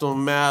So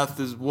math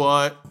is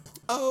what?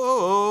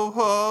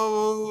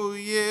 Oh,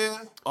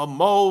 yeah. I'm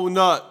more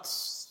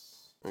nuts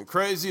and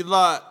crazy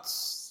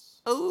lots.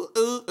 Ooh.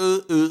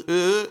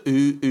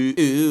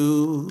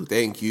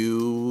 Thank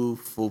you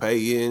for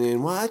paying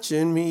and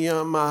watching me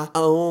on my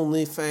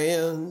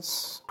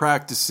OnlyFans.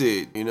 Practice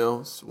it,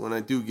 so when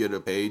I do get a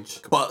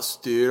page,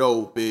 bust it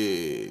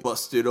open.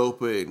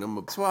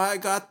 That's why I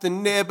got the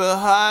net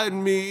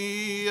behind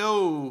me.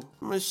 Oh,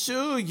 I'm gonna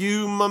show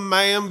you my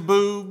man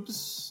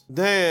boobs.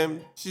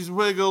 Damn, she's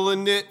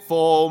wiggling it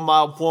for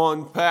my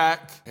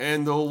 1-pack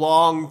and the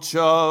long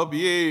chub,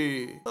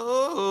 yeah.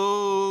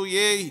 Oh,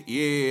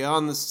 yeah,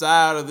 on the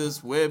side of this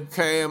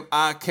webcam,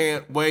 I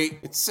can't wait.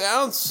 It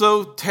sounds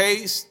so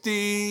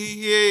tasty,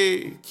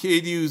 yeah.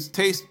 Kid, you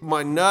taste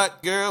my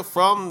nut, girl,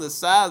 from the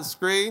side of the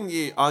screen,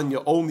 yeah, on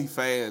your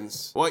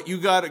OnlyFans. What, you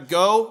gotta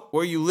go?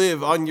 Where you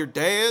live, on your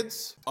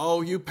dad's?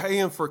 Oh, you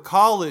paying for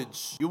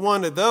college. You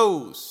one of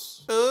those.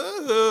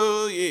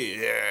 Oh,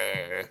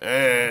 yeah.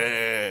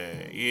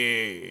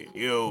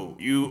 Yo,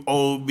 you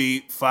owe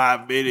me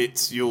 5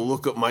 minutes. You'll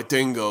look up my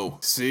dingo.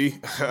 See?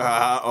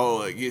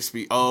 Oh, it gets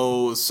me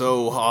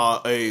so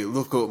hot. Hey,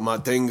 look up my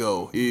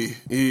dingo.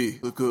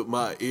 Look up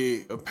my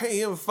I'm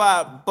paying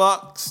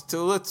 $5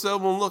 to let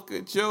someone look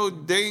at your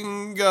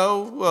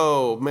dingo.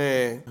 Oh,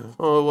 man.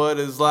 Oh, what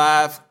does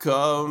life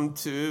come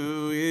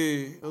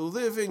to?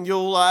 Living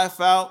your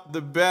life out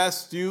the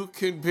best you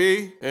can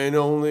be. And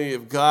only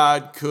if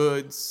God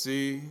could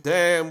see.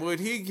 Damn,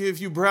 would he give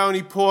you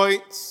brownie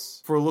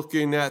points for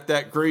looking at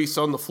that grease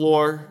on the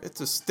floor?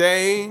 It's a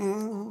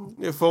stain.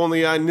 If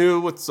only I knew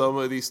what some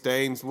of these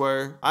stains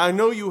were. I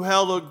know you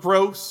hella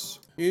gross.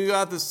 You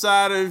got the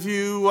side of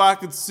you, I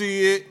could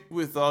see it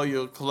with all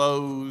your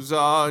clothes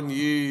on,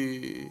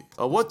 yeah.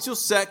 What's your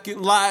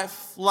second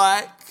life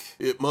like?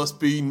 It must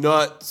be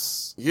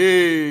nuts,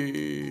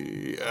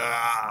 yeah.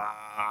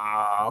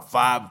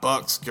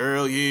 $5,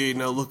 girl, yeah.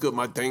 Now look at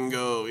my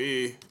dingo,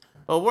 yeah.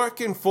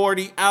 Working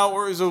 40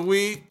 hours a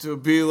week to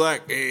be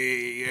like,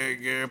 hey,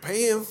 you're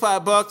paying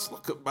 $5,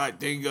 look at my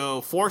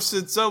dingo,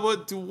 forcing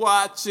someone to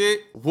watch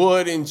it.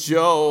 Wouldn't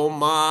your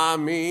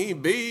mommy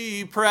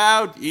be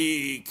proud?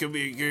 Yeah, come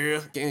here,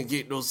 girl. Can't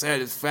get no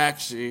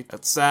satisfaction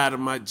outside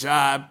of my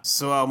job,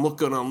 so I'm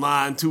looking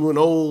online to an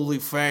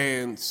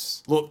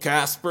OnlyFans. Look,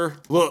 Casper,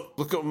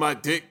 look at my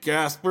dick,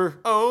 Casper.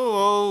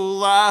 Oh,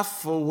 life,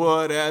 for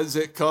what has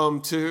it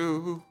come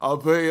to? I'm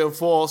being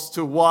forced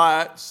to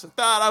watch. I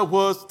thought I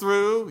was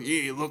through.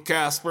 Yeah, look,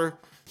 Casper.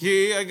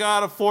 Yeah, I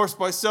gotta force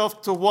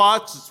myself to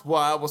watch. That's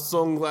why I wear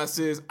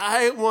sunglasses.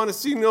 I ain't wanna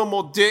see no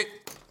more dick.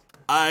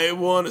 I ain't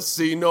wanna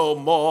see no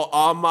more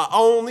on my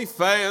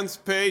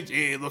OnlyFans page.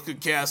 Yeah, look at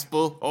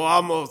Casper. Oh,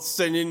 I'm gonna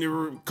send in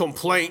your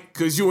complaint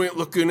because you ain't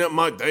looking at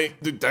my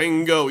the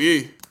dango,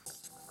 yeah.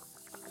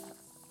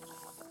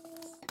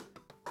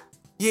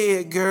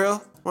 Yeah,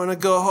 girl. Wanna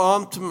go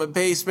home to my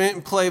basement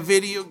and play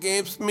video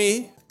games with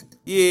me?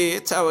 Yeah,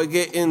 it's how I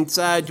get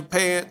inside your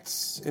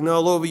pants and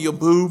all over your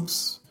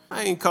boobs.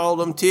 I ain't call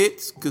them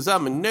tits, cause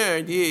I'm a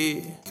nerd,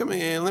 yeah. Come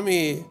here, let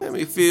me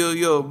feel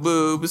your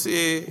boobs,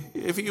 yeah.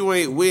 If you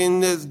ain't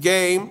win this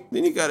game,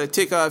 then you gotta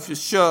take off your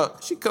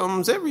shirt. She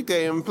comes every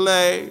day and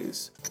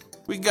plays.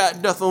 We got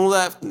nothing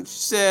left, and she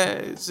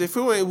says, if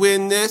you ain't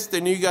win this,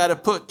 then you gotta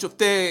put your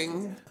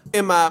thing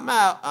in my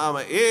mouth. I'm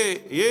like,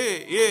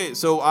 yeah,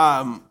 so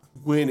I'm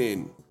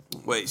winning.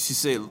 Wait, she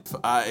said so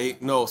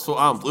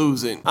I'm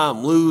losing.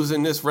 I'm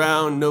losing this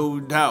round, no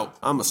doubt.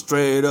 I'm a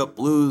straight up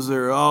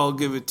loser. I'll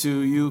give it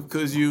to you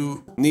because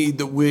you need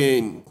the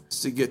win.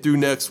 To get through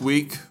next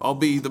week, I'll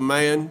be the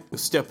man, the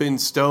stepping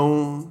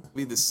stone,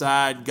 be the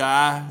side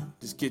guy.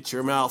 Just get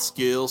your mouth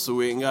skills so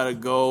we ain't gotta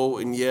go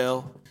and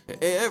yell.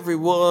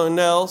 Everyone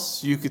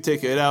else, you could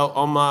take it out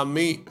on my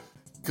meat.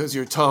 Cause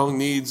your tongue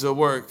needs a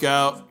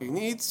workout. You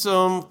need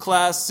some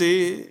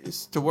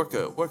classes to work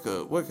it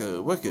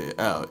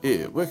out.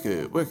 Yeah, work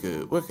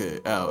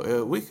it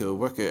out. We could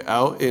work it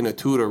out in a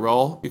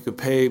tutorial. You could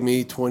pay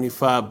me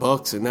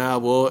 $25 an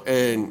hour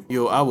and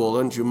I will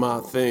lend you my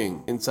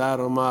thing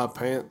inside of my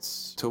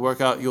pants to work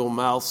out your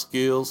mouth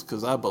skills.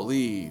 Cause I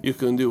believe you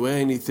can do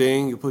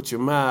anything you put your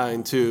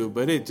mind to,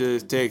 but it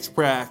just takes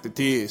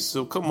practice.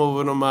 So come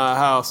over to my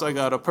house. I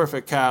got a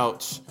perfect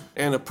couch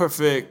and a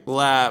perfect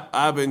lap.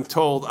 I've been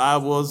told I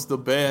was the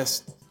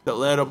best that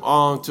led them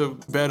on to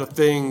better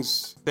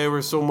things. They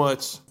were so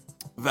much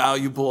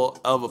valuable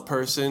of a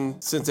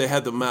person since they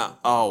had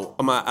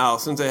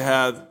since they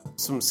had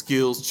some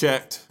skills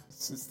checked,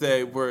 since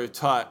they were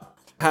taught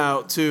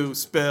how to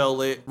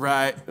spell it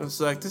right. It was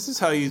like, this is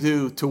how you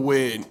do to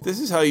win. This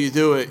is how you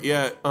do it.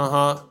 Yeah,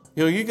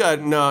 you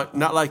got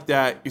not like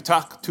that. You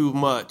talk too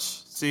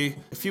much. See,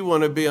 if you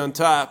want to be on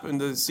top and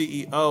the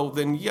CEO,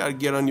 then you got to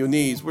get on your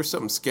knees. We're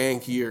something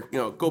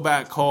skankier. Go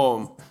back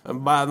home.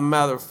 And by the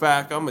matter of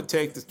fact, I'm gonna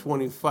take this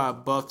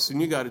 $25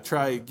 and you gotta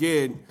try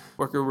again.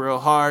 Working real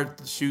hard at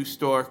the shoe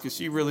store because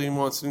she really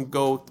wants to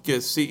go get a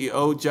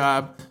CEO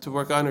job to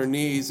work on her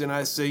knees. And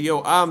I say,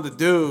 yo, I'm the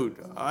dude.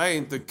 I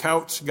ain't the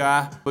couch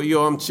guy, but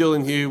yo, I'm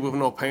chilling here with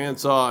no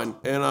pants on.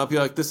 And I'll be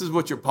like, this is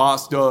what your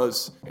boss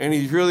does. And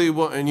he's really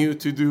wanting you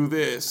to do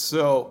this.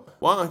 So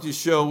why don't you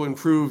show and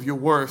prove your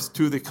worth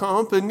to the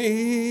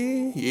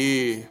company?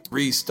 Yeah,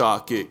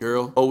 restock it,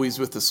 girl. Always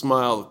with a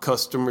smile. The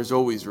customer's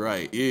always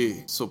right.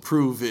 Yeah, so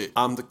prove it.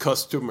 I'm the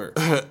customer.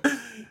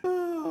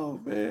 Oh,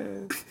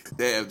 man.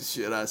 Damn, the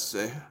shit I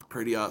say.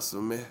 Pretty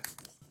awesome, man.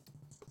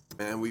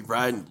 Man, we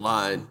ride in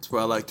line. That's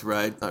where I like to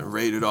ride. Not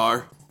rated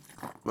R.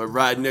 I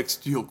ride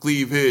next to your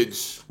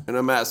cleavage, and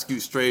I'm asking you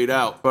straight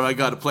out. But I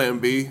got a plan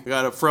B. I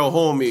got a fro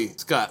homie.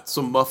 It's got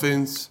some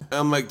muffins. And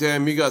I'm like,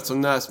 damn, you got some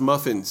nice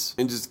muffins.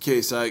 And just in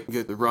case I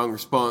get the wrong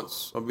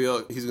response, I'll be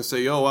like, he's gonna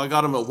say, yo, I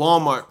got them at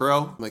Walmart,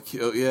 bro. I'm like,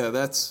 yo, yeah,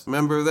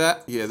 remember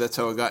that? Yeah, that's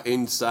how I got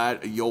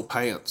inside of your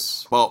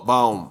pants.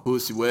 Boom,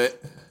 pussy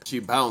wet. She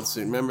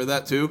bouncing. Remember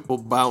that too? Well,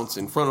 bounce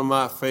in front of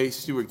my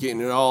face. You were getting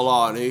it all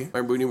on, eh?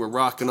 Remember when you were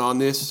rocking on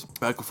this?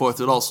 Back and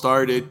forth, it all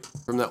started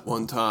from that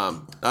one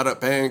time. Not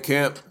at band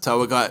camp. That's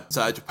how I got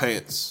inside your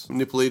pants.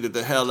 Manipulated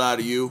the hell out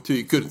of you till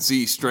you couldn't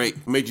see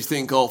straight. Made you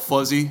think all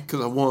fuzzy because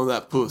I wanted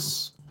that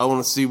puss. I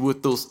want to see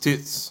what those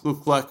tits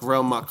look like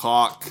around my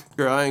cock.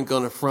 Girl, I ain't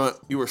gonna front.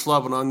 You were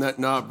slobbing on that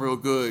knob real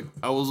good.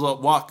 I was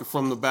up walking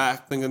from the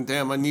back thinking,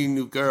 damn, I need a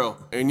new girl.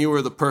 And you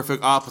were the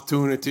perfect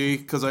opportunity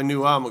because I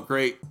knew I'm a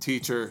great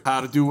teacher.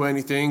 How to do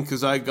anything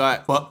because I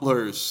got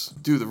butlers.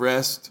 Do the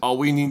rest. All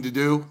we need to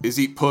do is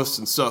eat puss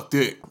and suck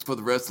dick for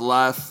the rest of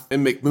life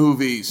and make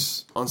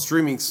movies on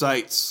streaming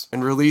sites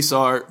and release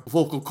our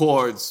vocal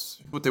cords.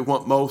 What they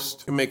want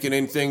most. You're making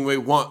anything we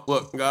want.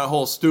 Look, I got a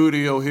whole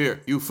studio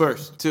here. You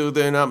first. Till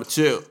then, I'ma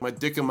chill. My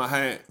dick in my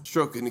hand.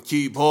 Stroking the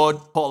keyboard.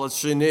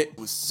 Polishing it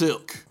with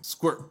silk.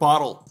 Squirt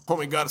bottle.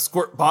 Homie got a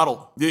squirt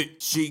bottle. Yeah,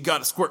 she got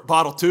a squirt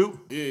bottle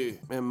too. Yeah.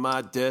 Man,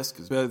 my desk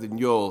is better than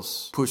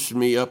yours. Pushing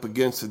me up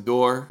against the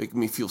door. Making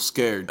me feel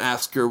scared.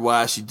 Ask her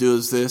why she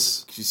does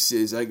this. She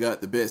says I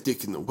got the best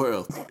dick in the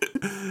world.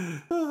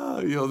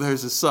 Yo,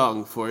 there's a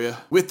song for you.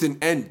 With an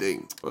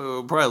ending.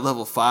 Probably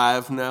level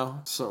 5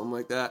 now. Something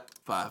like that.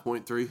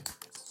 5.3.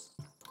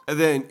 And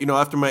then,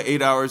 after my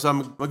 8 hours,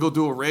 I'm going to go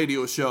do a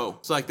radio show.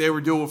 It's like they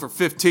were doing for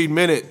 15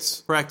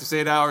 minutes. Practice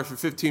 8 hours for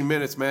 15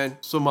 minutes, man.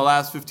 So my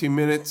last 15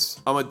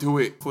 minutes, I'm going to do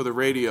it for the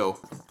radio.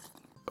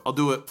 I'll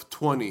do it for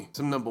 20.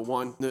 Some number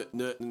 1.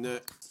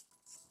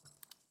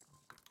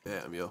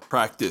 Damn, yo.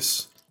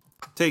 Practice.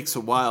 Takes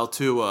a while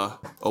to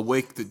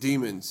awake the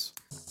demons.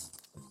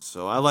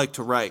 So I like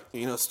to write.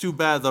 It's too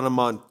bad that I'm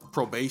on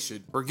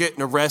probation. We're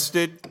getting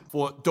arrested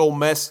for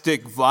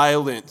domestic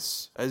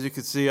violence. As you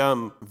can see,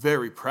 I'm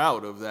very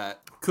proud of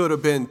that. Could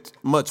have been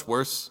much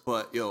worse,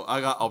 but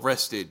I got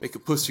arrested. Make a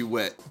pussy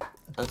wet.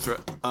 That's right.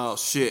 Oh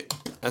shit.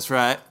 That's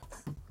right.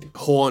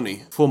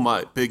 Horny for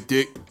my big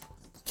dick.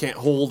 Can't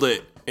hold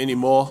it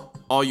anymore.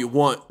 All you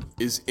want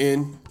is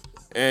in,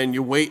 and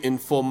you're waiting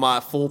for my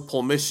full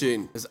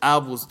permission. As I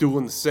was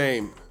doing the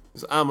same.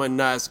 Cause I'm a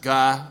nice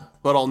guy.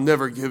 But I'll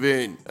never give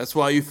in. That's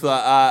why you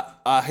thought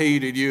I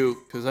hated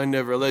you. Cause I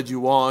never led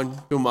you on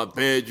to my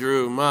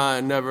bedroom. I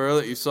never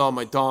let you saw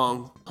my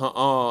dong.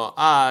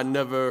 I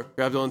never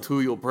grabbed onto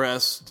your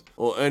breast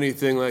or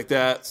anything like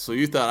that. So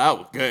you thought I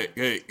was gay.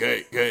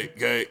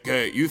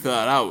 You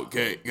thought I was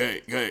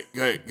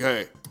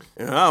gay.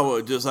 And I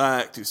would just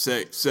like to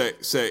say,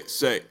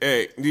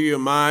 hey, do you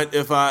mind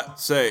if I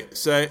say,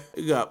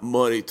 you got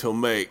money to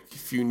make.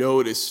 If you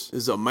notice,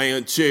 there's a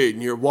man chin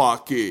and you're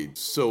walking.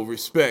 So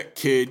respect,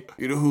 kid.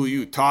 You know who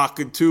you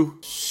talking to?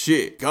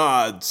 Shit,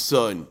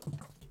 godson.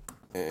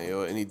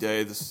 And any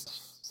day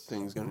this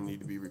thing's gonna need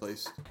to be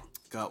replaced.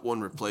 Got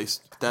one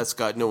replaced. That's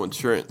got no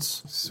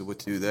insurance. So what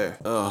to do there?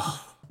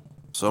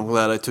 So I'm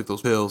glad I took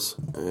those pills.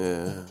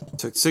 Yeah.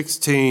 Took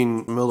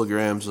 16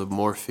 milligrams of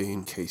morphine,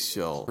 in case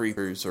y'all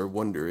freakers are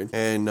wondering.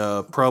 And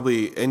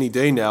probably any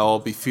day now I'll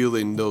be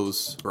feeling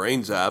those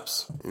brain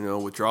zaps,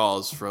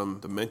 withdrawals from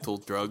the mental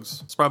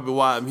drugs. That's probably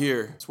why I'm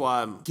here. That's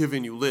why I'm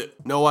giving you lip.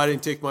 No, I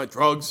didn't take my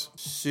drugs.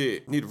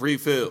 Shit, need a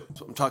refill.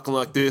 So I'm talking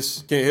like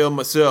this. Can't help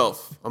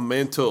myself. I'm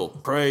mental.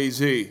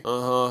 Crazy.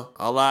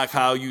 I like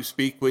how you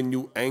speak when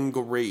you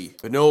angry.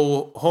 But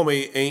no,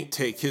 homie ain't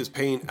take his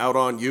pain out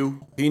on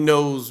you. He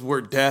knows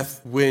where death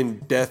when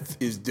death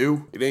is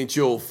due. It ain't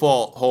your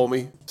fault,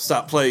 homie.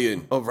 Stop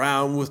playing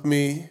around with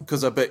me,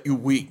 cause I bet you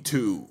weak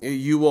too. And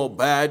you all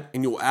bad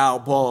in your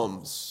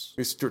albums.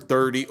 Mr.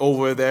 30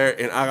 over there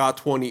and I got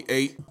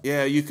 28.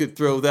 Yeah, you could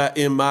throw that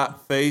in my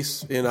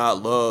face and I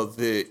love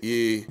it.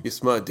 Yeah,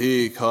 it's my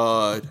dick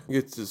hard.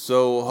 It's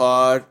so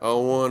hard. I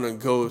wanna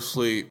go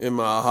sleep in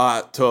my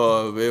hot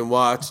tub and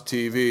watch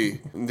TV.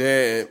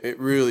 Damn, it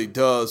really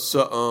does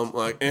something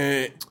like So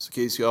in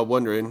case y'all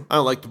wondering, I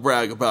don't like to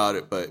brag about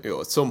it, but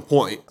at some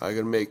point, I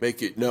gotta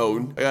make it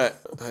known.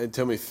 It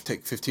tell me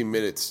take 15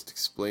 minutes to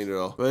explain it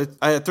all. But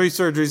I had 3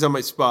 surgeries on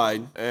my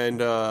spine, and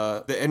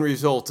the end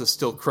result is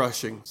still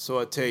crushing. So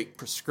I take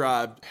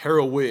prescribed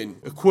heroin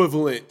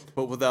equivalent,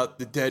 but without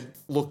the dead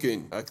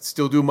looking. I can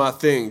still do my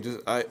thing.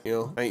 I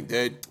ain't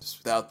dead,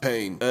 just without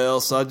pain.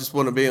 Else I just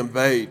want to be in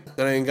bed.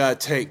 Then I ain't gotta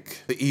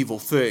take the evil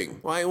thing.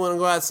 Why you want to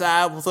go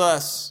outside with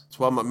us? That's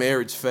why my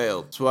marriage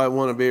failed. That's why I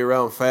want to be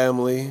around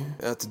family.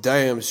 That's a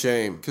damn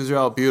shame. Because they're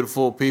all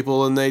beautiful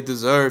people and they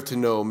deserve to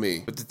know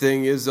me. But the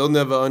thing is, they'll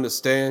never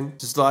understand.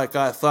 Just like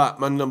I thought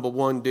my number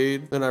one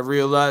did. Then I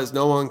realized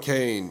no one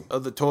can.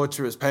 Of the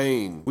torturous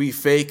pain. We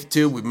fake it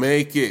till we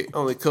make it.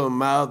 Only come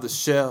out of the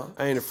shell.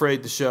 I ain't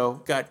afraid to show.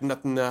 Got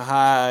nothing to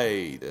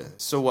hide.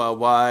 So I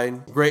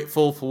whine.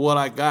 Grateful for what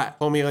I got.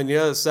 Homie on the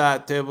other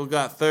side table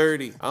got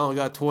 30. I only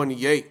got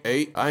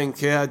 28. I ain't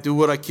care. I do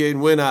what I can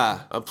when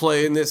I'm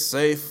playing this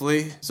safely.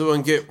 So I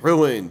can get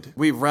ruined.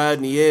 We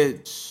riding the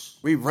edge.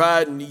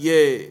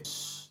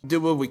 Do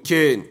what we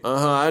can.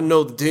 I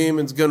know the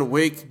demon's gonna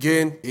wake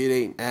again. It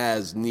ain't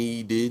as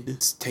needed.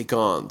 Let's take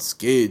on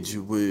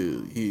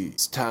schedule. Yeah,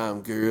 it's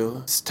time,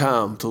 girl. It's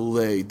time to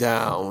lay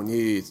down.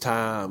 Yeah, it's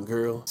time,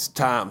 girl. It's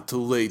time to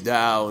lay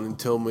down and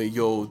tell me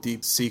your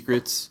deep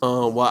secrets.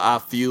 While I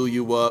feel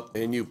you up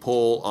and you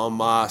pull on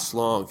my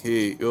slong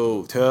head.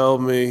 Yo, tell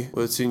me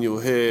what's in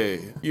your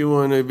head. You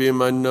wanna be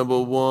my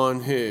number one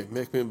hit.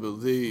 Make me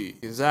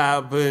believe. Cause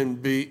I've been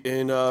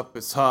beaten up.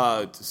 It's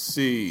hard to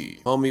see.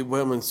 Homie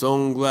wearing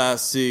sunglasses.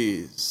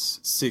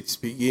 6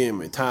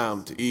 p.m. and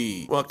time to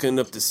eat. Walking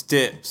up the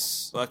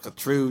steps like a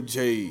true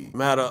G.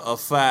 Matter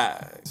of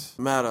fact.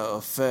 Me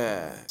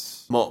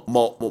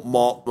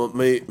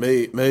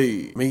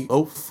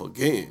off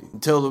again.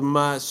 Tell them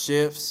my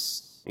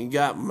chefs, you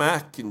got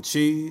mac and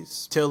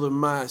cheese. Tell them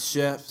my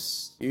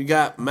chefs, you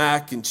got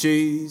mac and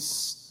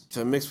cheese.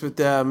 To mix with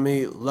that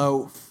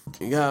meatloaf,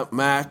 you got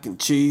mac and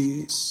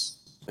cheese.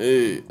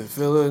 Hey, you're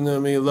feeling the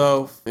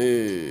meatloaf.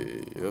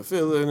 Hey, you're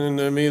feeling in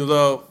the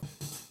meatloaf.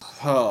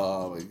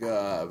 Oh my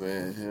god,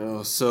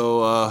 man.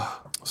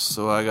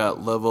 So I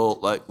got level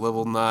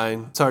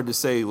 9. It's hard to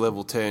say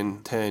level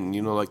 10,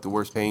 like the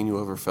worst pain you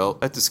ever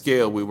felt. At the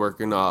scale we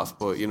working off,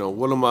 but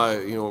what am I,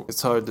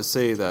 it's hard to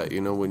say that,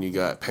 when you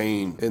got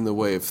pain in the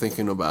way of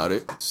thinking about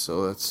it.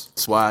 So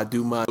that's why I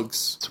do my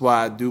books. That's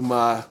why I do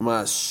my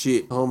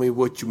shit. Homie,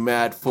 what you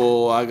mad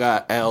for? I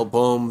got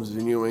albums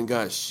and you ain't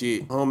got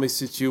shit. Homie,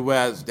 sit your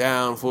ass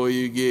down before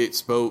you get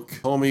spoke.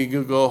 Homie,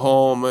 you go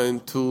home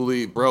and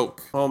totally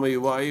broke. Homie,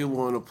 why you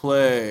wanna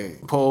play?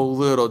 Poor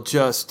little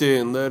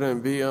Justin, let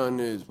him be on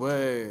his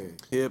way.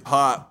 Hip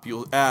hop,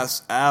 your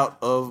ass out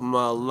of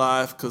my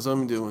life, cause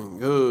I'm doing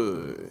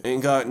good.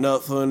 Ain't got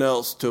nothing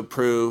else to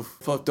prove.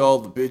 Fucked all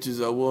the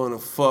bitches I wanna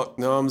fuck.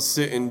 Now I'm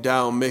sitting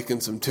down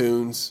making some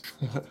tunes.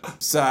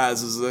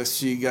 Besides, is that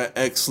she got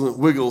excellent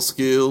wiggle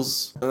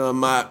skills, and I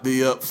might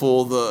be up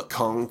for the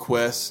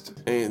conquest.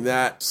 Ain't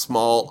that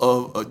small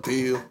of a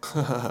deal.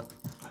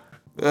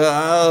 I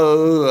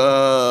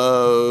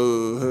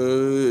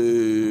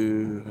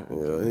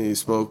need to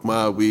smoke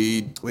my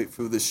weed, wait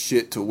for this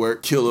shit to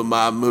work, killing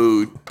my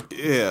mood.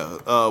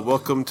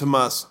 Welcome to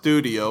my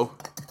studio.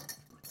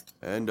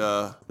 And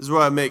this is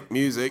where I make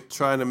music,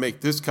 trying to make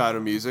this kind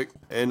of music.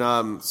 And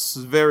I'm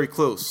very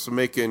close to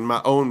making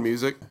my own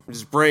music. I'm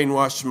just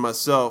brainwashing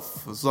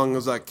myself as long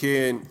as I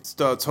can.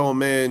 Starts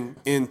homing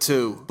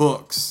into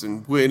books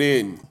and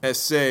winning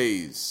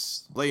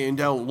essays, laying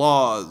down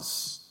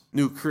laws.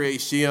 New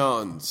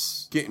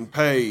creations, getting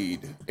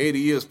paid. 80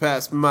 years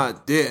past my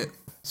death.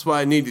 That's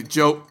why I need to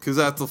joke, cause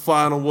that's the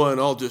final one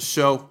I'll just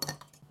show.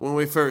 When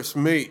we first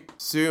meet,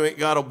 so you ain't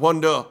gotta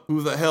wonder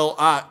who the hell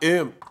I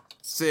am.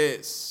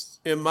 Says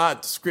in my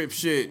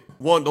description,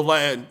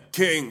 Wonderland,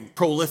 King,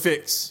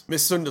 Prolifics,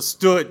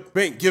 misunderstood,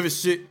 ain't give a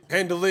shit,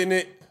 handling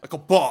it like a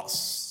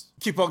boss.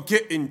 Keep on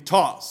getting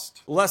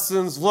tossed.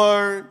 Lessons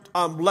learned,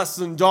 I'm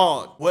lessoned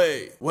on.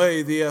 Way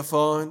the F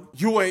on.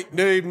 You ain't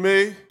need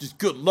me, just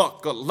good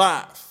luck or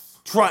life.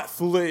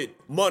 Trifling,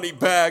 money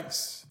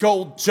bags,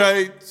 gold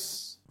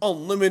chains,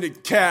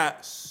 unlimited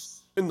cash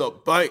in the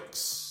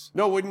banks.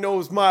 No one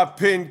knows my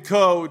PIN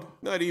code,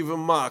 not even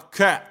my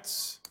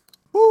cats.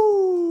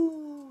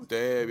 Woo!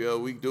 Damn, yo,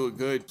 we do it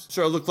good.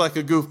 Sure, I look like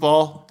a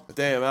goofball, but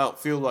damn, I don't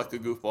feel like a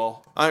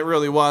goofball. I ain't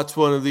really watched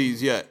one of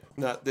these yet.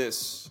 Not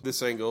this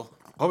angle.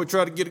 I would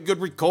try to get a good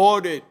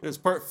recorded. It's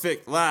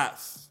perfect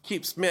life.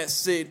 Keeps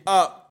messing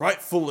up.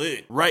 Rightful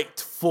in.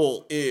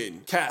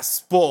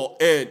 Casper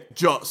and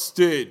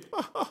Justin.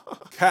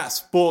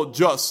 Casper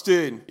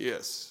Justin.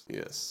 Yes.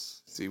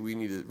 See, we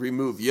need to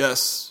remove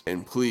yes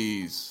and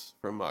please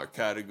from our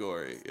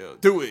category. Yo,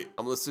 do it.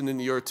 I'm listening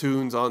to your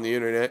tunes on the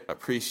internet. I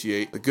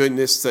appreciate the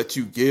goodness that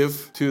you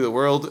give to the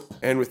world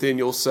and within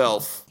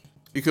yourself.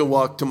 You can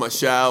walk to my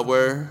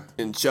shower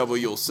and shower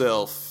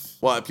yourself.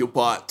 Wipe your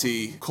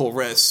body,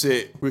 caress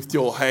it with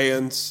your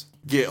hands,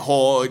 get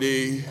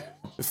hardy,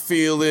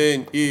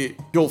 feeling it,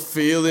 you're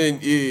feeling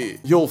it,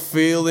 you're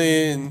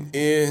feeling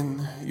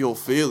in, you're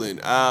feeling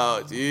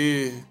out,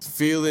 yeah,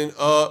 feeling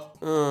up,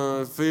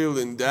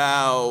 feeling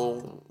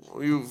down,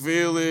 You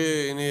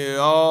feeling it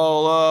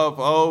all up?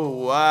 Oh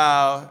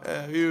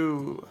wow,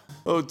 you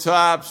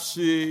top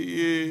shit,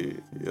 yeah.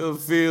 You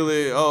feel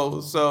it,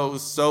 oh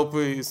so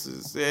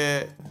pieces,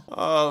 yeah.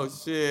 Oh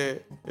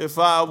shit. If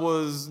I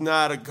was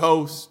not a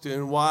ghost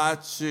and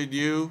watching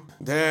you,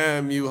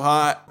 damn you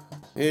hot.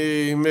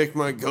 Hey, make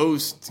my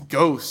ghost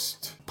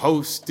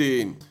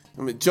posting.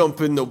 I'm gonna jump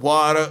in the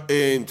water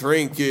and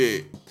drink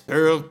it.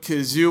 Girl,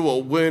 'cause you a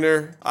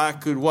winner. I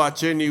could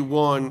watch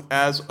anyone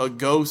as a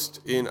ghost,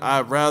 and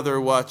I'd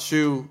rather watch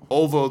you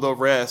over the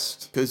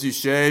rest. 'Cause you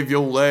shave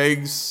your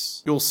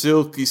legs, your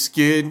silky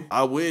skin.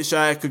 I wish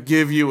I could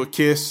give you a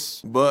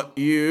kiss, but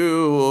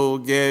you'll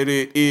get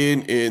it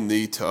in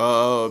the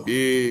tub.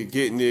 Yeah,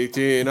 getting it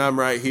in. I'm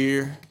right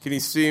here. Can you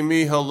see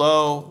me?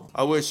 Hello?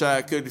 I wish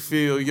I could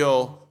feel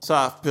your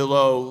soft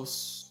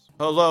pillows.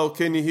 Hello,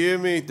 can you hear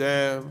me?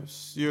 Damn,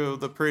 you're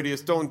the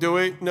prettiest. Don't do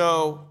it.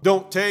 No,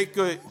 don't take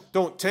it.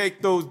 Don't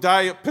take those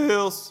diet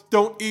pills.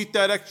 Don't eat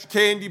that extra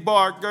candy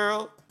bar,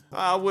 girl.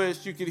 I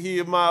wish you could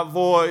hear my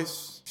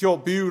voice. You're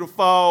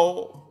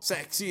beautiful,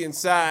 sexy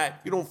inside.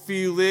 You don't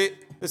feel it?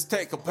 Let's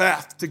take a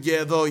bath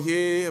together,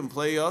 yeah, and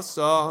play a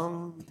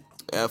song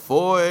at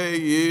 4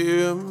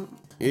 a.m.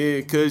 Yeah,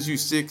 'cause you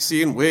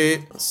sexy and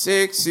wet.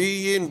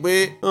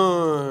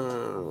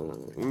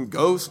 And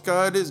Ghost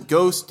God is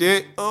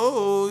ghosted.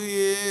 Oh,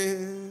 yeah.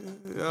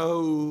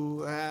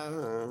 Oh,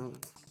 wow.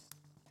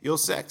 You're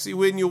sexy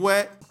when you're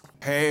wet.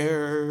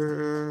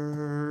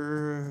 Hair.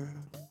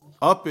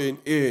 Up and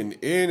in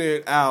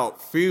and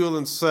out,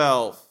 feeling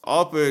self.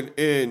 Up and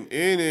in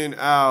and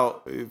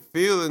out,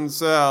 feeling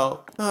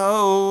self.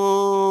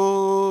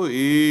 Oh,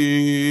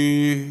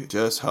 yeah.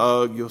 Just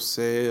hug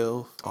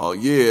yourself. Oh,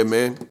 yeah,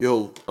 man.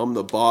 Yo, I'm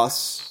the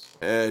boss,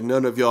 and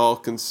none of y'all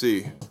can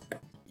see.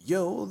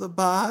 Yo, the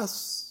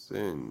boss,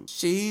 and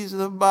she's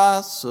the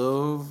boss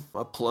of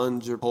my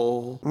plunger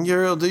pole.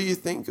 Girl, do you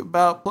think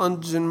about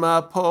plunging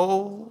my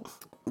pole?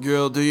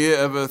 Girl, do you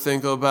ever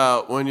think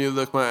about when you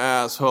lick my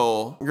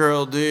asshole?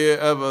 Girl, do you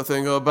ever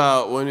think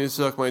about when you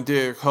suck my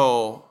dick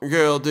hole?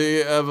 Girl, do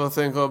you ever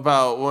think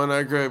about when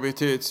I grab your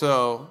tits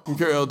so?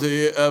 Girl, do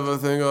you ever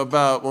think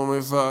about when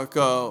we fuck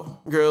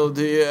up? Girl,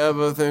 do you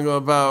ever think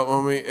about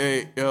when we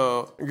ate,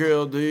 yo?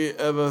 Girl, do you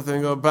ever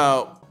think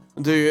about it?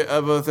 Do you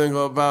ever think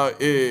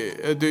about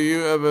it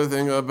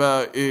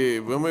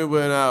when we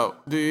went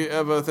out? Do you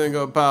ever think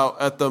about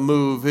at the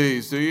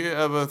movies? Do you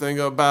ever think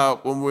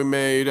about when we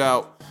made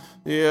out?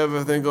 Do you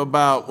ever think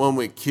about when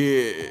we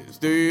kissed?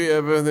 Do you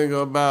ever think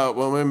about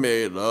when we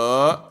made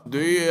love? Do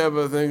you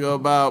ever think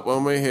about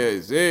when we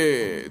hit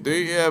it? Do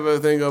you ever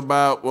think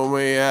about when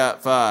we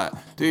had fight?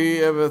 Do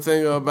you ever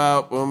think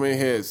about when we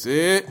hit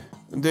it?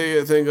 Do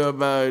you think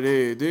about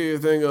it? Do you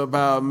think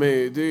about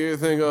me? Do you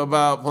think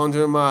about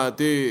punching my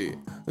dick?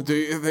 Do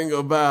you think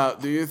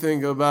about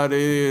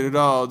it at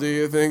all? Do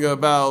you think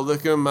about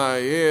licking my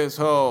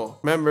asshole?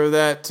 Remember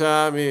that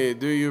time? Yeah,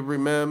 do you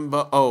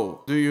remember?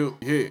 Oh, do you?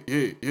 Yeah.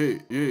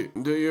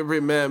 Do you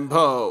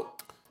remember?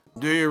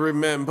 Do you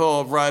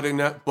remember riding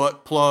that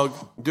butt plug?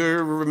 Do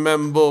you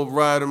remember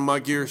riding my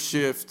gear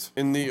shift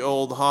in the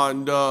old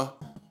Honda?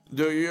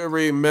 Do you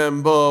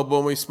remember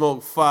when we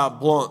smoked 5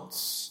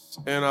 blunts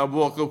and I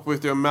woke up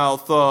with your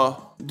mouth?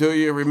 Do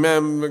you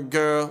remember,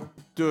 girl?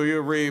 Do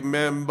you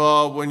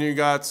remember when you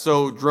got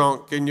so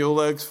drunk and your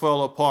legs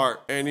fell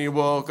apart and you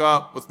woke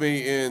up with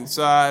me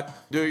inside?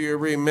 Do you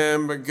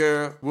remember,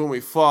 girl, when we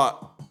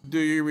fought? Do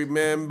you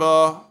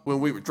remember when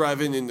we were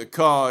driving in the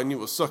car and you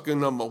were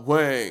sucking on my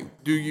wang?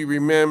 Do you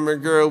remember,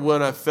 girl,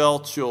 when I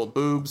felt your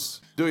boobs?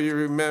 Do you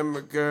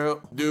remember, girl?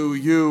 Do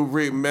you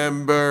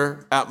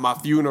remember at my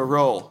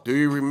funeral? Do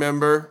you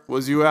remember?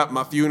 Was you at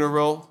my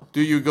funeral?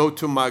 Do you go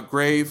to my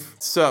grave?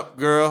 What's up,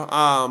 girl?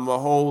 I'm a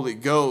Holy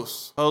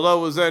Ghost.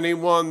 Hello, is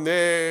anyone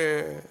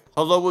there?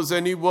 Hello, is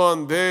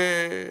anyone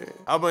there?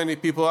 How many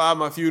people at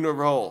my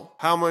funeral?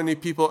 How many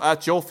people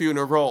at your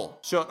funeral?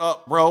 Shut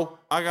up, bro.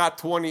 I got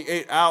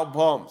 28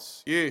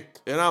 albums. Yeah,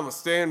 and I'ma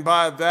stand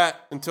by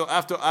that until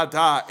after I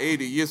die.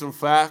 80 years, in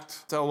fact.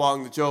 That's how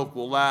long the joke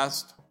will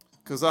last.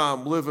 'Cause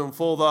I'm living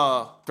for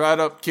the dried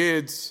up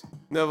kids.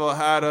 Never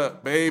had a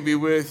baby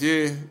with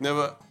you.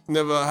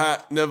 Never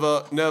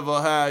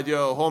had,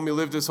 yo, homie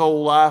lived his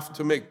whole life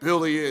to make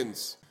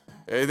billions.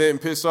 And then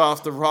piss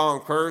off the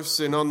wrong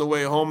person. On the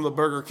way home, the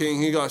Burger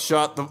King, he got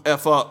shot the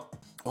F up.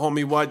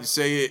 Homie, why'd you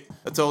say it?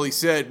 That's all he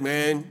said,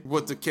 man.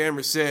 What the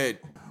camera said.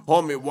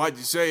 Homie, why'd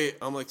you say it?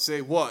 I'm like,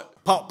 say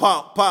what? Pow,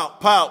 pow, pow,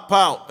 pow,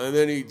 pow. And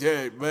then he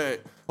did, man.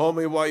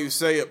 Homie, why you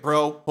say it,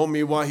 bro?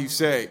 Homie, why you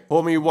say it?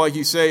 Homie, why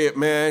you say it,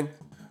 man?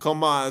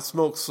 Come on,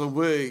 smoke some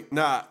weed.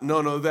 Nah,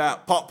 none of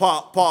that. Pop,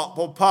 pop, pop,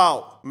 pop,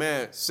 pop.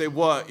 Man, say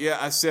what? Yeah,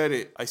 I said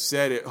it. I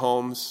said it,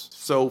 Holmes.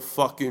 So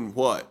fucking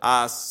what?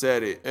 I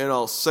said it. And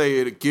I'll say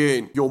it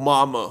again. Your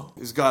mama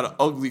has got an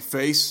ugly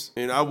face.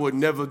 And I would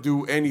never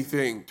do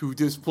anything to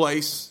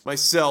displace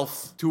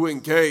myself to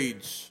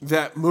engage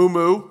that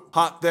moo-moo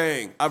hot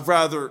thing. I'd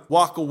rather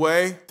walk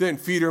away than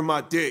feed her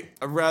my dick.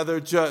 I'd rather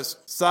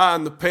just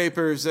sign the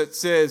papers that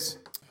says,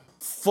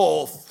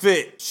 full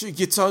fit. She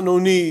gets on her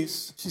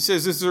knees. She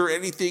says, is there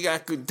anything I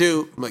could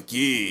do? I'm like,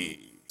 yeah.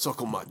 Suck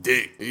on my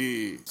dick.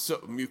 Yeah,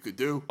 something you could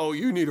do. Oh,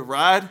 you need a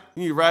ride?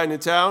 You need a ride into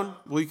town?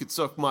 Well, you could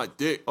suck my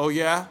dick. Oh,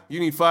 yeah?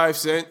 You need 5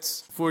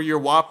 cents for your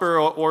Whopper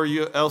or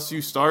else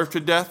you starve to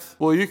death?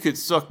 Well, you could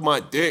suck my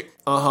dick.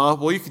 Uh-huh.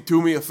 Well, you could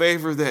do me a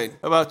favor then.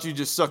 How about you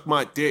just suck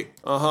my dick?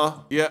 Uh-huh.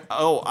 Yeah.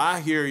 Oh, I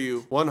hear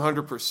you.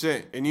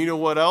 100%. And you know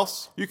what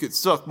else? You could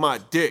suck my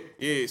dick.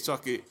 Yeah,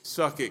 suck it.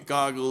 Suck it.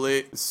 Goggle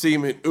it.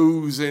 Semen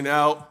oozing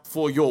out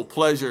for your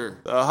pleasure.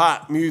 The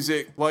hot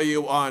music while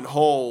you on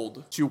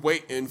hold. You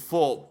waiting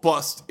for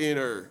bust in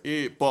her.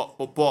 Yeah,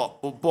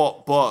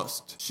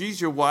 bust.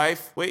 She's your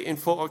wife waiting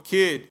for a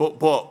kid.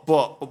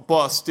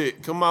 Bust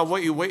it. Come on,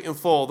 what you waiting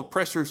for? The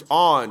pressure's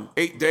on.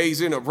 8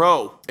 days in a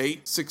row.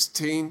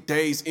 16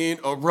 days in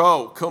a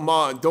row. Come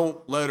on,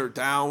 don't let her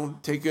down.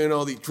 Taking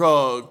all the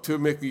drug to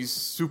make me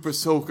super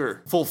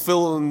soaker.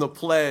 Fulfilling the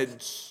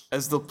pledge.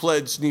 As the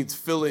pledge needs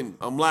filling,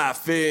 I'm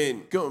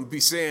laughing. Gonna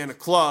be Santa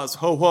Claus,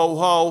 ho ho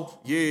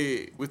ho.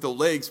 Yeah, with the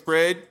legs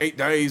spread, 8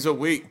 days a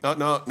week.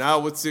 No, now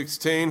with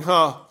 16,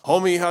 huh?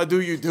 Homie, how do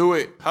you do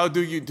it? How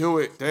do you do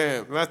it?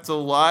 Damn, that's a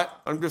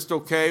lot. I'm just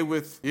okay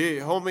with,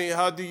 yeah, homie,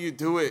 how do you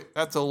do it?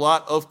 That's a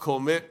lot of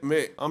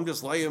commitment. I'm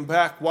just laying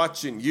back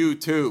watching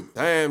YouTube.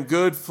 Damn,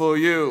 good for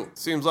you.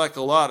 Seems like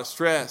a lot of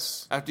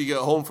stress after you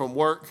get home from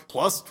work.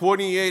 Plus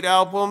 28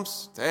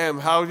 albums? Damn,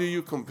 how do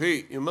you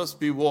compete? You must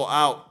be wore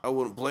out. I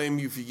wouldn't blame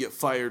you if you get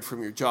fired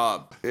from your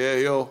job. Yeah,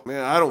 yo,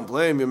 man, I don't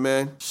blame you,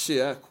 man.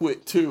 Shit, I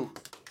quit too.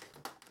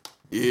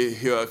 Yeah,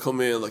 here I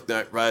come in like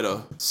Knight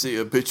Rider. See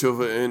a bitch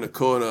over in the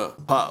corner.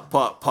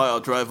 Pop, pile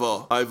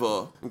driver,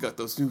 Ivor. And got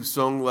those new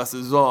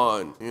sunglasses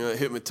on. You know,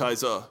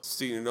 hypnotizer.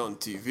 Seeing it on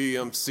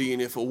TV. I'm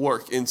seeing it for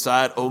work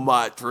inside of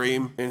my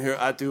dream. And here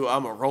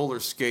I'm a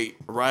roller skate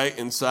right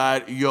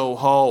inside yo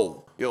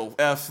ho. Yo,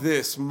 F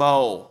this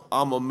mo.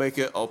 I'ma make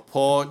it a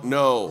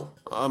porno.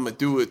 I'ma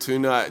do it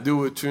tonight,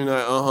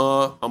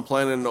 I'm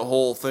planning the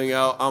whole thing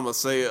out, I'ma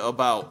say it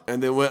about.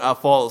 And then when I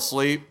fall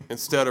asleep,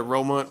 instead of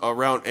roaming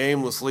around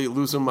aimlessly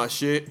losing my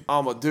shit,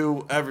 I'ma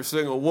do every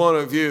single one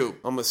of you.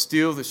 I'ma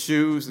steal the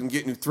shoes and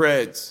get new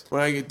threads.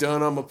 When I get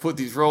done, I'ma put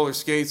these roller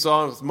skates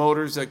on with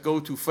motors that go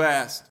too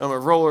fast. I'ma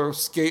roller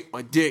skate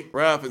my dick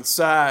right up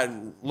inside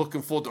and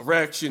looking for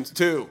directions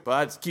too. But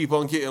I just keep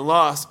on getting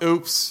lost.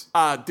 Oops,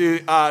 I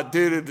did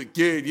it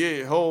again.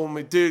 Yeah,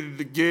 homie, did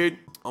it again.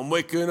 I'm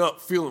waking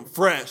up feeling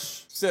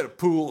fresh. Set a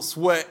pool of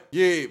sweat.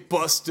 Yeah,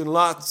 busting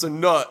lots of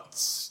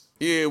nuts.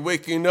 Yeah,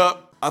 waking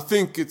up, I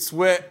think it's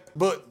wet.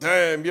 But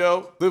damn,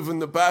 yo, living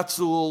the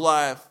bachelor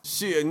life.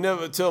 Shit, I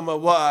never tell my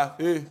wife.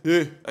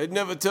 I'd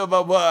never tell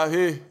my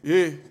wife.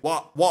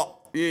 What?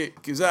 Yeah,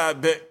 cause I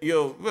bet,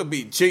 yo, I'll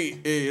be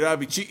cheating. Yeah, I'll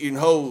be cheating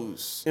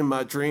hoes in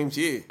my dreams.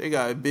 Yeah, they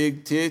got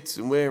big tits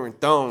and wearing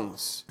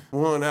thongs.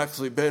 One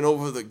actually bent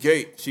over the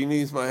gate. She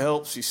needs my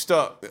help. She's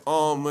stuck. The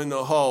arm in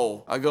the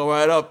hole. I go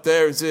right up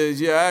there and says,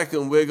 yeah, I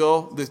can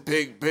wiggle this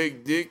big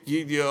dick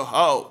in your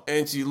hole.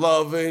 And she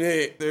loving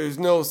it. There's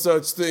no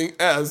such thing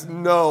as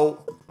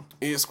no.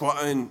 Yeah,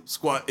 squatting,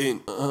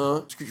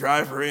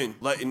 screwdriver in,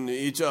 lighting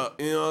each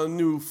up. You know,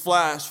 new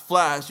flash,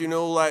 you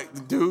know, like the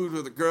dude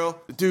or the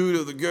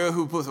girl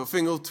who puts a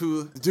finger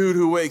to the dude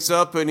who wakes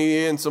up and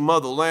he in some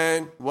other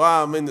land.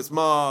 While I'm in this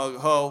mug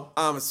hole,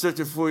 I'm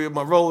searching for you,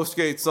 my roller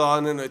skates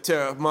on and I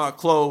tear up my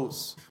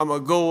clothes. I'ma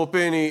go up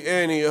any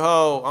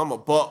hole, I'ma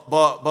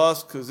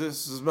bust, cause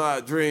this is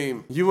my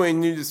dream. You ain't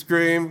need to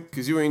scream,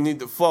 cause you ain't need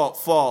to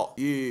fall.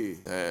 Yeah,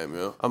 damn,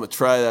 yo. I'ma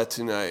try that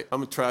tonight.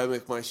 I'ma try to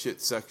make my shit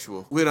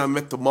sexual. When I'm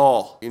at the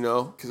mall, you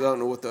know, cause I don't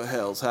know what the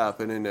hell's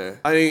happening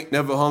there. I ain't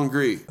never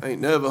hungry,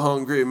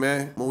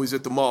 man. I'm always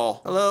at the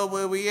mall. Hello,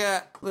 where we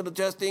at? Little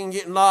Justine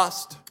getting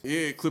lost.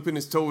 Yeah, clipping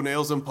his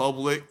toenails in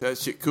public. That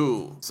shit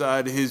cool.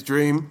 Inside of his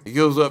dream, he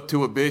goes up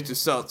to a bitch and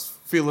starts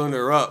feeling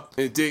her up.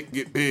 And the dick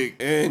get big.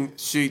 And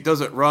she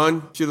doesn't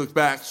run. She looks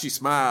back. She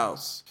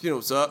smiles. She knows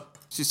what's up.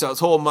 She starts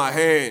holding my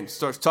hand,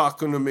 starts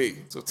talking to me,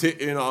 so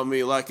hitting on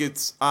me like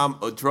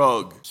I'm a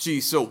drug.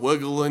 She's so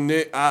wiggling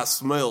it, I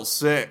smell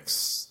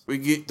sex. We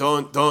get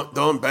done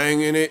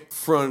banging it in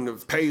front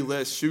of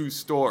Payless Shoe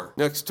Store,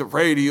 next to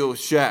Radio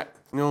Shack.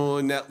 You know,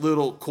 in that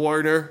little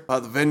corner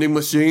by the vending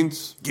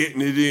machines. Getting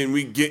it in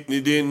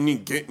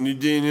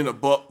in a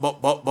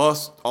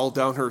bust all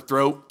down her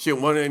throat. She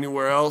don't want it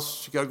anywhere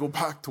else. She gotta go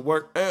back to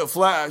work. Hey,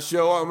 flash,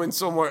 yo, I'm in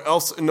somewhere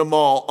else in the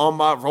mall on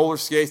my roller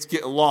skates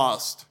getting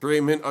lost.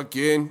 Dreaming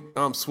again.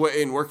 I'm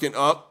sweating, working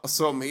up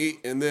some heat,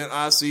 and then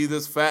I see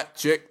this fat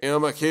chick, and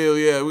I'm like, hell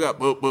yeah, we got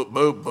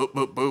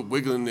boop,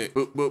 wiggling it.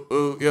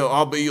 Boop. Yo,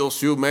 I'll be your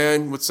shoe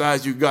man. What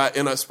size you got?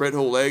 And I spread her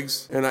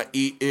legs, and I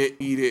eat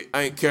it.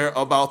 I ain't care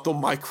about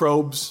the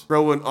microbes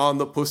growing on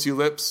the pussy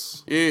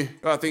lips. Yeah,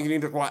 I think you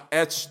need to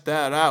etch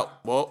that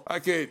out. Well, I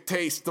can't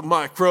taste the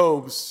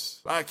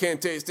microbes. I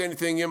can't taste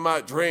anything in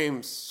my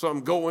dreams, so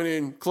I'm going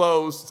in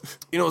closed.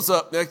 You know what's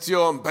up? Next year,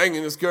 I'm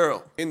banging this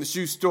girl in the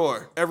shoe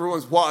store.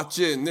 Everyone's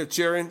watching. They're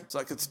cheering. It's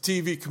like it's a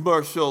TV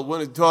commercial.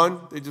 When it's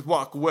done, they just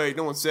walk away.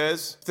 No one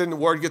says. Then the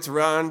word gets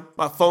around.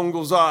 My phone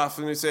goes off,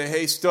 and they say,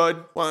 hey,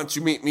 stud, why don't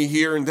you meet me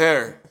here and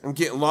there? I'm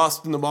getting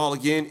lost in the mall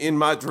again in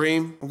my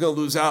dream. I'm gonna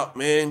lose out,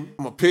 man.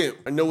 I'm a pimp.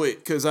 I know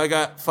it, cause I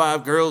got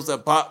 5 girls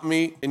that bought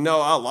me, and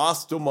no, I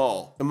lost them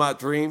all in my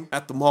dream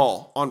at the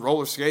mall on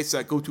roller skates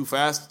that go too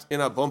fast,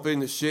 and I bump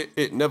into shit.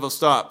 It never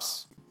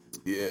stops.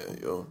 Yeah,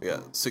 we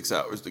got 6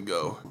 hours to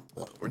go.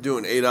 We're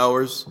doing 8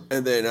 hours,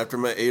 and then after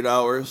my 8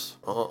 hours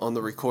on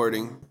the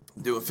recording,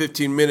 doing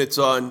 15 minutes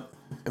on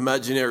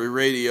imaginary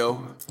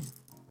radio,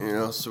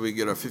 so we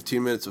get our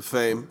 15 minutes of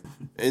fame.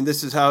 And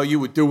this is how you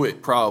would do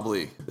it,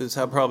 probably. This is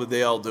how probably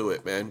they all do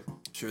it, man.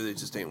 Sure, they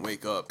just ain't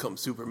wake up, come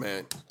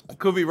Superman. I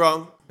could be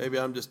wrong. Maybe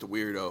I'm just a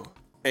weirdo.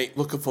 Ain't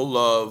looking for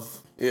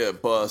love. Yeah,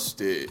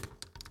 busted.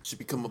 Should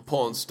become a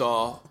porn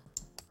star.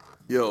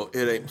 Yo,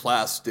 it ain't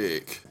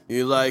plastic.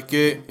 You like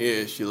it?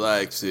 Yeah, she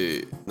likes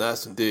it.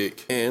 Nice and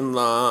thick and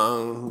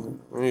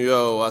long.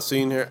 Yo, I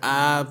seen her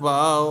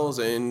eyeballs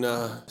and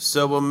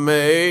so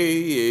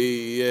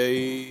amazed.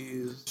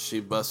 She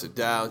busted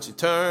down, she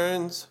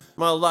turns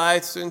my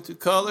lights into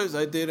colors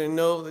I didn't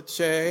know the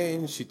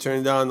change. She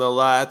turned on the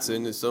lights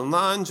into some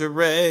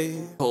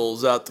lingerie.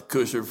 Pulls out the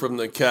cushion from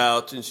the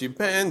couch and she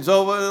bends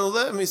over and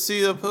let me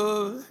see the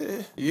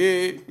pussy.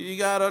 Yeah, you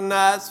got a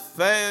nice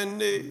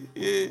fanny.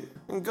 Yeah,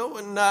 and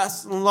going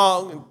nice and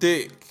long and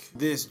thick.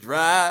 This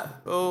drive,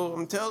 oh,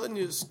 I'm telling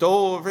you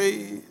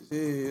stories.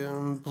 Yeah,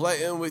 I'm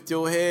playing with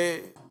your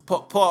head.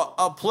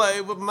 I'll play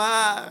with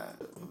mine.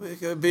 We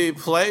could be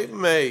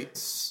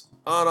playmates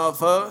on our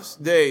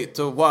first date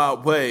to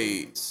wild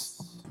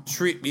ways.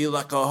 Treat me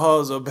like a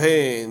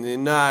husband,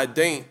 and I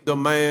ain't the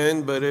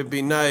man, but it'd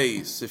be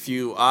nice if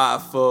you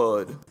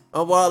offered.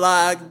 While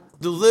I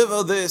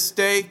deliver this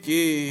steak,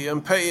 yeah,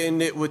 I'm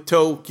paying it with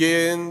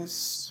tokens,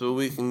 so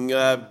we can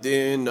have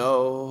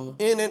dinner.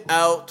 In and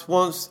out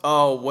once.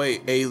 Oh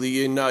wait,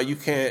 alien, no, you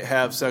can't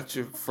have sex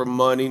for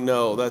money.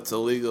 No, that's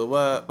illegal.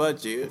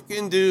 But you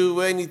can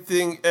do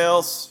anything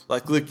else,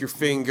 like lick your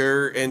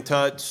finger and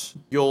touch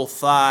your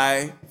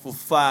thigh for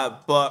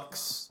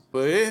 $5.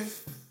 But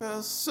if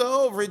it's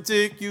so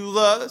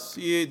ridiculous,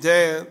 you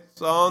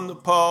dance on the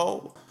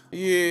pole.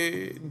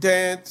 Yeah,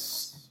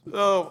 dance.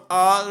 Oh,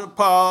 on the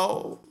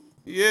pole,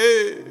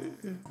 yeah,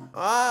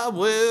 I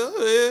will.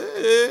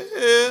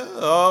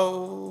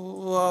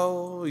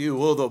 Oh, you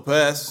were the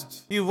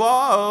best. You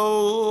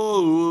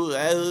are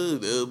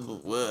the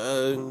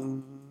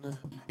one.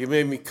 You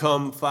made me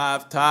come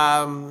 5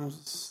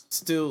 times,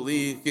 still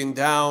leaking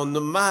down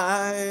to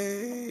my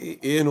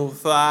inner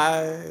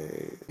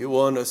thigh. You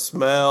wanna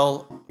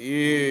smell? Yeah,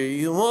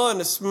 you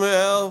wanna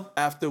smell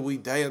after we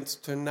dance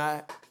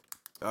tonight?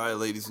 All right,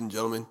 ladies and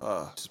gentlemen,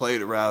 just play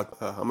it around.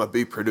 I'm a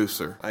beat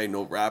producer. I ain't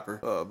no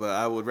rapper, but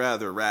I would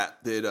rather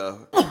rap than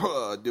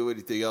do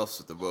anything else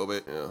at the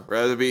moment.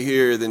 Rather be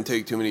here than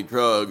take too many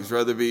drugs.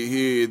 Rather be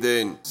here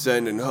than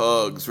sending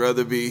hugs.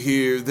 Rather be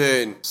here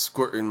than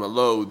squirting my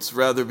loads.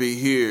 Rather be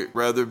here.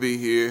 Rather be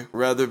here.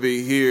 Rather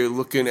be here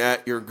looking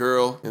at your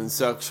girl in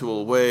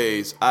sexual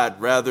ways. I'd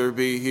rather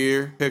be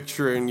here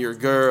picturing your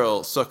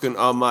girl sucking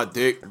on my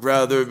dick. I'd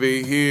rather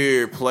be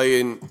here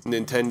playing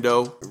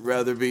Nintendo. I'd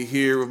rather be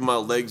here with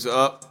my legs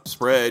up,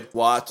 spread,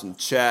 watch, and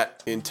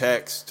chat in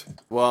text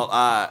while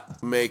I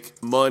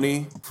make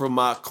money from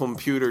my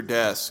computer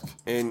desk.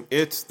 And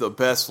it's the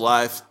best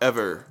life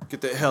ever.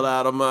 Get the hell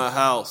out of my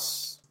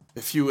house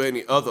if you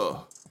any other.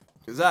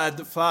 Cause I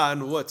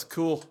define what's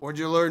cool. Where'd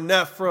you learn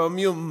that from,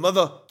 you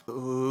mother?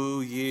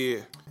 Oh yeah.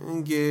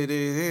 And get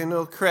it in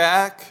a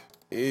crack.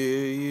 Yeah,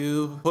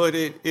 you put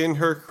it in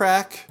her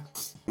crack.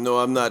 No,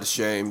 I'm not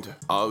ashamed.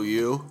 Oh,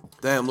 you?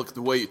 Damn, look at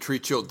the way you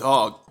treat your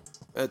dog.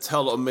 That's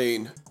hella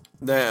mean.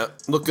 Now,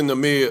 look in the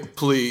mirror,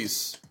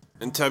 please,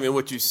 and tell me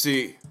what you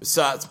see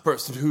besides a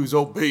person who's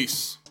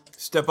obese.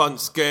 Step on the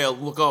scale,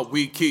 look on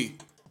Wiki,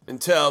 and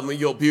tell me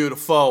you're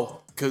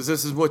beautiful, because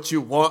this is what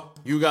you want.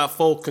 You got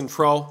full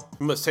control.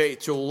 You must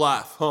hate your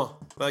life, huh?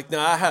 Like,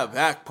 now I have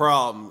back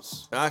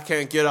problems. I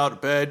can't get out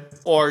of bed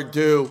or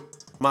do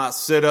my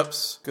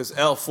sit-ups, because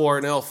L4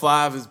 and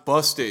L5 is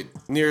busted.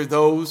 Near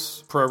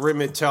those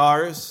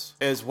perimeters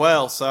as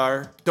well,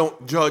 sir.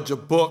 Don't judge a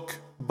book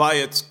by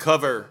its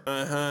cover.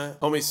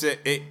 Homie said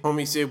it.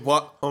 Homie said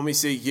what? Homie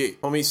said yeah.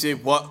 Homie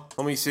said what?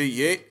 Homie said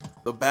yeah.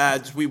 The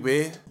badge we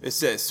wear, it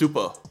says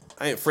super.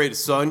 I ain't afraid of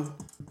sun.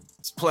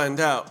 It's planned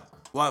out.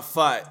 Why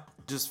fight?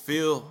 Just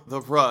feel the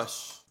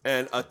rush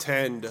and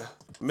attend.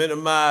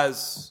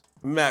 Minimize,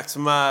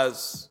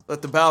 maximize.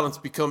 Let the balance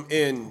become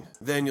in.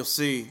 Then you'll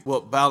see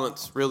what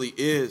balance really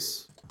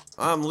is.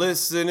 I'm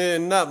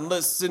listening, I'm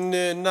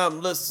listening, I'm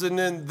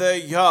listening,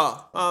 they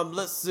are. I'm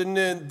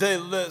listening, they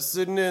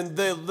listening,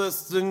 they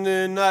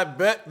listening, I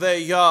bet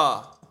they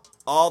are.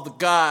 All the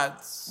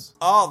gods,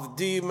 all the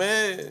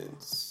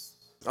demons,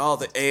 all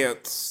the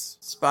ants,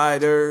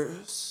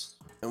 spiders,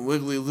 and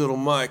wiggly little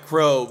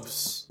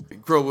microbes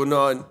growing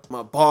on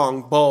my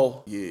bong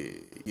bowl.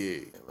 Yeah,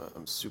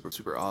 I'm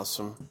super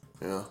awesome,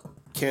 yeah.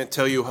 Can't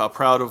tell you how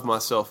proud of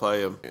myself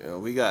I am.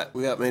 We got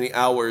many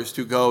hours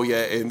to go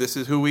yet, and this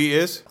is who he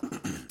is.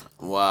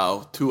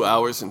 Wow, 2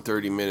 hours and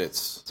 30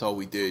 minutes. That's all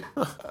we did.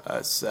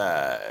 That's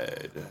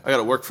sad. I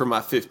gotta work for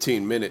my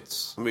 15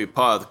 minutes. I'm gonna be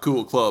part of the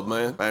cool club,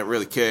 man. I don't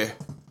really care.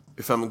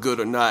 if I'm good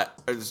or not.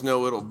 I just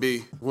know it'll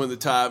be when the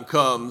time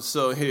comes.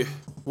 So here,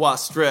 why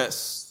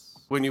stress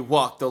when you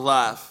walk the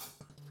life?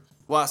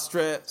 Why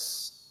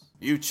stress?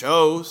 You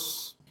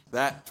chose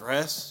that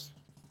dress.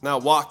 Now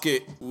walk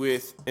it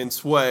with and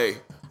sway.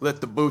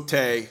 Let the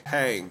booty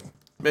hang.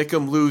 Make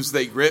 'em lose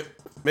they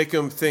grip. Make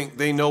 'em think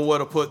they know what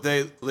to put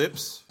their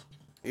lips.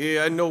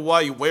 Yeah, I know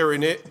why you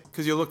wearing it.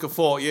 Cause you're looking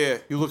for, yeah,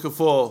 you're looking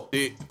for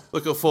it.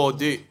 Looking for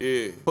it,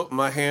 yeah. Put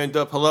my hand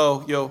up,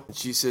 hello, yo. And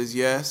she says,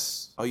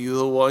 yes. Are you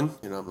the one?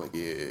 And I'm like,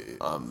 yeah,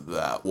 I'm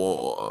that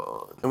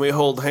one. And we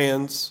hold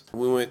hands.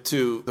 We went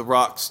to the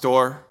rock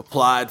store,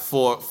 applied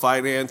for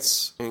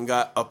finance, and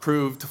got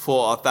approved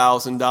for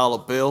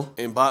 $1,000 bill,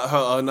 and bought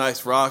her a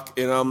nice rock.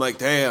 And I'm like,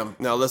 damn,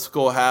 now let's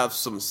go have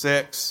some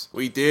sex.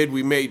 We did,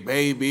 we made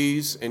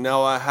babies, and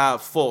now I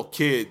have 4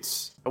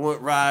 kids. I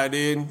went right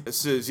in. It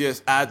says,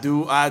 yes, I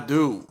do.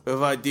 If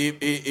I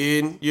dip it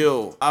in,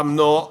 yo, I'm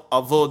not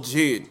a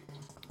virgin.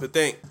 But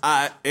think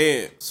I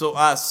am. So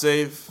I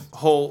save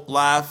whole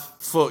life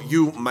for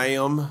you,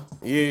 ma'am.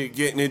 Yeah,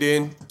 getting it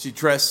in. She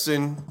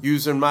dressing,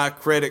 using my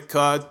credit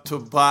card to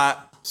buy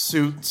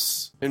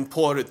suits,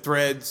 imported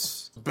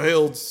threads,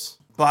 builds,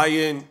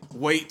 buying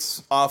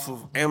weights off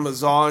of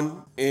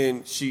Amazon,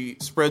 and she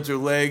spreads her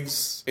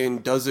legs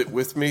and does it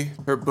with me.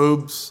 Her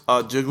boobs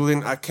are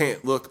jiggling. I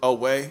can't look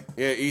away.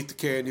 Yeah, eat the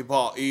candy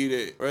bar. Eat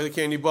it. Where the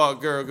candy bar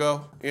girl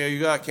go? Yeah, you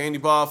got a candy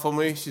bar for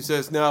me? She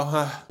says,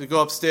 no, to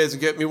go upstairs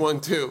and get me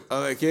one too.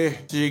 I'm like, yeah,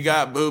 she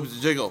got boobs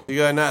to jiggle. You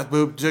got a nice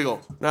boob to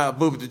jiggle. Nice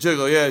boob to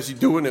jiggle. Yeah, she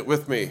doing it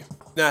with me.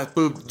 Nice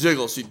boob to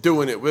jiggle. She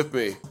doing it with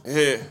me.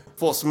 Yeah,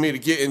 forcing me to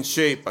get in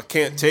shape. I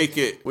can't take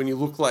it when you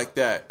look like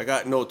that. I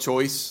got no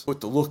choice but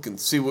to look and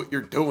see what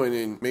you're doing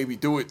and maybe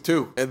do it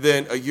too. And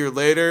then a year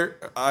later,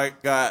 I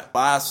got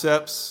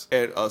biceps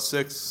and a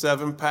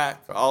 6-7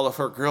 pack. All of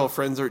her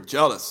girlfriends are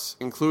jealous,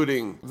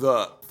 including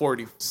the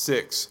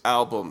 46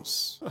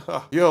 albums.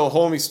 Yo,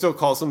 homie still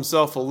calls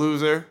himself a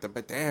loser.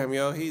 But damn,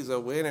 yo, he's a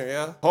winner,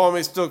 yeah.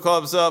 Homie still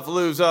calls himself a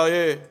loser,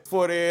 yeah.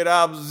 48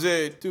 albums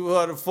in,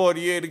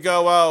 248 to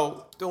go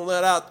out. Don't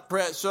let out the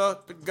pressure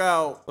to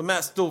go. The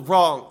math's still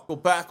wrong. Go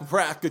back and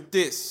practice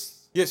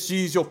this. Yes,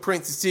 she's your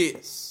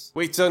princess.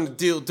 Waits on the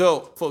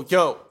dildo for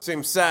yo.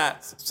 Same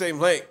size, same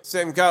length,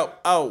 same go.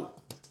 Oh.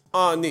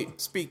 On it,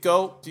 speak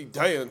out, she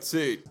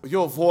dancing. With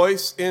your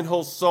voice in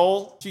her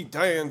soul, she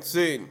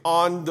dancing.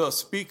 On the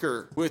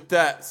speaker with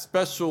that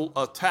special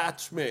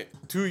attachment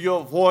to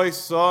your voice,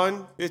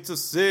 son. It's a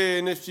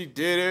sin if she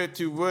did it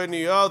to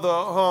any other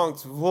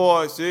hunk's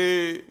voice,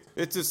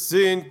 It's a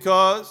sin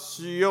cause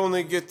she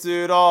only gets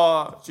it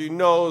all. She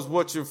knows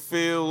what you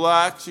feel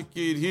like. She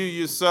can hear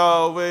you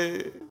so.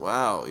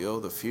 Wow, yo,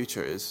 the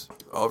future is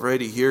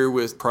already here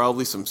with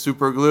probably some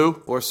super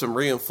glue or some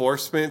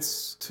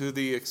reinforcements to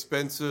the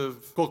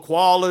expensive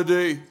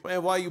quality.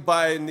 Man, why you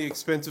buying the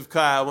expensive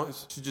car? Why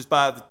don't you just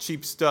buy the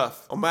cheap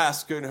stuff? I'm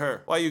asking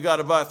her. Why you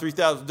gotta buy a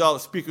 $3,000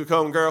 speaker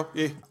cone, girl?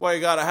 Yeah, why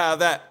you gotta have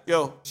that?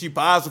 Yo, she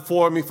buys it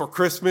for me for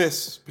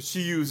Christmas, but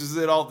she uses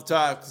it all the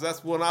time because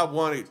that's what I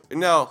wanted. And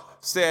now,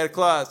 Santa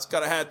Claus,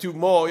 gotta have 2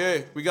 more, yeah.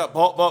 We got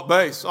bought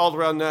bass all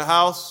around the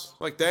house.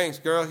 Like, thanks,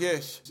 girl, yeah.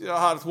 She's the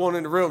hottest one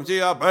in the room. She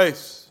got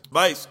bass.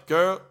 Bass,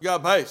 girl, you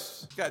got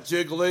bass. Got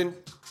jiggling.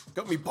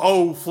 Got me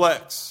bow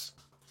flex.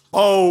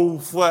 Bow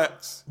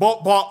flex.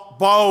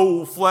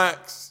 Bow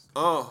flex.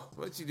 Oh,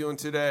 what you doing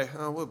today?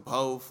 Oh, we're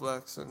bow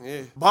flexing,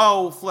 yeah.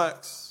 Bow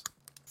flex.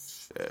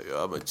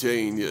 Yeah, I'm a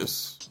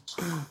genius.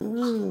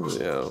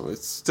 Yeah,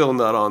 it's still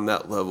not on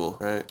that level,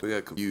 right? We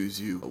gotta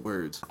use you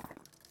words.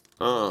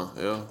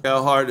 Yeah.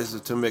 How hard is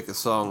it to make a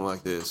song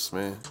like this,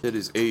 man? It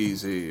is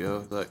easy,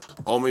 yo. Like,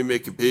 homie,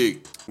 make it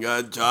big. You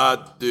got a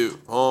job to do.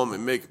 Homie,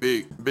 make it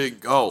big. Big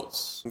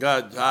goals. You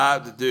got a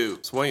job to do.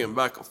 Swinging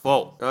back and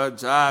forth. Got a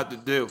job to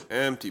do.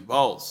 Empty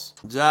balls.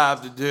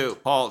 Job to do.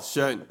 Paul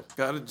Shen.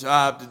 Got a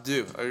job to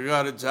do. I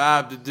got a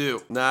job to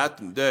do.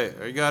 Night and day.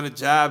 I got a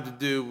job to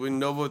do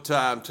with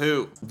overtime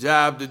too.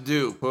 Job to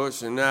do.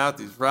 Pushing out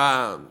these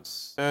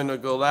rhymes.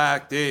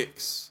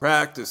 Intergalactics.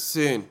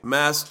 Practicing.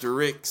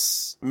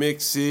 Masterix.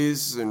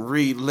 Mixes and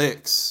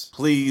re-licks.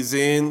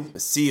 Pleasing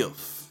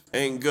myself.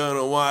 Ain't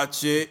gonna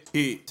watch it.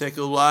 Take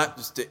a lot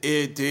just to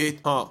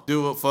edit.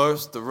 Do it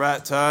first, the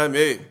right time.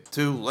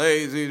 Too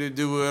lazy to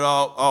do it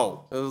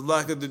all. It was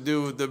lucky to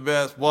do it the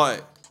best way.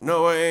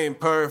 No, it ain't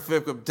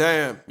perfect, but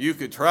damn, you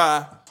could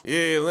try.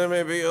 Yeah, let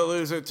me be a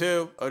loser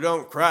too, or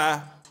don't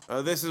cry.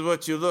 This is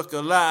what you look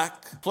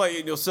like,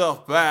 playing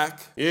yourself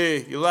back. Yeah,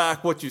 you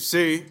like what you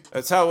see.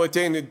 That's how it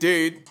ain't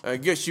indeed. I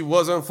guess she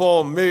wasn't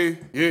for me.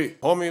 Yeah,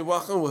 homie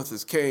walking with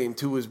his cane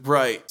to his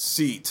bright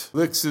seat,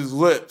 licks his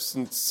lips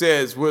and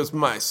says, "Where's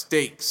my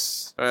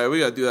steaks?" All right, we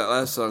gotta do that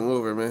last song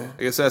over, man.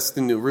 I guess that's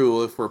the new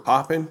rule. If we're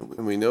popping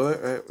and we know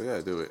it, right? We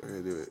gotta do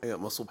it. I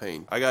got muscle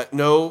pain. I got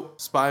no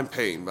spine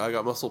pain, but I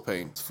got muscle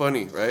pain. It's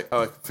funny, right?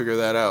 How I can figure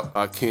that out.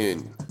 I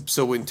can.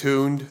 So in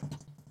tuned,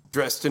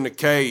 dressed in a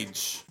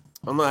cage.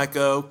 I'm like,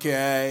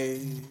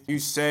 okay, you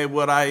say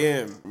what I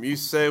am, you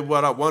say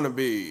what I wanna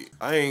be.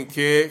 I ain't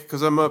care,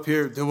 cause I'm up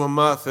here doing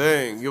my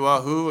thing. You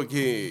are who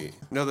again?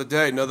 Another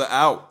day, another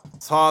out.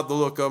 It's hard to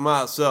look at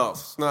myself.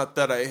 It's not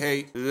that I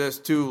hate, it's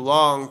just too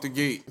long to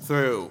get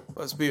through.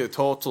 Must be a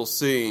total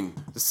scene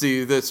to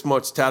see this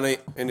much talent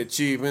and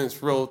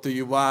achievements roll through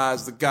your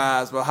eyes. The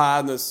guys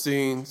behind the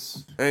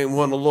scenes ain't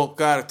wanna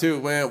look at it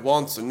too, man,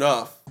 once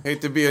enough.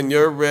 Hate to be on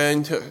your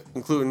end,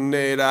 including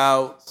Nate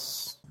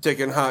outs,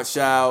 taking hot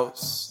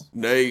showers,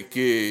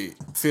 naked,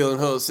 feeling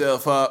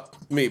herself up.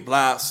 Me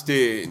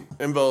blasted,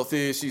 and both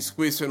ears she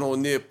squeezing her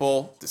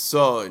nipple. The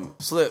sun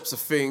slips a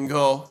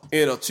finger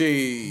in a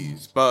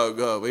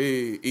cheeseburger.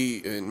 We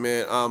eating,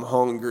 man, I'm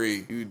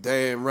hungry. You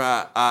damn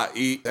right I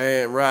eat,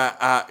 damn right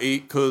I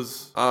eat,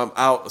 cause I'm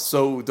out of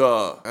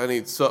soda. I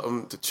need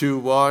something to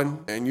chew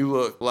on, and you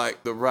look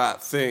like the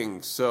right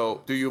thing.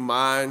 So, do you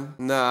mind?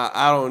 Nah,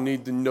 I don't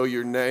need to know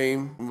your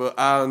name, but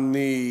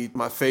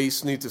my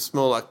face needs to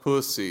smell like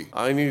pussy.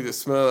 I need to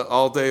smell it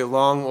all day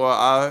long, or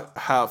I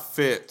have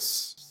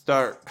fits.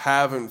 Start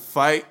having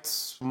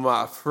fights with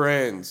my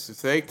friends.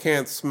 If they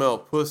can't smell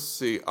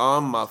pussy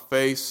on my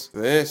face,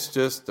 then it's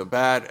just a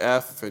bad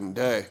effing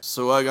day.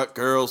 So I got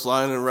girls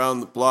lying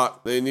around the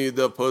block. They need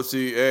the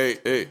pussy,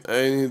 hey.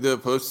 I need the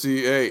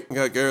pussy, hey. I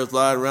got girls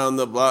lying around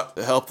the block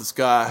to help this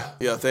guy.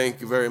 Yeah,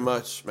 thank you very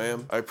much,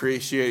 ma'am. I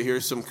appreciate it.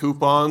 Here's some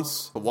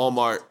coupons for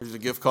Walmart. Here's a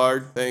gift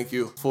card. Thank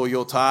you for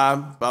your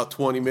time. About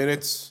 20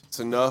 minutes. It's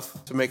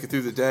enough to make it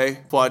through the day.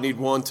 If I need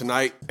one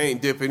tonight,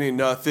 ain't dipping in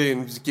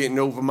nothing, just getting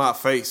over my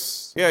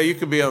face. Yeah, you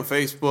could be on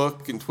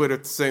Facebook and Twitter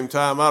at the same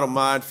time. I don't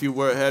mind if you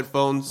wear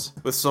headphones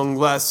with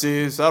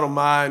sunglasses. I don't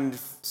mind if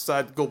you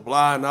decide to go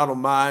blind. I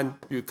don't mind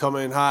if you come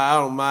in high. I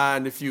don't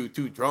mind if you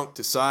too drunk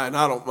to sign.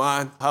 I don't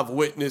mind. Have a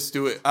witness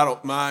to it. I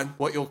don't mind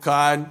what you're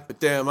kind. But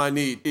damn, I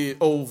need it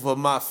over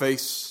my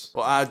face.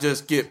 Well, I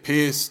just get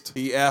pissed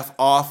the F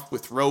off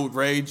with road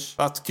rage.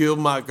 About to kill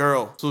my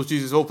girl. So she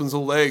just opens her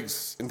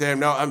legs. And damn,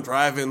 now I'm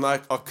driving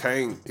like a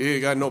king. He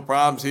got no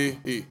problems here.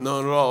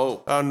 None at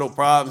all. Got no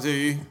problems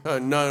here.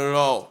 None at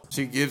all.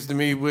 She gives to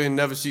me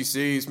whenever she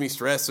sees me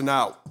stressing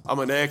out. I'm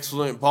an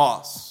excellent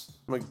boss.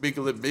 I'm a big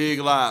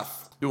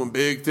life. Doing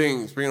big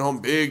things. Bringing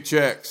home big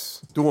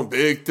checks. Doing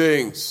big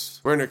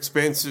things. Wearing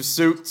expensive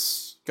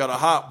suits. Got a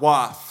hot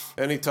wife.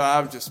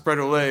 Anytime, just spread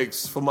her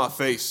legs for my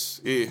face.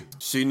 Yeah.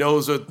 She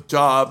knows her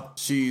job.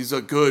 She's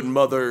a good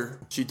mother.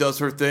 She does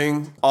her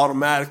thing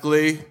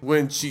automatically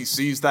when she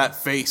sees that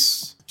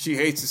face. She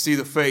hates to see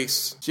the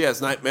face. She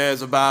has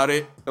nightmares about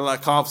it. And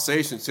like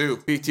conversation too.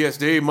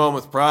 PTSD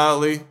moments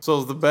probably.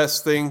 So the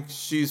best thing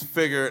she's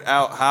figured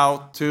out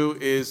how to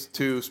is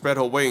to spread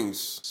her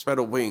wings. Spread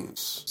her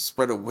wings.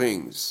 Spread her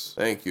wings.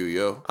 Thank you,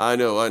 yo. I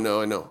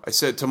know. I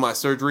said to my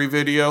surgery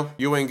video,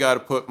 you ain't got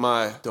to put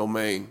my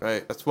domain,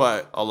 right? That's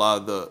why a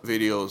lot of the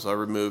videos are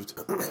removed.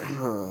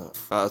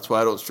 That's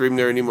why I don't stream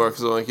there anymore,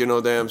 because I'm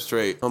like, damn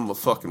straight. I'm a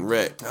fucking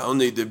wreck. I don't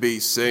need to be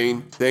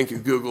sane. Thank you,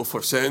 Google,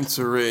 for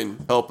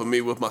censoring, helping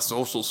me with my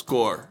social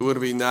score. It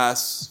would be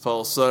nice if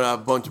all of a sudden I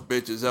have a bunch of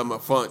bitches at my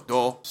front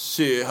door.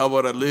 Shit, how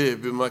about I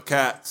live with my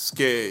cat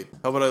scared?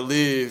 How about I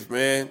live,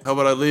 man? How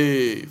about I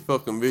live?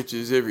 Fucking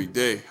bitches every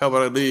day. How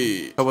about I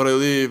live? How about I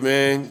live,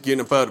 man?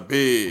 Getting up out of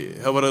bed.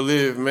 How about I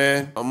live,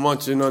 man? I'm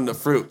munching on the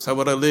fruits. How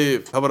about I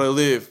live? How about I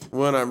live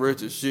when I'm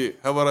rich as shit?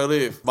 How about I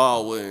live?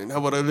 Ballin'. How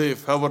about I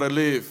live? How about I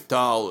live?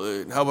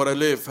 Darling. How about I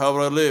live? How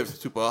about I live?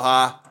 Super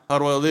high. How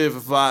do I live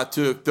if I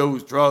took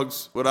those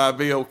drugs? Would I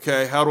be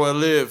okay? How do I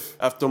live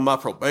after my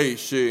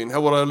probation?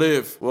 How would I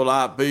live? Will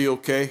I be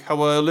okay? How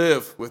will I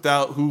live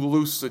without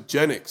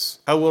hallucinogenics?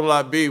 How will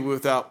I be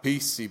without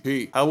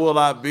PCP? How will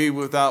I be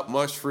without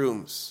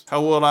mushrooms?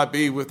 How will I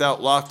be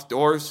without locked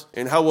doors?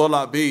 And how will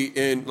I be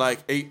in like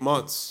 8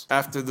 months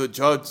after the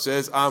judge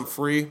says I'm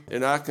free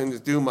and I can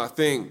just do my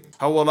thing?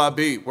 How will I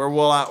be? Where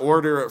will I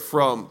order it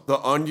from? The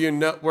Onion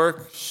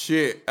Network?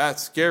 Shit,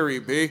 that's scary,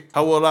 B.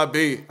 How will I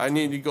be? I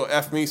need to go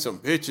F me some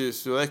bitches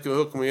so they can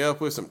hook me up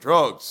with some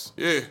drugs.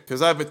 Yeah,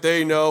 cause I bet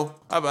they know.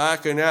 I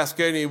can ask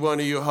any one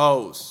of you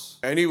hoes.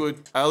 And he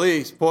would at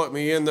least point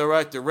me in the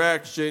right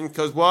direction.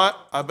 Cause what?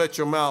 I bet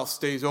your mouth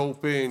stays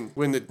open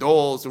when the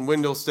doors and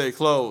windows stay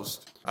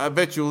closed. I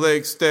bet your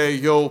legs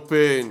stay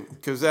open,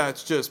 cause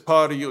that's just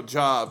part of your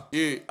job.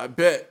 Yeah, I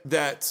bet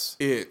that's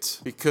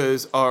it,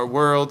 because our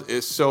world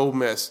is so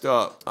messed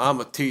up.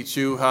 I'ma teach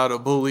you how to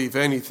believe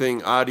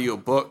anything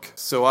audiobook,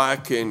 so I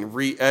can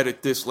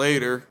re-edit this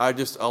later. I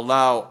just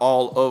allow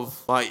all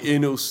of my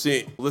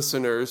innocent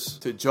listeners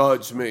to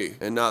judge me,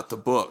 and not the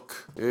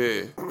book.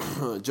 Yeah,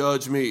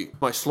 judge me.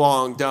 My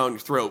schlong down your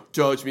throat.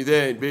 Judge me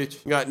then,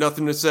 bitch. You got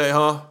nothing to say,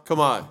 huh?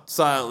 Come on.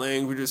 Sign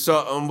language or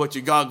something, but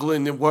you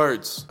goggling the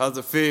words. How's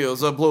it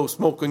feels? I blow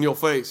smoke in your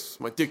face.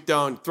 My dick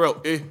down your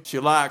throat. She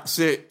likes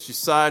it. She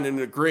signed an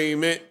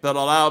agreement that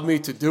allowed me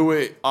to do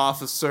it,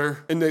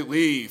 officer. And they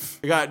leave.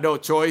 I got no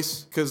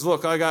choice. Cause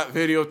look, I got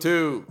video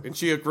too. And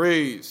she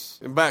agrees.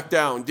 And back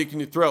down, dick in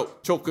your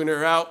throat. Choking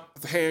her out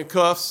with the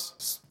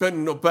handcuffs.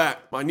 Bending her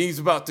back. My knees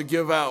about to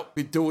give out.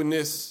 Be doing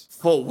this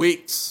for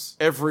weeks.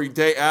 Every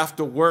day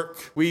after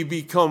work, we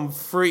become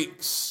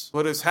freaks.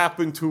 What has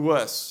happened to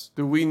us?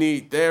 Do we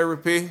need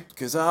therapy?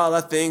 Cause all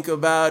I think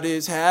about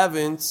is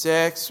having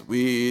sex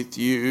with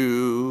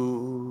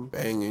you.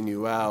 Banging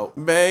you out.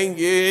 Bang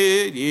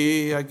it,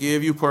 yeah, I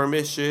give you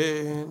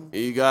permission.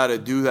 You gotta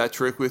do that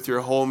trick with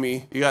your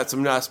homie. You got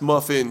some nice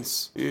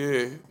muffins.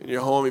 Yeah, and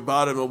your homie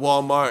bought them at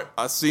Walmart.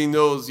 I seen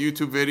those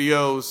YouTube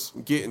videos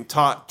getting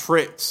taught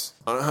tricks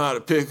on how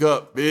to pick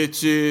up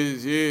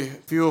bitches. Yeah,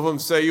 a few of them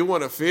say, you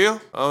want to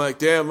feel? I'm like,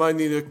 damn, I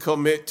need to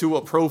commit to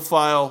a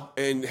profile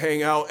and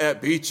hang out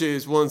at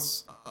beaches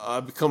once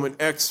I become an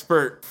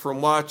expert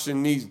from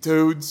watching these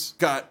dudes.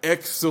 Got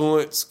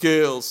excellent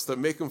skills that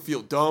make them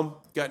feel dumb.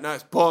 Got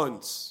nice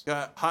buns.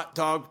 Got hot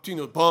dog between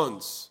those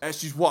buns. As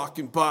she's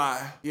walking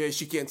by, yeah,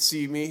 she can't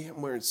see me.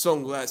 I'm wearing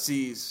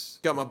sunglasses.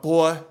 Got my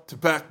boy to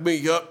back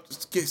me up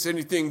just in case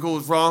anything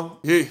goes wrong.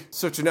 Yeah,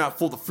 searching out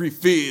for the free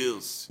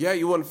feels. Yeah,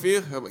 you want to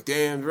feel? I'm like,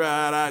 damn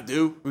right I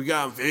do. We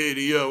got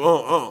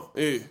video.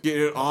 Yeah, get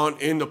it on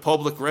in the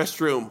public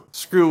restroom.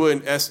 Screw an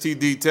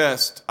STD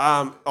test.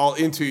 I'm all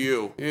into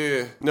you.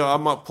 Yeah, no,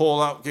 my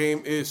pull-out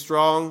game is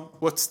strong.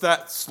 What's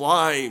that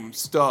slime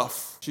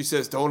stuff? She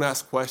says, don't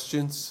ask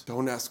questions.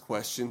 Don't ask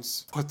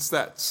questions. What's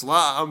that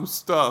slime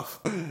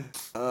stuff?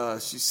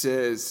 She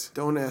says,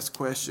 don't ask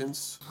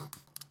questions.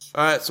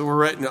 All right, so we're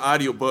writing an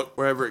audiobook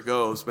wherever it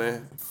goes,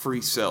 man.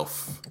 Free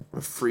self.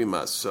 Free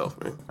myself,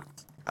 man.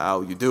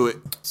 How you do it.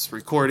 It's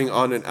recording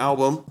on an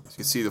album. You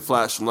can see the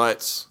flashing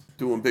lights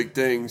doing big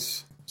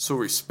things. So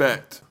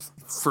respect.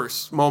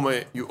 First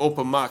moment you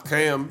open my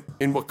cam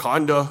in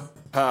Wakanda,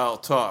 pal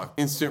talk.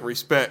 Instant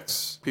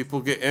respects. People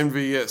get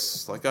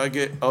envious like I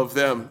get of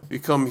them. You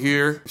come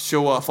here to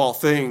show off all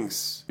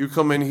things. You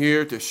come in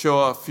here to show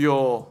off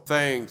your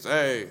things.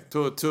 Hey,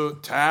 to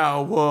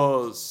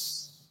towels.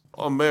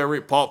 I'm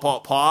Mary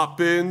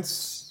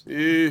Poppins.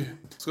 Yeah.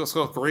 Let's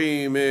go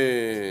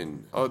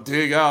screaming. I'll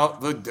dig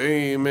out the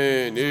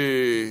demon.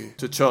 Yeah.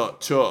 To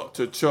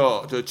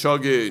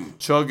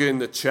chugging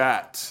the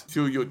chat.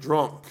 Till you're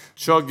drunk.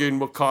 Chugging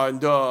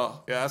Wakanda.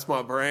 Yeah, that's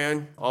my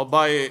brand. I'll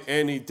buy it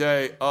any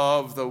day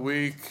of the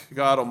week.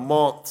 Got a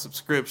month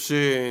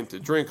subscription to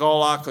drink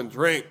all I can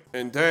drink.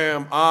 And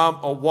damn,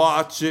 I'ma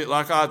watch it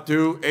like I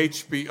do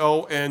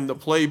HBO and the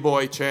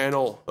Playboy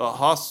channel. The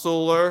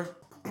Hustler.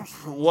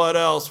 What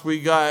else? We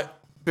got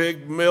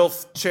Big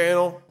MILF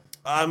channel.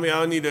 I mean,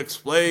 I need to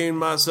explain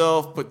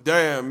myself, but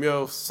damn,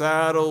 yo,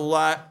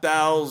 satellite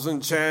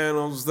 1,000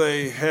 channels,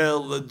 they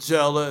hella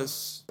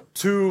jealous.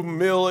 2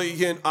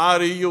 million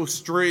audio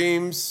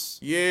streams.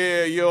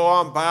 Yeah, yo,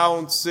 I'm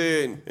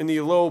bouncing in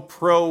the low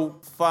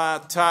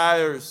profile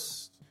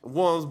tires.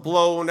 One's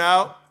blown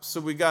out, so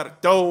we got a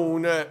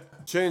donut.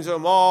 Change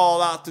them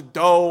all out to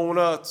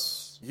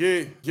donuts.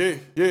 Yeah.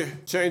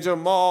 Change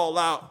them all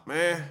out,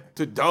 man,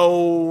 to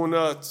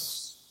donuts.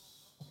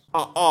 Yeah,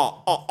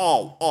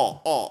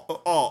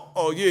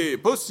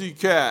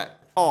 pussycat.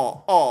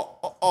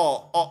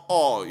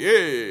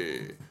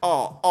 Yeah.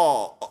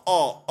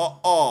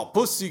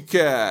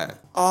 Pussycat.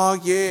 Oh,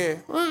 yeah.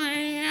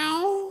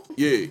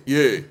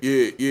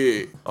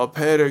 Yeah. I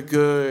pet her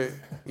good.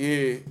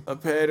 Yeah, I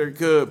pet her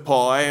good,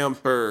 Paul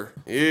Amper.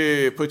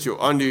 Yeah, put your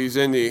undies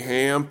in the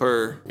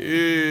hamper.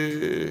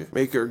 Yeah,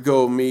 make her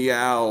go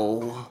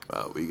meow.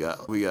 We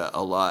got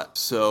a lot.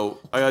 So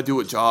I gotta do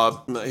a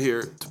job. I'm not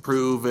here to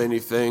prove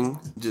anything.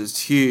 Just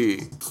here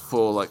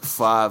for like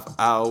 5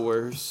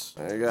 hours.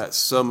 I got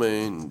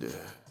summoned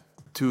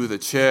to the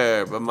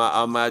chair by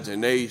my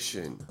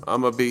imagination.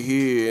 I'ma be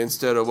here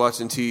instead of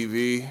watching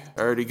TV.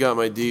 I already got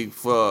my dick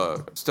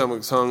fucked.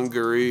 Stomach's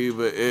hungry,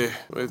 but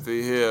with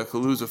the hair, I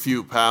could lose a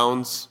few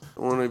pounds.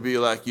 I wanna be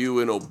like you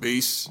and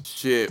obese.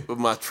 Shit, with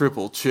my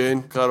triple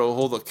chin. Gotta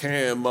hold the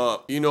cam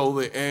up. You know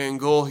the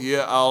angle?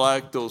 Yeah, I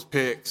like those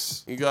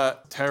pics. You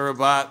got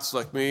terabytes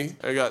like me?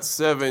 I got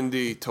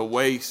 70 to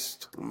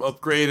waste. I'm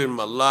upgrading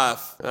my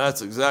life.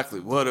 That's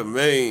exactly what it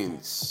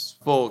means.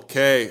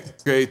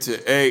 4K, grade to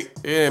 8.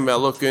 It ain't about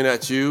looking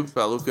at you, it's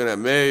about looking at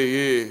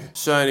me, yeah.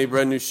 Shiny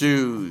brand new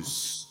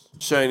shoes,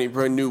 shiny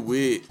brand new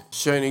wig,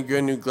 shiny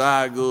brand new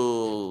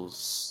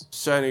goggles,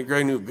 shiny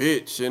brand new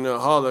bitch in a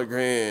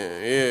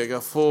hologram. Yeah,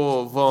 got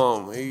 4 of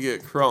them. You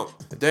get crunk.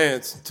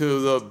 Dance to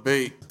the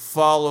beat.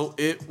 Follow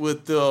it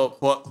with the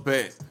butt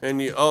bent. And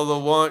the other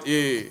one,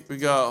 yeah, we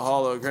got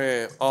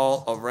hologram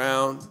all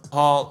around.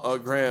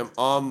 Hologram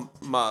on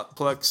my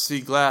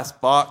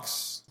plexiglass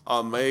box.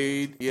 I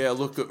made. Yeah,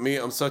 look at me.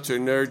 I'm such a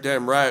nerd.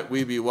 Damn right.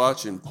 We be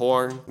watching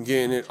porn.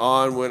 Getting it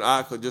on when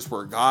I could just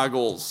wear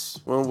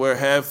goggles. Wanna wear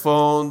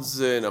headphones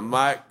and a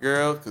mic,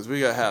 girl, because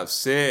we gotta have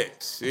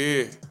sex.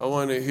 Yeah. I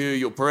want to hear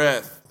your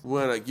breath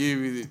when I give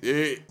you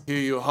the hear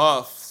your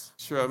huff.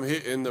 Sure, I'm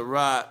hitting the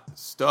right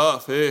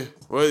stuff. Hey,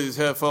 where are these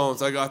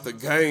headphones? I got the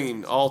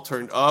gain all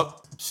turned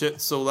up.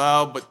 Shit so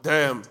loud, but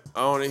damn,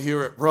 I want to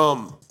hear it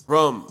rum.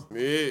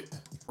 Yeah,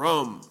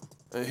 rum.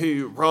 I hear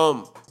you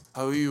rum.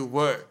 How you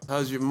work?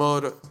 How's your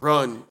motor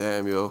run?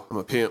 Damn, yo, I'm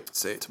a pimp.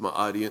 Say it to my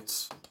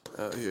audience.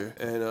 out here.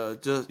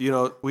 And just,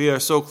 we are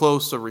so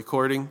close to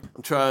recording.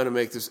 I'm trying to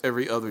make this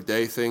every other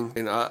day thing,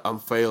 and I'm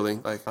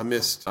failing. Like, I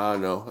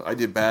don't know. I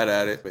did bad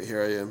at it, but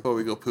here I am. Before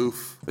we go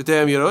poof. But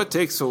damn, it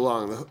takes so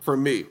long for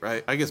me,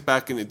 right? I guess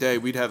back in the day,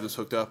 we'd have this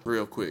hooked up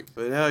real quick.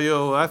 But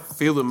now, I'm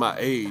feeling my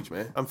age,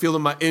 man. I'm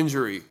feeling my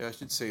injury. I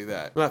should say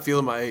that. I'm not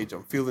feeling my age.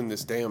 I'm feeling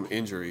this damn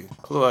injury.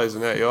 Otherwise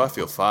than that, I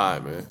feel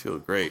fine, man. I feel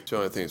great. The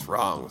only thing's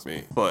wrong with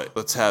me. But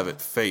let's have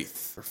it.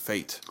 Faith, or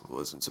fate,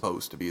 wasn't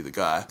supposed to be the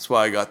guy. That's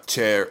why I got the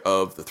chair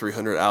of the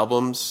 300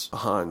 albums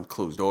behind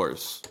closed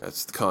doors.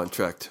 That's the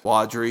contract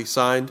Wadri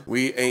signed.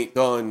 We ain't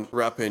done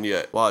rapping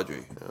yet.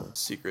 Wadri,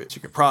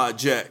 secret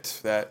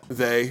project that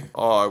they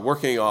are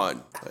working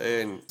on,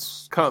 and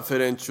it's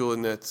confidential,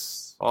 and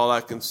that's all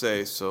I can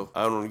say, so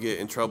I don't want to get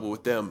in trouble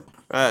with them.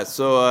 Alright,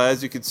 so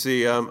as you can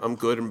see, I'm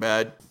good and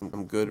bad.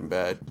 I'm good and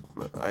bad.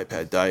 My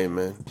iPad dying,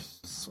 man.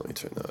 Just let me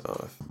turn that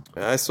off.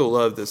 And I still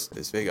love this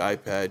big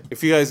iPad.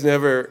 If you guys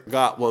never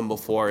got one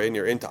before and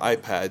you're into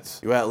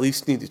iPads, you at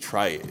least need to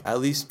try it. At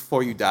least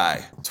before you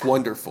die. It's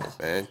wonderful,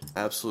 man.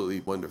 Absolutely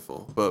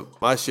wonderful. But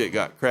my shit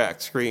got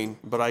cracked screen,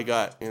 but I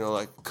got,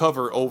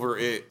 cover over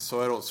it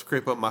so I don't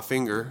scrape up my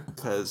finger.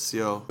 Because,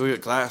 you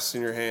got glass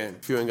in your hand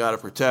if you ain't got a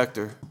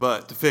protector.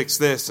 But to fix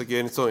this,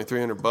 again, it's only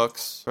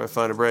 $300. Try to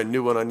find a brand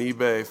new one on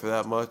eBay for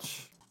that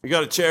much. You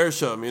gotta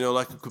cherish them,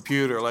 like a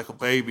computer, like a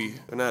baby.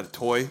 They're not a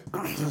toy.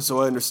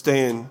 So I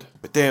understand.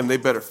 But damn, they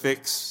better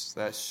fix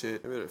that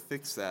shit. They better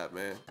fix that,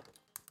 man.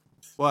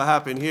 What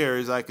happened here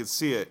is I could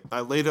see it. I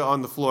laid it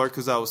on the floor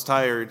because I was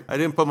tired. I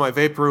didn't put my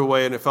vapor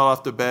away and it fell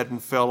off the bed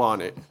and fell on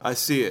it. I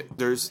see it.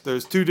 There's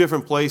two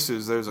different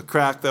places. There's a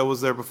crack that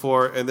was there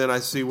before, and then I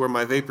see where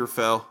my vapor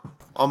fell.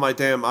 On my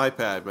damn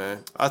iPad,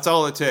 man. That's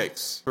all it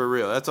takes. For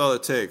real. That's all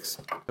it takes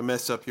to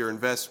mess up your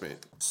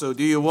investment. So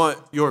do you want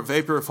your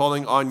vapor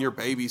falling on your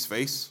baby's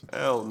face?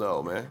 Hell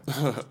no, man.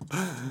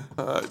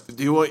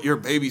 Do you want your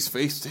baby's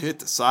face to hit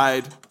the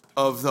side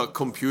of the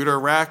computer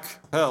rack?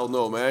 Hell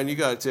no, man. You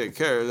gotta take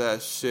care of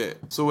that shit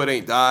so it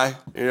ain't die.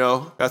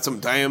 Got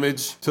some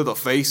damage to the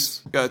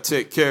face. Gotta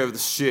take care of the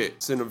shit.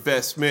 It's an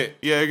investment.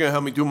 Yeah, you're gonna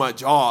help me do my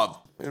job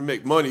and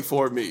make money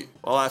for me.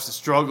 I'll have to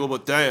struggle,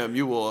 but damn,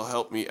 you will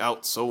help me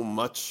out so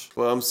much.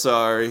 Well, I'm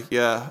sorry.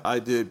 Yeah, I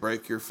did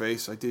break your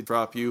face. I did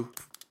drop you.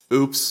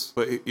 Oops.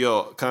 But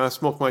can I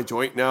smoke my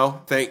joint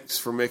now? Thanks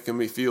for making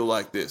me feel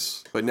like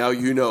this. But now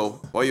you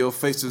know why your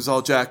face is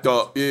all jacked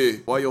up. Yeah.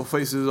 Why your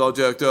face is all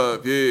jacked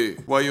up. Yeah.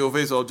 Why your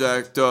face all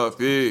jacked up.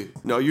 Yeah.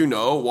 Now you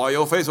know why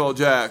your face all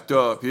jacked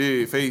up.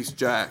 Yeah. Face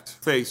jacked.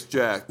 Face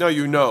jacked. Now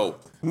you know.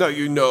 Now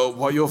you know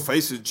why your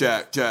face is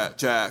jacked up,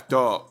 jacked.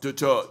 Now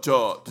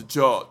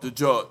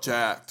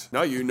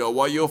you know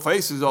why your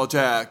face is all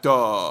jacked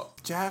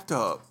up. Jacked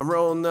up. I'm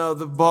rolling out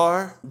the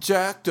bar,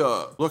 jacked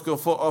up. Looking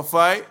for a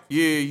fight?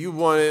 Yeah, you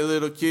want it,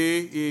 little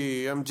kid?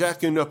 Yeah, I'm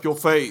jacking up your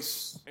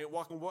face. Ain't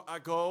walking where I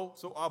go,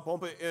 so I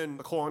bump it in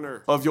the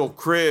corner of your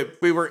crib.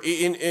 We were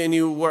eating and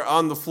you were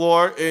on the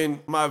floor, and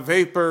my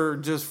vapor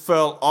just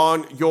fell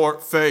on your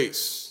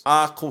face.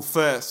 I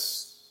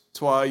confess.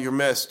 That's why you're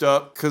messed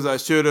up, because I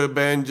should have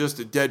been just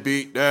a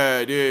deadbeat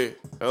dad, yeah.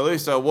 At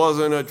least I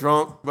wasn't a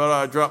drunk, but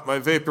I dropped my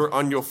vapor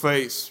on your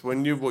face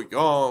when you were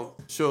young.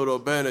 Should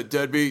have been a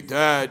deadbeat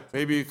dad.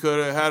 Maybe you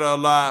could have had a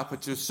laugh,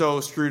 but you're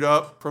so screwed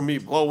up from me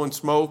blowing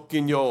smoke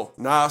in your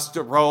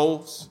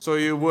nostrils, so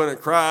you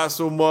wouldn't cry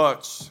so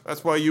much.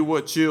 That's why you were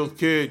a chill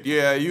kid,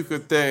 yeah. You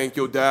could thank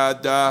your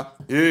dad,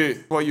 yeah.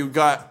 Why you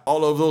got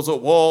all of those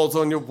walls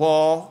on your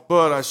wall,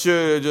 but I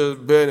should have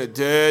just been a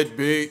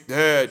deadbeat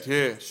dad,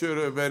 yeah. Should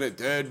have been a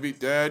deadbeat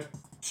dad.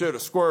 Should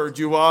have squirted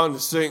you on the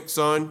sink,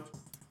 son.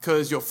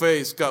 Cause your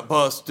face got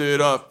busted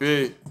up,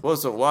 yeah.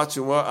 Wasn't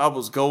watching where I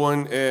was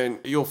going, and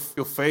your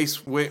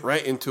face went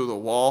right into the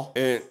wall.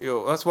 And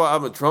that's why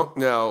I'm a drunk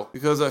now,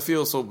 because I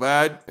feel so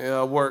bad. And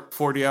I work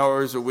 40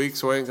 hours a week,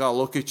 so I ain't gotta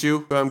look at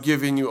you. But I'm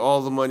giving you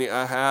all the money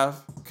I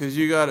have, cause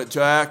you got a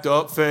jacked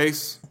up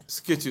face. Let's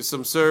get you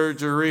some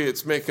surgery.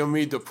 It's making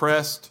me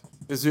depressed.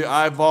 Is your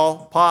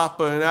eyeball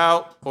popping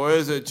out, or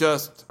is it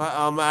just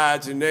my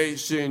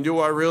imagination? Do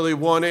I really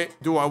want it?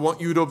 Do I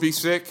want you to be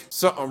sick?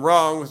 Something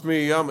wrong with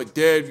me. I'm a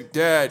deadbeat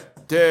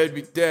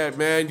dad,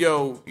 man.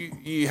 Yo,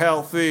 you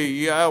healthy.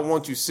 Yeah, I don't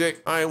want you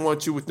sick. I don't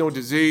want you with no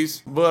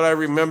disease. But I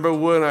remember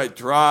when I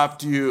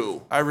dropped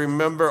you. I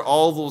remember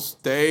all those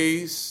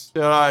days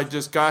that I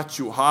just got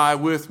you high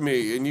with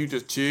me, and you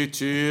just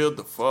chilled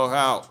the fuck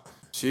out.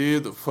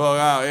 Chill the fuck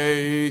out,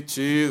 hey,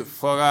 chill the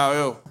fuck out,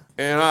 yo.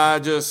 And I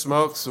just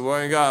smoke, so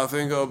I ain't gotta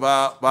think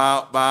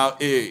about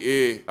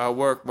it. I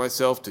work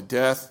myself to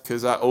death,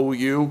 cause I owe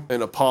you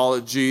an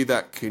apology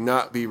that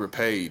cannot be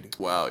repaid.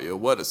 Wow, yo,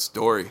 what a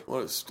story.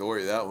 What a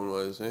story that one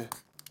was, eh?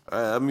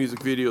 Alright, that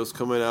music video's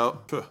coming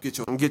out. Get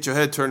your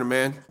head turning,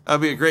 man. That'll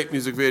be a great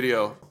music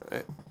video.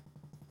 Right.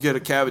 get a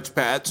Cabbage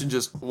Patch and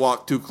just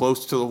walk too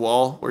close to the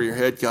wall where your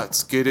head got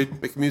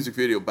skidded. Make a music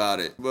video about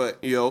it.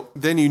 But,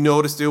 then you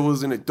noticed it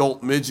was an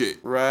adult midget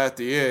right at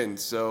the end.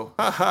 So,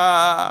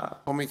 haha,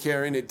 homie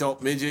carrying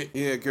adult midget.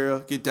 Yeah, girl,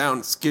 get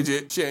down,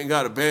 skidget. She ain't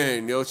got a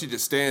band, she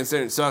just stands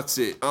there and sucks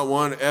it. I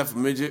wanted to F a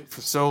midget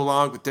for so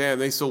long, but damn,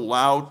 they so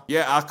loud.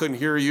 Yeah, I couldn't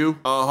hear you.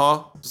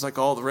 Just like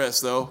all the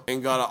rest, though.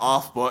 Ain't got an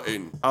off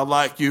button. I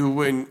like you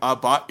when I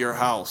bought your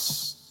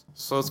house.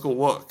 So let's go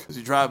look, because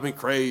you drive me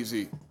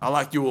crazy. I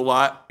like you a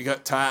lot. You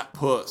got tight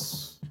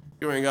puss.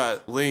 You ain't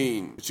got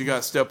lean, but you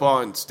got step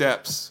on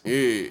steps.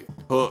 Yeah,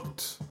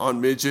 hooked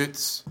on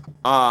midgets.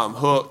 I'm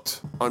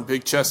hooked on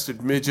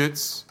big-chested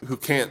midgets who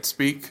can't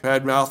speak,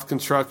 had mouth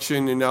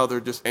construction, and now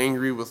they're just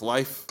angry with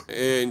life.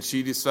 And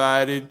she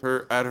decided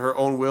at her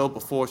own will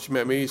before she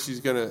met me, she's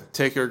gonna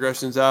take her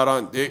aggressions out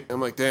on Dick.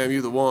 I'm like, damn,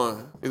 you the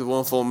one. You're the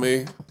one for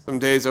me. Some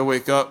days I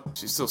wake up,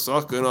 she's still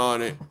sucking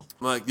on it.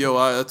 I'm like,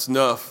 that's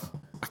enough.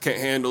 I can't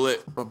handle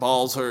it. My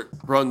balls hurt.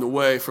 Running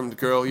away from the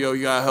girl.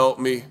 You gotta help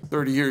me.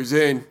 30 years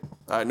in,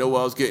 I know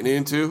what I was getting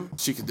into.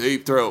 She could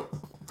deep throat.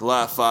 The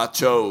life I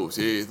chose.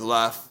 Yeah, the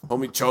life.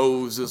 Homie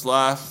chose this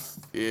life.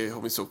 Yeah,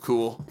 homie so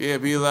cool. Yeah,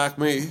 be like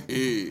me.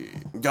 Yeah,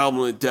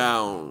 gobble it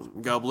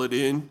down. Gobble it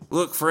in.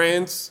 Look,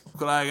 friends.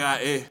 Look what I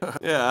got.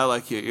 Yeah, I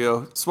like it,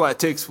 That's why it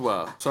takes a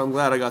while. So I'm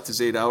glad I got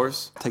this 8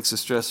 hours. Takes the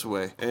stress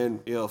away.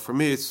 And, for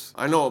me,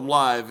 I know I'm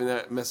live, and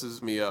that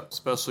messes me up,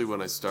 especially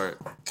when I start.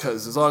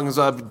 Because as long as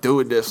I've been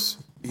doing this,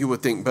 you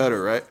would think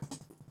better, right?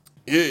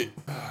 Yeah.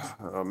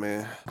 Oh,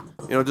 man.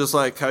 Just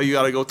like how you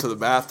gotta go to the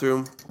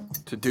bathroom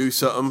to do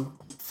something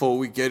before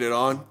we get it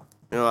on.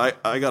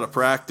 I gotta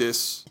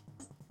practice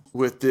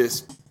with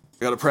this. I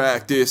gotta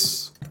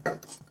practice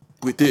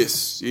with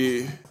this.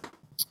 Yeah.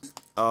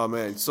 Oh,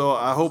 man. So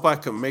I hope I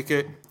can make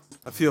it.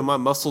 I feel my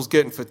muscles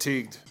getting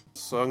fatigued.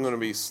 So I'm going to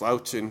be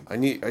slouching. I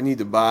need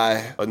to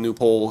buy a new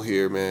pole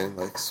here, man.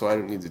 So I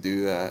don't need to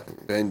do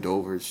that. Bend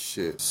over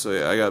shit. So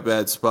yeah, I got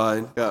bad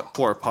spine. Got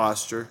poor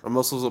posture. My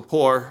muscles are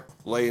poor.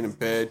 Laying in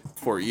bed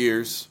for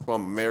years while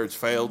my marriage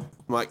failed.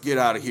 I'm like, get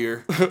out of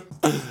here.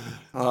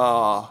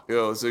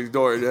 So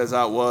ignore it as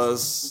I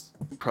was.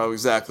 Probably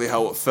exactly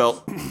how it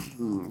felt.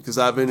 Because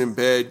I've been in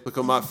bed. Look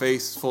at my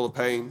face, it's full of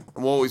pain.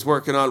 I'm always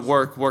working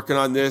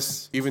on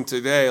this. Even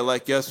today,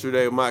 like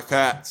yesterday with my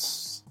cats.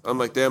 I'm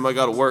like, damn, I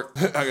gotta work.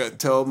 I gotta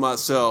tell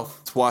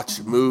myself to watch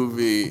a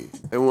movie.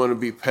 They wanna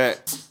be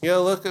pet. Yeah,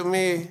 look at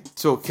me.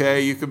 It's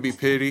okay, you can be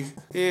pity.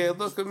 Yeah,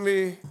 look at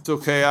me. It's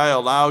okay, I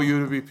allow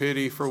you to be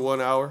pity for 1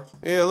 hour.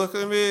 Yeah, look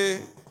at me.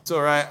 It's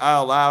alright, I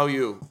allow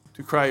you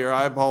to cry your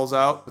eyeballs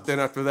out, but then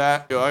after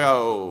that, I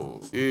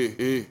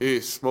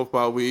gotta smoke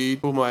my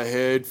weed, put my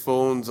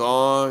headphones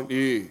on,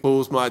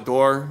 close my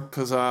door,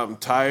 cause I'm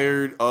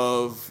tired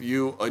of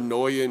you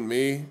annoying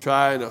me,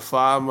 trying to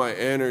find my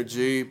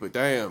energy, but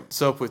damn,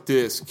 what's up with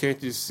this?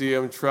 Can't you see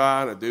I'm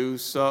trying to do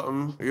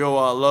something? I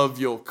love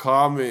your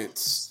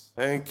comments.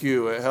 Thank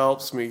you. It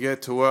helps me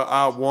get to where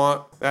I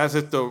want. That's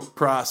at the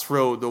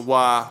crossroad, the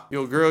why.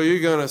 Girl,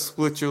 you gonna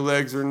split your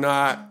legs or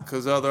not?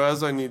 Cause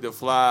otherwise I need to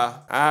fly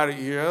out of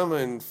here. I'm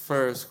in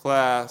first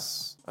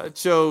class. I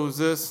chose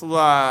this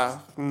life,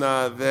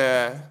 not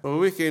that. But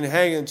we can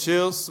hang and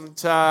chill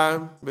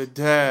sometime. But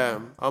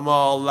damn, I'm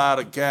all out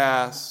of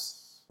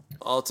gas.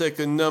 I'll take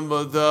a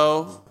number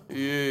though.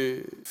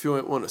 Yeah, if you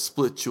ain't want to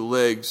split your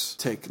legs,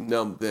 take a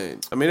number then.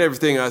 I mean,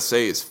 everything I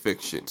say is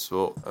fiction,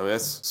 so,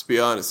 let's be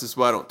honest, this is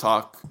why I don't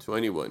talk to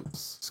anyone.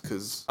 It's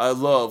because I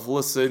love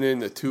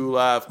listening to Two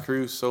Live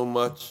Crew so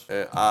much,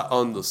 and I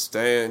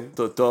understand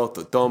the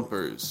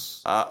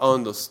dumpers. I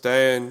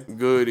understand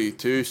goody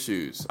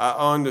two-shoes. I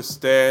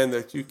understand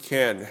that you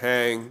can't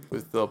hang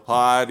with the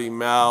potty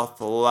mouth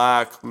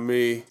like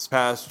me. It's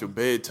past your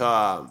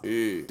bedtime.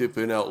 Yeah,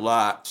 dipping out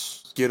lights.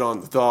 Get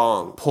on the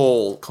thong.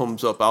 Pole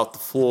comes up out the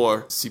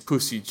floor. See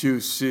pussy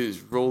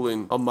juices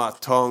rolling on my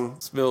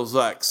tongue. Smells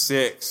like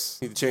sex.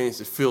 Need to change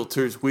the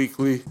filters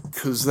weekly.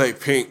 Cause they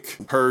pink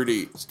and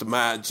purdy. Just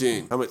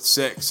imagine how much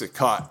sex it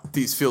caught.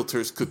 These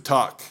filters could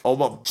talk. All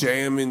about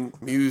jamming,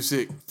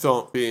 music,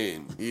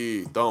 thumping.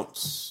 Yeah,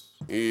 thumps.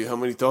 Yeah, how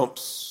many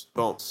thumps?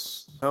 Thumps.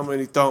 How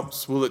many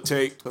thumps will it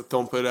take to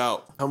thump it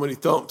out? How many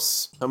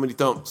thumps? How many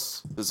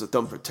thumps does a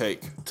thumper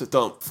take to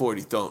thump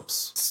 40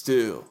 thumps?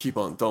 Still, keep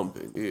on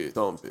thumping. Yeah,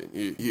 thumping.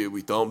 Yeah,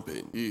 we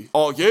thumping. Yeah.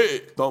 Oh, yeah.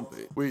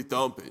 Thumping. We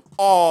thumping.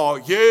 Oh,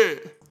 yeah.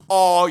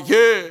 Oh,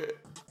 yeah.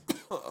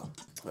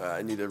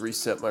 I need to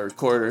reset my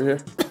recorder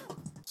here.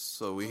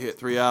 So we hit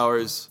 3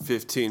 hours,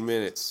 15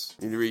 minutes.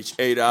 Need to reach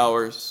 8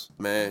 hours.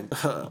 Man.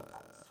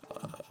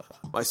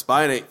 My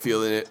spine ain't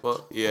feeling it.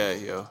 Well,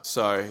 yeah,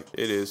 sorry,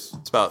 it is.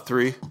 It's about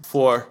 3,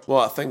 4. Well,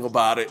 I think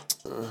about it.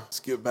 Let's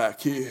get back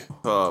here.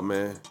 Oh,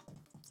 man.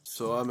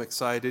 so I'm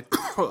excited.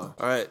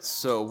 Alright,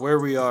 so where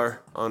we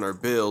are on our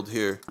build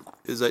here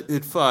is I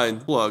did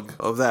find plug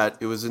of that.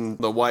 It was in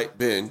the white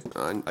bin.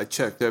 I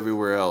checked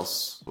everywhere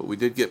else, but we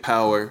did get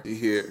power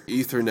here.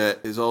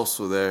 Ethernet is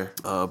also there,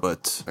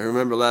 but I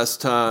remember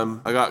last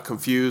time I got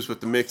confused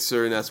with the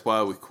mixer, and that's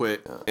why we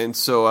quit. And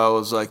so I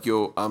was like,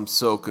 yo, I'm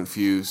so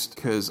confused,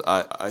 because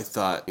I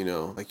thought,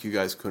 like you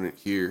guys couldn't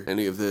hear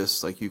any of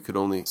this, like you could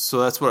only, so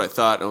that's what I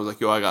thought, and I was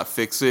like, yo, I gotta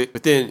fix it,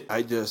 but then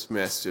I just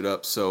messed it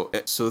up. So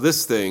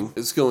this thing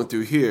is going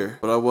through here,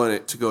 but I want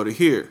it to go to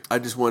here. I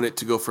just want it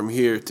to go from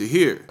here to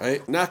here,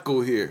 right? Not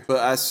go here.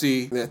 But I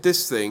see that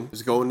this thing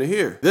is going to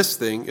here. This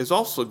thing is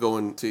also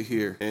going to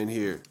here and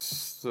here.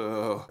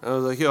 So I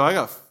was like, yo, I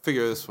gotta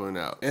figure this one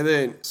out. And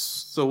then,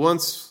 so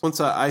once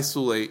I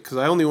isolate, because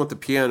I only want the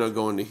piano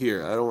going to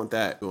here. I don't want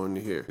that going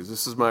to here, because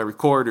this is my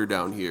recorder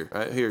down here.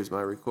 Right here's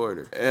my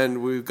recorder.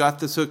 And we've got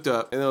this hooked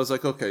up, and I was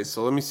like, okay,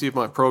 so let me see if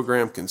my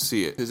program can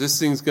see it, because this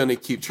thing's gonna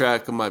keep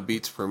track of my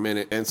beats per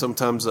minute. And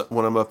sometimes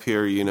when I'm up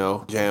here,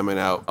 jamming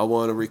out, I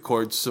want to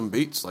record some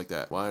beats like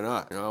that. Why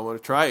not? I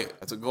want to try it.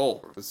 That's a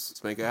goal.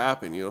 Let's make it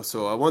happen.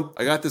 So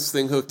I got this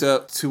thing hooked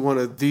up to one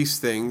of these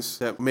things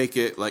that make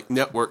it like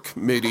network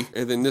MIDI,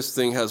 and then this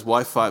thing has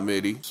Wi-Fi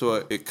MIDI,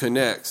 so it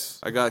connects.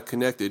 I got it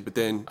connected, but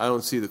then I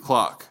don't see the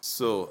clock,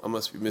 so I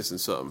must be missing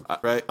something,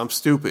 right? I'm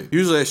stupid.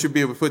 Usually I should be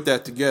able to put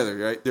that together,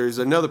 right? There's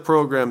another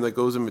program that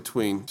goes in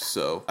between,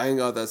 so I ain't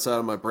got that side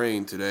of my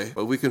brain today,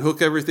 but we can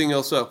hook everything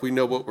else up. We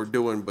know what we're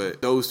doing,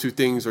 but those two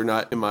things are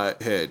not in my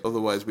head.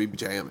 Otherwise we'd be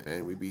jamming,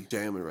 and we'd be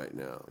jamming right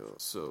now.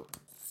 So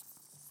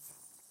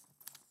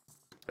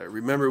I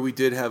remember we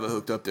did have it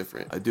hooked up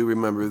different. I do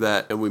remember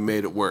that, and we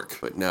made it work,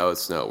 but now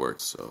it's not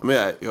worked. So,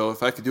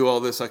 if I could do all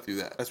this, I could do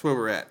that. That's where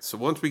we're at. So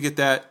once we get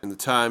that and the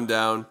time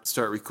down,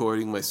 start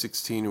recording my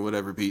 16 or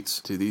whatever beats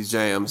to these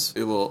jams,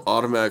 it will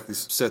automatically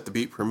set the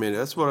beat per minute.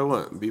 That's what I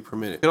want, beat per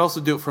minute. I could also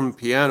do it from the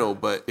piano,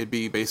 but it'd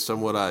be based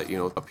on what I,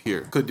 up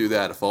here. Could do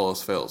that if all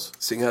else fails.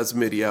 This thing has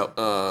MIDI out.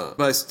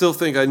 But I still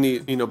think I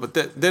need, but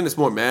then it's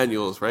more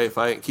manuals, right? If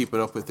I ain't keeping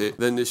up with it,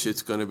 then this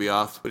shit's gonna be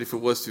off. But if it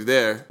was through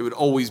there, it would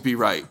always be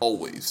right.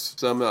 Always.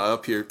 So I'm not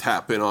up here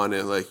tapping on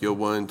it like you're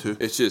 1, 2.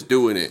 It's just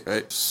doing it,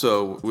 right?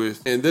 So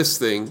and this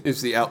thing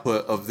is the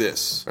output of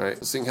this, right?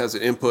 This thing has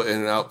an input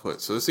and an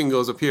output. So this thing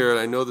goes up here, and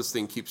I know this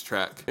thing keeps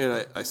track.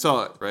 And I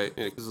saw it, right?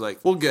 And it was like,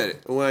 we'll get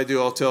it. And when I do,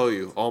 I'll tell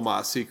you all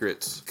my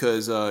secrets,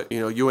 because,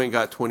 you ain't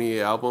got 28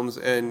 albums.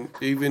 And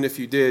even if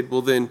you did,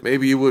 well, then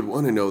maybe you would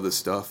want to know this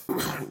stuff,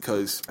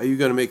 because how are you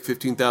going to make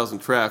 15,000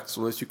 tracks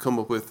unless you come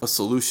up with a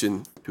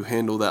solution to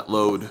handle that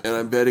load? And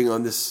I'm betting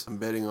on this. I'm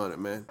betting on it,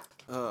 man.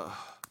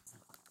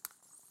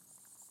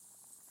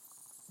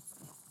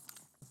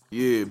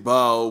 Yeah,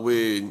 ball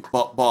win,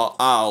 ball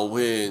I'll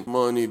win.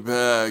 Money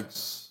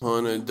bags,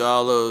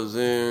 $100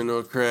 in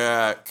a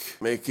crack.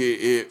 Making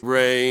it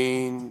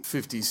rain,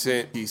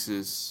 50-cent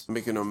pieces.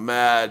 Making them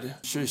mad.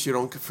 Sure she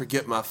don't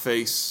forget my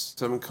face.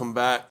 So I'm gonna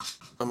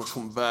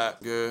come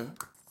back, good.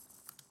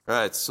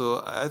 Alright,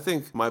 so I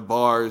think my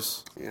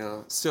bars,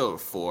 still a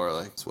 4,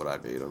 like that's what I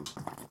made them.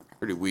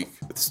 Pretty weak.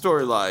 But the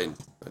storyline,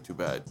 not too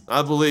bad.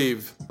 I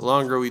believe the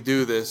longer we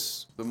do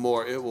this, the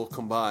more it will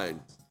combine.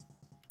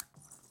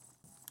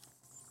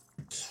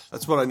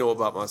 That's what I know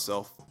about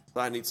myself.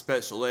 I need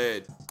special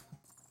ed.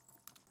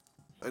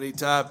 I need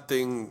type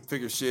thing,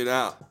 figure shit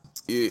out.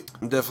 Yeah,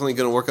 I'm definitely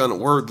gonna work on a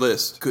word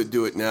list. Could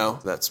do it now.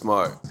 That's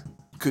smart.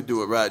 Could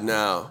do it right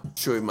now.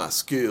 Show you my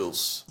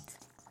skills.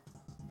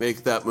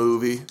 Make that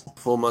movie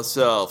for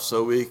myself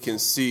so we can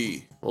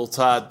see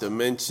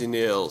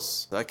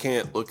multi-dimensionals. I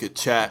can't look at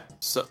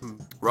chat.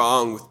 Something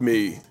wrong with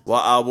me.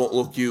 Why I won't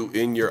look you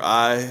in your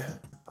eye?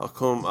 How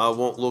come I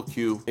won't look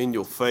you in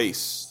your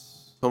face?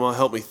 Come on,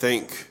 help me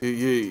think.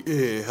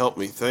 Yeah, help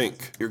me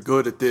think. You're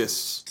good at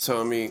this.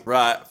 Tell me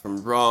right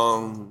from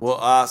wrong.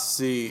 What I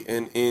see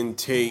and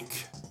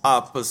intake.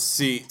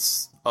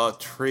 Opposites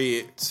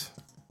attract.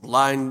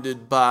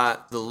 Blinded by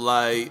the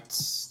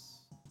lights.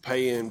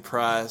 Paying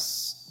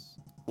price.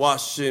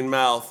 Washing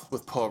mouth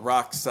with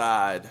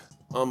peroxide.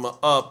 I'ma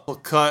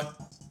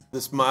uppercut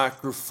this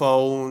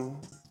microphone.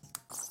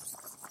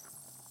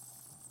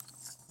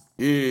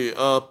 Yeah,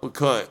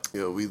 uppercut.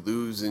 Yo, we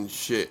losing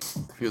shit.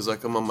 Feels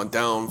like I'm on my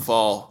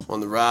downfall. On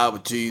the ride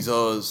with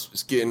Jesus.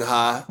 It's getting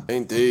high.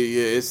 Ain't there?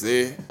 Yeah, it's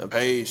there.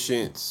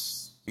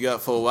 Patience. You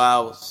got 4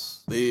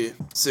 hours. Live.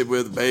 Sit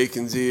where the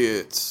bacon's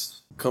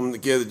is. Come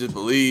together, just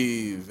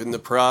believe in the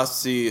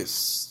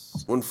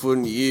process. 1 foot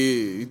in the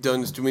year. You've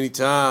done this too many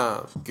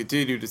times.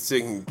 Continue to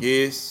second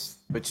guess.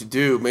 But you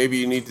do. Maybe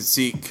you need to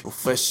seek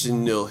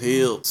professional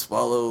help.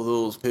 Swallow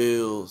those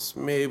pills.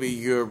 Maybe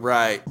you're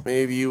right.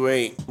 Maybe you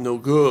ain't no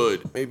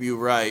good. Maybe you're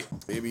right.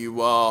 Maybe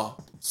you are.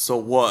 So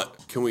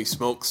what? Can we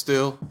smoke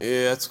still?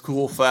 Yeah, that's a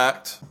cool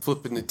fact.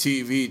 Flipping the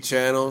TV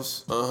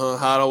channels.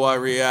 How do I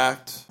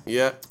react?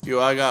 Yep.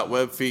 Yo, I got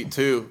web feet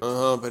too.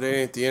 But it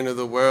ain't the end of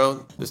the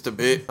world. Just a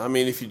bit. I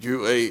mean, if you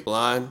drew a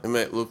line, it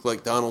might look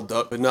like Donald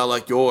Duck, but not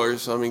like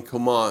yours. I mean,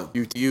 come on.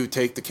 You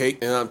take the cake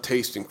and I'm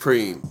tasting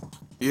cream.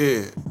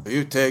 Yeah,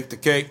 you take the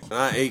cake and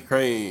I ate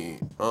cream.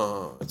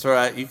 That's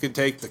alright. You can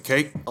take the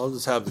cake. I'll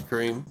just have the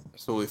cream.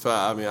 It's totally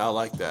fine. I mean, I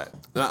like that.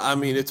 I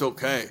mean, it's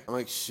okay. I'm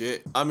like,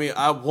 shit. I mean,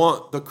 I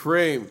want the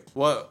cream.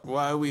 What?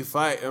 Why are we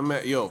fighting?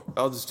 Yo,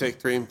 I'll just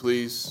take cream,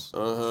 please.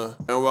 And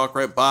walk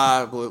right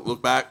by,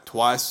 look back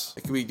twice.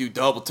 Like, we do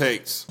double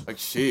takes. Like,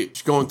 shit.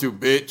 She's going through,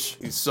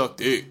 bitch. You suck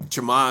dick. Get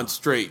your mind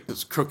straight.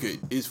 It's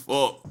crooked. It's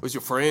fucked. Where's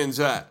your friends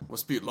at?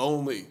 Must be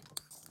lonely.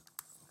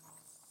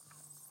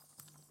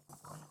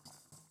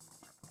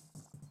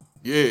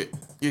 Yeah,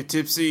 get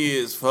tipsy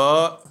as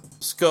fuck.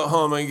 Let's go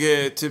home and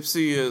get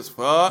tipsy as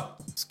fuck.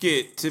 Let's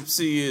get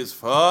tipsy as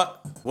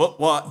fuck.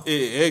 What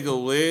is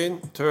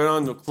giggling? Turn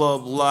on the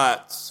club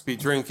lights. Be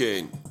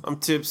drinking. I'm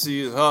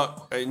tipsy as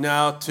fuck right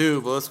now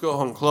too, but let's go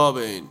home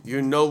clubbing.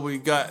 You know we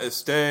gotta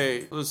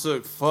stay. Let's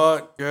look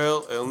fuck,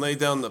 girl, and lay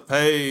down the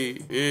pay.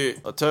 Yeah,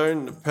 I'll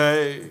turn the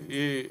pay.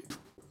 Yeah,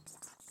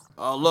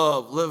 I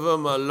love living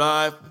my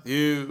life with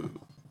you.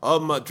 All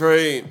my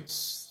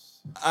dreams.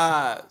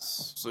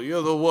 Eyes. So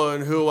you're the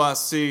one who I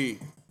see.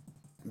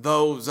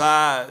 Those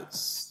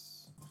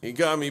eyes. You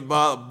got me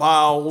by the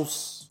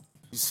balls.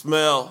 You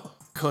smell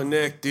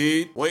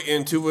connected.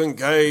 Waiting to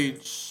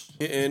engage.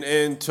 Getting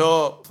in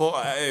talk before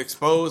I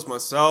expose my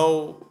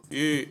soul.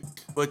 Yeah.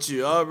 But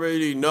you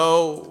already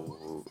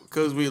know.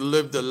 Cause we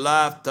lived a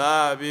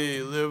lifetime,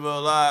 yeah, live a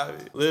life,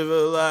 live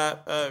a life,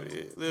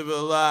 yeah, live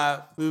a life,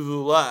 live a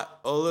life,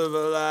 oh, live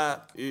a life,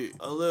 yeah,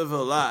 I live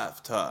a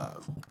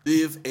lifetime,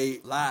 live a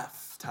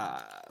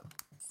lifetime.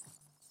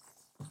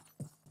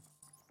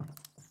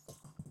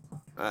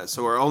 Alright,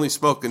 so we're only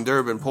smoking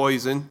Durban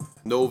Poison,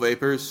 no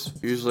vapors.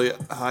 Usually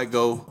I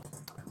go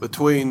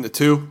between the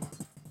two.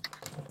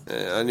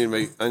 I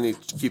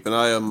need to keep an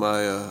eye on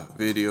my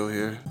video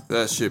here.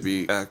 That should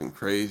be acting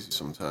crazy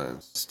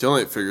sometimes. Still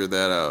ain't figured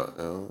that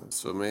out.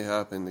 So it may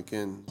happen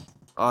again.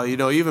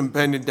 Even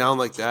bending down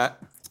like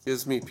that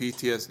gives me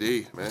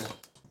PTSD, man.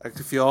 I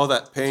can feel all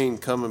that pain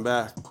coming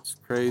back. It's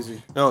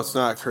crazy. No, it's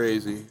not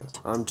crazy.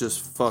 I'm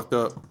just fucked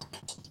up.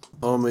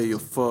 Homie, you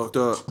fucked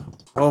up.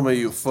 Homie,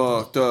 you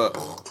fucked up.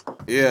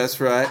 Yeah, that's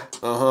right.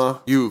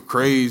 You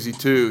crazy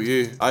too,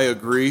 yeah. I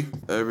agree.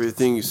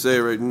 Everything you say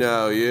right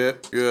now, yeah.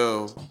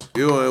 Yo,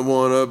 you ain't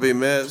wanna be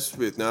messed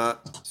with,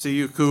 not. See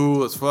you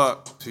cool as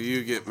fuck till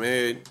you get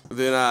mad.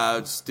 Then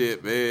I'd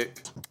step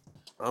back.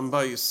 I'm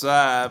by your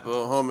side, but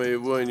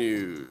homie, when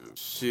you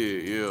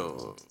shit,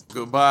 yo,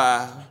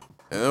 goodbye.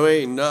 And there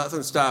ain't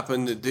nothing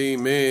stopping the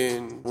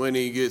demon when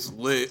he gets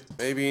lit.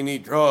 Maybe he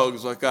need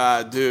drugs like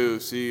I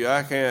do. See,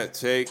 I can't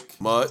take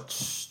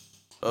much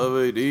of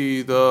it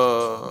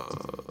either.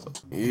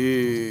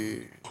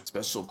 Yeah.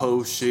 Special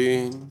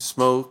potion.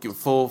 Smoking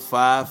 4,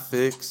 5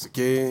 fix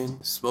again.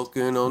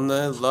 Smoking all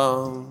night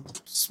long.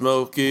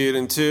 Smoke it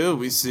until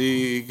we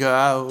see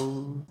out.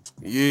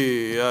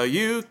 Yeah,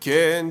 you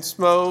can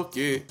smoke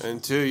it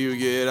until you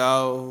get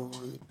out.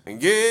 And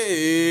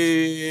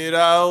get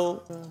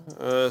out.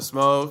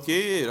 Smoke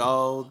it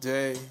all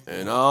day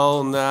and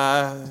all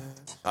night.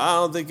 I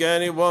don't think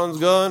anyone's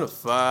gonna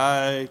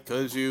fight,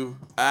 'cause you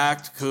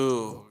act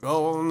cool.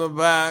 Go in the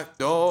back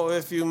door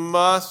if you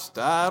must,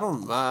 I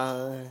don't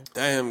mind.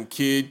 Damn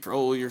kid,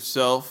 control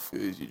yourself,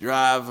 'cause you're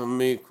driving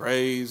me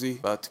crazy.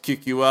 About to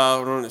kick you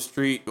out on the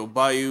street, go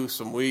buy you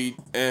some weed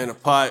and a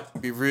pipe,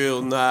 be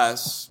real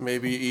nice.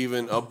 Maybe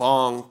even a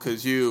bong,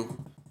 'cause you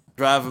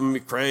driving me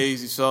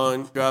crazy,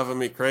 son, driving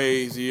me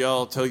crazy.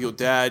 I'll tell your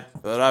dad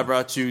that I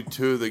brought you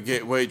to the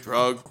gateway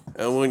drug.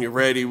 And when you're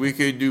ready, we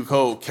could do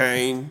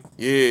cocaine.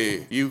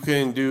 Yeah, you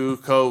can do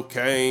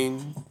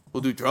cocaine.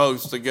 We'll do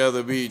drugs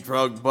together, be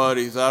drug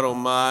buddies. I don't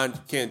mind.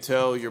 Can't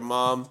tell your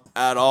mom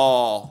at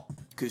all,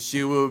 'cause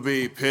she will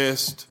be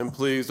pissed. And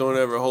please don't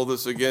ever hold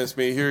this against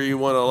me. Here, you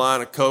want a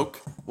line of coke?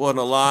 Want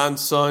a line,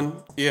 son?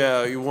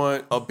 Yeah, you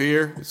want a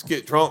beer? Let's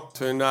get drunk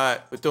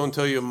tonight. But don't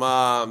tell your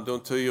mom.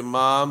 Don't tell your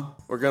mom.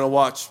 We're gonna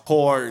watch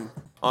porn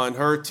on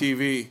her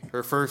TV.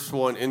 Her first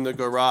one in the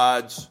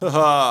garage.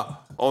 Haha.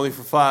 Only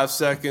for 5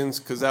 seconds,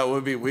 'cause that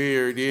would be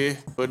weird, yeah?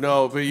 But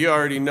you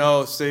already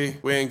know, see?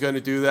 We ain't gonna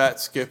do that,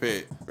 skip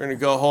it. We're gonna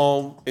go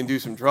home and do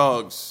some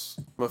drugs.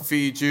 I'm gonna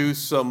feed you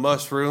some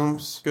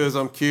mushrooms, 'cause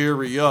I'm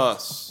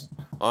curious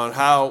on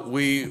how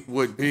we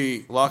would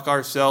be. Lock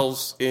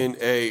ourselves in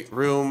a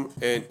room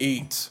and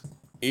eat.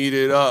 Eat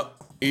it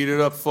up. Eat it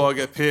up before I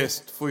get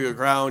pissed, before you're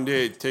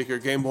grounded. Take your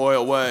Game Boy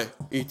away.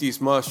 Eat these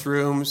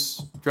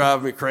mushrooms.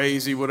 Drive me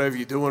crazy, whatever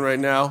you're doing right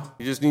now.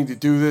 You just need to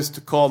do this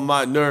to calm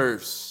my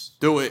nerves.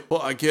 Do it.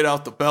 Well, I get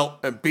out the belt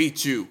and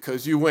beat you,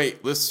 'cause you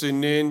ain't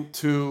listening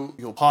to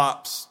your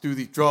pops do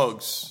the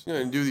drugs. You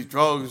didn't do the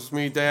drugs with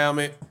me, damn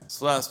it. It's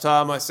the last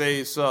time I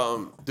say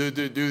something. Do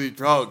the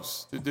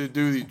drugs. Do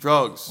the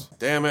drugs.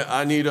 Damn it,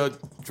 I need a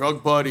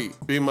drug buddy.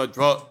 Be my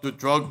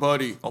drug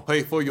buddy. I'll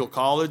pay for your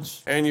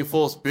college and your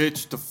first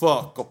bitch to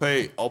fuck. I'll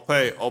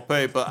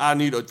pay, but I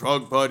need a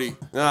drug buddy.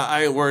 Nah,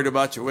 I ain't worried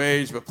about your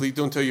age, but please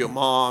don't tell your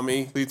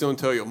mommy. Please don't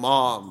tell your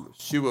mom.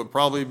 She would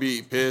probably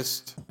be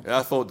pissed.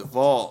 I for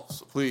divorce,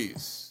 so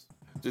please.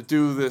 To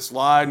do this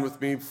line with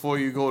me before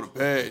you go to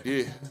bed,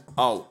 yeah.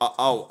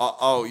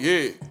 Oh,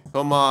 yeah.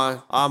 Come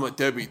on, I'm a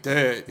deadbeat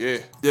dad, yeah.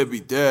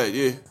 Deadbeat dad,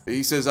 yeah.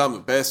 He says I'm the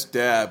best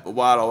dad, but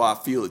why do I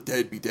feel a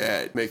deadbeat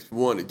dad? Makes me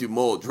want to do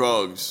more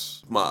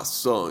drugs. My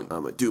son,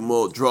 I'ma do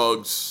more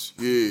drugs,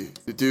 yeah.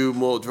 To do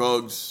more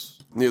drugs.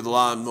 Near the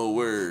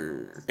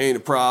lawnmower. Ain't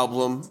a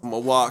problem. I'ma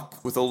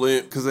walk with a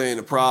limp, cause ain't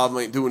a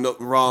problem. Ain't doing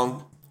nothing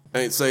wrong.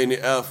 Ain't saying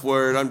the F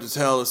word, I'm just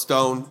hella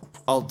stoned.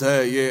 All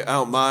day, yeah, I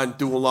don't mind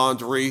doing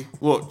laundry.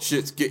 Look,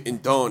 shit's getting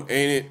done,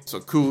 ain't it? So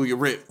cool, you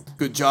rip.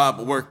 Good job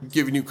at work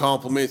giving you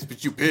compliments,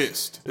 but you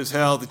pissed as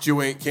hell that you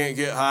can't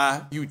get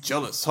high. You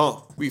jealous,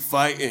 huh? We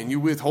fighting, you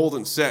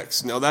withholding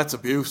sex. Now that's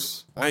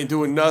abuse. I ain't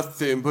doing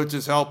nothing but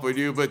just helping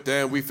you, but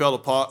then we fell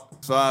apart.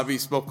 So I be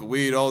smoking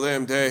weed all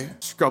damn day,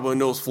 scrubbing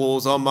those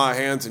floors on my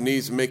hands and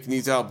knees and making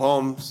these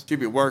albums.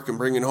 Keep it working,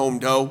 bringing home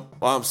dough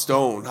while I'm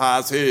stoned, high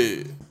as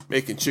hell.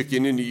 Making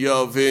chicken in the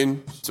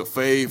oven, it's a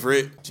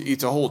favorite. She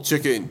eats a whole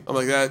chicken. I'm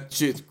like, that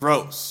shit's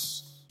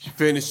gross. She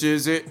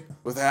finishes it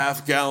with a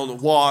half gallon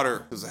of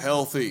water, cause it's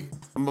healthy.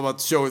 I'm about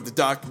to show her the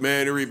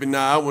documentary, but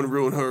nah, I wouldn't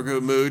ruin her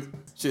good mood.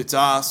 Shit's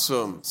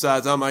awesome.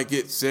 Besides, I might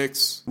get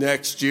 6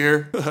 next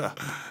year.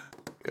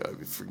 I'll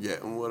be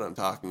forgetting what I'm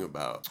talking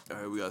about.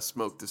 Alright, we gotta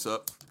smoke this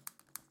up.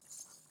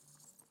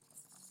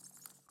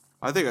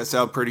 I think I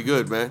sound pretty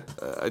good, man.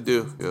 I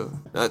do. Yeah.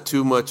 Not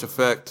too much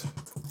effect.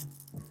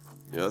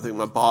 I think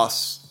my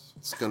boss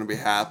is gonna be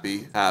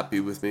happy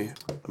with me.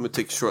 I'm gonna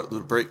take a short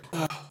little break.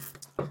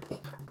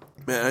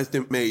 Man,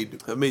 I've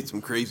made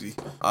some crazy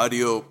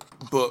audio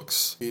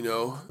books, in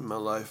my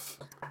life.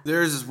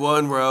 There's this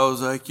one where I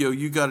was like, yo,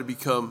 you gotta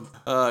become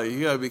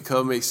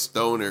a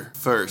stoner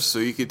first so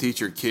you can teach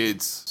your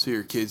kids, so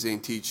your kids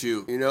ain't teach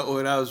you.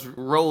 When I was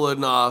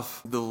rolling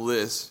off the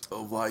list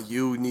of why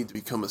you need to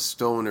become a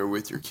stoner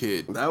with your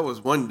kid, that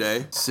was one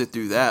day. Sit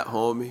through that,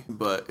 homie.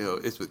 But,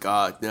 it's with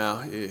God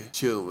now, yeah.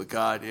 Chilling with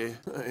God, yeah.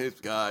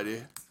 It's God,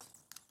 yeah.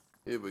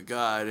 It with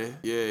God, eh?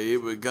 Yeah,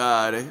 it with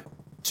God, eh?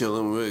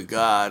 Chilling with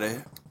God, eh?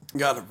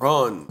 Gotta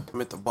run.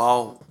 I'm at the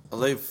ball. I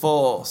laid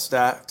 4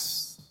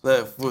 stacks.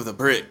 Left with a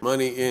brick,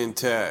 money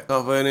intact,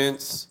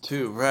 confidence,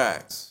 2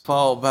 racks.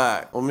 Fall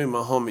back on me, my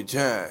homie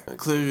Jack.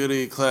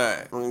 Clickety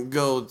clack,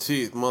 gold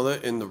teeth, mother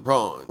in the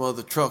run.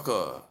 Mother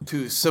trucker,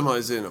 2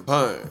 semis in a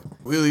burn.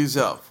 Wheelies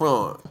out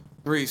front,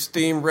 3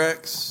 steam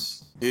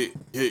wrecks. Yeah,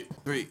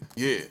 3,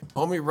 yeah.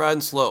 Homie riding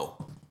slow.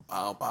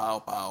 Pow, pow,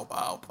 pow,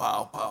 pow,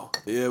 pow, pow.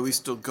 Yeah, we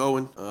still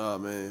going. Oh,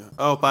 man.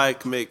 I hope I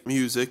can make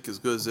music as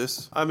good as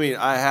this. I mean,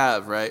 I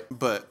have, right?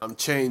 But I'm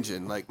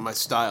changing, like, my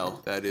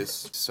style, that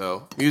is.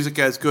 So, music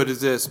as good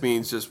as this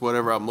means just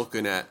whatever I'm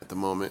looking at the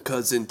moment.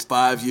 Because in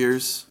 5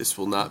 years, this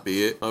will not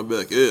be it. I'll be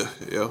like,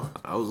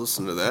 I was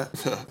listening to that.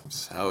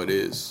 That's how it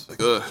is. Like,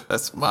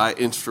 that's my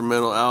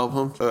instrumental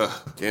album.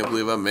 Can't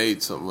believe I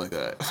made something like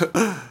that.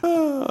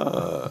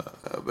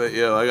 But,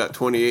 I got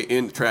 28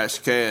 in the trash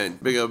can.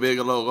 Big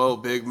logo,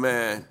 big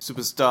man.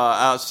 Superstar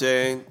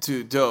outshine,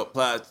 2 dope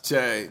plastic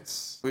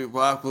chains. We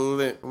walk with a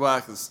limp,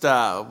 walk in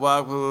style.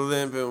 Walk with a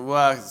limp and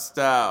walk in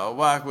style.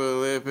 Walk with a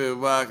limp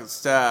and walk in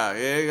style.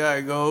 Yeah, you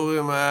gotta go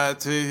in my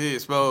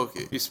teeth. Smoke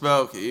it. You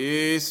smoke it.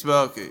 You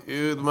smoke it.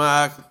 You the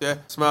Michael J.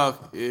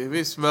 Smoke it. If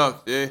you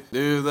smoke it,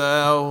 do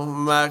the old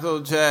Michael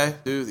J.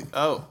 Do the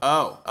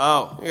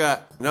oh. You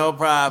got no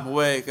problem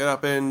waking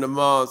up in the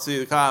morning. See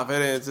the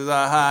confidence is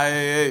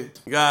high.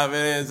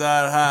 Confidence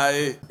are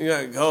high. You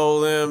got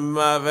gold in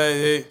my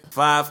face.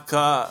 5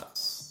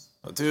 cars.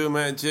 2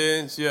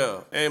 mentions,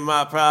 ain't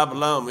my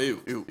problem, you,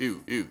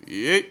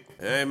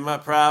 ain't my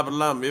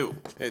problem, you.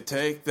 Hey,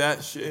 take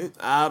that shit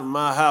out of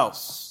my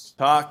house.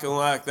 Talking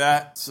like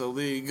that, so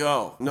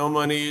legal. No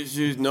money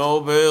issues, no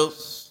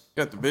bills.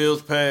 Got the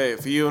bills paid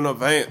for you in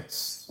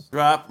advance.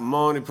 Drop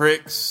money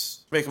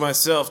pricks, making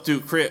myself do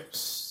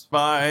crips.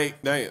 Buy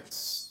 8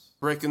 dance.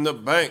 Breaking the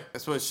bank,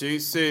 that's what she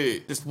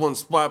said. Just one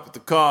swipe with the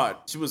card.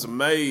 She was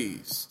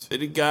amazed.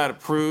 That it got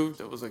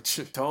approved. I was like,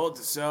 shit, told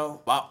you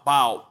so.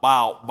 Bow.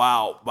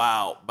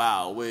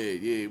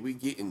 Wait, yeah, we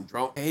getting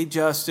drunk. Hey,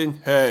 Justin.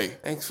 Hey,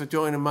 thanks for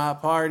joining my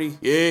party.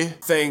 Yeah,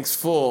 thanks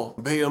for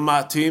being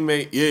my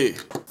teammate. Yeah,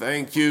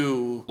 thank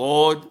you,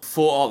 Lord,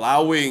 for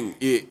allowing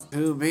it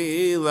to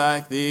be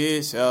like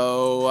this.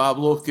 Oh,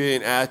 I'm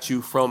looking at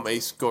you from a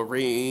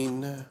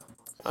screen.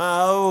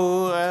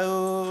 Oh.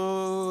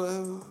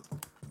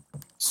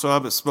 So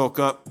I'm gonna smoke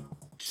up.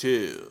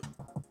 Chill.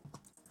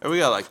 And we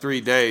got like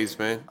 3 days,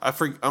 man.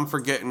 I'm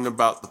forgetting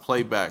about the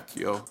playback,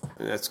 yo.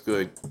 And that's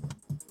good.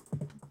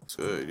 It's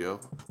good, yo.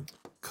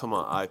 Come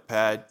on,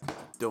 iPad.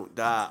 Don't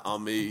die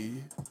on me.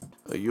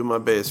 You're my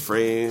best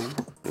friend.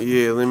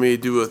 Yeah, let me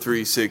do a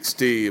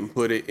 360 and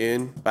put it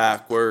in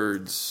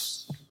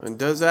backwards. And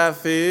does that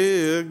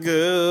feel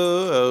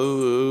good?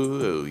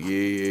 Oh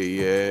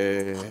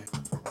yeah.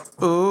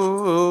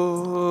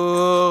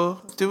 Ooh,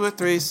 do a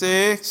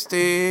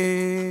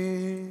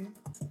 360.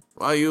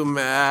 Why you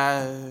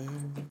mad?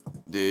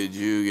 Did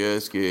you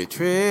just get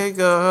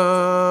triggered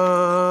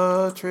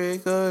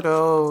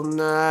all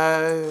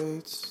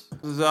night?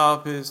 'Cause all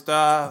pissed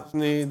off,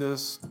 need to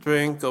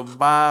drink a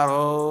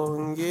bottle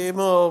and get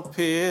more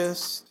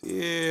pissed.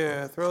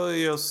 Yeah, throw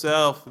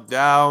yourself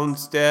down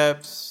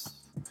steps.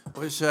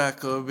 Wish I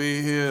could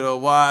be here to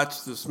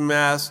watch this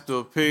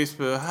masterpiece,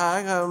 but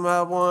I got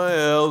my one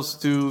else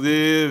to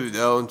live,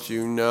 don't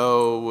you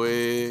know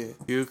it?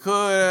 You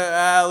could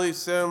at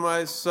least send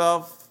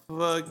myself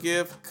a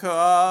gift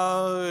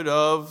card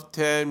of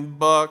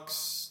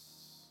 $10.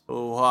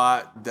 Oh,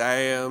 hot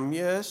damn,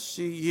 yes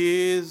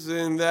she is,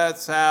 and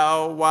that's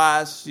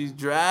why she's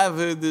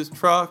driving this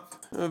truck.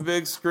 A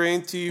big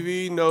screen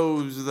TV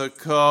knows the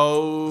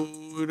code,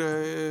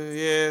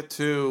 yeah,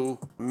 to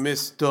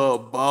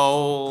Mr.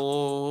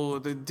 Bowl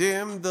to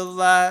dim the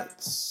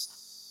lights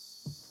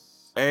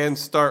and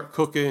start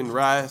cooking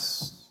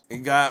rice. We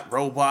got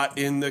robot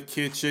in the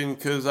kitchen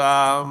cause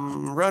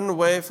I'm running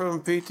away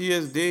from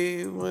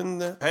PTSD when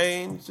the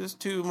pain's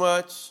just too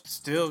much.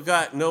 Still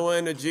got no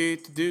energy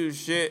to do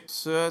shit,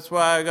 so that's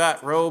why I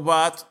got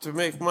robots to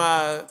make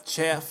my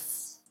chef.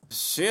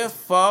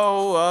 Chef,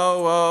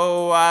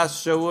 I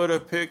show it a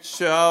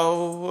picture.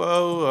 What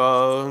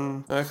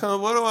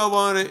do I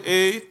want to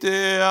eat?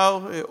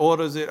 It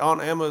orders it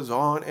on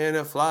Amazon and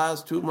it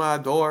flies to my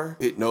door.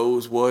 It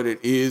knows what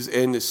it is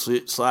and the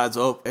shit slides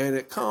up and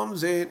it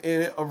comes in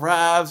and it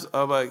arrives.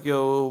 I'm like,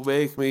 yo,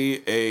 make me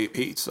a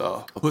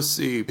pizza, a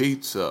pussy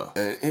pizza,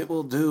 and it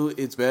will do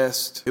its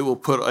best. It will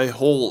put a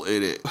hole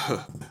in it.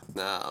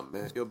 Nah,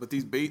 man. Yo, but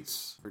these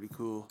beats, pretty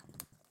cool.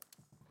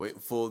 Waiting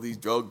for these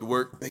drugs to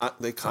work.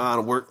 They kind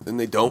of work, then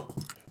they don't.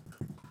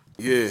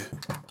 Yeah,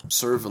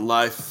 serving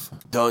life,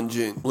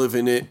 dungeon,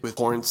 living it with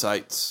porn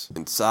sites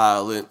in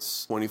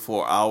silence,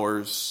 24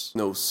 hours,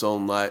 no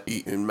sunlight,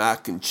 eating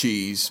mac and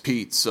cheese,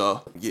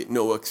 pizza, getting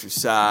no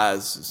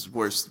exercise. It's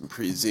worse than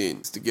prison.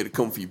 It's to get a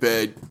comfy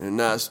bed and a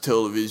nice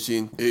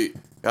television. Hey,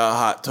 got a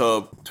hot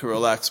tub to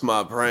relax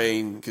my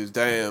brain, cause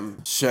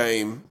damn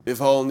shame.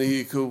 If only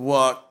he could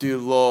walk, dear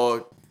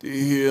Lord. To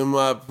hear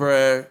my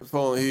prayer, if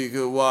only he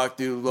could walk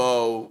through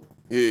low.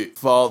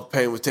 If all the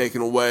pain was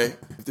taken away,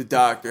 if the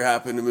doctor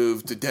happened to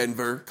move to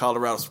Denver,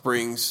 Colorado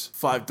Springs,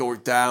 5 doors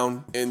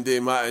down, and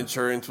then my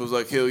insurance was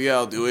like, hell yeah,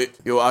 I'll do it.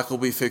 Yo, I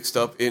could be fixed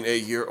up in a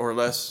year or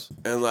less.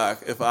 And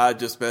like, if I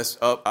just messed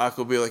up, I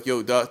could be like,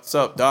 yo, doc, what's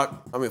up,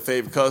 doc? I'm your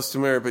favorite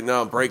customer, but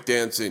now I'm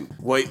breakdancing,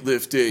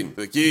 weightlifting.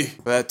 Like, yeah,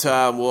 by that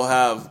time we'll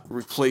have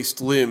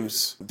replaced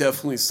limbs.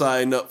 Definitely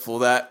sign up for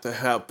that, to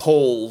have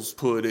poles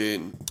put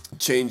in.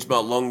 Change my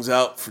lungs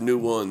out for new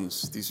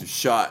ones. These are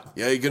shot.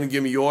 Yeah, you gonna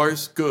give me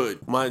yours?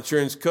 Good. My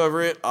insurance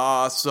cover it?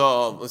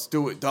 Awesome. Let's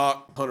do it,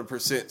 doc.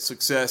 100%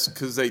 success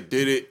because they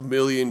did it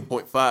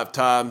 1.5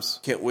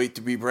 times. Can't wait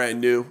to be brand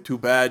new. Too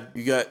bad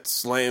you got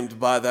slammed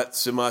by that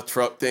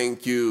semi-truck.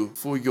 Thank you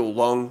for your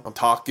lung. I'm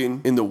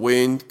talking in the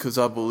wind because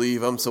I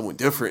believe I'm someone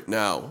different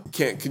now.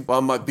 Why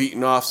am I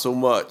beating off so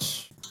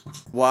much?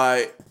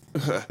 Why?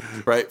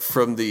 Right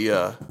from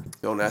the,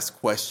 don't ask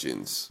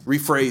questions.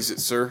 Rephrase it,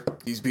 sir.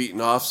 He's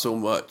beating off so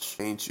much,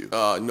 ain't you?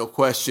 No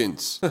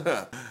questions.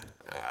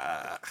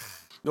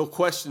 No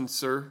questions,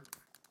 sir.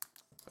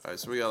 Alright,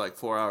 so we got like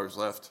 4 hours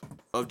left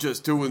of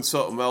just doing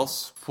something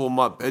else for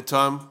my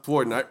bedtime,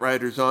 before Night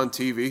Riders on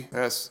TV.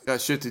 Got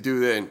shit to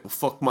do then. Well,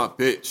 fuck my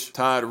bitch.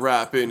 Tired of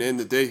rapping in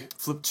the day.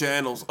 Flip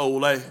channels,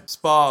 ole.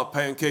 Spa,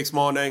 pancakes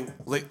morning.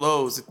 Late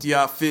lows at the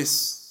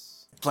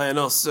office. Playing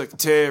on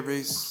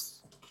secretaries.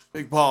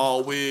 Big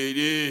ball with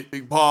it,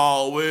 big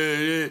ball with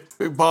it,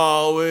 big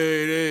ball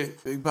with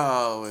it, big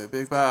ball with it,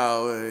 big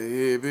ball with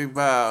it, big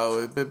ball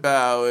with it, big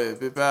ball with it,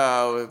 big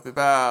ball with it, big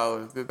ball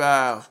with it, big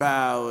bow,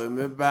 bow and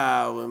big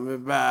bow and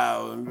big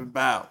bow and big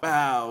bow,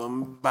 bow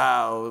and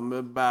bow and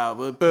big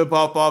bow, big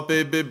pop up,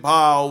 big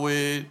bow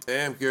with.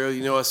 Damn girl,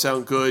 you know I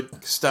sound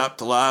good. Stop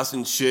the lies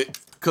and shit.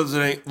 Cause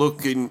it ain't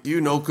looking,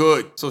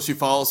 good. So she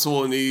falls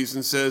to her knees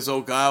and says,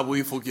 oh God, will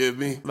you forgive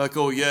me? Like,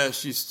 oh yeah,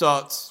 she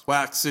starts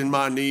waxing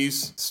my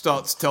knees,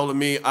 starts telling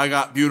me I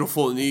got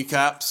beautiful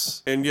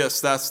kneecaps. And yes,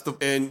 that's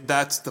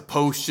the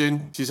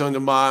potion. She's under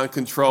mind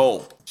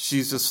control.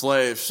 She's a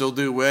slave. She'll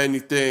do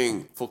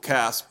anything for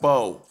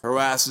Caspo. Her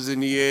ass is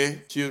in the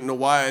air. She don't know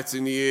why it's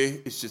in the air.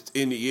 It's just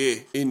in the air.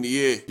 In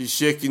the air. She's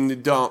shaking the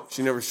donk.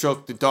 She never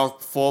shook the donk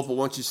before, but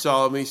once she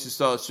saw me, she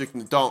started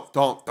shaking the donk,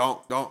 donk,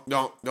 donk, donk,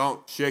 donk,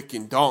 donk.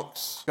 Shaking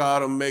donks.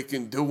 Got 'em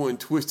doing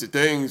twisted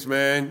things,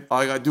 man.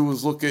 All I gotta do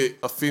is look at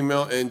a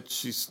female and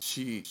she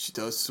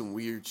does some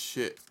weird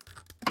shit.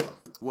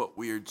 What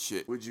weird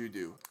shit would you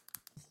do?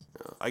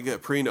 I get a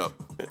prenup.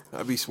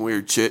 That'd be some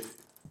weird shit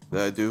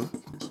that I do.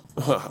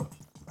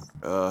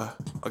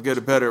 I'll get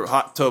a better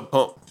hot tub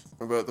pump.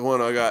 But the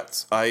one I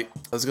got, I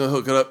was gonna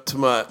hook it up to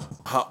my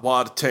hot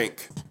water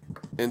tank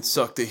and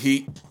suck the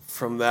heat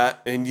from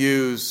that and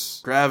use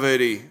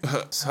gravity.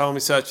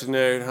 Homie such a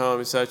nerd,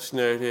 homie such a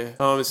nerd, yeah.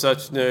 Homie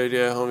such a nerd,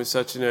 yeah, homie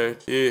such a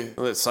nerd, yeah.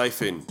 Let's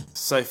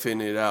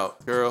siphon it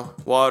out, girl.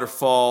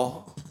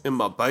 Waterfall in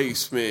my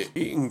basement,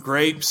 eating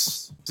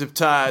grapes, zip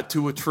tied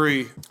to a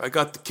tree. I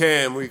got the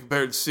cam where you can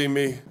barely see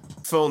me.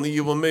 If only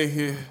you were me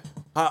here.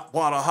 Hot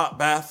water, hot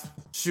bath.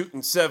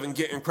 Shooting 7,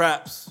 getting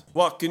craps.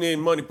 Walking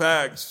in money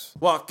bags.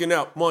 Walking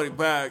out money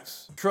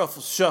bags.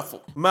 Truffle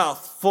shuffle.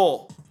 Mouth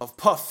full of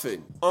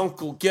puffin'.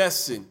 Uncle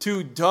guessing.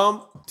 Too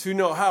dumb to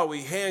know how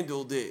we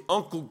handled it.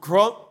 Uncle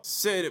Crump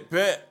said it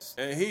best,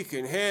 and he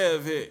can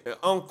have it. And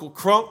Uncle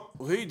Crump,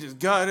 well, he just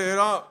got it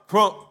up.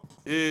 Crump,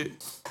 yeah.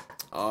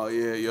 Oh,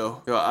 yeah,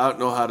 yo, I don't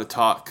know how to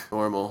talk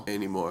normal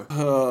anymore.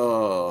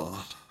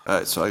 Oh.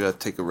 Alright, so I gotta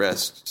take a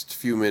rest. Just a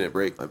few minute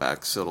break. My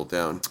back settled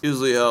down.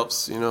 Usually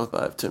helps,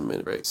 5-10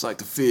 minute break. It's like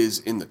the fizz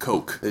in the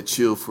Coke. They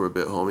chill for a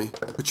bit, homie.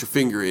 Put your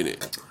finger in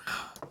it.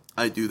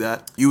 I do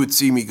that. You would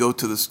see me go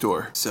to the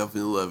store,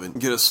 7-Eleven,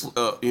 get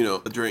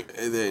a drink,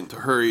 and then to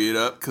hurry it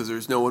up because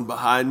there's no one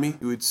behind me.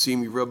 You would see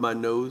me rub my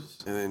nose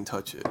and then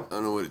touch it. I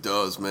don't know what it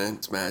does, man.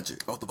 It's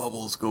magic. All the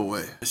bubbles go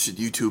away. I should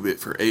YouTube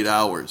it for 8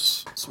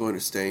 hours. Splinter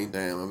stain.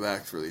 Damn, my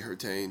back's really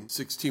hurting.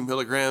 16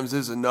 milligrams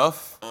is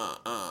enough.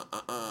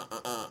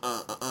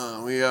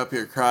 We up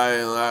here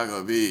crying like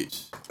a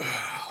beach.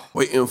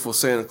 Waiting for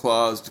Santa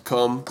Claus to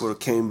come. Would have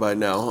came by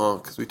now, huh?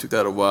 Because we took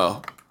that a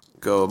while.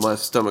 Go. My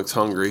stomach's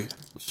hungry.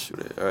 Shoot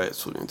it. Alright,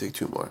 so we're gonna take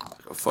 2 more.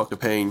 Fuck the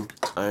pain.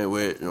 I ain't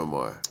waiting no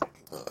more.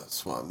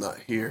 That's why I'm not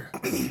here.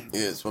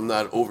 Yeah, so I'm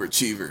not an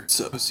overachiever. What's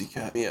up,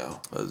 pussycat?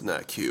 Meow. That's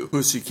not cute.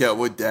 Pussycat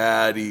with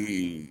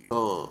daddy.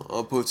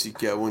 A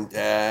pussycat with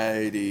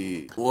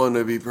daddy.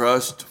 Wanna be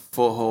brushed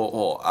for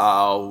whole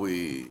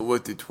owie.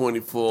 With the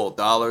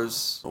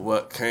 $24 of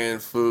what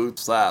canned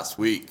foods last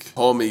week.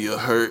 Homie, you're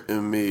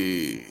hurting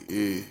me.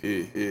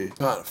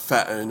 Trying to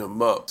fatten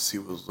him up. He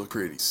was look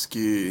pretty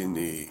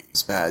skinny.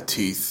 His bad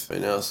teeth.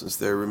 Right now, since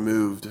they're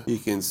removed, he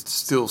can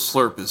still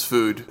slurp his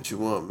food. What you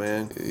want,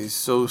 man? He's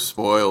so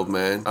spoiled,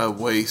 man. I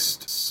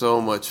waste so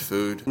much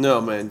food.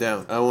 No, man,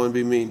 down. I want to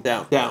be mean.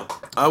 Down.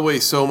 I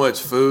waste so much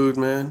food,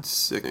 man.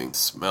 Sickening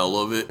smell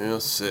of it.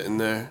 Sitting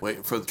there,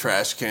 waiting for the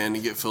trash can to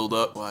get filled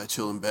up while I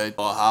chill in bed.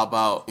 Or how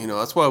about,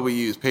 that's why we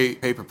use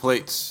paper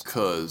plates.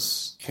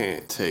 Cause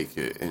can't take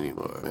it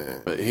anymore,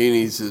 man. But he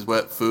needs his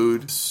wet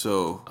food.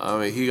 So,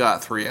 he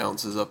got 3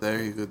 ounces up there.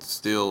 He could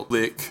still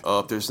lick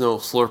up. There's no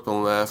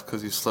slurping left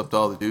because he slept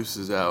all the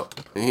juices out.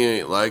 And he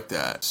ain't like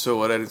that. So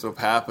what ends up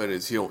happening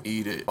is he don't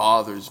eat it.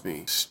 Bothers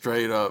me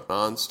straight up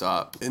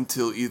nonstop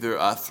until either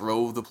I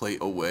throw the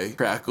plate away,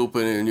 crack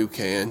open a new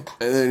can,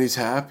 and then he's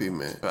happy,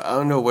 man. But I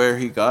don't know where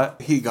he got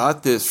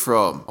this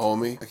from,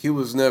 homie. Like, he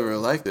was never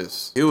like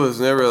this. He was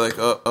never like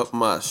up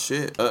my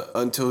shit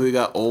until he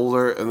got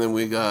older, and then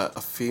we got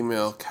a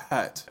female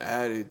cat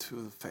added to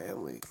the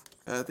family.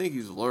 I think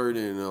he's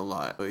learning a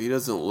lot, but he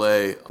doesn't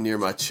lay near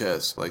my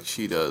chest like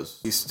she does.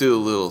 He's still a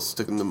little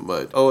stuck in the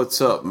mud. Oh, what's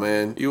up,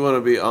 man? You want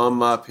to be on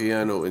my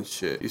piano and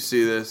shit. You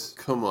see this?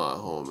 Come on,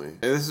 homie. And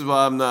this is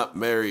why I'm not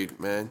married,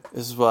 man.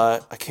 This is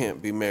why I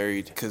can't be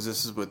married, because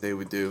this is what they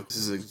would do. This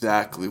is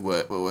exactly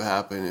what would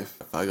happen if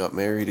I got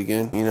married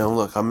again.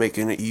 Look, I'm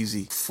making it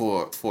easy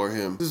for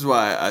him. This is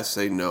why I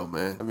say no,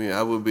 man.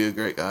 I would be a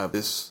great guy.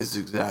 This is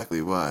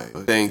exactly why.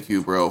 But thank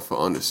you, bro, for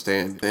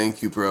understanding.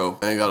 Thank you, bro.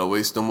 I ain't gotta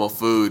waste no more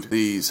food.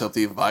 Please help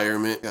the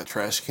environment. Got a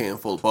trash can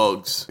full of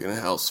bugs. You're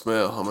gonna house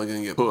smell. How am I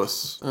gonna get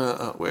puss?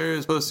 Where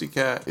is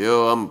Pussycat?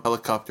 Yo, I'm a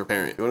helicopter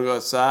parent. You wanna go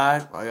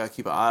outside? Well, I gotta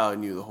keep an eye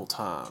on you the whole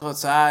time. Go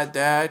outside,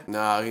 Dad?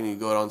 Nah, you need to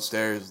go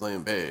downstairs, lay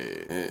in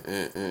bed.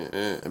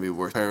 That'd be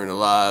worse. Parent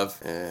alive.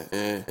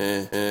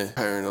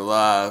 Parent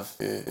alive.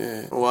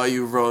 Why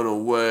you run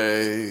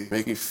away?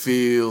 Make me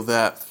feel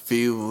that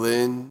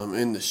feeling. I'm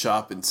in the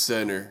shopping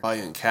center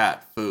buying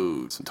cat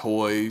food, some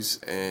toys,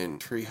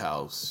 and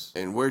treehouse.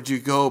 And where'd you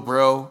go,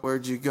 bro?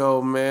 Where'd you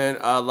go, man?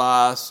 I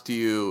lost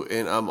you,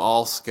 and I'm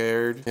all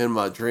scared. In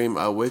my dream,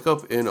 I wake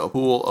up in a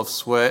pool of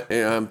sweat,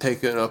 and I'm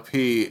taking a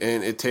pee,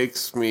 and it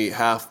takes me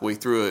halfway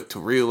through it to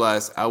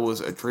realize I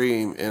was a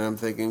dream, and I'm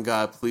thinking,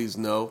 God, please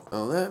no.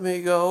 Now let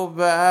me go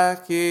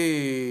back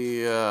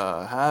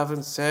here,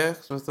 having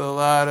sex with a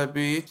lot of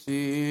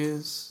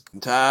bitches. I'm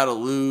tired of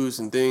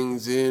losing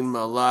things in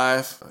my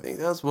life. I think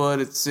that's what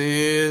it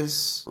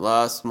is.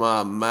 Lost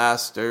my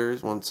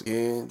masters once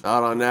again.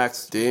 Not on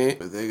accident,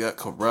 but they got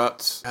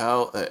corrupt.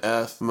 How the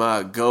F am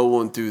I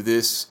going through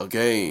this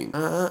again?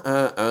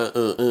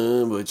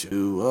 But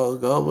you are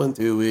going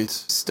through it.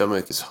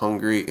 Stomach is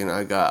hungry and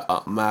I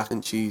got mac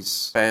and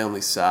cheese family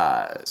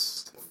size.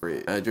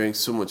 I drank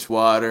so much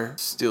water,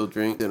 still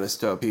drink, then I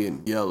start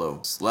peeing yellow.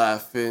 Just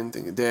laughing,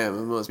 thinking, damn,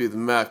 it must be the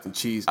mac and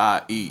cheese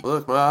I eat.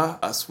 Look, Ma,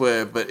 I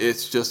swear, but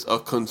it's just a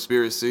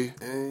conspiracy.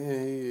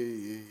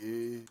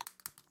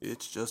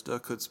 It's just a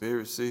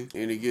conspiracy.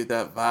 Need to get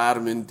that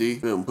vitamin D.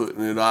 Been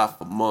putting it off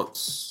for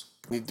months.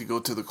 Need to go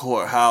to the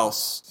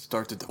courthouse,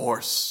 start the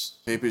divorce.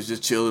 Papers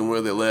just chilling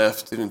where they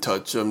left. Didn't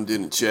touch them,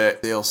 didn't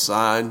check. They'll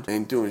sign.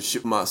 Ain't doing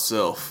shit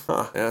myself.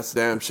 That's a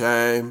damn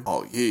shame.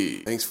 Oh yeah.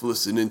 Thanks for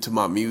listening to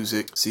my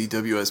music.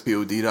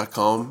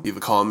 CWSPOD.com. Leave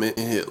a comment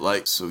and hit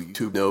like so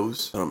YouTube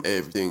knows that I'm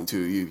everything to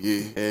you.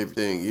 Yeah.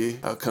 Everything. Yeah.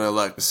 How can I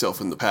like myself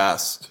in the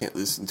past? Can't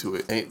listen to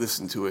it. Ain't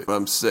listen to it. But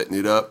I'm setting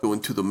it up. Going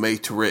to the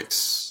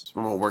Matrix.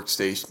 Where my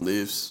workstation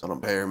lives on a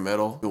bare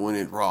metal, going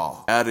in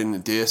raw. Adding the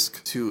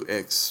disk to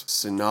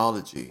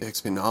Xpenology,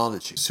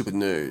 super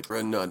nerd,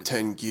 running on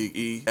 10 gig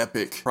E,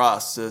 epic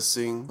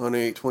processing,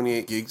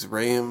 128 gigs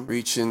RAM,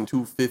 reaching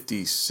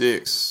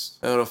 256.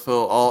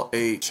 NFL all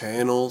 8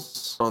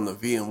 channels on the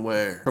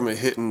VMware. From it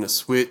hitting the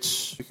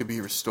switch, it could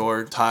be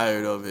restored.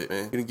 Tired of it,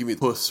 man. Gonna give me the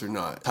puss or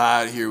not?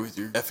 Tired of here with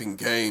your effing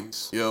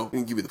games. Yo,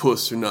 gonna give me the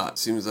puss or not?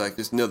 Seems like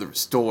there's another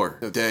restore.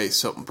 No day,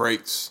 something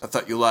breaks. I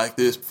thought you liked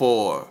this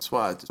before. That's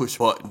why I just push a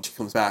button. She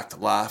comes back to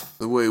life.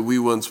 The way we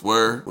once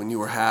were when you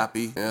were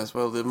happy. And that's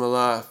why I live my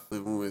life.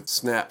 Living with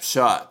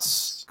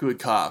snapshots. Good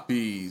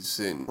copies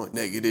and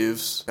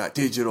negatives. Got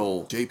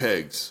digital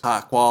JPEGs,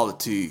 high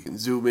quality. You can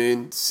zoom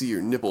in, see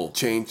your nipple,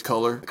 change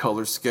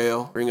color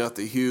scale, bring out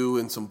the hue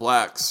and some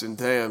blacks, and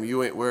damn,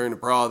 you ain't wearing a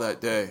bra that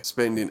day.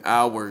 Spending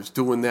hours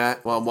doing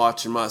that while I'm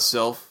watching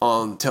myself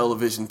on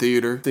television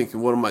theater,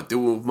 thinking what am I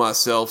doing with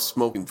myself,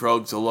 smoking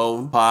drugs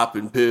alone,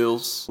 popping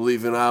pills,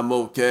 believing I'm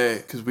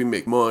okay, cause we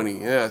make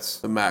money. Yeah, that's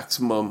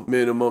the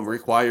minimum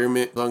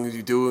requirement. As long as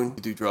you do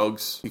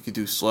drugs, you could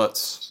do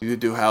sluts, you could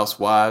do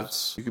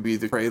housewives, you could be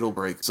the cradle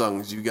break. As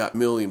long as you got $1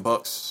 million,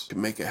 you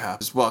can make it happen.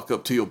 Just walk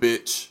up to your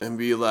bitch and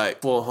be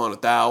like,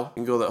 400,000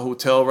 and go to that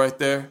hotel right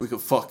there. We can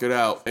fuck it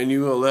out. And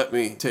you gonna let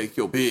me take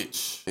your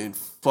bitch and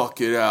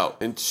fuck it out.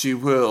 And she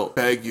will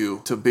beg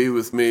you to be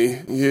with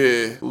me.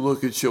 Yeah,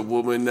 look at your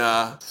woman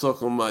now.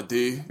 Suck on my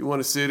D. You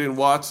wanna sit and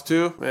watch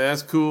too? Man,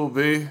 that's cool,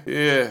 B.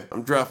 Yeah,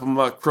 I'm dropping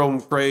my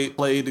chrome crate,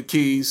 play the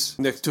keys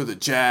next to the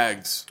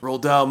Jags. Roll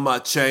down my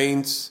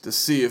chains to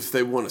see if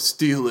they wanna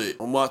steal it.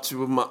 I'm watching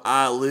with my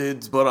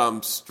eyelids, but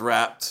I'm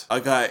strapped.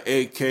 I got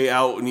AK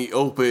out in the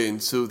open,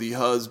 so the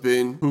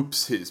husband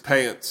poops his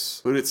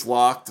pants. But it's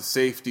locked, the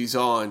safety's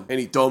on.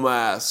 Any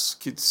dumbass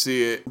can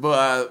see it. But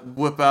I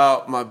whip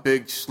out my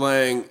big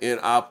slang and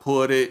I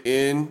put it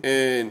in,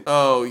 and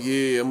oh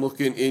yeah, I'm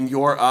looking in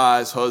your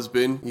eyes,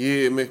 husband.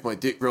 Yeah, make my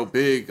dick grow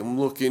big. I'm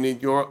looking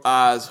in your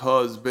eyes,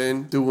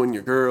 husband. Doing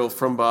your girl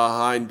from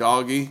behind,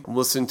 doggy. I'm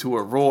listening to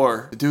a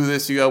roar. To do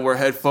this, you gotta wear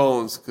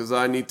headphones, cause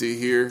I need to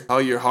hear how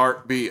your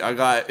heart beat. I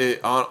got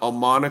it on a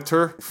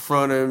monitor in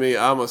front of me.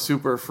 I'm a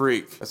super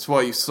freak. That's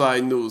why you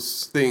sign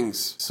those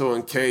things. So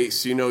in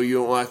case, you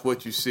don't like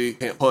what you see,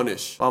 can't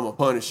punish. I'ma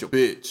punish your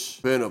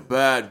bitch. Been a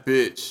bad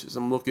bitch. As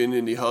I'm looking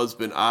in the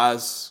husband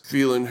eyes,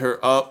 feeling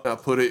her up. I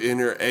put it in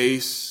her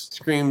ace.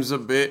 Screams a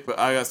bit, but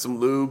I got some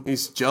lube.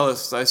 He's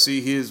jealous. I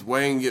see his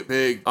wang get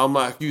big. I'm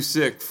like, you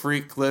sick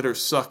freak, let her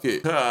suck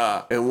it.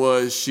 Ha. And what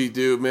does she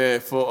do,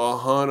 man? For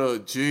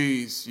 100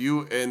 G's,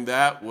 you and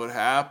that would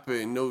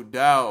happen, no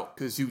doubt.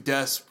 Cause you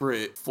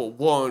desperate for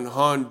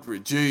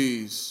 100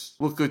 G's.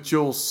 Look at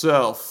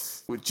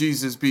yourself. Would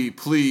Jesus be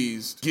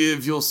pleased?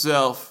 Give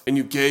yourself, and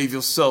you gave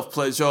yourself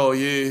pledge. Oh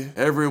yeah,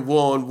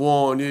 everyone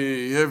won,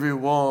 yeah,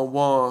 everyone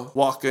won.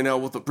 Walking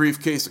out with a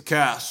briefcase of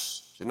cash.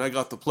 And I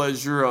got the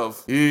pleasure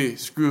of, yeah,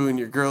 screwing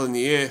your girl in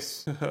the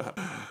ass.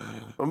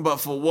 I'm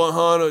about for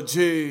 100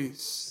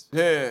 G's.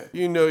 Yeah,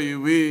 you know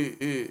you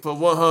eat it. For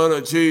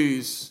 100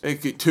 G's,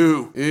 make it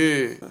 2.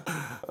 Yeah.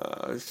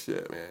 Oh,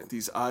 shit, man.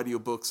 These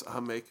audiobooks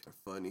I make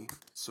are funny.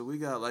 So we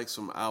got like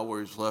some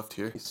hours left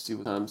here. Let's see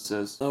what time it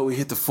says. Oh, we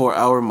hit the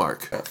 4-hour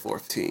mark at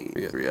 14.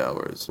 We got 3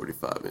 hours,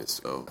 45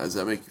 minutes. So how does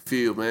that make you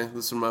feel, man?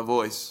 Listen to my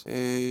voice.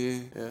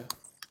 Yeah.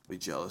 Be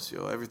jealous,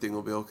 yo. Everything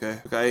will be okay.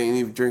 Look, I ain't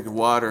even drinking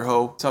water,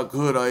 ho. That's how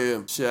good I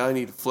am. Shit, I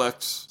need to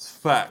flex. It's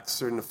facts.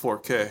 They're in the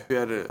 4K. If you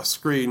had a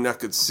screen that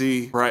could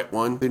see, bright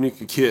one, then you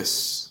could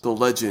kiss the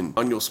legend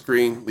on your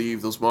screen.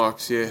 Leave those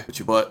marks, yeah. Put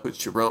your butt,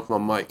 put your rump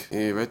on mic.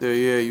 Yeah, right there,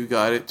 yeah, you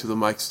got it. To the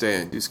mic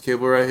stand. This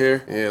cable right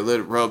here, yeah, let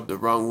it rub the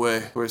wrong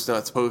way where it's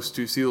not supposed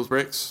to. See those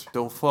bricks?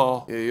 Don't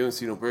fall. Yeah, you don't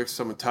see no bricks.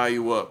 I'm gonna tie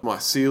you up my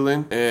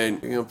ceiling,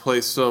 and you're gonna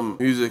play some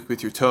music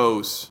with your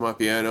toes. My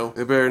piano.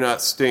 They better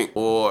not stink,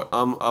 or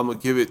I'm gonna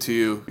give it to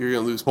you. You're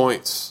gonna lose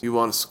points. You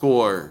want to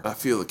score. I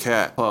feel a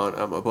cat pawing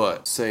at my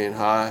butt, saying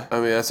hi. I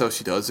mean, that's how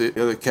she does it.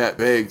 The other cat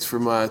begs for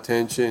my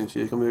attention.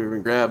 She come here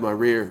and grab my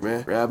rear,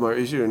 man. Grab my.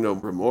 You should have no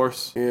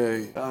remorse.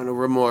 Yeah, I have no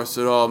remorse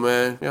at all,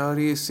 man. Yo, do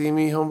you see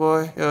me,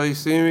 homeboy? Yo, you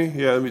see me?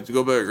 Yeah, let me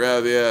go back and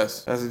grab the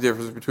ass. That's the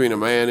difference between a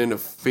man and a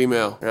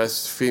female.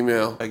 That's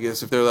female. I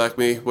guess if they're like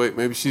me, wait,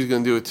 maybe she's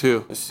gonna do it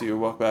too. Let's see her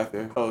walk back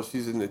there. Oh,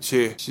 she's in the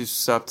chair. She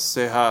stopped to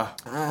say hi.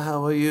 Hi,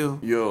 how are you?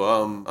 Yo,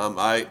 I'm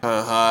Ike.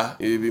 Hi.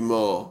 It'd be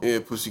more. Yeah,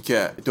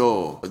 pussycat.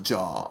 Door.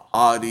 Ajar.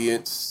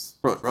 Audience.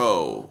 Front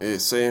row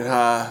is saying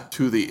hi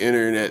to the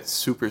internet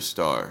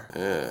superstar.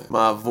 Yeah.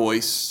 My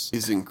voice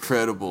is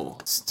incredible.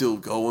 Still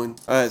going.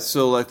 Alright,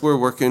 so like we're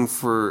working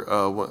for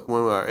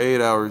one of our 8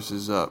 hours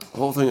is up. The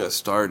whole thing that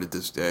started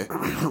this day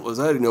was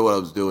I didn't know what I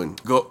was doing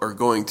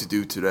going to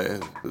do today.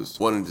 I was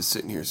wanting to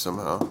sit in here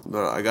somehow,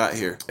 but I got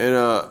here and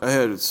I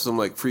had some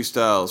like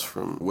freestyles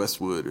from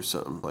Westwood or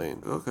something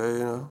playing.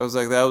 Okay, I was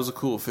like, that was a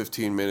cool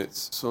 15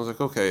 minutes. So I was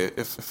like, okay,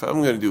 if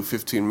I'm gonna do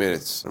 15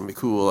 minutes, I'm gonna be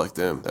cool like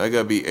them. I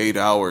gotta be 8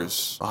 hours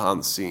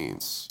behind the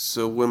scenes.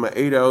 So when my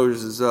 8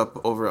 hours is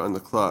up over on the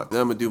clock, then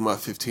I'm gonna do my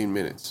 15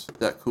 minutes. Is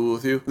that cool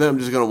with you? Then I'm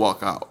just gonna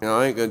walk out.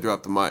 I ain't gonna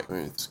drop the mic.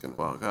 I'm just gonna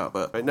walk out.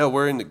 But right now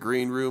we're in the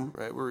green room,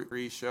 right? We're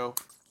pre-show.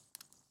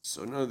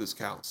 So none of this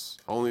counts.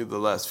 Only the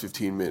last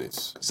 15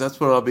 minutes. Because that's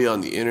when I'll be on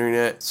the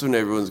internet. That's when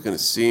everyone's going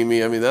to see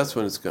me. I mean, that's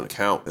when it's going to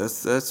count.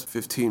 That's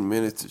 15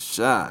 minutes a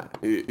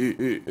shot.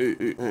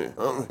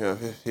 Homie got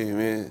 15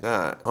 minutes a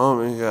shot.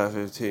 Homie got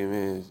 15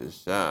 minutes a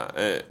shot.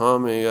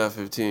 Homie got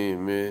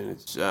 15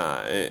 minutes a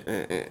shot.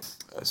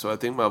 So I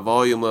think my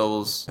volume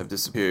levels have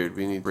disappeared.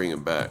 We need to bring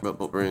it back.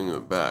 Bring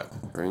it back.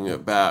 Bring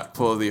it back.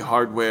 For the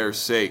hardware's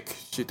sake.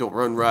 Shit don't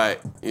run right.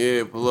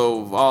 Yeah,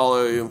 below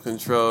volume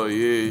control.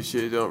 Yeah,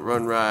 shit don't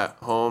run right,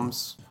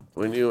 Holmes.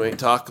 When you ain't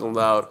talking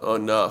loud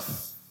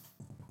enough.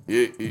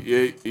 Yeah.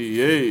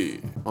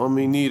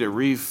 Homie need a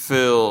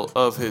refill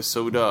of his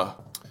soda.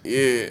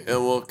 Yeah,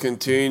 and we'll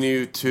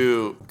continue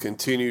to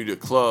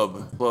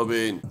club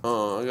in.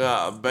 I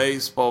got a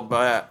baseball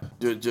bat.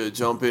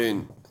 Jump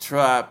in.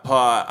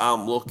 Tripod,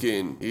 I'm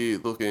looking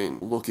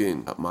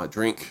at my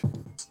drink.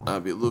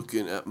 I'll be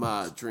looking at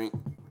my drink.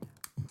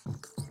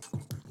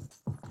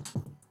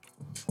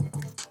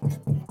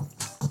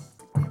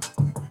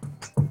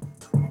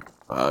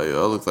 I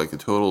look like a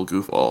total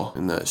goofball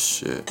in that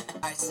shit.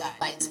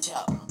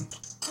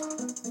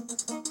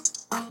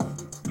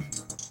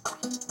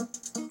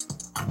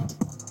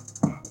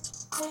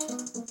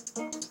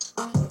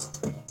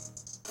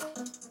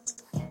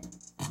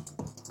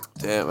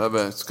 Damn, I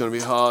bet it's gonna be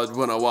hard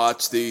when I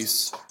watch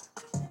these.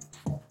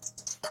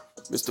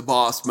 Mr.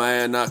 Boss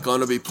Man, not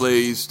gonna be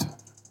pleased.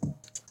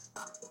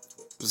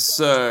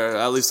 Sir,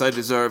 at least I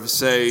deserve a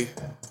say.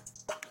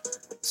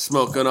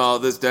 Smoking all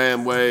this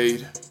damn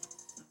weed.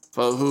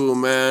 For who,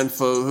 man?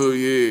 For who,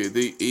 you?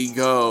 The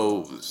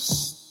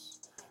egos.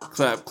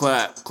 Clap,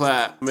 clap,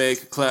 clap.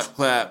 Make a clap,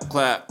 clap,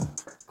 clap.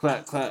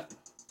 Clap, clap.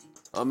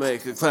 I'll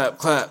make a clap,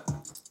 clap.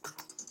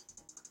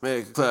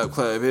 Make a clap,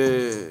 clap,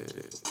 yeah.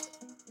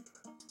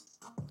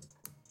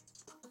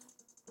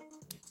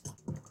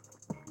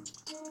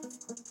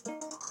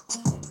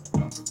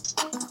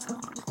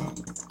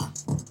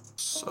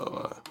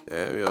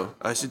 Damn, yo,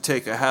 I should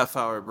take a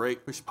half-hour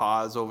break, push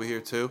pause over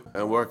here too,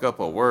 and work up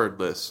a word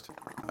list.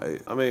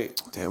 I mean,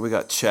 damn, we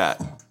got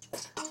chat.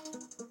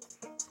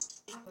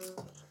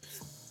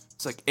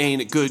 It's like,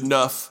 ain't it good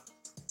enough?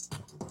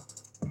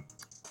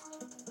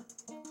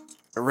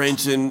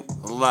 Arranging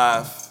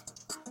life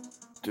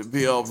to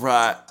be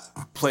alright,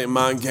 playing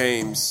mind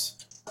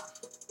games,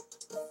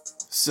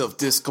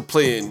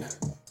 self-discipline,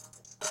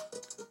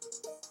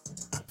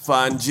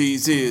 find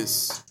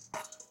Jesus.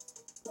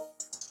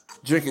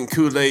 Drinking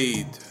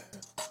Kool-Aid,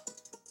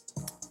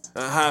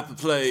 a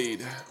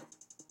hyperplate.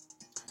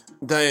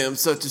 Damn,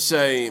 such a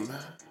shame.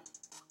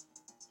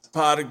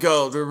 Pot of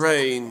gold, the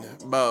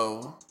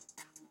rainbow.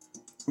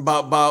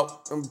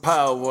 Bop, and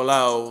power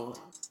low.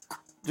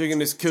 Drinking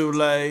this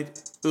Kool-Aid,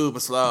 uber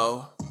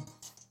slow.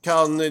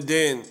 Calling the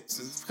dents,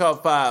 it's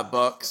called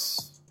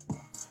 $5.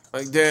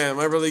 Like, damn,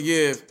 I really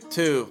give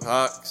 $2.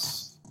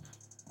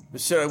 But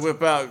should I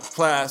whip out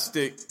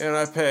plastic and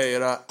I pay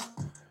it up?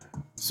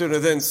 Sooner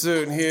than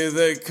soon, here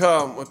they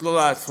come with the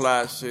light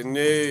flashing.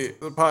 Yeah,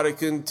 the party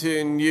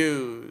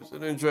continues,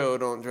 and the drill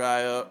don't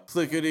dry up.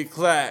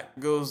 Clickety-clack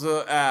goes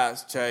the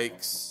ass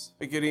cheeks.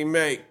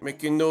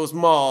 Making those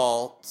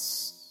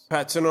malts.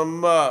 Patching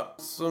them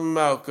up, some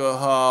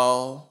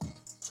alcohol.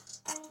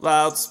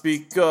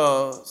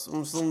 Loudspeakers,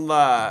 some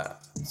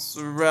lights.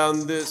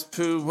 Around this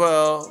pool,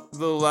 well,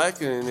 they're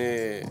liking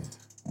it.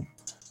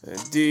 And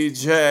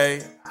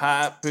DJ,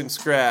 hype and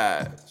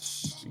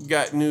scratch.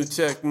 Got new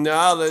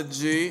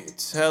technology,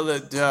 it's hella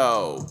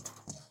dope.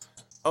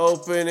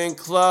 Open and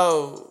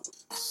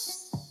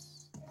close.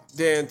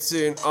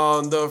 Dancing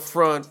on the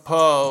front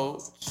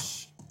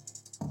porch.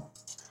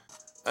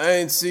 I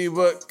ain't see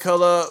what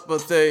color,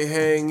 but they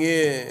hang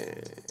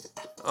in.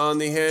 On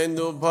the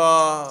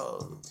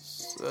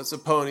handlebars, that's a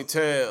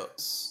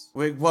ponytails.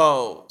 Wig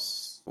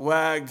walls,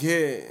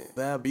 wagging,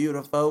 that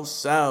beautiful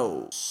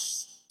souls.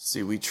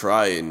 See, we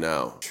trying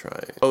now.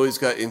 Always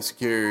got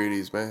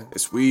insecurities, man.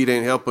 This weed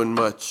ain't helping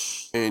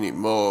much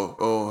anymore.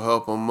 Oh,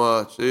 helping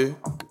much, eh?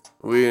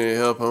 We ain't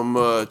helping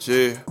much,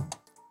 eh?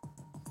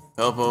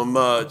 Helping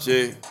much,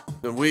 eh?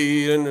 The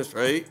weed in the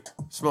street,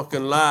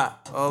 smoking a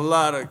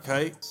lot of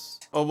cakes.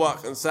 Or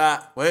walking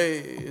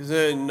sideways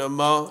in the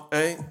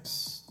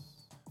mornings.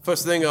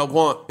 First thing I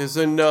want is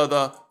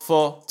another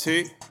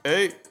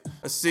 48.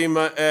 I see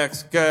my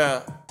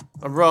ex-girl.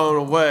 I run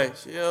away.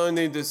 She don't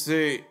need to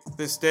see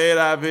the state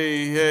I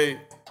be.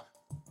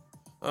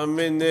 I'm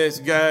in this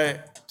game,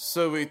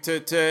 so we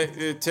talk,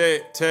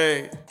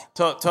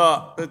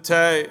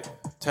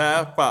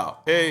 tap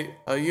out. Hey,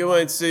 you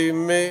ain't see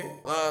me.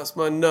 Lost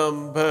my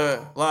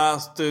number,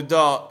 lost the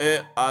dog,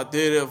 and I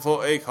did it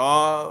for a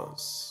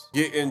cause.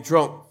 Getting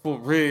drunk for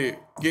real,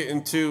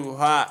 getting too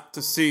hot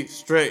to see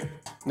straight in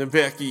the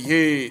back of your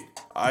head.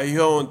 I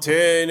own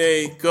 10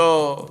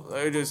 acres,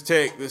 I just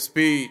take the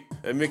speed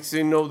and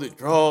mixing all the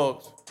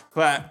drugs.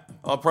 Clap,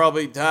 I'll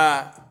probably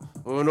die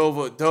of an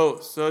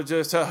overdose, so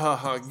just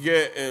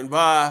getting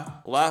by.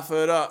 Laugh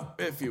it up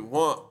if you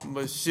want,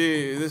 but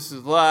shit, this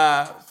is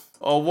life.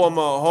 Oh, one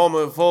more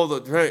homie for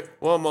the drink.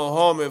 One more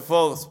homie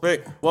for the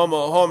speak. One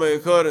more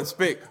homie couldn't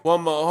speak.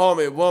 One more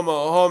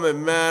homie,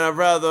 man, I'd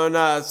rather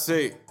not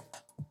see.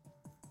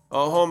 A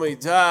homie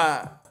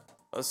died.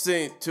 I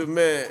seen too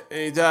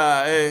many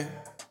die, eh?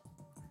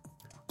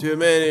 Too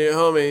many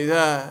homies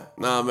die.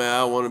 Nah, man, I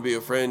don't want to be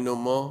a friend no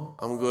more.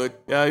 I'm good.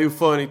 Yeah, you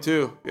funny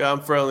too. Yeah,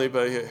 I'm friendly,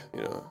 but yeah,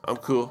 I'm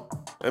cool.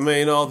 I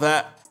mean all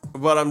that,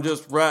 but I'm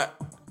just right.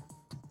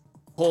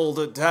 Hold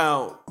it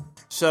down.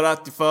 Shut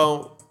out the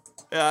phone.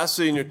 Yeah, I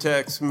seen your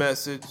text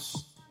message.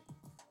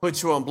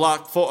 Put you on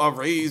block for a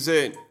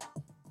reason.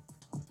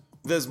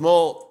 There's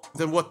more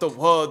than what the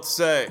words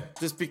say.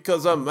 Just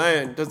because I'm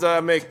man, does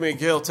that make me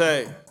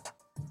guilty?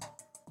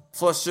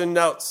 Flushing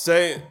out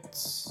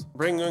saints,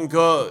 bringing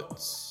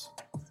goods.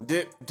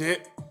 Dip,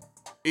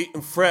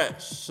 eating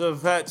fresh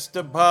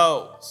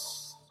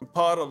vegetables.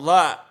 Part a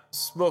lot,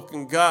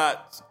 smoking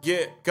gods,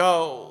 get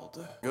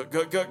gold.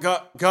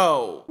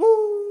 Gold.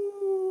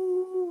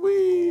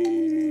 Woo-wee.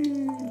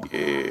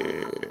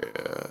 Yeah.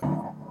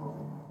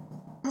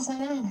 How's that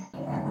man?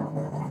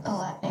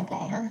 Oh, no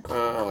play, huh?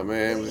 Oh,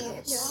 man. You're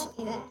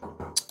happy there.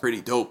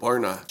 Pretty dope,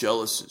 aren't I?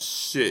 Jealous as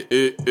shit.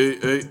 Hey,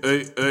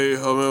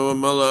 homie with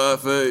my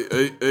life. Hey,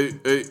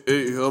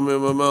 homie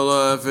with my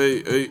life.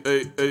 Hey,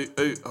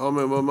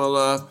 homie with my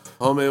life.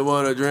 Homie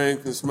wanna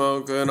drink and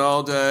smoke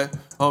all day.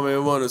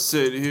 Homie wanna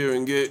sit here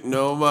and get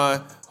no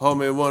mind.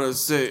 Homie wanna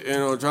sit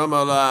and drum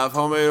my life.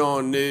 Homie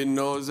don't need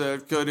no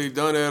Zed, cause he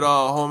done it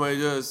all. Homie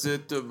just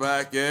sit the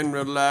back and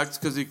relax,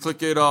 cause he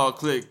click it all.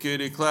 Click,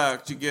 kitty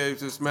clack, she gave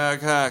to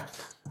smack hack.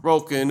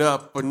 Broken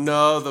up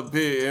another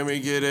beer and we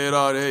get it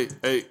on.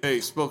 Hey,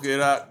 smoke it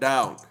out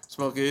down.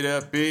 Smoke it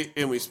up beat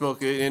and we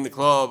smoke it in the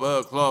club.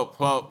 Club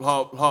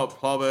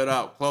it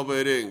out. Club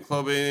it in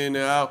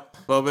the house.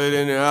 Club it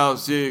in the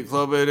house, yeah.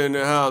 Club it in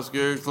the house,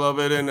 girl. Club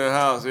it in the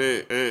house,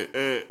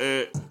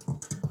 hey.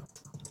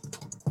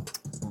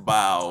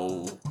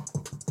 Bow.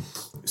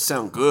 It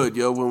sound good,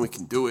 yo, when we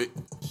can do it.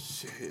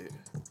 Shit.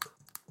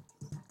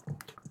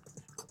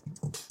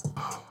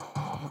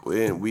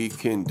 When we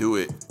can do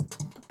it.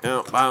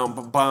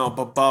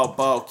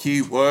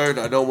 Keyword,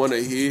 I don't want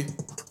to hear.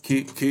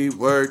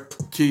 Keyword,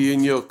 key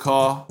in your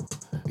car.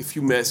 If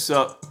you mess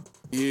up,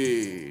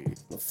 yeah,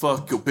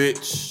 fuck your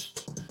bitch.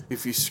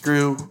 If you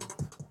screw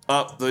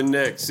up the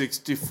next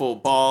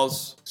 64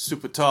 balls,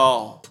 super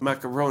tall,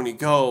 macaroni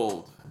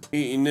gold.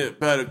 Eating it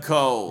better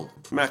cold,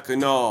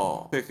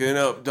 Mackinac, picking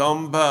up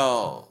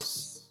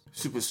dumbbells.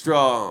 Super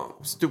strong,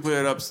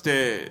 stupid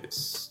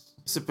upstairs.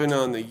 Sipping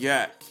on the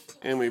yak,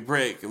 and we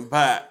breaking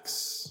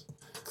backs.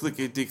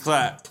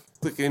 Clickety-clack,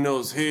 clicking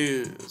those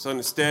heels on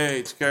the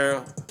stage,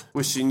 girl.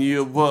 Wishing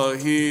you were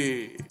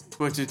here,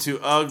 but you're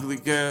too ugly,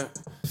 girl.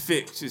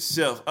 Fix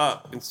yourself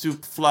up and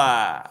super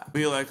fly.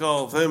 Be like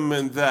all them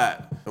and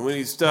that. And when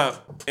you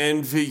stop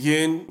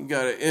envying, you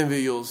gotta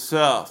envy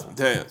yourself.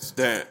 Dance.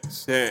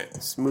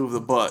 Move the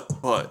butt.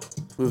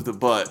 Move the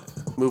butt.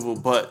 Move her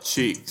butt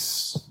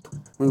cheeks.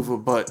 Move her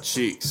butt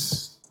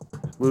cheeks.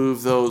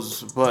 Move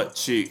those butt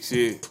cheeks,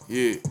 yeah,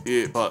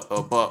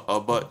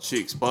 butt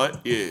cheeks, butt,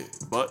 yeah,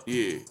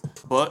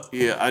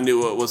 I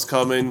knew it was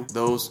coming,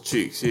 those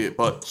cheeks, yeah,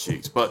 butt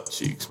cheeks,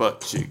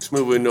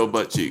 moving no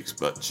butt cheeks,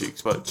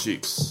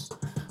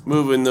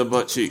 moving the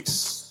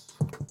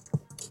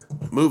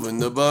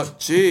butt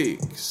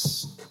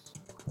cheeks,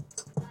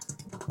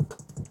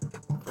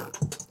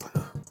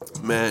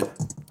 man.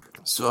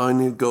 So I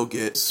need to go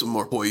get some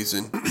more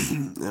poison,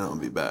 and I'll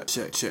be back.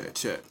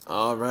 Check.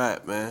 All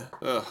right, man.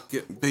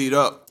 Getting beat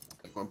up,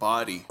 like my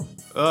body.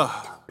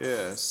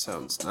 Yeah,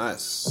 sounds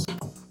nice.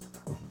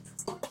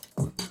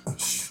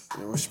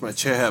 I wish my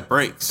chair had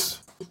brakes.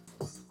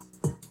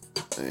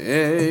 Yeah,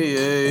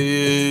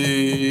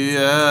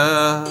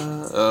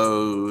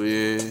 oh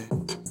yeah.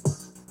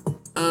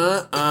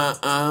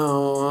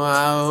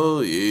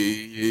 Oh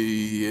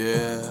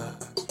yeah.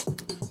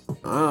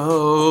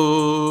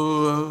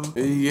 Oh,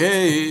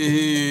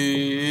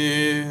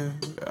 yeah,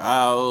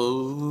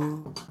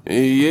 ow,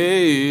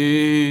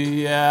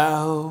 yeah,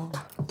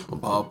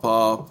 ow,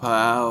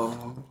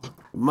 pow,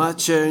 my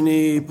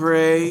journey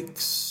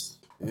breaks,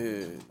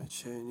 yeah, my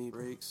journey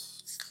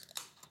breaks.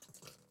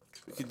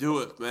 We can do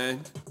it,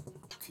 man,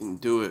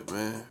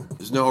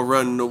 there's no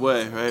running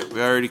away, right,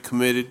 we already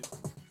committed,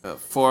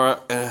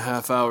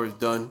 4.5 hours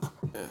done,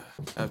 yeah.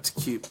 I have to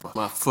keep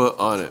my foot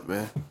on it,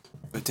 man.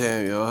 But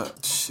damn, yo,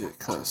 that shit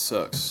kinda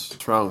sucks.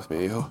 What's wrong with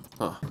me, yo?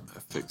 I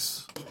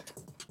fix.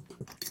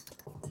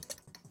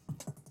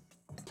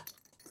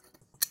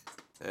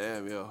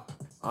 Damn, yo.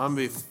 I'm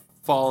be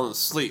falling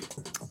asleep.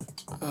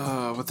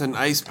 With an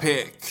ice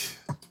pick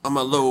on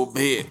my low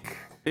back.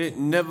 It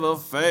never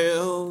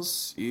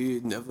fails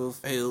me.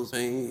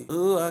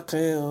 Ooh, I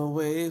can't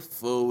wait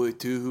for it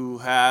to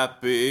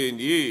happen,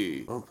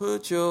 yeah. I'll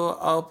put your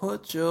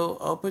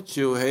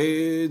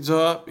hands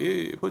up,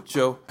 yeah. Put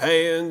your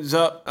hands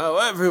up. Now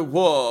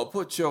everyone,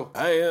 put your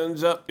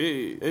hands up,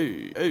 yeah.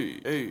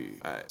 Hey.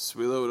 Alright, so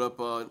we load up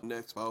on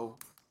next bowl.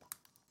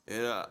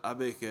 Yeah, I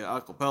make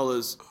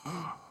acapellas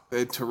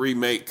and to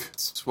remake.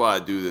 That's why I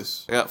do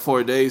this. I got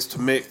 4 days to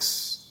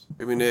mix.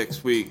 Maybe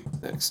next week,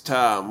 next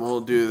time,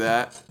 we'll do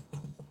that.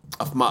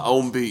 Off my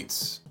own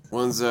beats.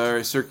 Ones that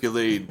are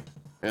circulated.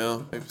 You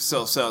know, make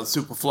myself sound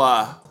super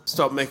fly.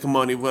 Start making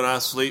money when I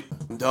sleep.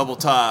 Double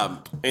time.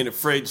 Ain't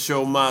afraid to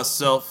show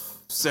myself.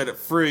 Set it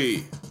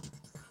free.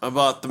 I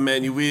bought the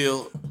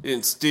manual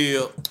in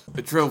steel.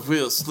 A drove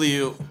wheel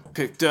slew.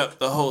 Picked up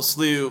the whole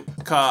slew.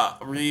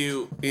 Caught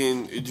real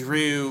in a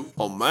drill.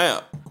 Oh,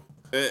 map.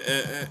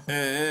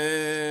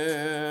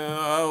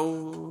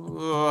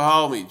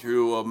 Homie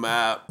drew a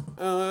map.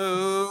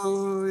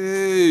 Oh,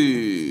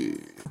 yeah.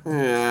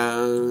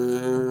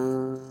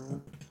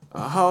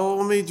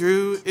 Homie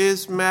drew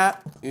his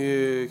map.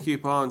 Yeah,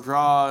 keep on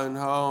drawing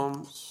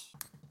homes.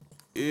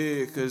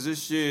 Yeah, cause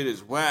this shit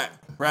is whack.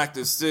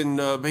 Practicing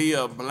to be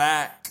a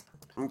black.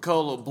 I'm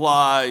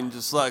colorblind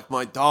just like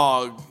my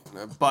dog. And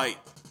I bite.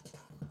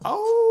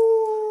 Oh.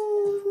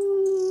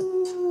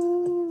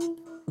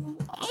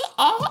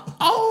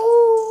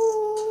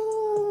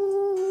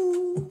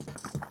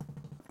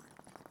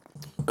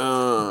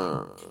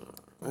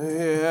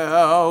 Yeah,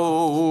 oh,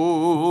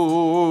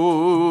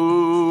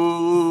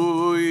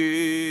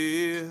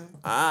 yeah,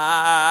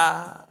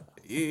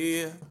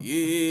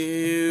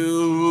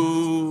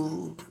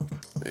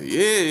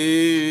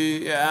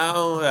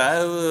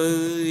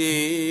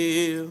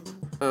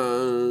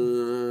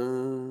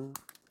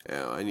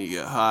 yeah, I need to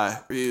get high,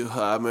 real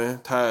high, man.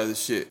 Tired of this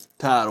shit,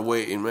 tired of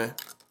waiting, man.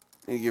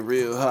 Need to get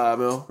real high,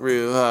 man.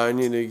 Real high. I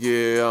need to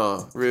get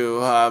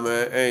real high,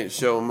 man. Ain't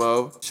show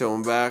mo.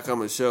 Showing back,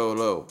 I'ma show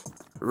low.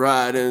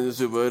 Ride in the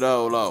super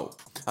low.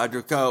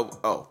 Hydrocoat.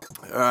 Oh.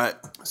 Alright.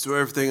 So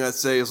everything I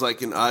say is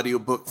like in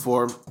audiobook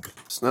form.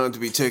 It's not to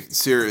be taken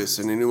serious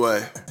in any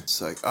way.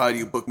 It's like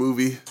audiobook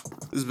movie.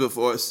 This is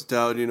before I sit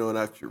down, and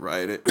actually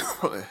write it.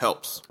 It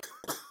helps.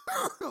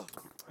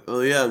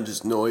 Well, yeah, I'm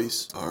just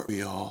noise. Aren't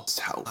we all?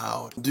 How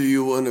loud do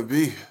you want to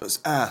be? Let's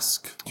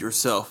ask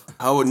yourself,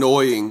 how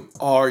annoying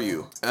are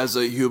you as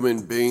a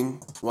human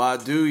being? Why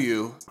do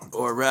you,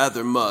 or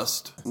rather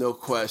must, no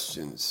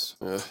questions?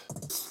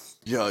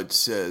 Judge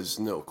says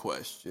no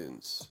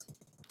questions.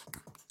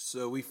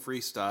 So we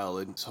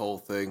freestyled this whole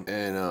thing,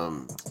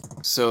 and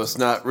so it's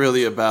not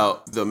really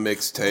about the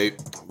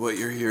mixtape, what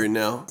you're hearing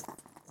now.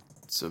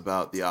 It's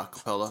about the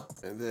acapella,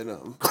 and then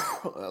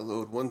I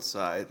load one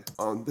side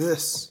on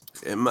this,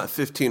 and my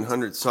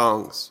 1,500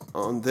 songs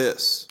on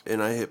this,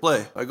 and I hit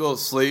play. I go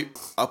to sleep,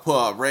 I put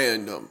out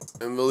random,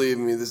 and believe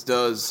me, this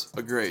does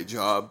a great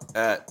job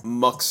at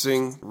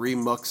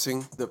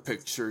remuxing the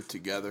picture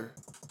together.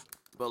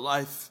 But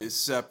life is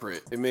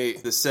separate. It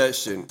made the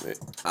session,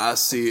 I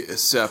see it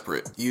as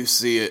separate. You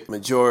see it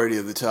majority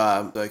of the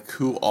time. Like,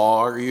 who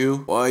are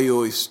you? Why are you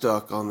always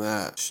stuck on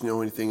that? Do you know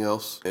anything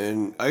else?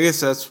 And I guess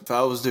that's, if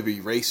I was to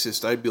be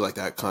racist, I'd be like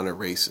that kind of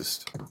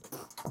racist.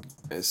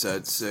 It's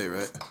sad to say,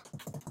 right?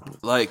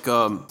 Like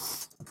the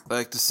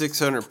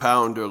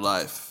 600-pounder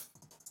life.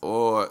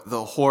 Or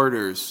the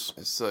hoarders.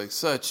 It's like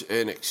such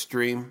an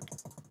extreme.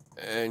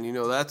 And,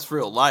 that's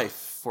real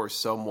life for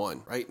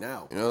someone right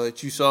now.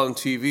 That you saw on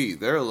TV.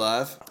 They're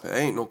alive. It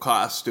ain't no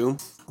costume.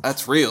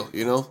 That's real,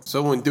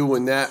 Someone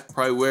doing that,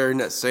 probably wearing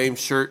that same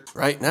shirt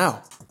right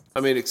now.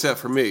 Except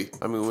for me.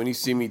 When you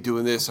see me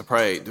doing this, I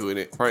probably ain't doing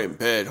it. Probably in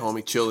bed,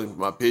 homie, chilling with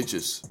my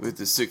bitches. With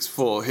the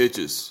 6'4"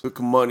 hitches.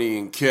 Looking money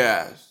in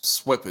cash.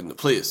 Swiping the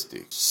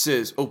plastic. She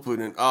says,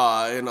 open an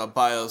eye, and I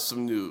buy her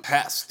some new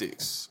hat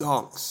sticks.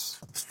 Donks.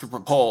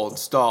 Stripper pole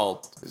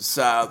installed.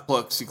 Inside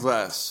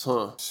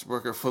plexiglass, She's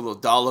working for the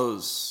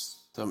dollars.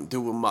 I'm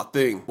doing my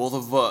thing. Both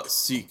of us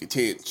seek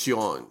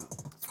attention.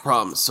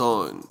 Promise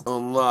on.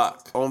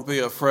 Unlock. Don't be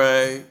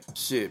afraid.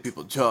 Shit,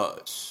 people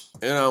judge.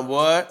 And I'm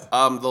what?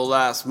 I'm the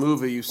last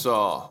movie you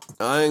saw.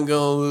 I ain't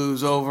gonna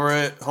lose over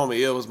it.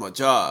 Homie, it was my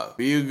job.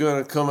 Are you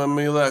gonna come at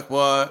me like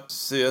what?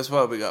 See, that's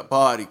why we got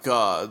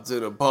bodyguards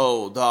and a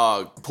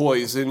bulldog,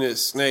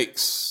 poisonous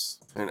snakes,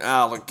 and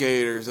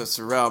alligators that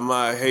surround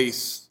my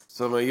haste.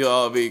 Some of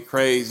y'all be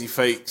crazy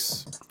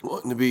fakes,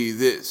 wanting to be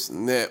this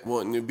and that,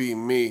 wanting to be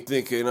me,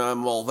 thinking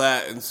I'm all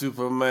that and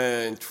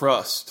Superman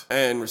trust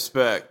and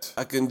respect.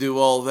 I can do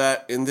all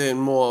that and then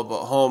more,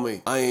 but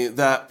homie, I ain't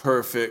that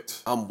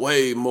perfect. I'm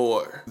way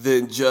more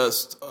than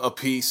just a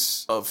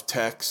piece of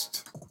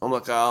text. I'm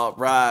like, I'll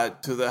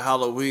ride to the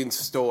Halloween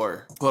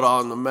store, put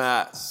on the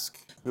mask.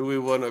 Who we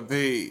wanna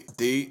be?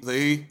 D,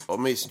 Lee, or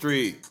me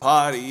Street?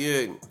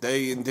 Partying,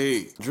 day and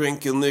day.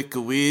 Drinking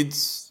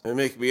liquids, and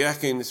make me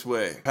acting this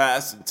way.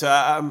 Passing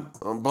time,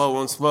 I'm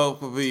blowing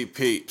smoke with me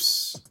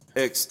peeps.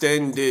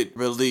 Extended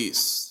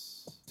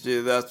release.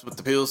 Yeah, that's what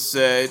the pill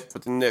said,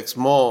 but the next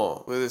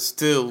morning, with it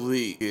still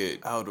leaking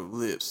out of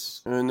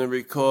lips. And the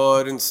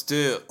recording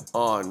still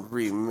on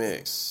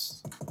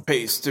remix.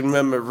 Pasting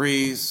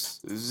memories,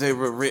 they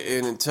were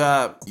written in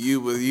time. You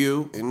with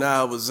you, and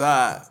I was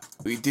I.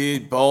 We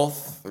did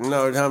both, and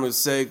now it's time to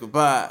say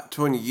goodbye.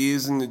 20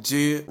 years in the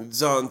jail,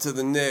 it's on to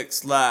the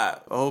next life.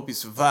 I hope you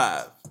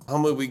survive.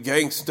 Homie, we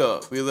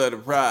gangsta, we let it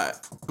ride.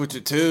 Put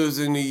your toes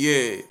in the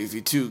air if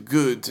you're too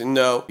good to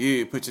know.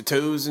 Yeah, put your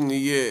toes in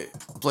the air.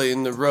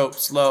 Playing the rope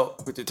slow,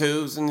 put your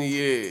toes in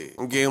the air.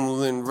 I'm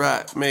gambling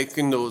right,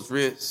 making those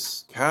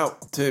wrists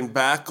count. 10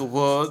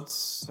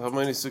 backwards, how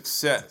many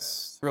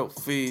success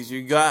trophies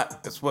you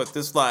got? That's what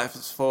this life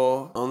is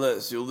for.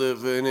 Unless you're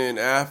living in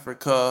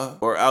Africa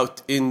or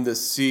out in the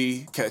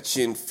sea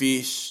catching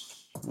fish.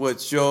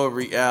 What's your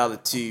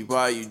reality?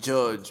 Why you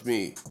judge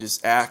me?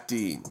 Just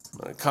acting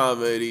on a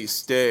comedy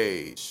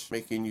stage,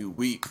 making you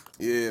weep.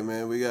 Yeah,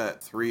 man, we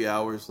got 3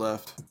 hours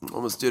left.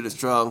 Almost did it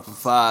strong for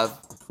 5.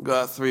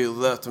 Got 3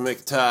 left to make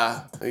a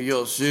tie.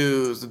 Your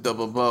shoes, the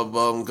double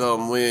bum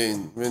gum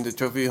win. Win the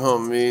trophy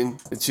humming,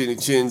 the chinny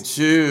chin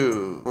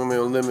chew. When my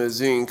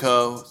limousine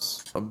calls.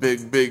 A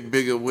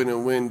bigger winner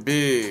win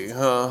big,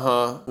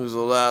 Who's the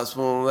last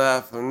one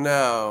laughing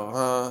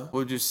now,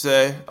 What'd you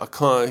say? I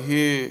can't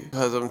hear,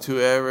 cause I'm too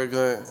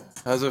arrogant.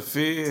 How's it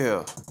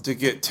feel to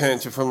get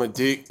attention from a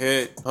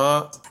dickhead,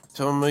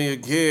 Tell me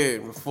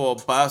again before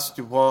I bust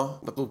you on.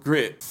 Knuckle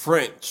grit,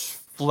 French,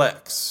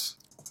 flex.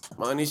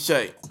 Money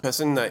shake,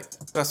 pass a night,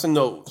 pass a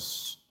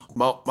nose.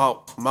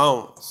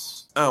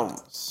 Mounts,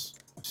 ounce.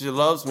 She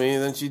loves me,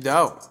 then she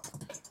don't.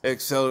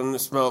 Exhaling the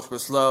smoke for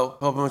slow,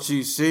 hoping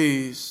she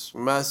sees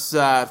my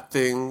side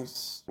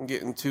things. I'm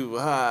getting too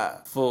high,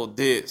 full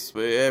diss,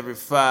 but every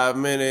 5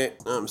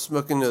 minutes I'm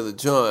smoking another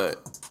joint.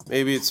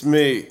 Maybe it's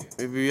me,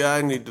 maybe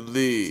I need to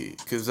leave,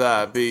 cause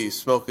I be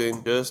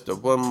smoking just a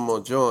one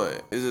more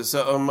joint. Is it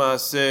something I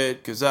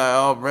said? Cause I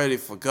already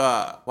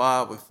forgot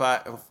why we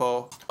fighting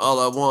for. All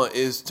I want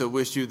is to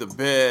wish you the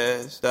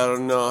best. I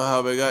don't know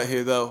how we got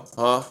here though,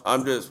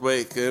 I'm just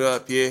waking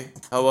up, yeah.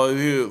 How about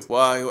you?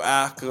 Why you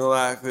acting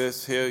like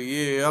this? Hell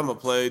yeah, I'ma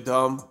play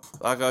dumb.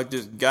 Like I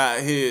just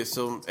got here,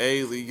 some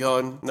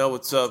alien. Know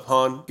what's up,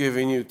 hon?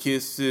 Giving you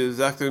kisses,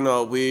 acting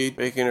all weird,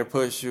 making her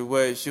push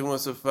away. She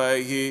wants to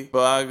fight here,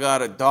 but I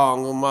got a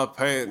dong on my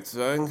pants.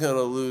 I ain't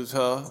gonna lose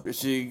her.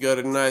 She got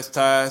a nice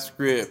tight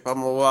grip.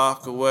 I'ma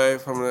walk away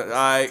from that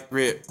tight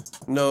grip.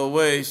 No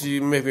way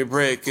she make me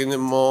break in the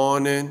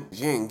morning.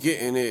 You ain't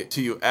getting it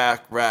till you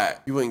act right.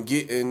 You ain't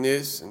getting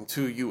this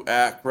until you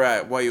act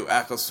right. Why you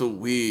acting so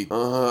weird?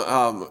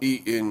 I'm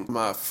eating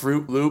my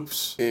Fruit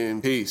Loops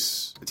in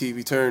peace. The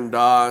TV turned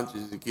on,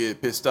 she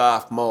get pissed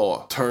off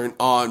more. Turn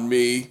on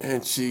me,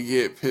 and she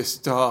get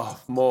pissed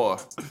off more.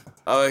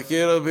 I'm like,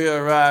 it'll be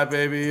alright,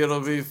 baby, it'll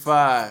be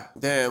fine.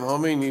 Damn,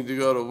 homie need to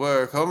go to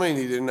work. Homie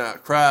need to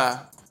not cry.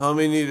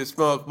 Homie need to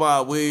smoke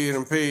my weed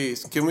in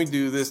peace. Can we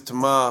do this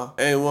tomorrow?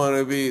 Ain't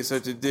wanna be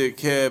such a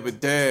dickhead, but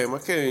damn, why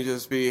can't you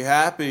just be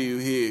happy you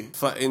here?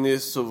 Fighting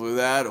this over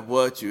that or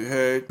what you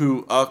heard?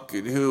 Who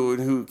ucking who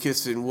and who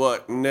kissing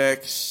what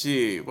next?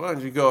 Shit, why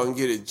don't you go and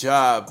get a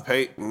job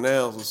painting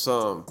nails or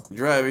something?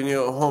 Driving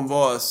your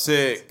homeboy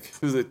sick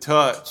to the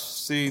touch.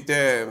 See,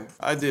 damn,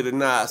 I did a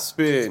nice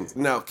spin.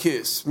 Now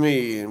kiss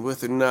me and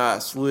with a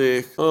nice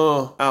lick.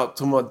 Out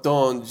to my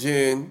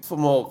dungeon for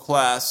more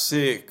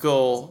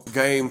classical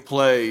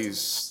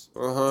gameplays.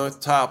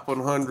 Top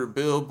 100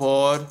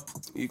 Billboard.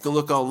 You can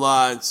look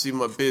online and see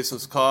my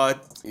business card.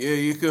 Yeah,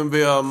 you can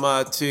be on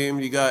my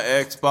team. You got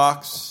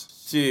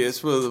Xbox. Shit,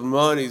 that's where the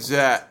money's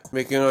at.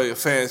 Making all your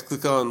fans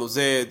click on those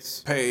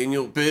ads. Paying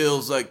your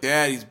bills like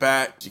daddy's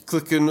back. She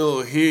clicking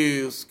little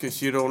heels cause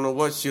she don't know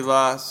what she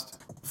lost.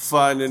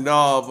 Finding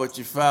all but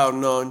you found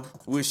none.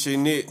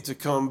 Wishing it to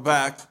come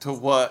back to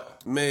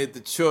what made the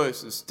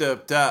choice and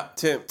stepped out.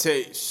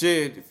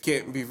 Temptation, you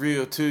can't be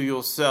real to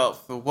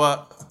yourself. For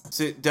what?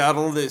 Sit down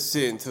and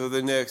listen to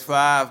the next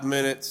 5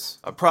 minutes.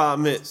 I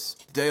promise,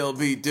 day'll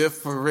be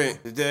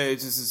different. Today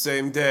is just the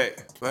same day.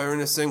 Wearing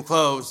the same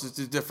clothes, just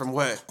a different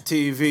way.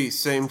 TV,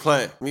 same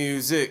play.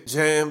 Music,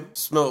 jam,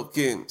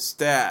 smoking,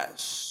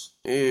 stash.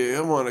 Yeah,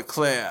 I wanna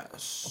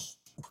clash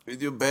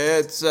with your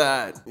bad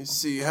side. You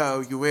see how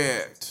you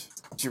act.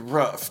 You're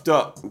roughed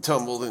up and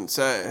tumbled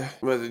inside.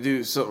 You better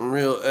do something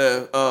real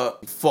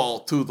fall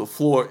to the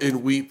floor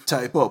and weep.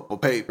 Type up a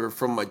paper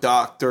from my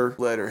doctor.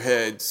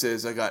 Letterhead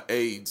says I got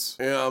AIDS.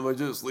 Yeah, I'ma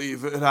just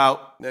leave it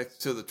out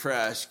next to the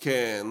trash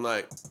can.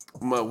 Like,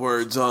 my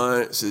words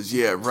on it says,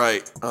 yeah,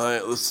 right. I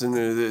ain't listening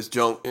to this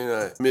junk. And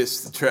I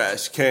missed the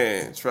trash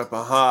can. It's right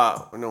behind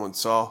where no one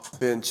saw.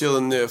 Been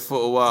chilling there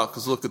for a while,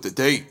 cause look at the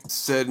date. It's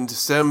set in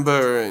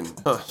December and,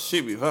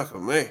 she be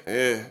fucking me.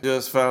 Yeah,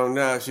 just found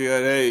out she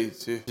got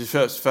AIDS. She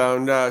just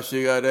found out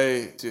she got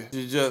AIDS.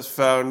 She just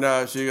found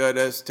out she got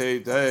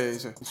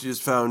STDs. She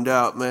just found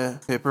out, man.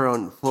 Paper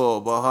on the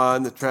floor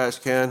behind the trash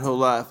can. Her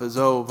life is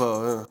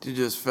over. She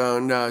just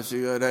found out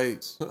she got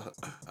AIDS.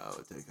 I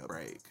would take a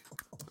break.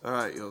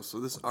 Alright, yo, so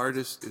this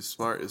artist is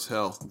smart as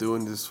hell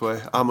doing this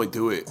way. I'ma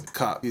do it.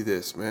 Copy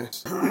this, man.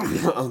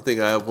 I don't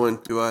think I have one.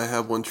 Do I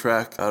have one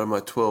track out of my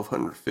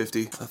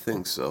 1250? I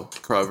think so.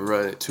 Probably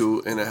run it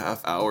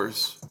 2.5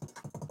 hours.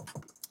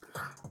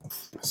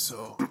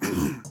 So,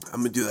 I'm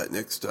gonna do that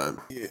next time.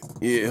 Yeah,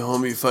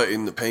 homie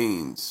fighting the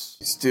pains.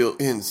 Still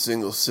in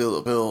single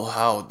syllable,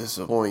 how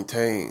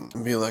disappointing.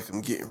 I feel like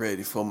I'm getting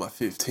ready for my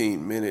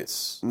 15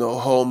 minutes. No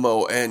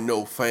homo and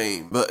no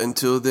fame. But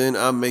until then,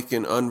 I'm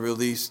making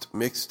unreleased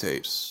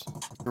mixtapes.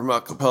 From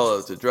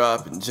acapella to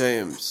dropping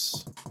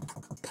jams.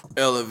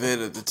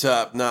 Elevator to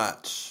top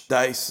notch.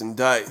 Dice and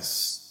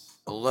dice.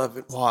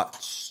 11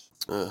 watch.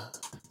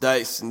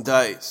 Dice and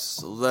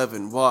dice.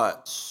 11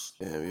 watch.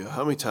 Damn, yo,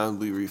 how many times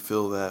we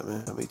refill that,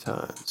 man? How many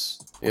times?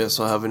 Yes,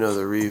 I'll have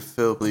another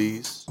refill,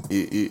 please.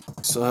 Yeah.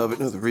 So have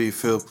another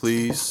refill,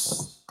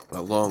 please. My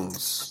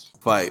lungs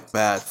fight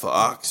bad for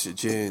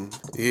oxygen.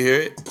 You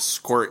hear it?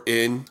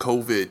 Squirting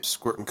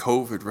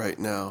COVID right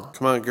now.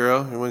 Come on,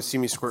 girl. You want to see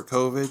me squirt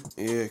COVID?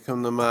 Yeah,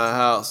 come to my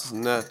house.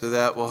 And after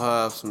that, we'll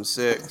have some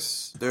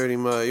sex. Dirty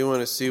mud. You want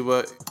to see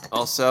what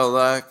I'll sound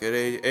like at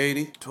age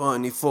 80?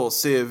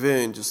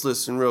 24/7. Just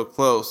listen real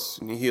close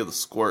and you hear the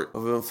squirt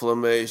of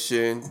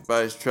inflammation.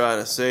 Body's trying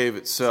to save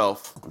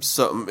itself from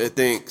something it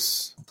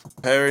thinks.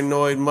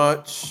 Paranoid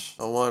much?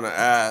 I want to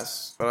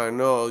ask, but I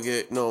know I'll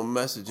get no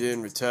message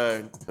in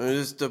return. I'm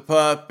just a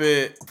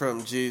puppet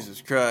from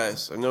Jesus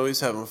Christ. I know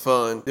he's having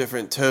fun.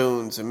 Different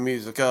tones and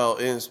musical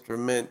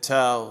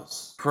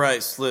instrumentals.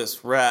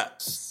 Priceless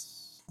raps.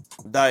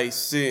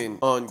 Dicing,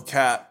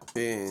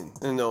 uncapping,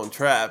 and on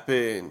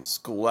trapping.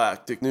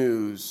 Scholastic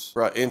news.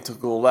 Right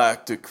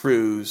intergalactic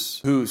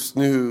cruise. Who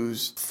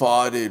snoozed?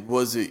 Farted,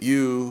 was it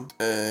you?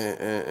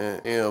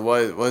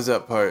 Why's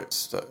that part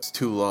stuck? It's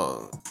too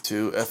long.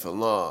 Too effing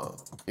long.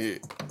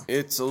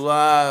 It's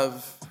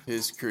alive.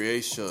 His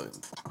creation.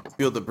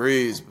 Feel the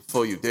breeze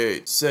before you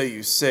did.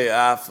 Say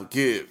I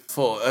forgive.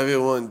 For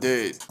everyone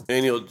did.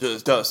 And you'll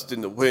just dust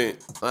in the wind.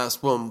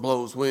 Last one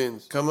blows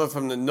winds. Coming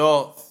from the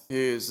north.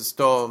 Here's the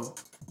storm.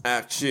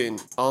 Action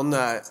all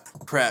night.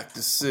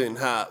 Practicing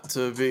hot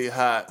to be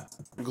hot.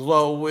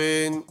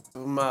 Glowing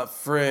with my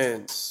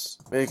friends.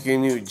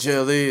 Making you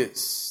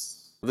jealous.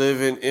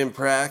 Living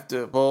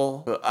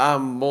impractical, but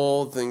I'm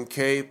more than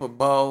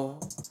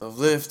capable of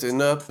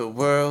lifting up the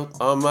world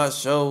on my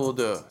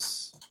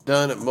shoulders.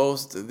 Done it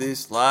most of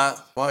this life.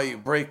 Why you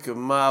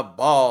breaking my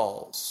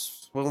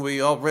balls when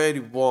we already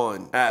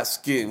won?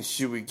 Asking,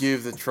 should we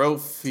give the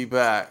trophy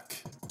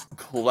back?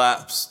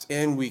 Collapsed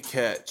and we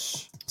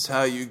catch. It's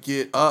how you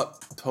get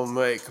up to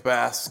make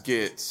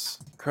baskets.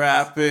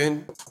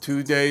 Crapping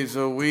 2 days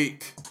a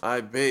week.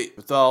 I bet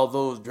with all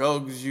those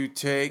drugs you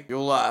take,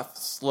 your life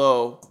is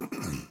slow.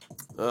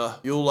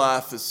 Your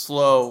life is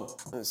slow.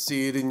 I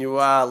see it in your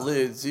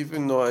eyelids,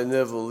 even though I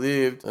never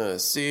lived. I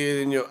see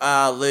it in your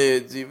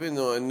eyelids, even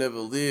though I never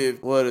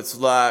lived. What it's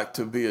like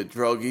to be a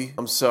druggie.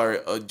 I'm sorry,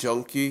 a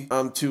junkie.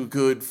 I'm too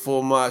good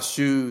for my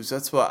shoes.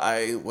 That's why I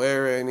ain't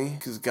wear any.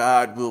 Cause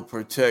God will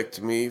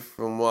protect me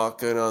from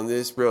walking on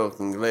this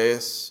broken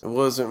glass. It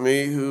wasn't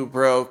me who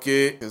broke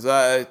it. Cause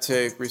I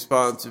take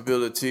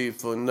responsibility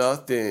for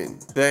nothing.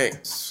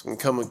 Thanks, and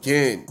come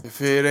again.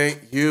 If it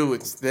ain't you,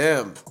 it's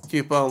them.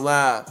 Keep on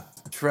laughing.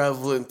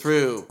 Traveling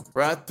through,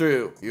 right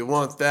through. You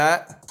want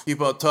that? Keep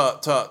on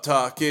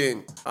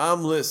talking.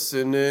 I'm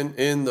listening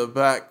in the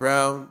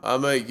background. I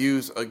may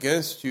use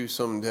against you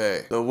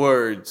someday. The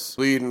words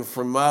bleeding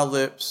from my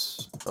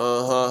lips.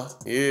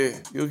 Yeah,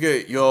 you'll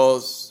get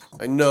yours.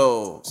 I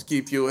know. Just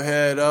keep your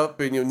head up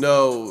in your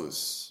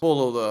nose.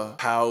 Full of the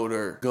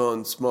powder,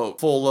 gun smoke.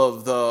 Full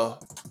of the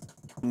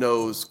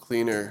nose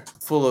cleaner.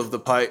 Full of the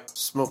pipe.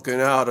 Smoking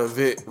out of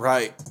it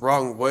right.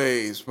 Wrong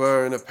ways.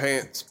 Wearing a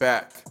pants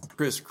back.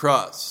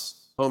 Crisscross,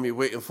 homie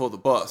waiting for the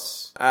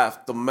bus.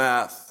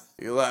 Aftermath,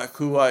 you like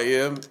who I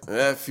am?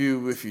 F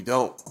you if you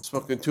don't.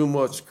 Smoking too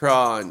much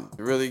cron,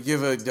 you really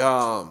give a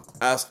damn.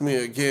 Ask me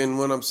again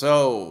when I'm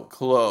so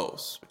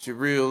close. But you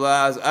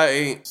realize I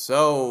ain't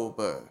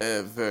sober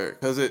ever.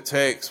 Cause it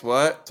takes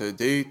what? To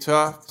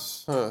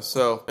detox?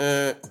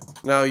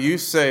 Now you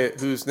say it,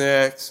 who's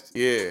next?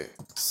 Yeah,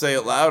 say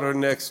it louder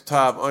next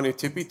time on your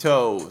tippy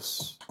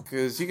toes.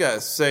 Cause you gotta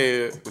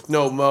say it with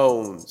no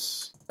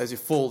moans. As you're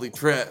fully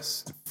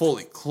dressed,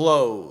 fully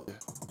clothed.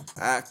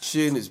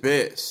 Action is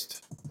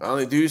best. I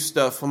only do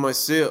stuff for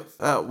myself.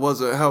 That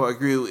wasn't how I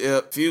grew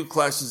up. Few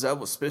classes I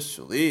was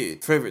special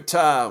ed. Favorite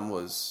time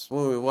was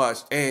when we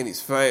watched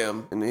Annie's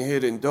Fam and the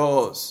Hidden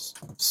Doors.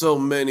 So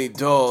many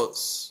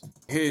doors.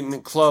 Hidden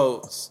and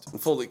closed and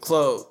fully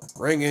clothed.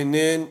 Ringing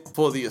in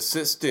for the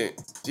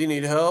assistant. Do you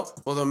need help?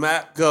 Well, the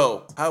map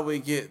go. How we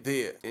get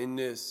there in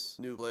this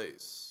new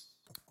place?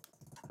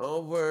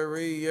 Don't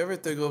worry,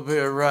 everything will be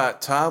alright.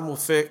 Time will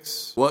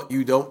fix what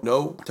you don't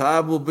know.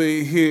 Time will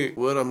be here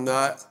when I'm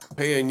not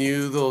paying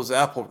you those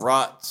apple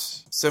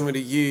rots.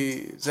 70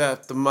 years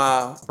after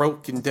my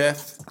broken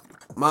death,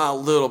 my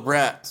little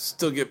brat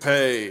still get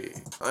paid.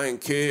 I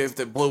ain't care if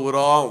they blew it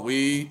all on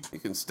weed. You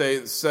can stay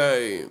the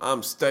same.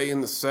 I'm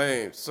staying the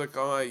same. Suck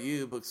on my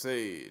yearbook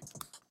said.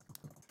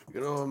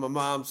 You know what my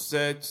mom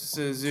said? She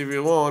says, if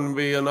you want to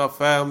be in our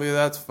family,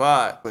 that's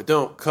fine. But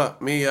don't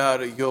cut me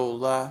out of your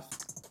life.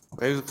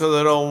 Maybe because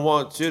I don't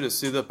want you to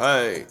see the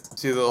pain,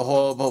 see the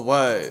horrible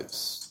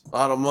ways A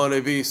lot of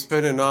money be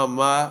spending on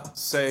my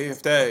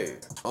safety.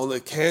 Only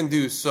can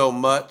do so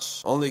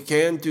much. Only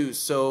can do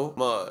so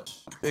much.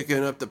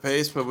 Picking up the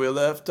pace where we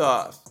left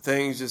off.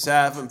 Things just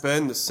haven't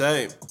been the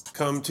same.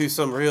 Come to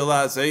some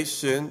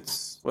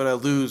realizations. When I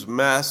lose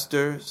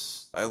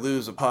masters, I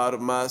lose a part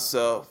of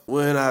myself.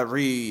 When I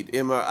read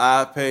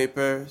MRI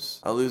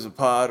papers, I lose a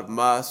part of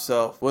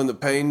myself. When the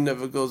pain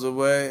never goes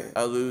away,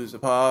 I lose a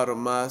part of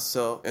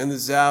myself. And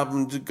this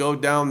album to go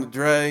down the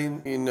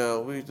drain,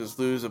 we just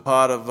lose a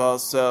part of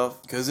ourselves.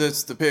 Cause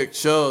it's the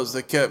pictures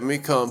that kept me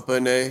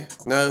company.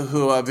 Now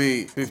who I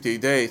be, 50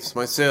 days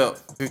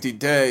myself. 50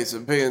 days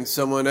of being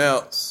someone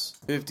else.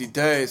 50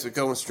 days of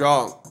going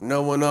strong.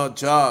 Knowing our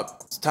job.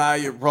 It's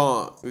tired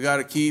wrong. We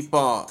gotta keep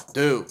on.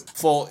 Dude,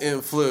 full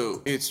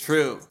influ. It's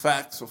true.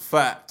 Facts are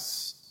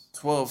facts.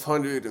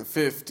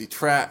 1,250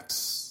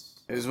 tracks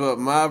is what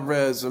my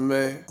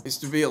resume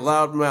used to be a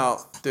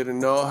loudmouth. Didn't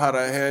know how to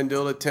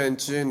handle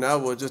attention. I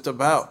was just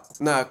about.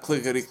 Not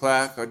clickety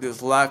clack. I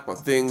just locked my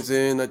things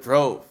in. I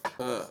drove.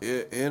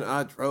 And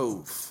I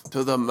drove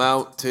to the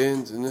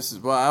mountains, and this is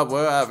where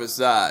I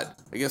reside.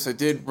 I guess I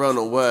did run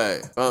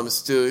away, but I'm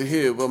still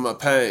here with my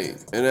pain.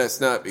 And that's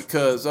not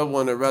because I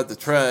want to ride the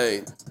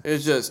train.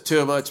 It's just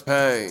too much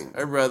pain.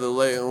 I'd rather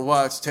lay and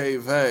watch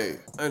TV.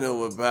 I know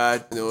we're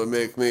bad, and it would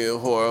make me a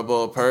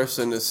horrible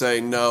person to say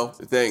no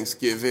to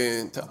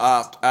Thanksgiving, to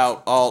opt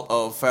out all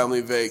of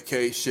family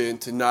vacation,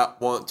 to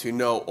not want to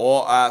know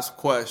or ask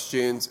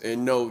questions,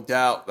 and no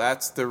doubt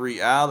that's the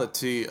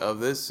reality of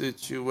this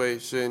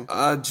situation.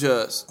 I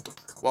just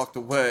walked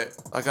away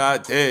like I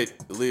did.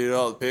 Deleted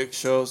all the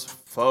pictures,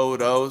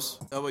 photos.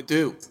 That would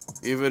do.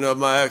 Even of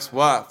my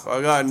ex-wife.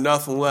 I got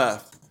nothing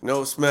left.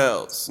 No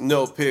smells,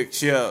 no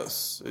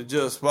pictures. I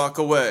just walk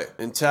away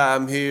and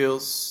time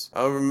heals.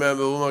 I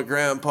remember what my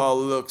grandpa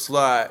looks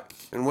like.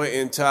 And wait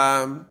in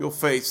time, you'll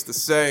face the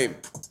same.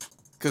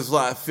 Cause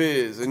life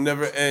is a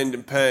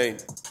never-ending pain.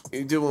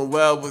 You're doing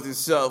well with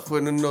yourself,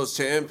 winning those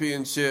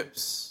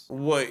championships.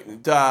 Waiting to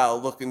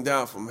dial, looking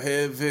down from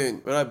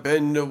heaven. But I've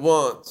been there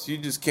once, you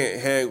just can't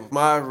hang with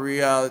my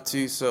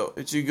reality, so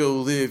let you go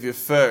live your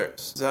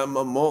first. I'm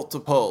a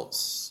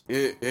multiples.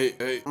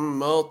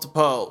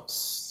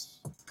 Multiples.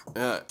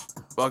 Yeah,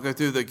 walking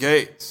through the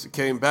gates,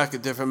 came back a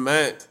different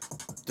man.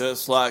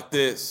 Just like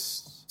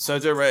this.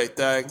 Such a great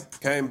thing.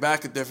 Came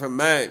back a different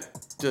man.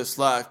 Just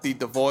like the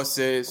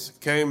divorces.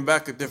 Came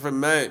back a different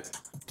man.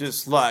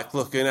 Just like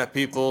looking at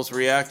people's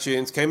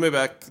reactions. Came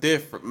back a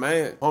different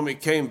man. Homie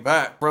came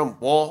back from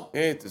war.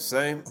 Ain't the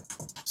same.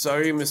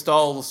 Sorry you missed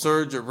all the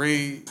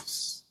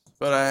surgeries.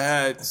 But I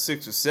had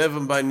 6 or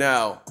 7 by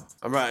now.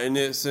 I'm writing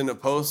this in a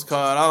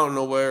postcard. I don't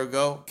know where to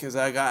go. Cause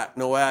I got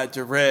no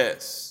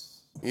address.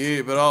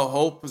 Yeah, but all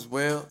hope is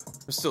well.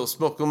 I'm still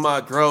smoking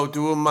my dro,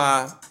 doing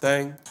my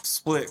thing.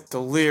 Split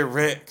the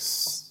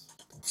lyrics.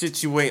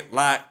 Shit you ain't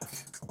like.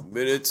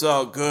 But it's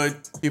all good.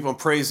 Keep on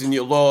praising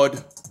your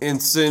Lord. And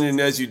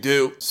sinning as you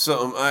do.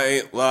 Something I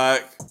ain't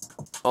like.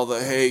 All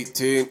the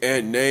hating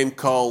and name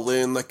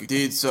calling like you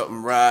did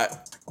something right.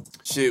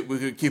 Shit, we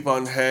could keep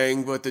on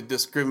hang, but the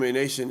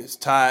discrimination is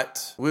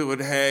tight. We would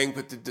hang,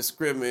 but the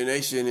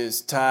discrimination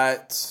is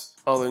tight.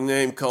 All the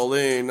name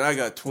calling, I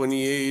got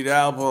 28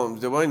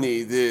 albums, do I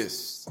need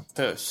this?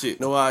 Oh shit,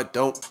 no I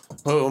don't.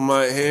 Put on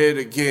my head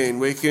again,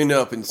 waking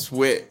up in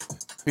sweat.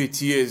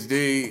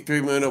 PTSD,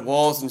 dreaming of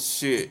walls and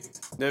shit.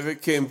 Never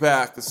came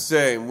back the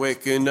same,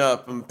 waking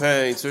up in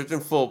pain,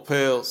 searching for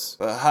pills.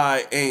 The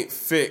high ain't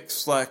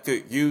fixed like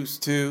it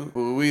used to,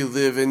 but we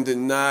live in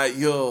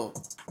denial.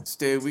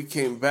 Instead we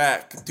came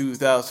back in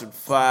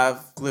 2005,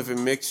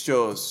 living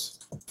mixtures,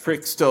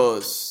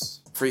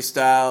 tricksters,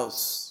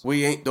 freestyles.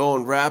 We ain't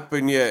done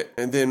rapping yet,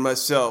 and then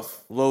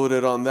myself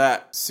loaded on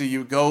that. See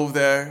you go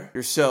there,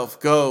 yourself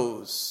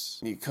goes.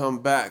 And you come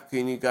back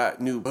and you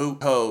got new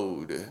boot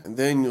code, and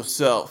then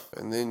yourself,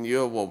 and then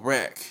you will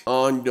wreck.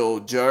 On your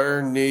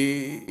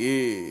journey,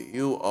 yeah,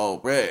 you will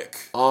wreck.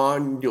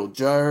 On your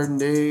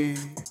journey,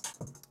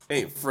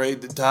 ain't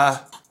afraid to die.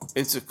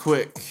 It's a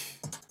quick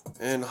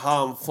and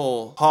harmless.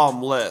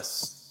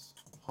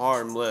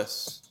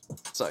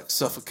 It's like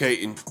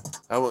suffocating.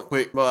 I went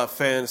quick, but I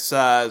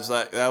fantasize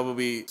like that would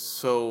be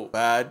so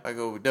bad. I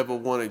would never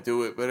want to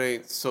do it, but it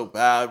ain't so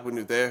bad when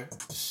you're there.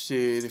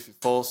 Shit, if you're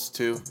forced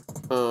to.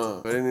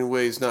 But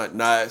anyway, it's not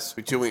nice,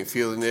 but you ain't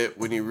feeling it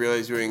when you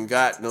realize you ain't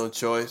got no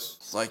choice.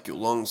 It's like your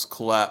lungs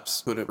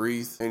collapsed, couldn't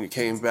breathe, and you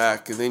came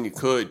back, and then you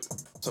could.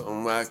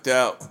 Something whacked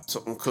out,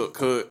 something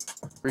could.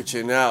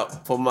 Reaching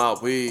out for my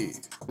weed.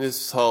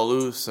 This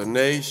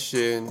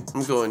hallucination.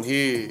 I'm going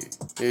here,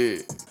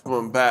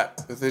 coming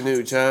back with a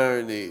new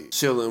journey.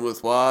 Chilling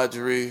with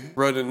Wadri,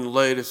 running the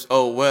latest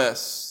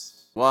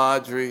OS.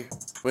 Wadri,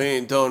 we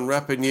ain't done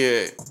rapping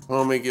yet.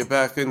 Homie, get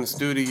back in the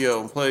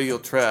studio and play your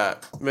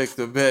trap. Make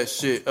the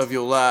best shit of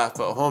your life,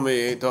 but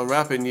homie ain't done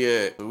rapping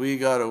yet. So we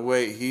gotta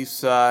wait, he's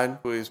signed.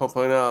 He's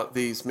pumping out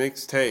these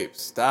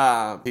mixtapes.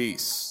 Time,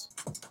 peace.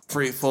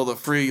 Free for the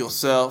free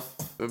yourself,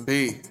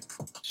 be.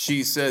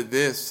 She said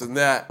this and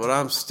that, but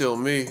I'm still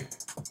me.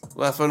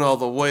 Laughing all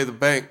the way to the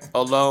bank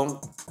alone.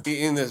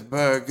 Eating this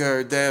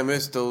burger, damn,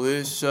 it's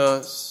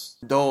delicious.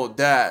 Dole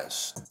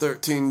Dash,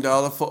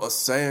 $13 for a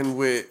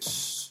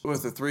sandwich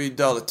with a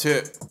 $3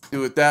 tip.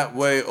 Do it that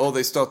way, or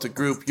they start to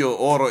group your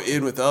order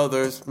in with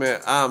others. Man,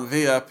 I'm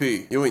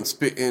VIP. You ain't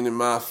spitting in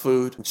my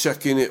food,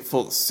 checking it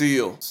for the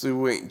seal. So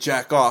you ain't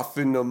jack off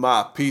into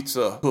my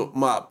pizza. Put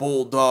my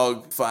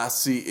bulldog if I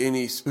see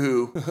any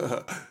spoo.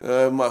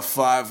 My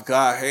Five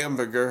Guy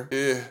hamburger.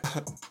 Yeah.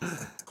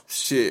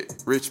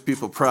 Shit, rich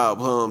people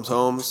problems,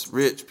 homes.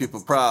 Rich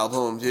people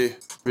problems, yeah.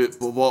 Rich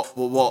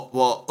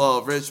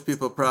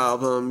people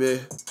problem, yeah.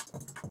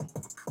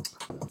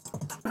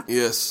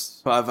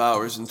 Yes, 5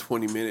 hours and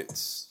 20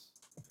 minutes.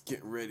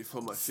 Getting ready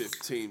for my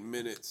 15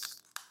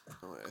 minutes.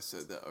 Oh, I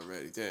said that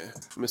already, damn.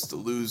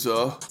 Mr.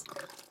 Loser.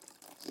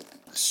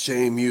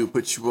 Shame you,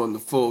 put you on the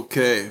full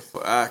K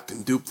for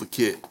acting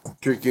duplicate.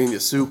 Drinking your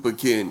soup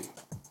again.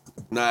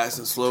 Nice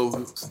and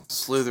slow,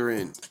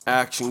 slithering.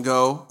 Action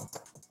go.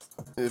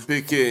 And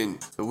begin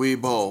the Wii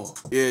Bowl.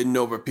 Yeah,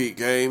 no repeat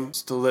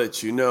games to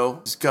let you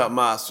know. Just got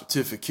my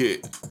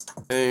certificate.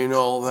 Ain't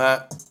all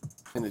that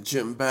in a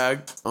gym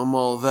bag. I'm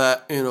all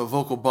that in a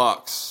vocal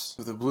box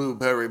with a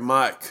blueberry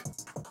mic.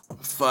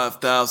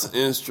 5,000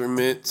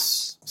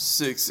 instruments,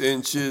 6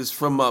 inches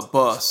from my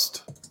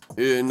bust.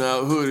 Yeah,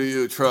 now who do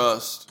you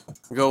trust?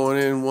 Going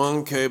in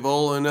one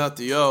cable and out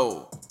the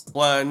O.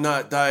 Blind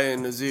not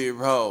dying to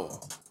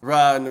zero.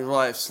 Riding the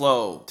life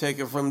slow. Take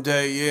it from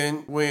day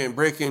in, we ain't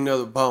breaking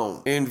another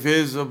bone.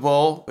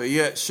 Invisible, but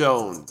yet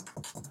shown.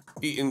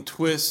 Eating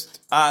twist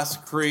ice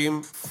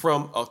cream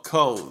from a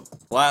cone.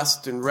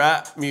 Blasting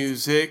rap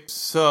music,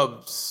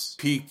 subs,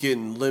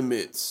 peaking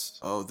limits.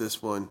 Oh,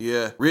 this one.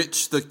 Yeah.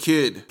 Rich the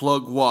Kid,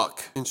 Plug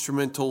Walk,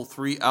 instrumental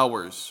 3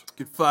 hours.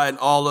 You can find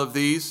all of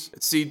these at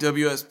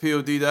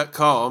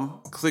cwspod.com.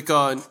 Click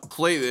on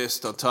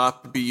playlist on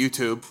top, it'd be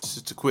YouTube. It's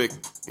just a quick,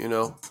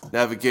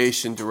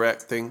 navigation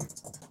direct thing.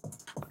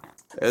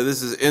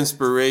 This is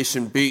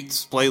Inspiration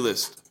Beats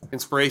playlist.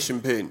 Inspiration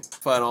pin.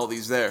 Find all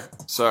these there.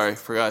 Sorry,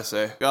 forgot to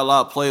say. Got a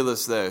lot of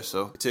playlists there,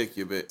 so it'll take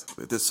you a bit.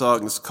 But this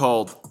song is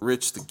called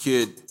Rich the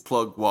Kid,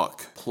 Plug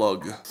Walk.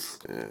 Plug.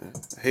 Yeah.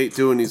 I hate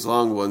doing these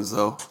long ones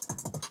though.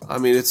 I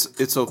mean,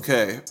 it's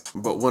okay,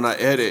 but when I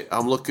edit,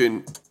 I'm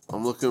looking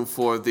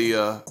for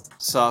the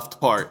soft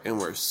part, and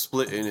we're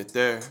splitting it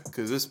there,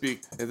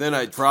 and then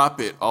I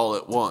drop it all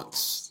at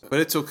once. But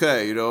it's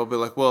okay, I'll be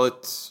like, well,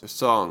 it's a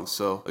song,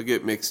 so I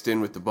get mixed in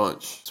with the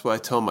bunch. That's what I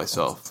tell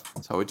myself.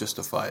 That's how I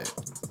justify it.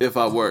 If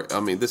I work,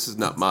 this is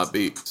not my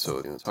beat, so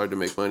it's hard to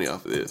make money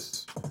off of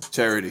this.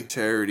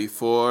 Charity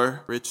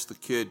for Rich the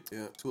Kid.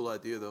 Yeah, cool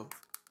idea though.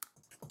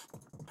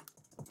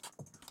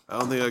 I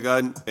don't think I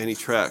got any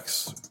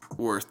tracks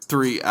worth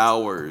 3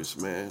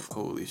 hours, man.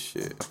 Holy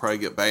shit. I'll probably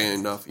get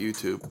banned off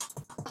YouTube.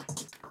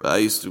 But I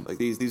used to,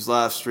 these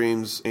live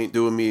streams ain't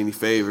doing me any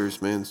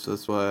favors, man. So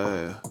that's why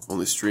I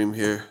only stream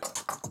here.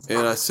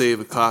 And I save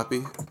a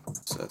copy.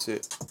 So that's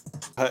it.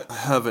 I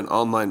have an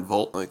online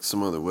vault like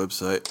some other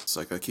website. It's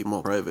like I keep them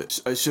all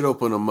private. I should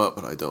open them up,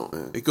 but I don't,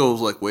 man. It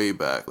goes way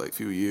back, a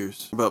few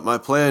years. But my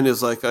plan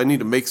is I need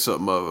to make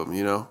something of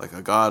them,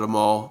 I got them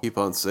all. Keep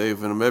on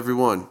saving them.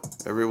 Everyone,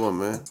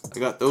 man. I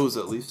got those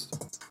at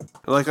least.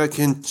 I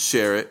can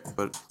share it,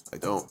 but I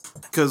don't.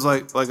 Because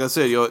like I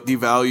said, it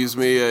devalues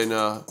me, and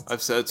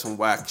I've said some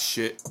whack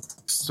shit.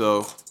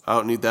 So I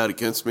don't need that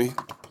against me.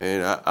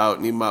 And I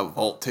don't need my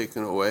vault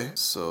taken away.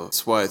 So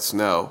that's why it's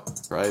now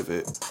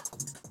private.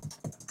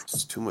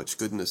 There's too much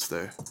goodness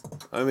there.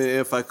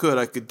 If I could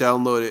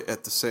download it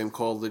at the same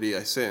quality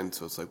I send.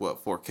 So it's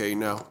 4K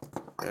now.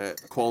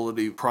 At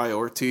quality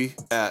priority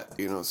at,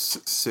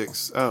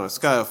 6. I don't know. It's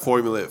got a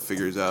formula it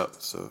figures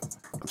out. So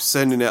I'm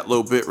sending at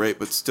low bit rate,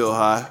 but still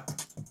high.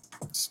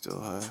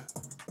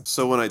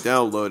 So when I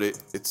download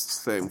it, it's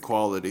the same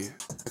quality.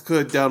 I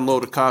could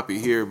download a copy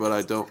here, but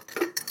I don't.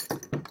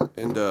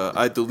 And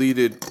I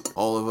deleted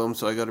all of them,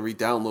 so I got to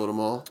re-download them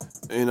all.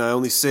 And I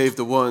only saved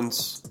the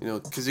ones,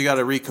 because you got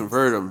to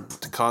reconvert them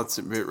to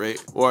constant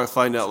bitrate, or I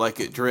find out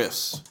it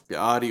drifts, the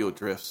audio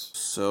drifts.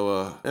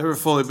 So never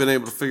fully been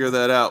able to figure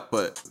that out,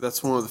 but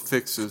that's one of the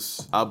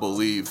fixes, I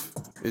believe,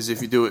 is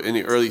if you do it in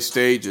the early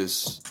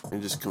stages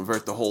and just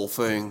convert the whole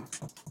thing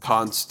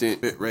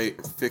constant bitrate,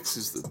 it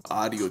fixes the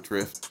audio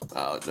drift.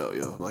 I don't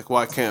know,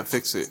 why can't I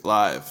fix it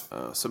live?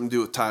 Something to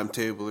do with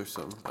timetable or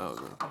something. I don't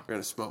know. We're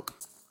gonna smoke.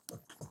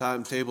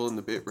 Timetable and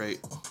the bitrate,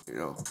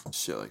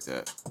 shit like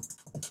that.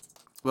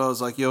 Well, I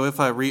was if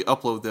I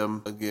re-upload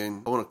them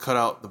again, I want to cut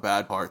out the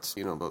bad parts,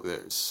 but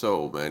there's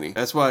so many.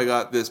 That's why I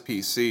got this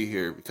PC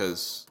here,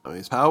 because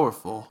it's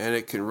powerful, and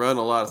it can run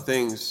a lot of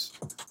things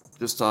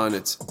just on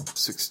its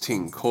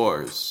 16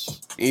 cores.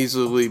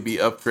 Easily be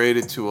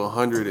upgraded to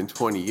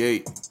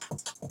 128.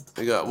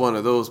 I got one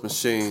of those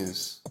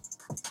machines.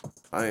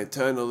 I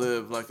intend to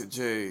live like a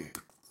J.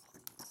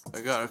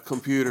 I got a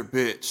computer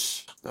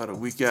bitch, not a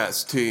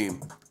weak-ass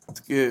team.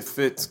 If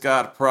it's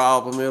got a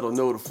problem, it'll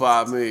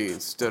notify me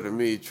instead of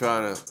me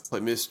trying to play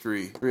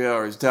mystery. 3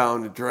 hours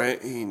down the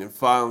drain, and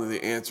finally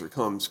the answer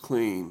comes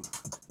clean.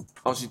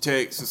 All she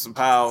takes is some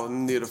power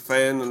and need a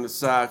fan on the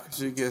side 'cause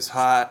she gets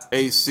hot.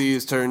 AC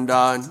is turned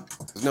on.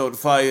 There's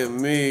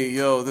notifying me,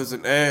 yo, there's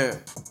an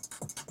air.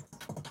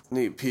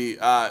 Need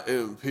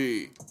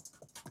PIMP.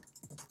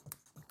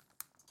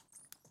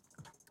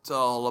 It's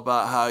all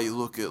about how you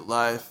look at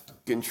life.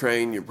 You can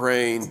train your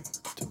brain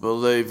to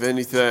believe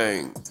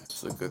anything.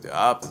 Just look at the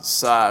opposite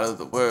side of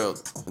the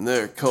world and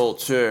their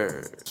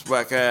culture. It's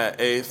whack at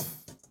eighth.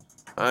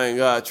 I ain't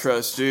gotta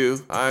trust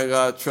you. I ain't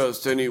gotta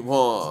trust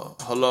anyone.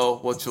 Hello,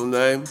 what's your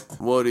name?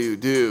 What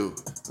do?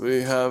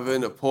 We have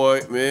an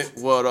appointment.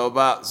 What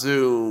about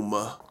Zoom?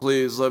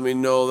 Please let me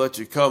know that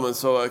you're coming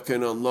so I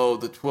can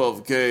unload the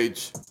 12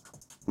 gauge.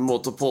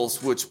 Multiple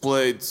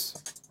switchblades.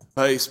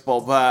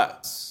 Baseball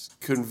bats.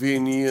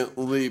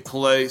 Conveniently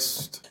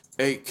placed.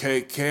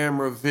 8K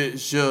camera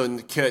vision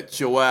to catch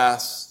your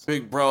ass.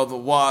 Big brother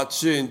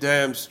watching,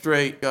 damn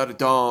straight. Got a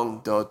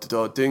dong,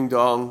 ding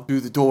dong, do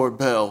the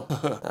doorbell.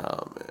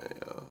 Oh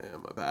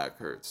man, my back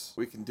hurts.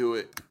 We can do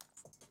it.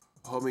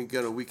 Homie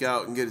gonna weak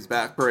out and get his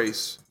back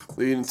brace.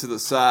 Leaning to the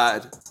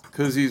side,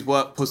 'cause he's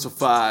what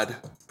pussified.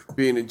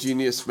 Being a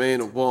genius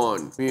man of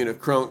one. Being a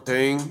crunk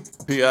thing.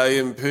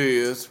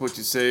 PIMP, that's what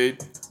you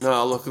said.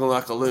 Nah, looking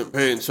like a limp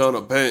bench on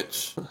a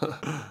bench.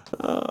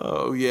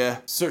 Oh yeah,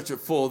 searching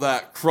for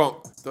that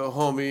crunk. The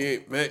homie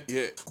ain't met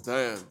yet.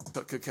 Damn,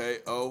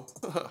 KO.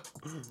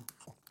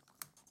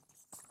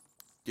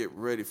 Get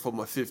ready for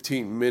my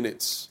 15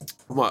 minutes.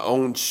 For my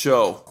own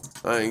show.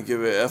 I ain't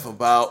give a F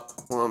about.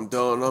 When I'm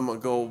done, I'm gonna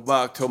go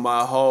back to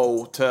my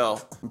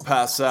hotel and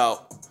pass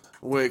out.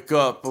 Wake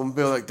up and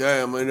be like,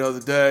 damn, another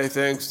day,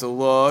 thanks to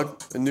Lord.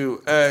 A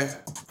new A.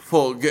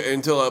 Forget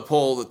until I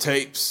pull the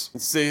tapes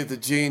and see the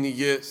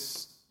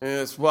genius. And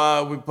that's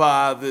why we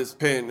buy this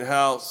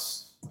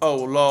penthouse. Oh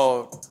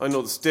Lord, I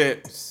know the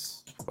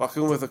steps.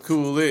 Walking with a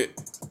cool it.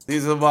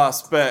 These are my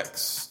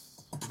specs.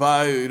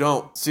 Buy you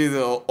don't see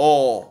the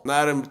all,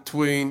 not in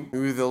between.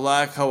 You either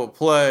like how it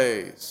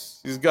plays.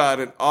 He's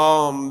got an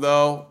arm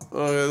though.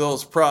 Look at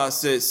those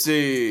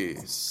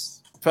processes.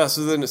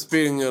 Faster than the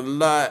speeding of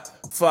light.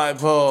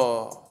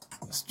 Fiber.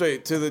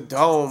 Straight to the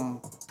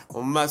dome.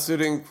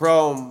 Mastered in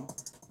chrome.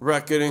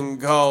 Record in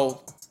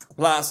gold.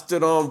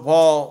 Plastered on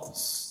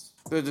walls.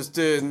 They're just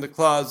in the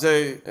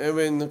closet. I'm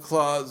in the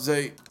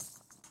closet.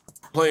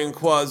 Playing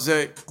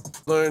quasi.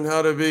 Learn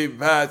how to be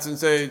bad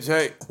since age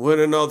 8.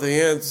 Winning all the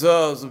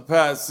answers of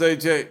past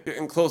age 8.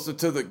 Getting closer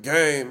to the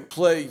game.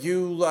 Play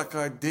you like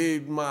I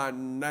did my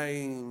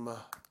name.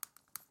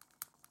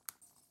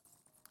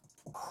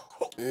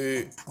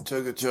 Hey,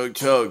 chug a chug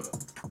chug.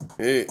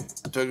 Hey,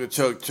 chug a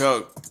chug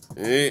chug.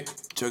 Hey,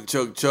 chug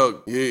chug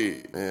chug.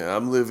 Yeah, man,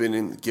 I'm living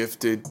in the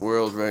gifted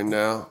world right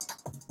now.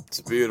 It's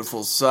a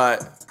beautiful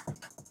sight.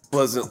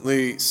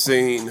 Pleasantly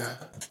seen.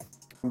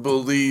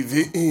 Believe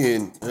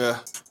in.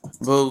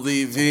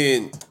 Believe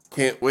in.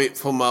 Can't wait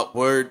for my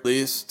word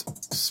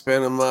list.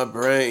 Spinning my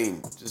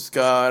brain. Just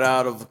got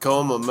out of a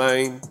coma,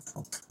 man.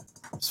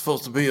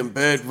 Supposed to be in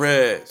bed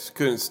rest.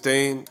 Couldn't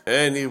stand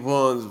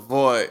anyone's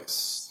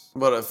voice.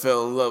 But I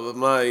fell in love with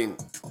mine.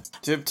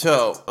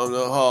 Tiptoe on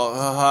the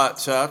hot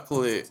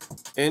chocolate.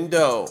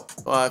 Indo,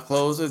 while I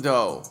close the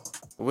door.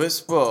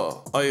 Whisper,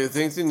 all your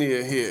things you need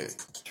to hear.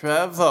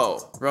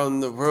 Travel, run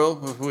the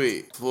world with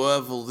we.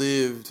 Forever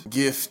lived,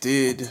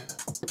 gifted.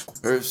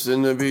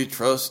 Person to be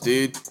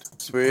trusted.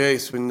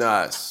 Space with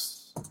nice.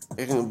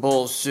 It can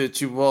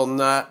bullshit you all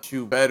night,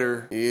 you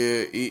better.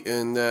 Yeah,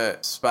 eating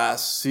that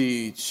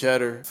spicy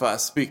cheddar. If I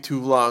speak too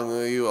long,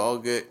 you all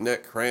get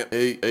neck cramp.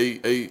 Yo,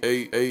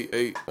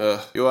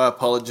 I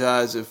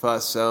apologize if I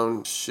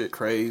sound shit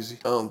crazy.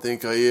 I don't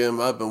think I am.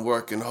 I've been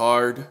working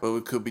hard, but we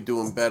could be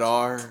doing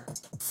better.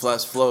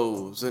 Flesh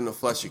flows in a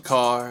fleshy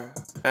car.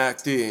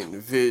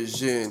 Acting,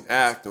 vision,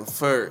 acting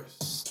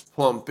first.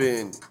 Plump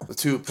in the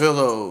two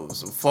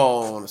pillows and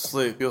falling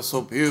asleep. You're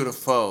so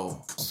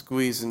beautiful.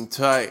 Squeezing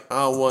tight.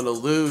 I don't wanna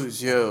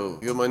lose you.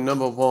 You're my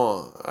number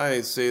one. I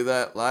ain't say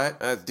that light.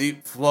 That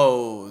deep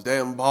flows.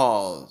 Damn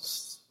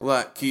balls.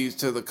 Like keys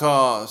to the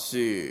car.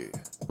 Shit.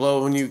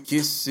 Blowing you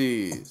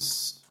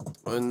kisses.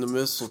 On the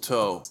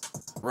mistletoe.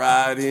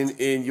 Riding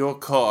in your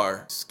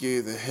car.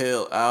 Scare the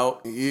hell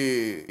out.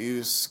 Yeah,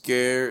 you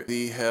scare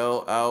the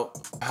hell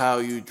out. How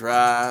you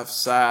drive.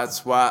 Side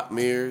swap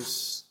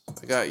mirrors.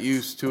 I got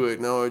used to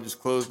it, now I just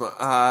close my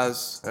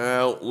eyes. I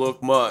don't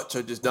look much,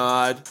 I just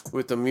nod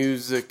with the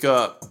music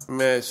up.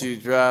 Man, she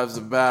drives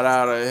the bat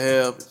out of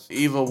hell.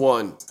 Evil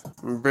one,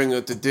 bring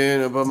her to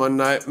dinner, but my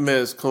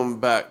nightmares come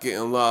back,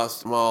 getting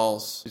lost in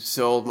malls. She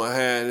sold my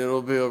hand,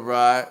 it'll be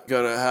alright.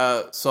 Gonna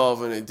have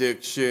solve an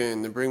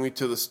addiction. They bring me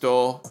to the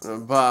store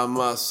and buy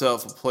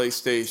myself a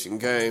PlayStation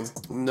game.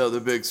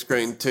 Another big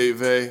screen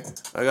TV.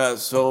 I got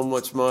so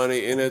much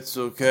money and it's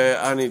okay,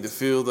 I need to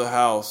feel the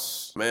house.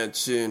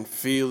 Mansion,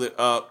 feel it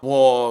up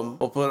warm.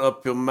 Open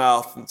up your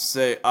mouth and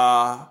say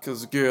ah,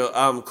 'cause girl,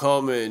 I'm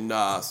coming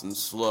nice and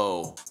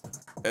slow.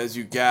 As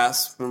you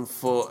gasping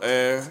for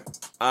air,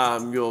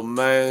 I'm your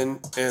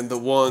man and the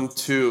one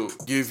to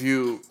give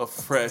you a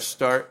fresh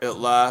start at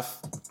life.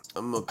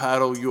 I'ma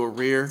paddle your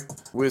rear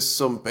with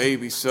some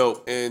baby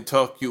soap and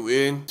tuck you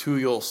into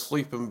your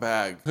sleeping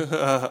bag.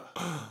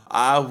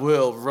 I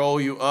will roll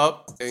you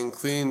up and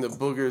clean the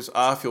boogers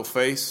off your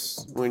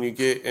face when you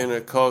get in a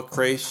car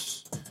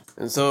crash.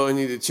 And so I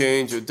need to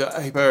change your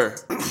diaper.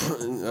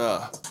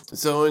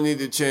 So I need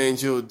to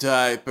change your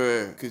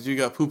diaper, cause you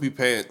got poopy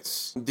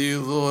pants. Dear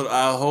Lord,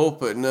 I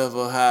hope it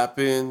never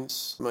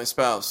happens. My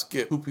spouse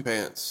get poopy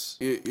pants.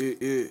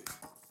 Yeah.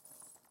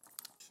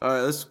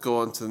 Alright, let's go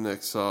on to the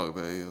next song,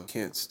 but I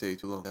can't stay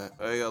too long.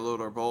 I gotta load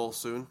our bowl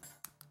soon.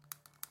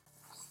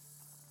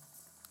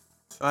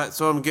 Alright,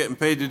 so I'm getting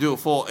paid to do a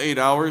full 8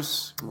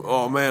 hours.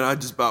 Oh man, I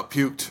just about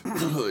puked.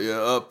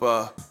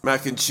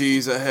 Mac and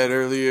cheese I had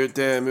earlier.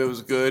 Damn, it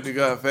was good. You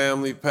got a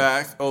family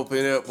pack. Open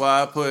it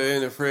wide, put it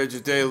in the fridge a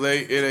day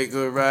late. It ain't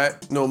good,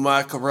 right? No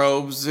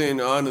microbes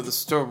in under the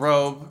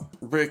strobe.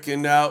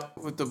 Breaking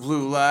out with the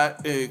blue light.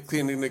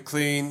 Cleaning the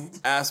clean.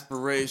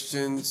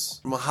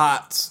 Aspirations. My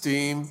hot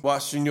steam.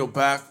 Washing your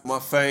back, my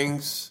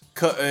fangs.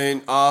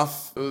 Cutting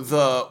off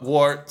the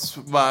warts,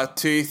 my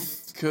teeth.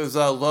 Cause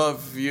I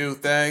love you,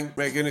 thing.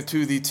 Making it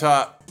to the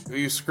top.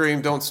 You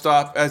scream, don't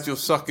stop as you're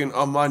sucking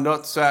on my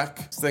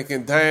nutsack.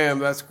 Thinking, damn,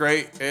 that's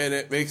great. And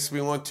it makes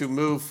me want to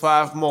move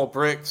 5 more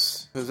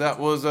bricks. Cause that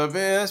was the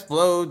best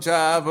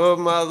blowjob of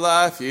my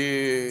life,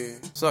 yeah.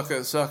 Suck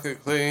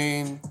it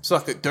clean.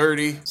 Suck it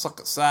dirty. Suck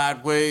it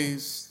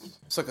sideways.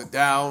 Suck it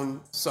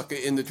down, suck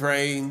it in the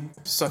drain,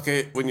 suck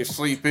it when you're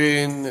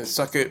sleeping, and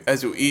suck it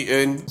as you're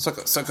eating. Suck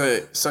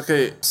it, suck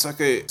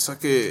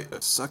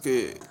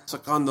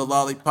on the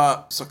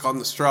lollipop, suck on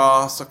the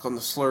straw, suck on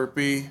the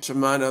Slurpee,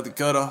 Shemine out of the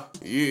gutter.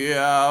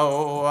 Yeah,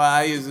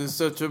 why is this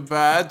such a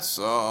bad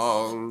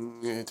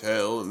song? You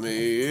tell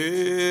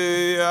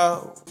me, I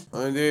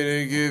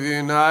didn't give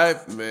you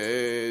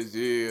nightmares,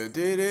 you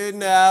did it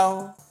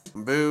now.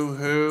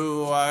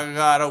 Boo-hoo, I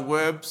got a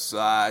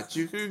website.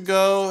 You could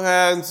go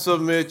and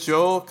submit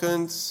your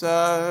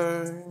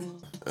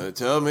concern.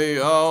 Tell me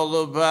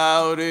all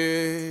about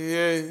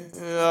it,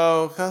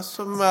 oh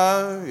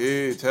customer.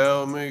 Yeah,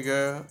 tell me,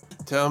 girl.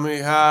 Tell me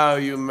how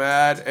you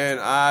mad and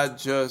I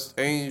just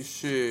ain't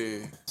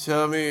shit.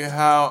 Tell me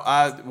how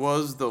I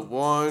was the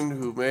one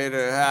who made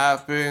it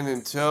happen,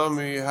 and tell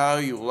me how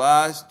you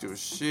lost your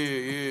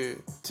shit. Yeah.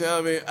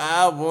 Tell me,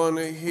 I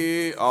wanna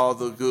hear all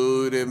the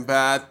good and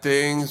bad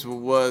things.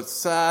 What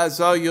size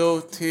are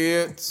your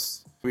tits?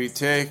 We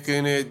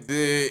taking it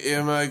there,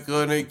 am I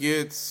gonna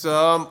get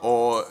some,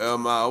 or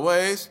am I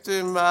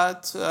wasting my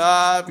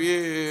time?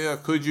 Yeah,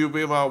 could you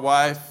be my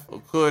wife,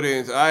 or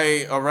couldn't? I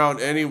ain't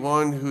around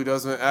anyone who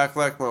doesn't act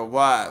like my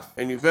wife.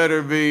 And you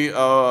better be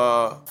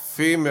a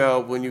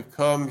female when you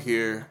come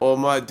here, or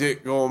my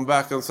dick going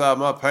back inside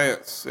my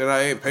pants, and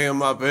I ain't paying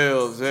my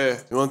bills, yeah.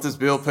 You want this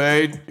bill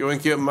paid? You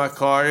ain't getting my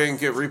car, you ain't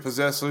get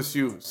repossessed unless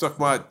you suck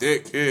my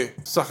dick, yeah.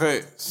 Suck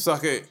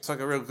it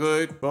real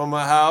good. Go in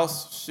my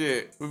house,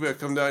 shit. We better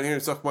come down here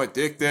and suck my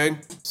dick then.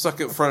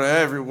 Suck it in front of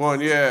everyone,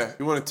 yeah.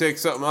 You want to take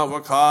something I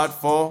work hard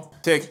for?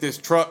 Take this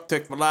truck,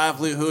 take my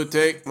livelihood,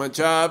 take my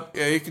job.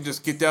 Yeah, you can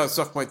just get down and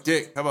suck my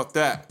dick. How about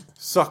that?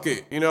 Suck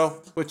it, you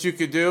know? What you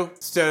could do?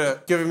 Instead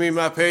of giving me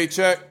my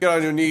paycheck, get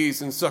on your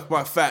knees and suck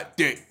my fat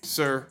dick,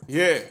 sir.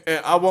 Yeah,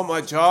 and I want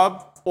my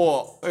job,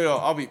 or,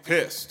 I'll be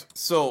pissed.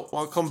 So,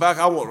 when I come back,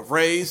 I want a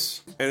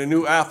raise and a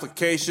new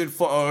application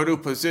for a new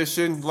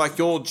position like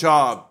your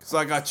job. Because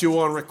I got you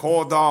on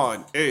record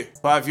on. Hey,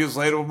 5 years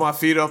later with my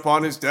feet up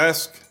on his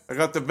desk. I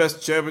got the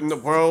best job in the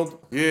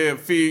world. Yeah, I'm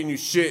feeding you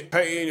shit,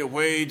 paying your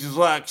wages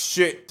like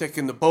shit,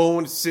 taking the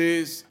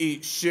bonuses,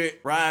 eat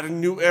shit,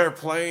 riding new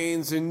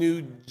airplanes and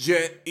new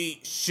jet,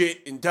 eat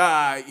shit and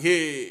die.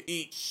 Yeah,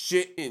 eat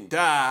shit and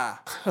die.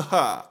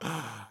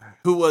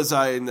 Who was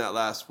I in that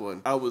last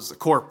one? I was a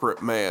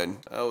corporate man.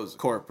 I was a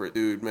corporate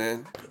dude,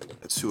 man.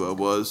 That's who I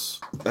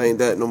was. I ain't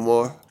that no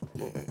more.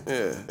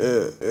 Yeah.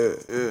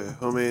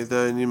 Homie ain't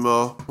that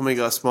anymore. Homie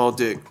got a small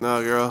dick.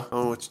 Nah, girl. I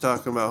don't know what you're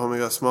talking about. Homie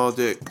got a small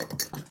dick.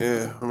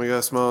 Yeah, homie got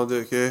a small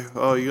dick, yeah.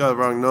 Oh, you got the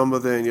wrong number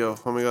then, yo.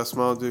 Homie got a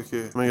small dick,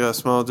 yeah. Homie got a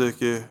small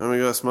dick, yeah. Homie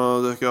got a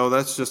small dick. Oh,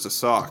 that's just a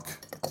sock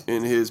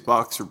in his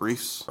boxer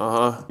briefs.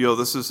 Yo,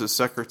 this is his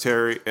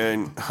secretary,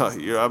 and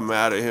I'm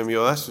mad at him.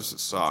 Yo, that's just a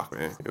sock,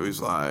 man. Yo,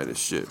 he's lying and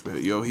shit.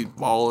 But yo, he's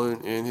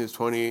balling in his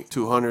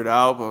 200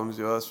 albums.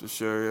 Yo, that's for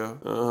sure.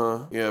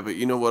 Yo. Yeah, but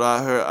you know what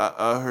I heard?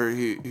 I heard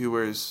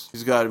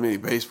he's got a mini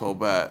baseball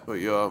bat. But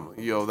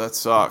yo, that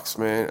sucks,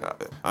 man.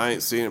 I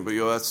ain't seen it, but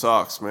yo, that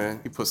sucks,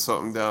 man. He put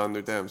something down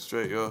there, damn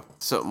straight, yo.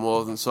 Something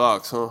more than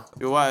socks, huh?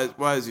 Yo, why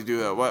does he do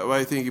that? Why do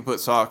you think he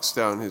put socks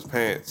down his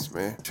pants,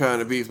 man? Trying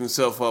to beef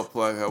himself up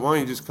like that. Why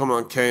don't you just come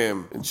on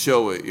cam and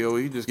show it?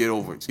 You just get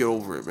over it. Just get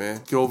over it,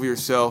 man. Get over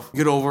yourself.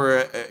 Get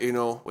over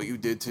what you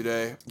did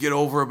today. Get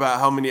over about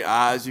how many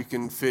eyes you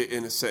can fit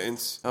in a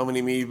sentence. How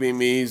many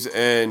me's,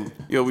 and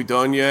we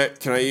done yet?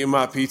 Can I eat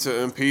my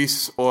pizza in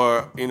peace?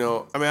 Or, I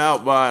don't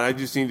mind. I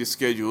just need to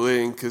schedule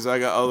in because I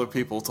got other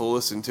people to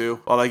listen to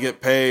while I get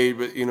paid,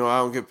 but I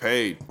don't get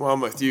paid. Well,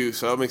 I'm with you,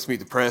 so that makes me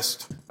depressed.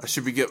 I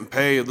should be getting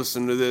paid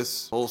listening to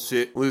this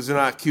bullshit. Losing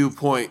IQ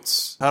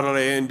points. How did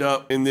I end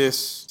up in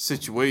this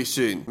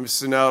situation?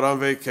 Missing out on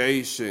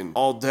vacation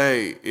all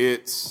day.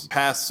 It's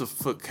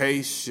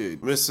pacification.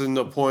 Missing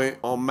the point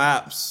on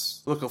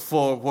maps. Looking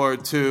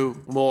forward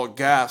to more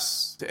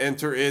gas to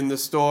enter in the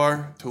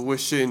store. To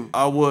wishing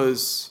I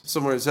was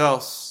somewhere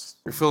else.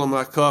 Refilling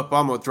my cup.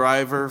 I'm a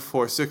driver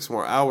for 6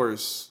 more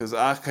hours. Cause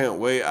I can't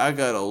wait. I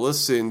gotta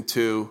listen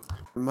to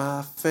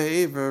my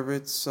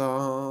favorite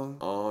song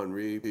on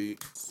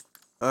repeat.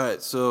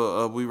 Alright,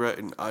 so we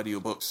writing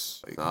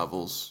audiobooks, like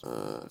novels,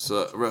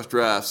 so rough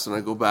drafts, and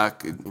I go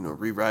back and,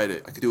 rewrite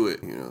it. I could do it,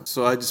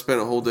 So I just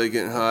spent a whole day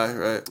getting high,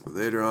 right?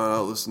 Later on,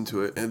 I'll listen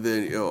to it, and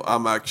then,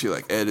 I'm actually,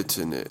 like,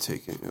 editing it,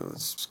 taking,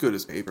 it's as good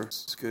as paper.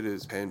 It's as good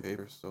as pen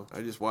paper, so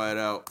I just white it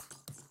out.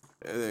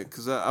 And then,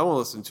 cause I want to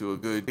listen to a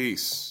good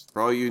piece.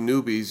 For all you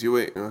newbies, you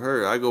ain't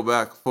heard. I go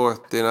back and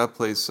forth, then I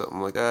play something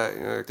like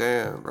that.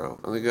 Damn, bro.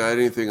 I don't got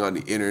anything on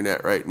the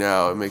internet right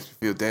now. It makes me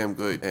feel damn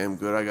good. Damn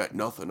good. I got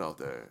nothing out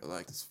there. I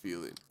like this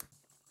feeling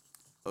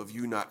of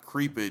you not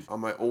creeping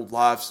on my old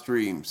live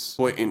streams,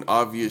 pointing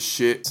obvious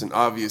shit. It's an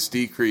obvious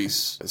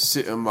decrease. I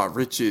sit in my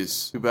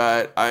riches. Too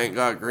bad I ain't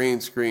got green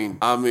screen.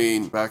 I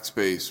mean,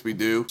 backspace. We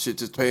do. Shit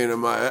just pain in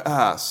my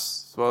ass.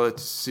 So I'll let you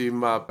see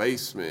my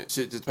basement.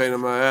 Shit just pain in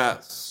my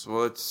ass. So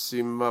I'll let you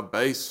see my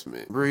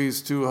basement.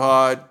 Breathes too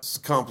hard. It's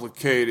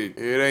complicated.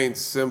 It ain't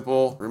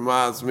simple.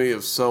 Reminds me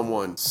of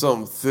someone.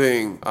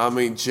 Something. I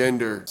mean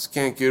gender. Just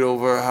can't get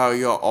over how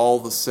y'all all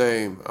the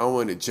same. I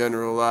want to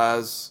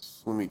generalize.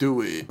 Let me do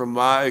it. From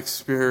my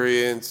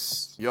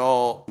experience,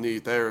 y'all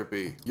need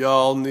therapy.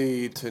 Y'all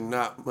need to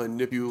not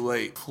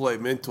manipulate, play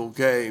mental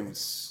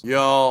games.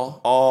 Y'all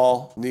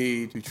all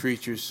need to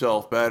treat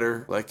yourself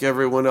better. Like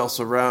everyone else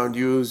around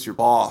you is your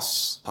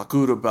boss. Talk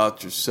good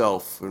about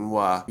yourself and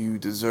why you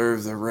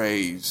deserve the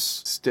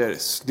raise instead of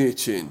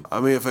snitching.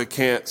 I mean, if I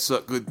can't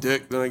suck good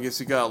dick, then I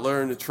guess you gotta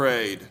learn to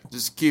trade.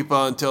 Just keep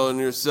on telling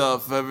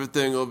yourself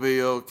everything will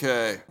be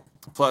okay.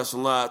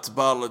 Flashing lights, a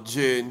bottle of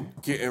gin,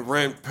 getting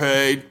rent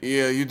paid.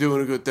 Yeah, you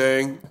doing a good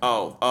thing.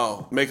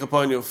 Oh, makeup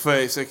on your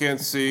face, I can't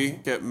see.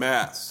 Get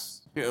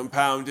masks, getting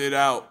pounded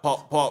out,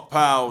 pop, pop,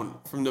 pound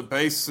from the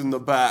bass in the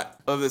back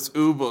of this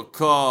Uber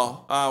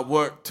car. I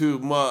work too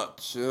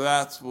much, and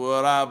that's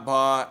what I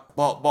bought.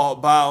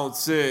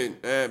 Bouncing,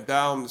 and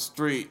down the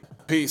street.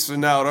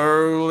 Peacing out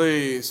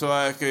early so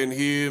I can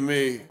hear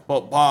me.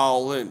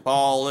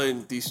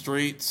 Ballin' these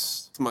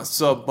streets. It's my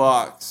sub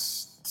box.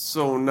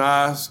 So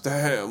nice,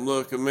 damn,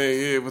 look at me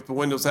here with the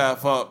windows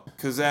half up.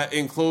 Cause that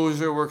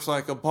enclosure works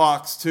like a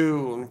box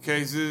too. In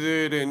case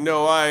you didn't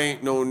know, I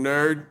ain't no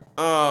nerd.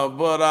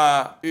 But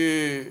I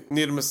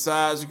need a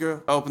massage,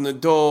 girl. I open the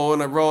door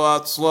and I roll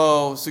out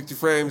slow. 60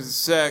 frames a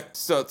sec,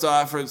 still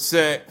tired for the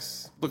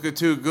sex. Looking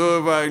too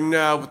good right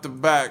now with the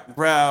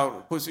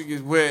background. Pussy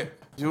gets wet.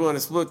 You wanna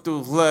split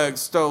those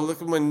legs, so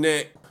look at my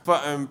neck.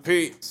 Fighting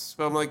Pete's.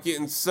 But I'm like, get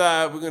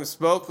inside, we're gonna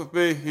smoke with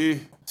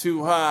me.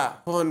 Too high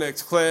for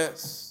next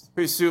class.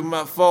 Pretty soon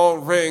my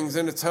phone rings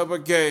and it's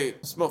Hubbard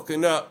Gate.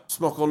 Smoking up,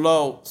 smoking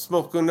low,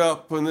 smoking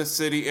up in the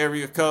city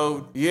area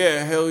code.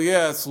 Yeah, hell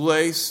yeah, it's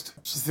laced.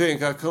 You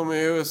think I come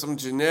here with some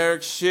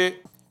generic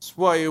shit? That's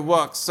why you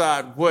walk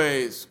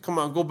sideways. Come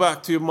on, go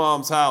back to your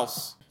mom's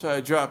house. Try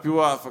to drop you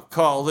off at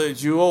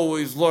college. You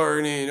always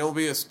learning. Don't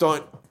be a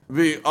stunt.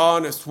 Be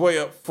honest way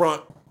up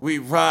front. We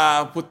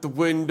ride with the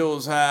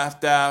windows half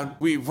down.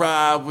 We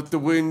ride with the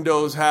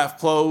windows half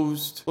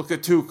closed. Looking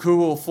too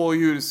cool for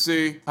you to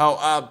see how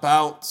I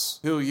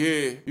bounce. Hell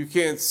yeah, you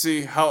can't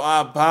see how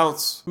I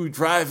bounce. Who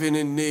driving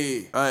in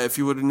there? Alright, if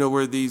you want to know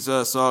where these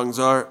songs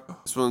are,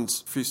 this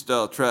one's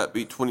Freestyle Trap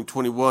Beat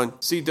 2021.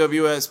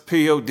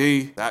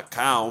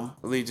 CWSPOD.com.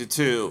 Leads you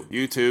to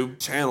YouTube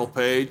channel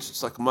page.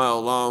 It's like a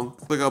mile long.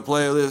 Click on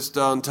playlist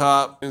on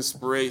top.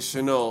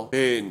 Inspirational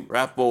in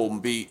rap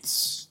old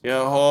beats.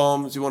 Yeah,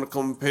 Holmes, you want to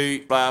compete?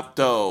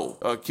 Flapdo,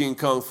 King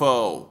Kong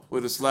Fu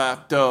with a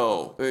slap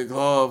dough. Big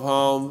love,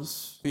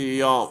 Holmes.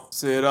 Beyond,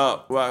 sit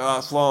up, whack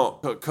ass long,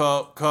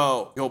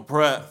 co, your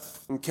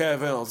breath. And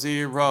Kevin,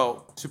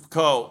 0, super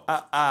cold,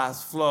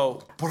 eyes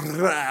flow.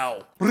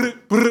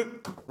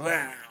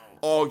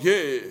 Oh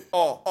yeah,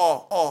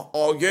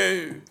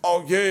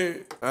 oh yeah.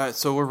 Alright,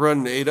 so we're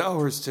running 8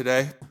 hours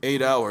today.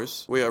 8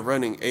 hours. We are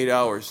running 8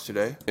 hours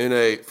today in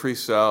a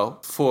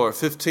freestyle for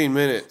 15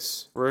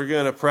 minutes. We're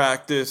gonna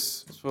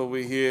practice. That's what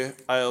we hear.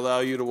 I allow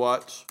you to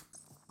watch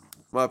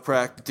my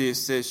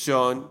practice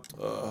session.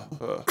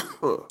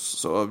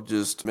 So I'm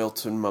just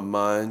melting my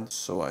mind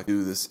so I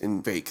do this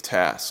in fake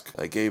task.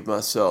 I gave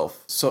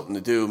myself something to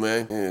do,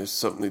 man. There's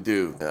something to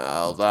do. And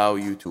I'll allow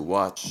you to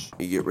watch.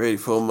 You get ready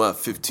for my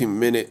 15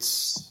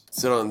 minutes.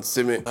 Sit on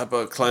cement,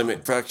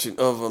 hyperclimate, fraction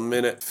of a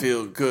minute.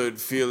 Feel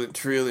good, feeling,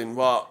 trilling,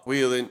 walk,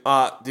 wheeling,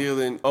 art,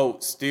 dealing,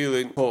 oat,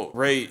 stealing, put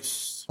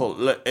race,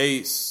 put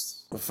ace.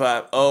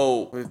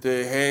 5-0 with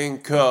the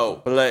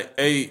handcuff. Black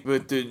 8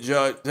 with the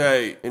judge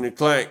tape. In the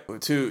clank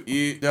with 2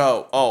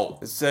 yo. Oh,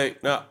 say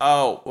no.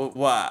 Oh,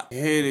 why?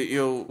 Hit it,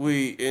 yo.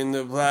 We in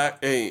the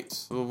black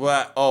 8s.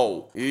 Black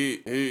oh.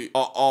 Yeah.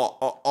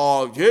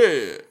 Oh,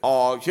 yeah.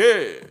 Oh,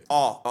 yeah.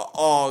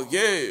 Oh,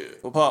 yeah.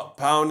 Pop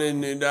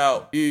pounding it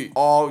out.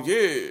 Oh,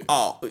 yeah.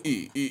 Oh,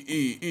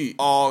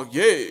 oh,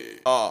 yeah.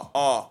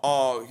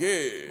 Oh,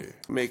 yeah.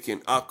 Making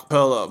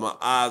acapella, my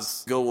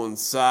eyes going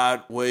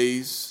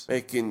sideways.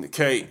 Making the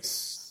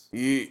case.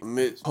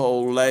 Miss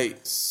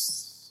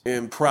Polace.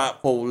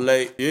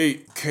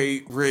 Impropolate.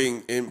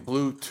 Catering and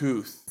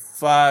Bluetooth.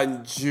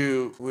 Find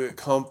you with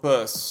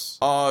compass.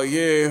 Oh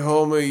yeah,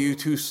 homie, you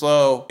too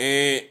slow.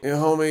 And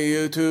homie,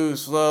 you too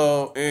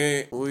slow.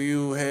 And will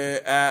you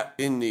head out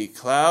in the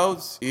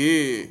clouds?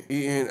 Yeah,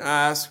 eating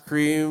ice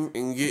cream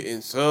and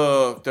getting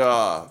sucked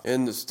off.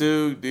 In the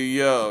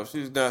studio,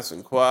 she's nice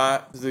and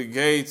quiet. The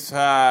gate's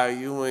high,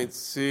 you ain't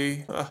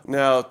see.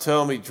 Now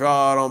tell me,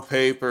 draw it on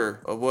paper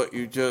of what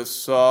you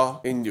just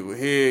saw in your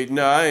head.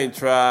 No, I ain't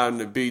trying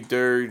to be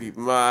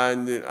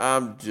dirty-minded.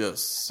 I'm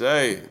just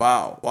saying.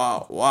 Wow.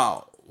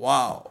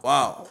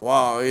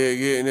 Yeah,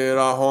 getting it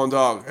on horn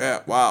dog. Yeah,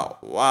 wow.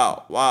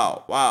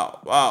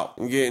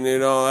 I'm getting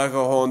it on like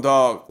a horn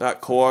dog, not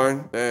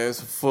corn.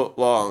 It's a foot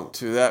long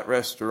to that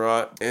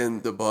restaurant.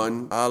 And the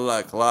bun, I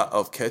like a lot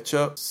of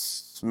ketchup.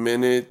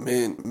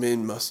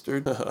 Mint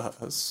mustard,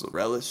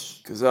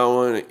 relish, cause I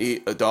want to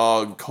eat a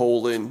dog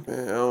colon.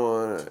 I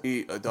want to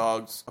eat a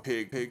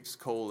pig's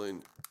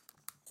colon.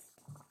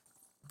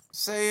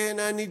 Saying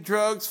I need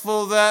drugs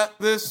for that,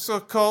 this a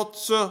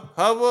culture,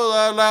 how will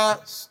I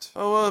last?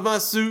 How will my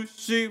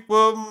sushi,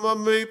 will my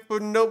meat,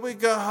 but no, we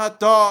got hot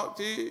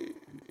dogs,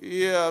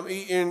 yeah, I'm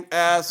eating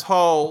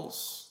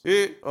assholes.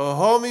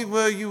 Homie,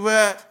 where you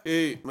at?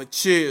 My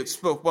chill,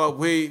 smoke my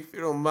weed, if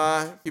you don't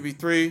mind, give me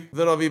 3,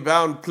 then I'll be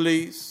bound,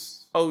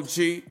 please.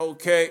 OG,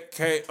 OK,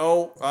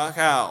 KO, rock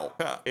out.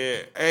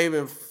 Yeah,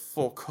 aiming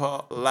for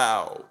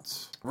loud.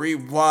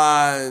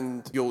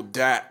 Rewind your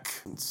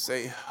DAC and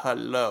say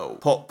hello.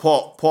 Pop,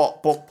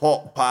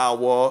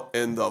 power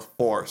in the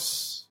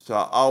force.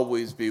 Shall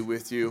always be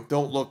with you.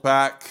 Don't look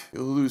back.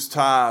 You'll lose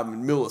time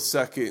in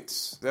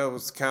milliseconds. That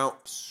was count.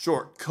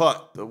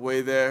 Shortcut the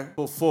way there.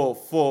 Full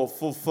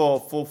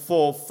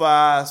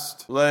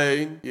fast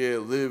lane. Yeah,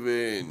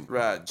 living.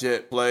 Ride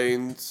jet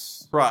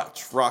planes.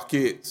 Crotch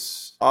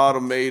rockets.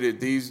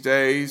 Automated these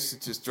days.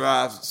 It just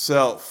drives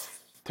itself.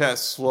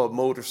 Tesla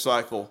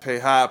motorcycle, pay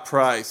high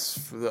price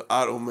for the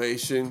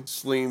automation.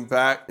 Just lean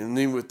back and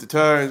lean with the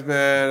turns,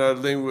 man. I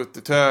lean with the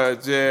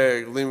turns,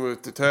 yeah. Lean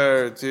with the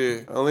turns,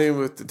 yeah. I lean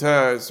with the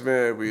turns,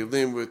 man. We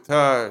lean with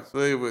turns. I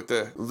lean with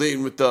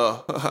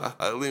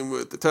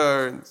the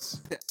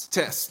turns.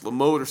 Tesla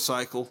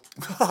motorcycle.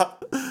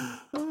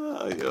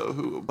 Yo,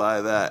 who would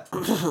buy that?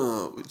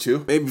 Would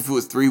you? Maybe if it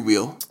was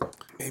 3-wheel.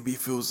 Maybe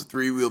if it was a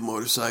 3-wheel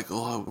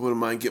motorcycle, I wouldn't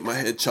mind getting my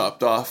head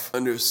chopped off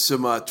under a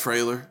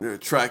semi-trailer, under a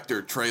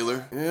tractor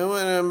trailer. I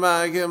wouldn't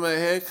mind getting my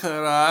head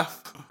cut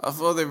off. I'm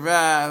for the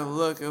ride, I'm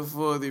looking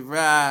for the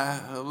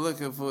ride. I'm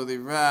looking for the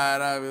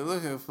ride, I've been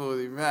looking for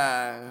the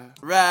ride.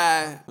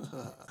 Ride.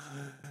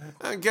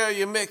 Girl,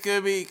 you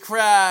making me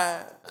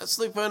cry. I'm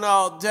sleeping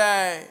all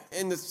day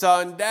in the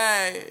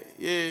Sunday,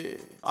 yeah.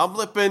 I'm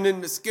lipping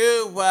in the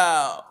school,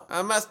 wow.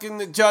 I'm asking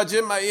the judge,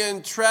 am I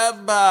in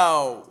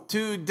trouble?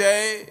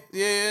 Today,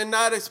 yeah,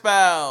 not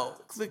expelled.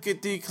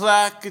 Clickety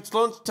clack, it's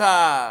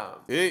lunchtime.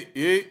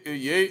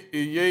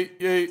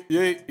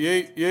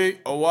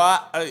 Oh,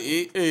 what?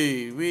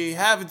 We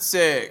having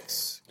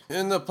sex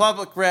in the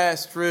public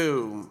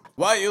restroom.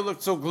 Why you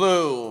look so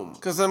gloom?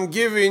 'Cause I'm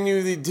giving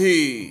you the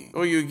D,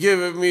 or you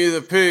giving me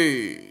the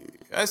P.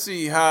 I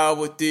see how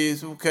with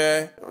this,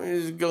 okay? I'm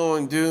just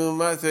going to do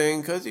my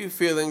thing 'cause you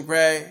feeling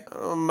great. I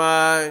don't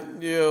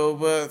mind you,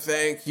 but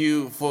thank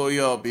you for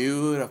your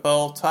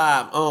beautiful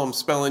time. I'm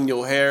spelling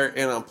your hair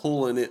and I'm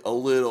pulling it a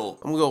little.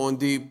 I'm going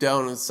deep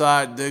down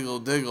inside, diggle.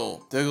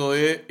 Diggle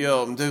it,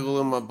 yo, I'm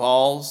diggling my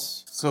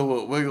balls. So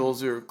it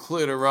wiggles your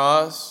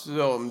clitoris.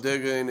 So I'm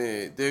digging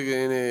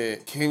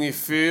it. Can you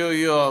feel,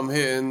 yo, I'm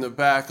hitting the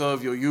back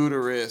of your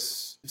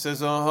uterus. She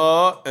says,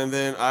 and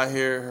then I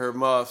hear her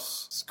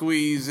muffs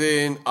squeeze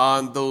in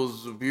on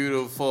those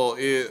beautiful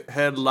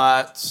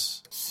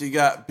headlights. She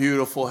got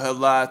beautiful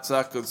headlights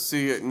I could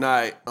see at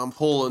night. I'm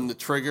pulling the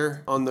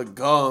trigger on the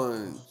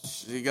gun.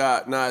 She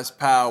got nice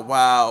pow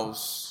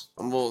wows.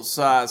 I'm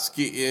outside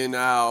skiing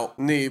out.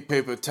 Need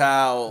paper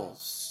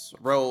towels.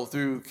 Roll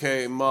through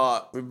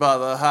Kmart. We buy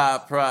the high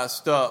price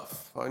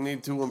stuff. I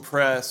need to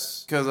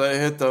impress, 'cause I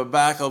hit the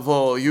back of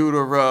a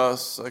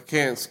uterus. I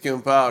can't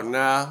skimp out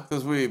now,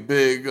 'cause we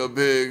big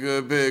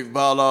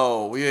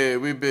ballo. Yeah,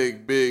 we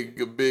big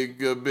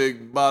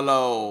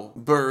ballo.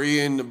 Bury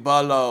in the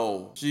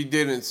ballo. She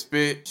didn't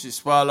spit, she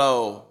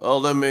swallow.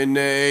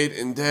 Eliminate,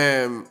 and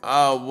damn,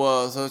 I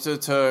was such a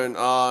turn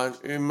on.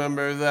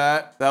 Remember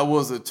that? That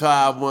was the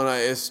time when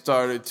I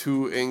started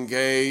to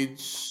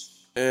engage.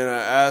 and I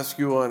asked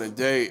you on a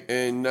date,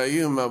 and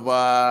you my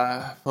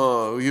wife,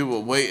 you were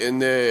waiting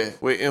there,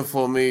 waiting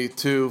for me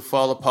to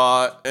fall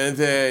apart, and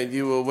then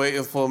you were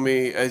waiting for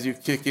me as you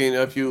kicking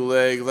up your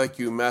leg like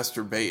you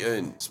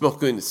masturbating,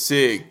 smoking a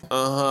cig.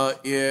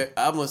 Yeah,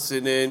 I'm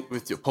listening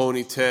with your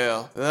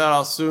ponytail. And then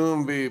I'll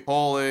soon be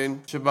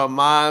pulling. Should my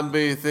mind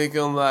be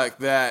thinking like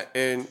that?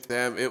 And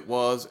damn, it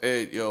was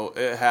it,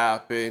 it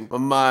happened. My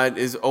mind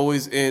is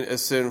always in a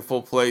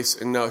sinful place,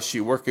 and now she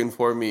working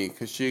for me,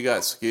 cause she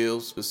got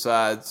skills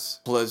besides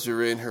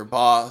pleasuring her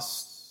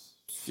boss.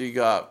 She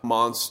got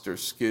monster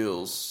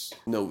skills,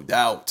 no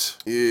doubt.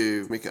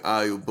 Yeah, making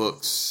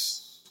audiobooks.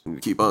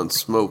 Keep on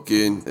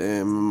smoking,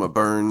 and I'm gonna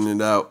burn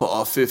it out for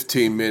all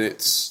 15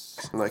 minutes.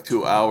 In like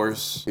 2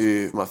 hours.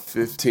 Yeah, my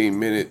 15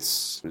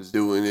 minutes was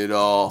doing it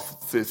all for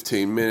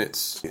 15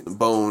 minutes. Getting a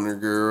boner,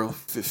 girl.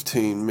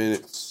 15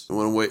 minutes. You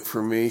wanna wait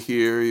for me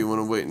here? You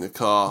wanna wait in the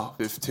car?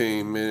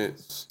 15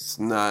 minutes. It's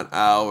 9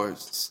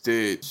 hours.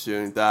 Instead, she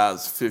only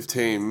dies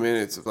 15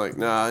 minutes. I'm like,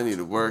 nah, I need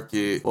to work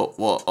it.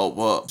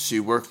 What? She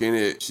working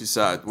it. She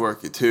decided to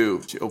work it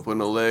too. She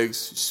opened her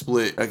legs. She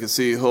split. I could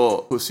see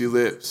her pussy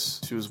lips.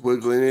 She was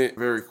wiggling it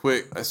very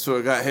quick. I sort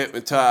of got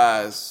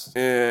hypnotized.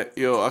 And,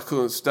 I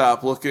couldn't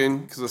stop looking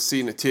because I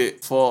seen a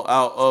tit fall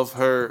out of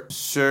her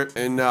shirt.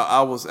 And now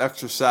I was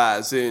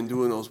exercising,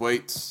 doing those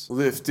weights,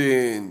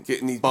 lifting,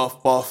 getting these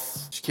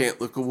buff. She can't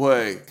look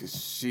away because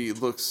she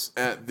looks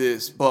at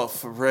this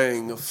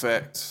buffering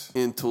effect,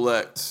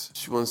 intellect.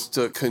 She wants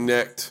to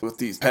connect with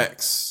these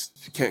pecs.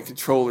 She can't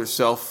control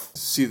herself.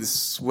 See the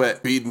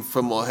sweat beating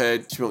from her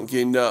head. She won't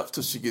get enough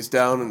till she gets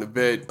down on the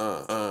bed.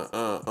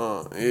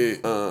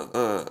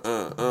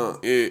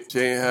 Yeah. She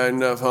ain't had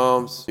enough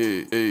hums.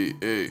 Yeah.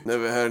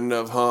 Never had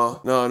enough, huh?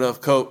 Not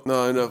enough coke,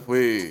 not enough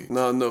weed,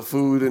 not enough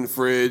food in the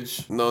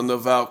fridge, not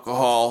enough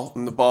alcohol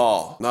in the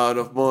bar, not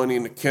enough money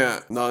in the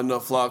account, not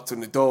enough locks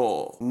in the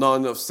door, not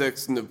enough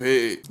sex in the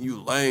bed.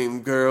 You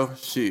lame, girl.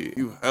 Shit,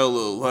 you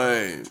hella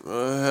lame. What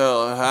the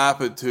hell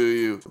happened to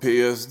you?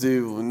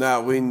 PSD, well,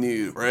 now we need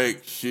a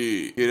break.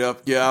 Shit, get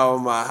up, get out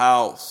of my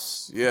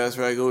house. Yeah, that's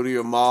right, go to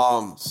your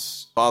mom's.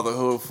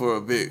 Fatherhood for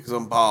a bit, cause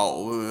I'm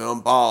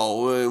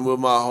balling with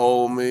my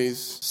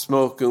homies,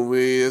 smoking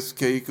weed. It's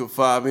okay, you can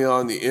find me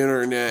on the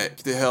internet.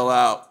 Get the hell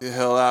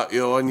out,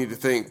 yo. I need to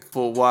think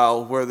for a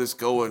while where this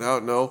going. I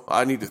don't know.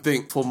 I need to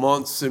think for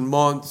months and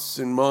months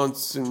and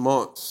months and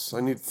months.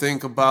 I need to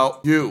think about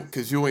you,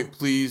 cause you ain't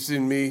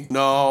pleasing me.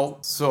 No,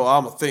 so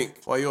I'ma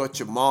think while you're at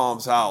your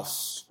mom's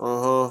house.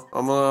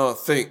 I'm gonna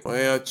think while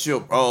you're at your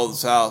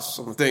brother's house.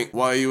 I'm gonna think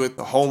while you at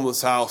the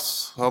homeless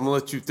house. I'm gonna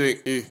let you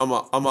think. I'm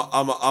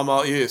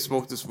out here,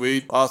 smoke this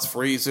weed while it's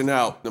freezing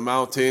out in the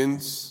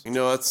mountains.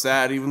 That's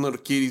sad. Even little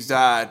kitties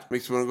died.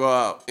 Makes me wanna go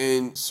out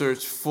and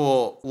search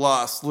for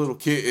lost little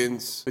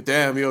kittens. But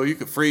damn, you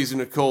can freeze in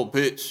the cold,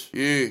 bitch.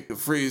 Yeah, you can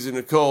freeze in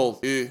the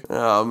cold. Yeah.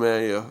 Oh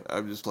man,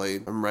 I'm just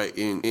playing. I'm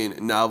writing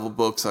in novel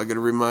books. I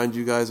gotta remind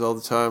you guys all the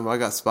time. I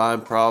got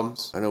spine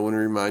problems. I don't want to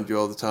remind you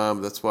all the time,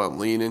 but that's why I'm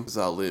leaning, because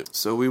I live.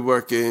 So we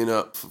working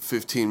up for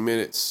 15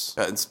 minutes.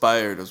 Got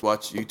inspired. I was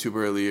watching YouTube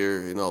earlier,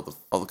 and all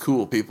the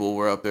cool people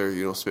were up there,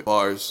 spit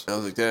bars. And I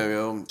was like, damn,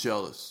 I'm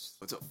jealous.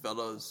 What's up,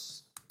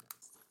 fellas?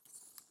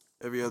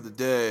 Every other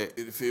day,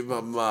 it feed my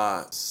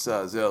mind.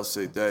 Sazel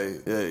say day,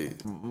 hey,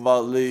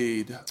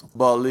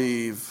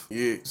 believe,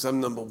 yeah, cause I'm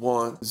number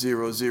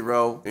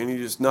 100, and you're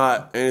just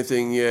not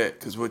anything yet,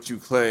 cause what you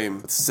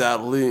claim,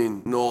 saddle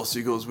in, and all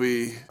she goes,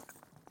 we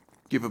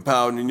keep it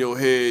pounding in your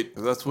head,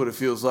 cause that's what it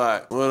feels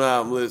like when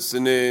I'm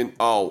listening.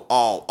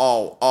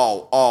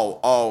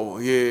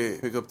 Yeah.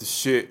 Pick up the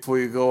shit before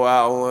you go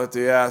out and let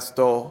the ass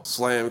door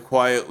slam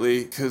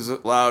quietly, cause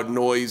loud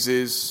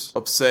noises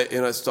upset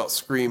and I start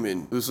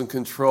screaming, losing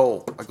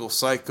control. I go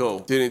psycho.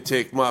 Didn't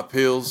take my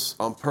pills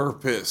on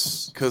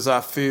purpose, cause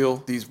I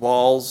feel these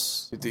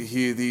walls need to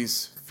hear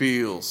these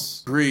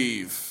feels.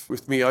 Grieve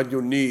with me on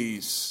your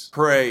knees.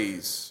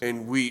 Praise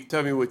and weep.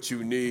 Tell me what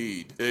you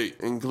need. Hey,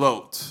 and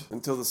gloat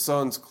until the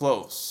sun's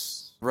close.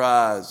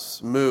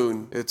 Rise,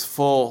 moon, it's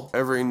full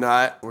every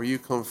night where you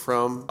come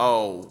from.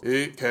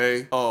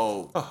 Okay.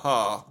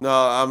 Haha. No,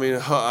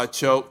 I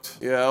choked.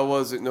 Yeah, it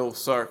wasn't no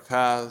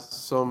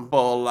sarcasm,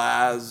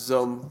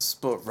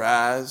 ballasm, but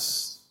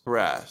rise.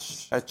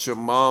 Crash at your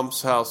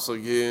mom's house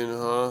again,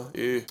 huh?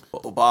 Yeah.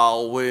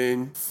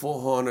 Baldwin,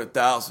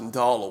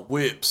 $400,000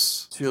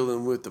 whips,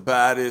 chilling with the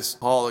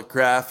baddest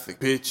holographic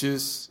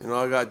bitches, and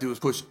all I gotta do is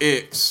push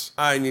X.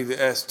 I need the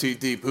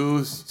STD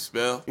booze,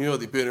 spell.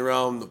 They've been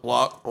around the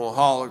block on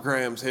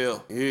holograms,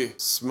 hell. Yeah.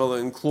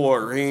 Smelling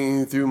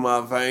chlorine through my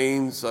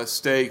veins, I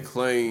stay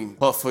clean,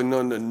 puffing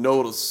on the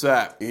noodle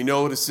sack. You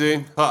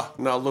noticing?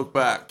 Now look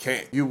back,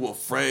 can't. You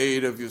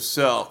afraid of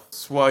yourself.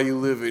 That's why you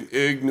live in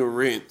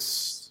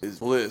ignorance. Is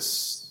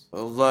bliss.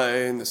 a light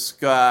in the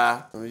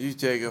sky. You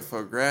take it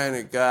for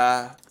granted,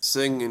 guy.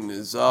 Singing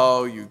is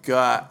all you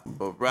got,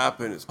 but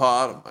rapping is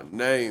part of my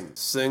name.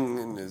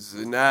 Singing is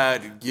an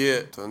added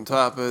gift on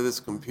top of this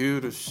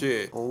computer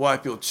shit. I'll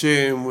wipe your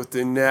chin with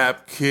a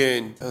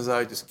napkin as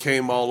I just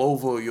came all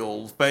over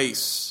your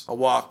face. I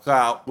walk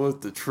out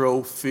with the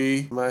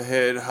trophy, my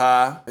head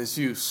high, as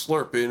you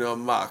slurping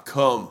on my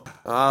cum.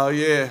 Oh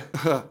yeah,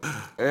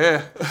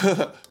 yeah.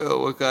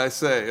 What can I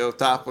say? Yo,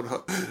 top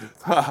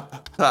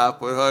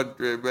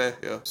 100, man.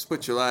 Yo, just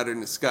put your lighter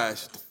in the sky.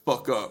 Shut the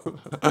fuck up.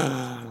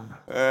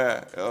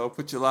 Yeah, yo,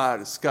 put your light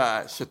in the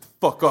sky. Shut the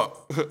fuck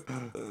up.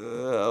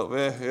 Oh,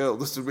 man. Yo,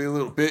 listen to me,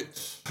 little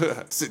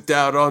bitch. Sit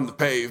down on the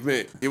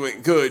pavement. You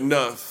ain't good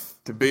enough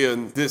to be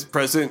in this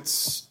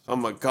presence. Oh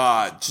my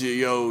God,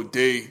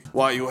 G-O-D.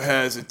 Why you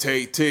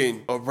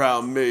hesitating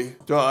around me?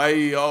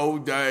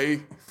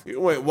 G-O-D.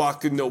 You ain't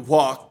walking the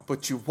walk,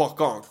 but you walk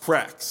on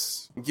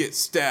cracks. You get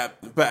stabbed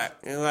in the back.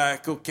 You're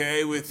like,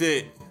 okay with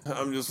it.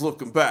 I'm just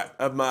looking back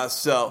at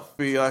myself.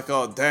 Be like,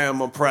 oh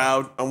damn, I'm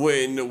proud. I'm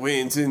waiting the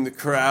wins in the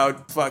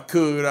crowd. If I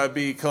could, I'd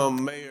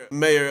become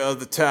mayor of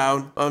the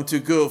town. I'm too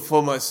good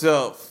for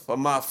myself.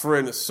 I'm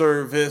offering a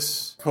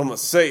service from a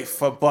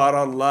safe I bought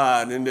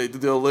online, and they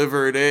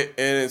delivered it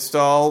and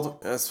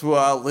installed. That's where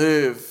I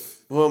live.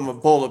 Well, my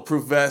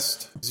bulletproof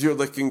vest, you're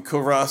licking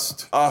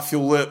crust off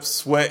your lips,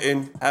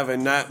 sweating,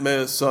 having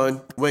nightmares,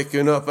 son.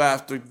 Waking up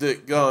after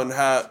dick gun,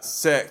 hot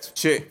sex,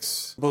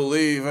 chicks.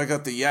 Believe I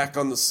got the yak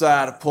on the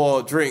side to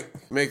pour a drink.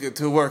 Make it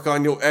to work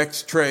on your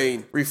X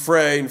train.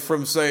 Refrain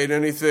from saying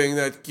anything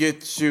that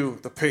gets you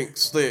the pink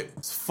slip.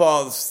 It's the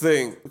farthest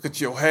thing. Look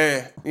at your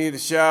hair. Need a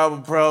shower,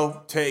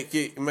 bro? Take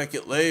it and make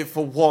it lay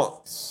for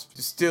once.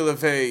 You're still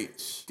of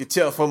age. You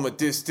tell from a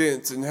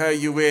distance and how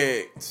you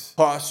act.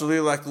 Partially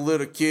like a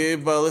little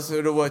kid, but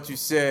listen to what you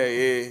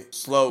say. Yeah.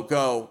 Slow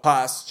go,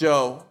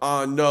 posture,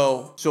 on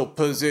no, show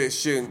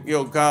position,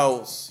 your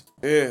goals.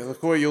 Yeah,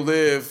 look where you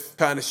live,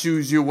 kind of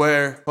shoes you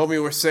wear. Homie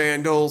wear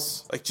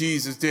sandals, like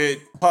Jesus did.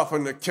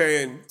 Popping the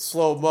can,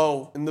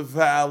 slow-mo in the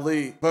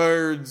valley.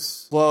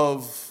 Birds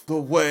love the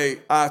way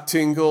I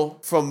tingle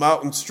from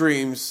mountain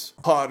streams.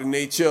 Part of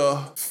nature,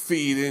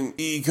 feeding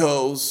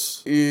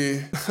egos.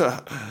 Yeah.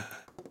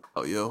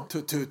 Oh, yo,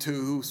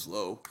 too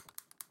slow.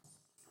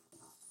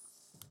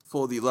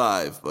 Fully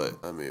live, but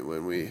I mean,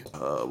 when we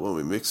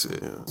mix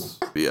it, it's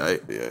be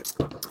aight.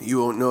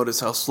 You won't notice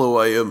how slow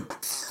I am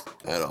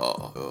at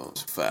all. Oh,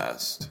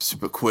 fast,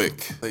 super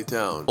quick, lay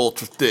down,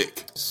 ultra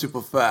thick,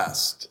 super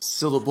fast,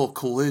 syllable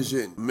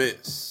collision,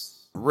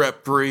 miss,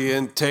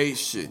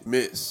 representation,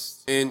 miss.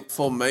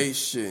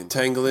 Information,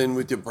 tangling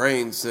with your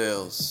brain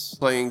cells,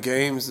 playing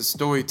games and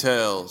story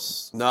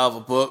tells,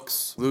 novel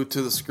books, glued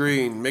to the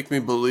screen, make me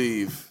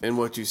believe in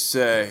what you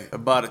say. I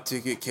bought a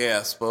ticket,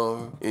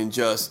 Casper, and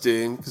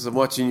Justin, cause I'm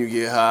watching you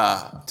get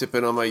high,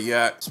 tipping on my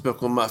yacht,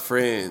 spoke with my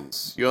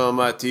friends. You're on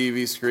my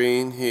TV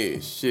screen,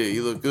 here, shit,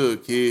 you look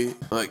good, kid.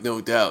 Like, no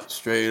doubt,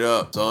 straight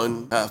up,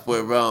 son. Halfway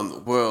around the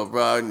world,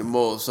 riding a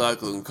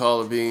motorcycle and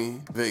collar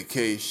bean,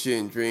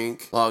 vacation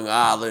drink, Long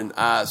Island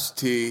iced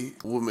tea,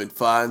 woman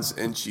finds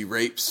and she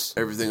rapes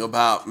everything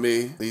about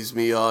me, leaves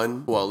me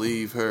on, while I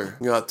leave her.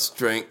 Got the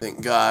strength,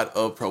 thank God,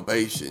 of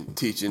probation,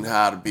 teaching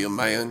how to be a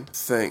man.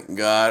 Thank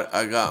God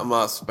I got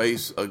my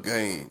space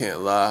again.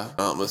 Can't lie,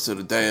 not much of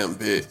the damn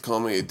bit.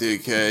 Call me a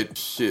dickhead,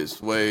 shit's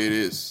the way it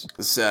is.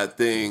 The sad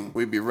thing,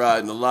 we be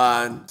riding the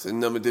line, the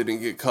number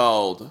didn't get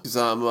called, cause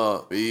I'm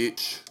a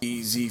bitch.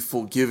 Easy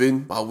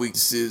forgiven, my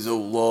weaknesses, oh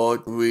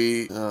Lord.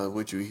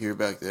 What you hear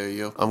back there,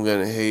 yo? I'm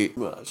gonna hate.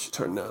 Well, I should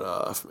turn that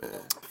off, man.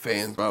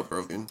 Fans about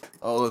broken.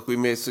 Oh look, we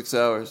made 6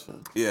 hours.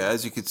 Yeah,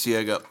 as you can see,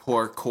 I got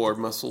poor core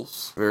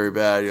muscles. Very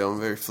bad, yo. I'm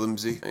very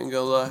flimsy. I ain't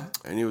gonna lie.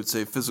 And you would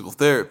say physical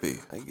therapy.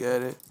 I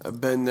get it. I've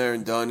been there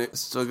and done it.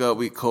 Still got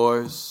weak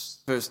cores.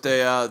 First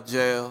day out of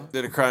jail.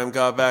 Did a crime,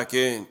 got back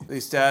in. At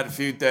least I had a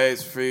few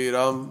days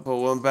freedom. Put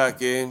one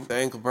back in. The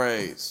ankle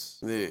brace.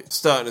 Yeah.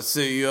 Starting to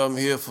see you, I'm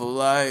here for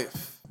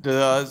life.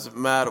 Doesn't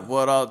matter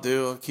what I'll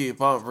do, I'll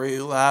keep on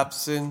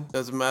relapsing.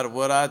 Doesn't matter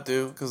what I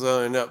do, cause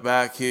I end up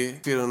back here,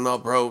 feeling all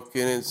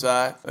broken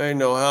inside. There ain't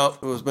no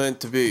help, it was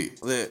meant to be.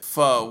 Lit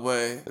far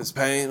away, this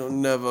pain will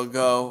never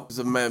go. It's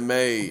a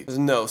man-made, there's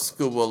no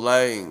scuba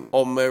lane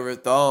or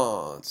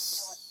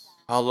marathons.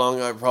 How long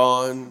I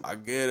run, I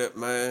get it,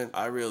 man,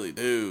 I really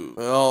do.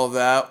 And all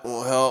that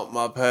won't help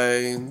my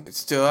pain.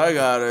 Still, I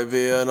gotta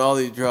be on all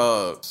these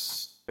drugs.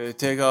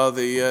 Take all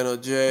the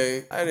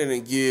energy. I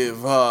didn't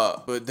give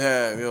up, but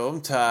damn, yo, I'm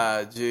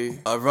tired, G.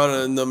 I'm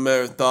running the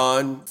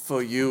marathon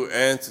for you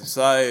and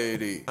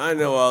society. I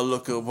know I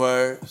look at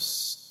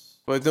worse,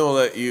 but don't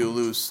let you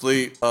lose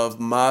sleep of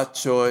my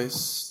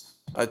choice.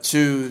 I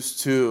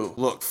choose to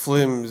look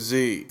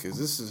flimsy, cause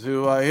this is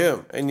who I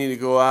am. I need to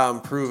go out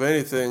and prove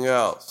anything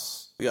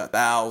else. We got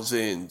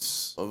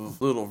thousands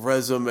of little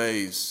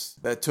resumes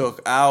that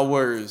took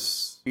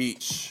hours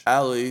each,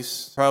 at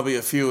least. Probably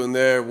a few in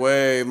there,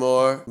 way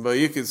more. But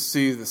you can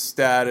see the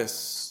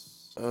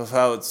status of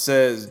how it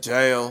says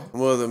jail,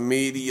 where the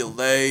media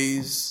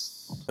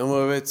lays, and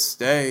where it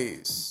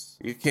stays.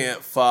 You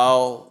can't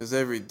fall, 'cause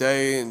every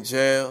day in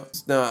jail,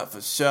 it's not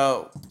for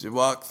show. You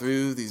walk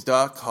through these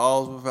dark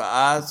halls with your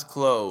eyes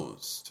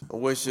closed,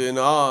 wishing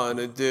on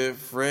a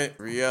different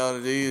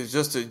reality is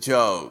just a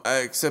joke. I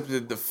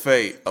accepted the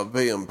fate of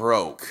being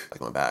broke. Like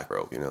my back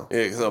broke, you know?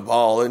 Yeah, 'cause I'm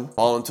balling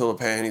till the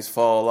panties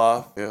fall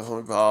off. Yeah,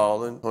 I'm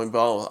balling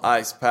with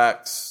ice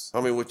packs.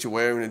 Tell me what you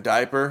wear in a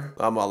diaper.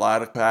 I'm a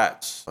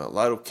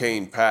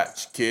lidocaine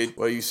patch, kid.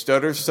 Well, you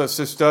stutter,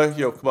 sister?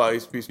 Yo, come on,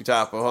 you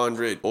top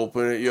 100.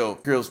 Open it, yo.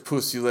 Girl's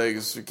pussy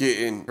legs are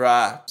getting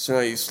dry. So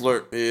now you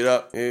slurp it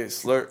up, yeah,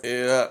 slurp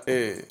it up,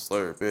 yeah.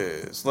 Slurp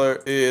it,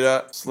 slurp it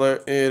up,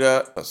 slurp it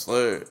up,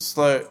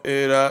 slurp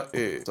it up,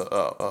 yeah.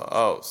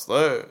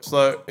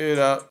 Slurp it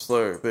up,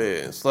 slurp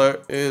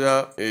it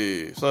up,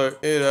 yeah.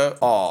 Slurp it up,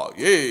 oh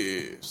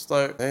yeah.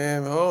 Slurp.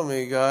 Damn,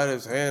 homie got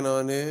his hand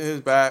on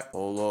his back.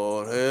 Oh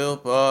Lord,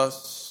 help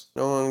us.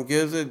 No one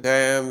gives a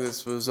damn,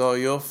 this was all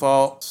your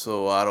fault,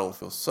 so I don't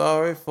feel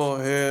sorry for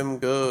him,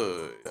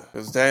 good.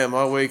 'Cause damn,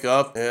 I wake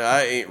up and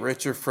I ain't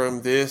richer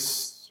from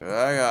this.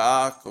 I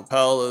got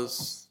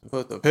acapellas.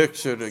 Put the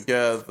picture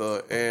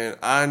together, and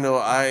I know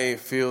I ain't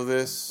feel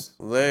this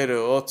later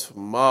or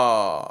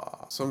tomorrow.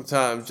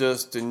 Sometimes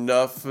just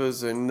enough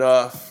is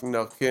enough.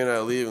 Now can I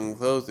leave and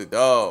close the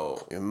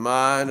door? You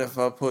mind if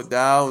I put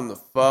down the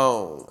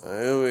phone?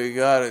 And we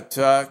gotta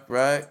talk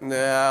right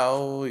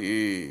now,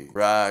 yeah.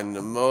 Riding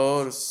the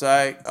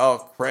motorcycle, all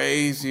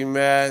crazy,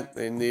 man.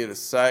 They need a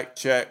psych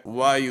check.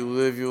 Why you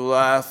live your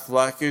life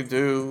like you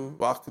do?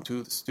 Walking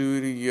to the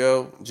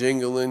studio,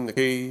 jingling the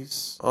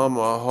keys. All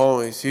my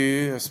homies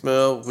here, I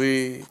smell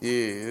weed.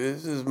 Yeah,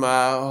 this is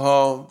my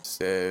home.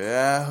 Stay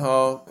at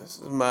home. This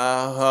is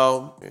my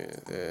home. Yeah.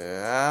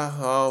 At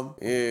home,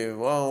 yeah,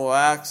 won't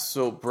wax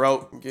so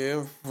broke. Get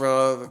in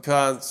front of the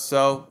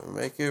console and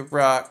make it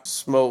rock.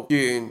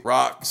 Smoking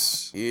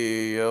rocks,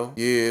 yeah, yo,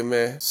 yeah,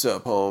 man.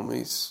 Sup,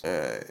 homies?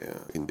 Yeah,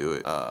 can do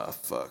it.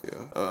 Fuck,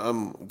 yo.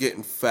 I'm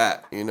getting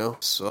fat, you know.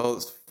 So all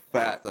this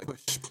fat, like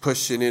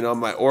pushing in on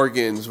my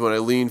organs when I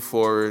lean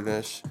forward,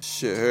 and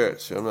shit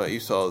hurts. I'm not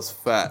used to all this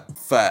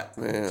fat,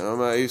 man. I'm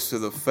not used to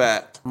the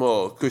fat.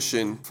 More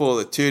cushion full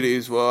of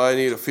titties. Well, I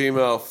need a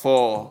female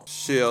fall.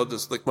 Shit, I'll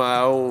just lick my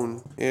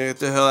own. Yeah, get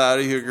the hell out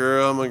of here,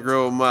 girl. I'm gonna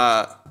grow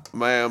my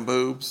own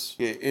boobs.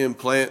 Get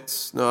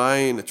implants. No, I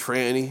ain't a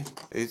tranny.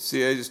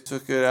 See, I just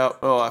took it out.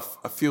 Oh, I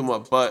feel my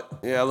butt.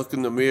 Yeah, I look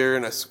in the mirror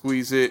and I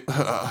squeeze it.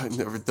 I've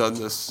never done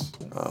this.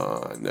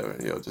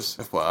 Just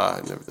FYI,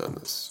 I've never done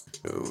this.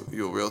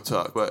 Yo, real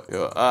talk. But,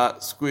 I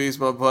squeeze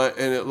my butt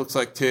and it looks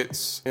like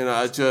tits. And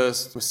I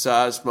just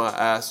massage my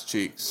ass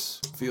cheeks.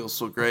 Feels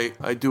so great.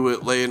 I do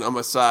it laying on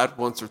my side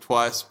once or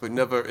twice, but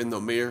never in the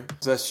mirror.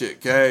 That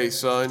shit gay,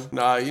 son.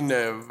 Nah, you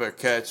never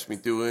catch me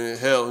doing it.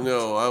 Hell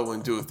no, I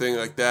wouldn't do a thing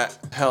like that.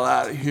 Hell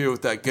out of here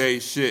with that gay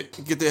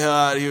shit. Get the hell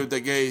out of here with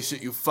that gay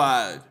shit, you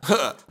fired.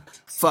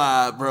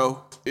 Fired,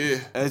 bro. Yeah,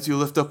 as you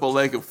lift up a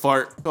leg and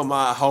fart. Come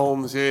on,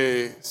 Holmes,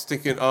 yeah,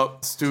 stinking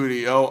up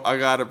studio. I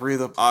gotta breathe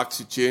up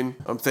oxygen.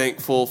 I'm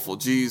thankful for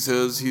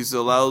Jesus. He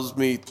allows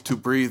me to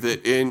breathe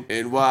it in.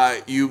 And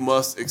why you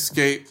must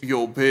escape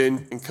your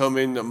bin and come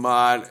into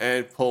mine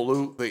and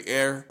pollute the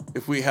air.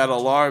 If we had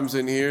alarms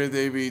in here,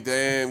 they'd be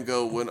damn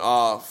going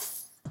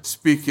off.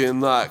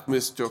 Speaking like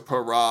Mr.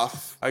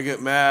 Paraff. I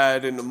get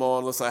mad in the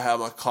morning unless I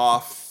have my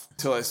cough.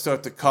 Till I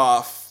start to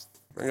cough.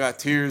 I got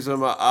tears in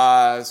my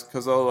eyes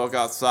because I look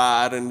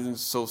outside and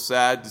it's so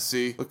sad to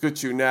see. Look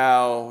at you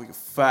now, you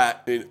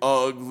fat and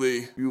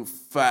ugly. You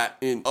fat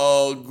and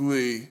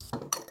ugly.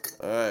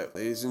 Alright,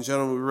 ladies and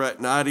gentlemen, we're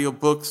writing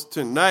audiobooks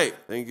tonight.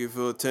 Thank you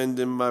for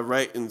attending my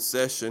writing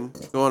session.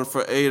 Going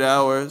for 8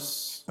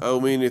 hours. I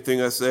don't mean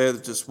anything I say,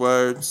 they're just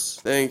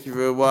words. Thank you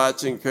for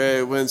watching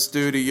Craig Win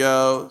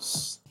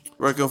Studios.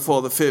 Working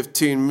for the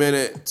 15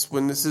 minutes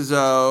when this is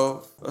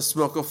over. I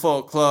smoke a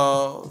full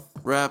cloth.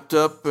 Wrapped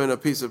up in a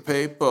piece of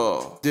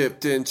paper,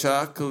 dipped in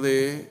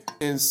chocolate,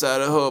 inside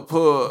of her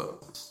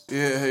puss.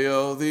 Yeah,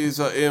 yo, these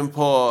are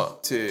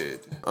imported.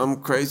 I'm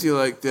crazy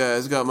like that.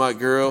 It's got my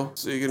girl,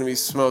 so you're gonna be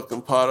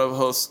smoking part of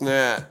her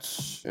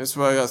snatch. That's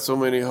why I got so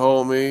many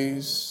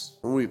homies.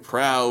 And we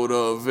proud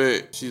of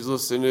it. She's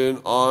listening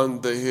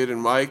on the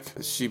hidden mic.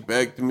 She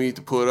begged me to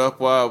put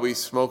up while we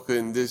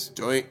smoking this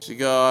joint. She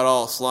got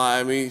all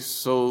slimy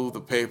so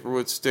the paper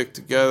would stick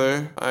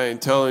together. I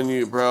ain't telling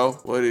you, bro,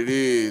 what it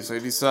is. I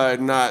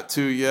decided not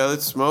to. Yeah,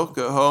 let's smoke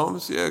at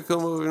Holmes. Yeah,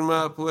 come over to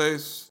my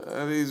place.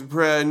 These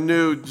brand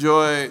new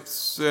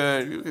joints.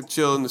 And you can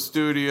chill in the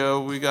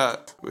studio. We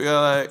got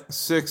like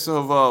 6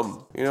 of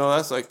them. You know,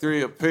 that's like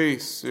 3 a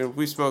piece. And if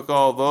we smoke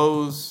all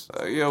those,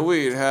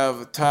 we'd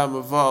have a time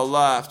of our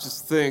life.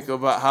 Just think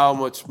about how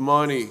much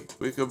money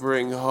we could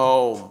bring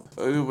home.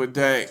 It would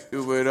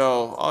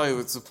all. I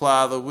would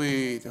supply the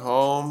weed,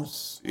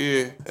 Holmes.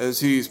 Yeah, as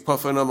he's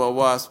puffing on my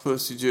wife's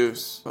pussy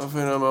juice.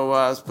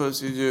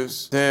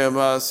 Damn,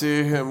 I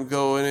see him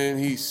going in.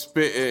 He's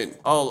spitting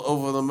all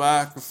over the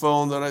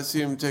microphone. Then I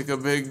see him take a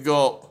big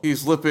gulp.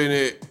 He's lipping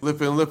it.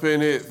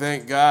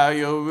 Thank God,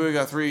 we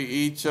got 3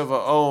 each of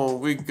our own.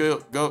 We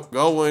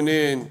going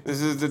in.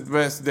 This is the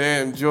best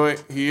damn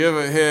joint he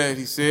ever had,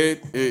 he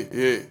said.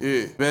 Yeah.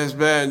 yeah. Best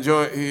bad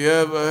joint he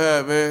ever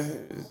had,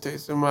 man.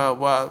 Tasting my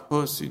wild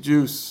pussy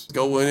juice.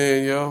 Going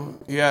in, yo.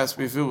 He asked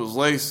me if it was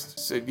laced.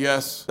 I said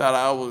yes. Thought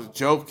I was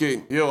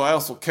joking. Yo, I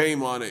also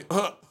came on it.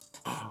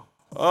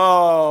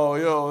 Oh,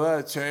 yo,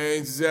 that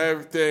changes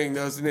everything,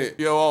 doesn't it?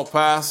 Yo, I'll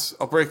pass.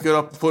 I'll break it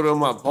up and put it in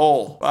my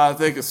bowl. But I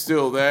think it's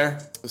still there.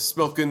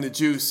 Smoking the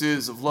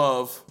juices of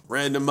love.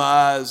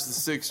 Randomize the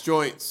 6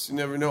 joints. You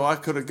never know. I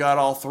could have got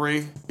all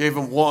 3. Gave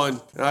him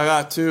 1. And I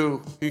got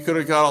 2. He could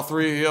have got all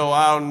 3. Yo,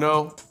 I don't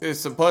know.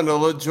 It's a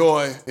bundle of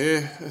joy.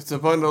 Yeah, it's a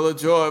bundle of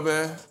joy,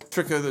 man.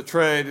 Trick of the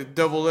trade, a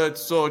double-edged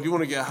sword. You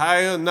want to get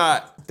high or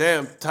not?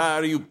 Damn,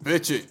 tired of you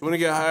bitching. You want to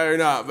get high or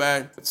not,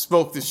 man? Let's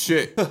smoke this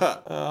shit.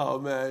 Oh,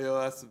 man, yo,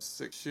 that's some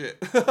sick shit.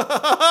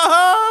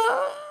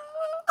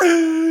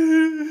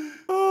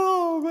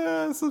 Oh,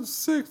 man, some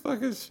sick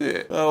fucking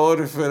shit. I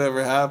wonder if it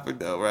ever happened,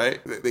 though, right?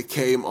 They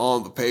came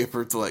on the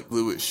paper to, like,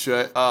 glue it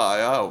shut. Oh, I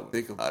don't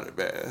think about it,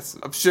 man.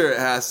 I'm sure it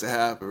has to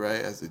happen,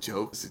 right? As a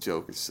joke. It's a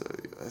joke. So,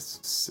 that's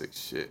some sick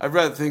shit. I'd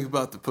rather think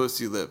about the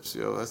pussy lips,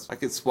 yo. I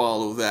could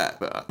swallow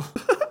that.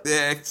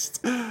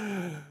 Next.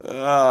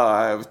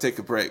 I would take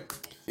a break.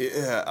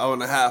 Yeah, hour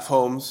and a half,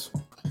 Holmes.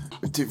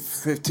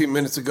 15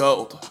 minutes of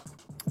gold.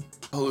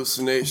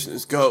 Hallucination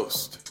is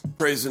ghost.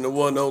 Praising the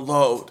one no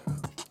load.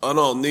 On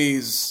all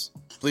knees,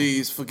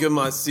 please forgive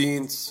my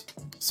scenes.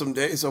 Some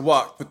days I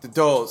walk with the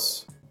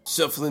doors.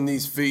 Shuffling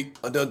these feet,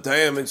 I done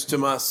damage to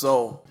my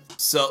soul.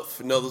 Self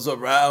and others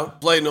around,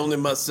 playing only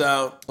my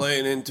sound.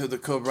 Playing into the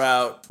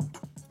crowd.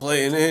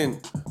 Playing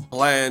in,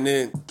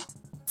 planning.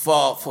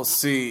 Fall for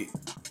seed.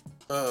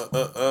 You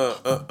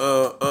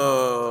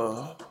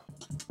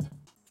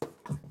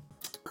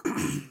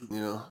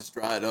know, it's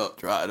dried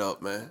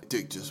up, man.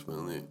 Dick just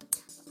went in.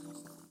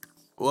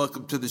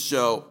 Welcome to the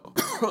show.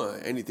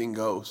 Anything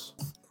goes.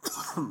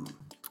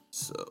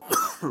 So,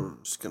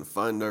 just gonna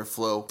find our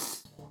flow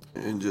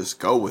and just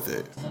go with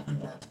it.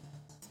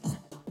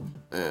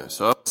 Yeah,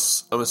 so I'm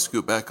gonna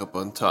scoot back up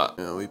on top.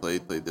 You know, we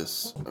played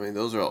this. I mean,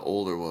 those are all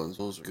older ones.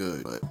 Those are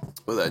good, but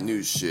with that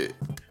new shit.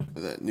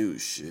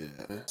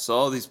 So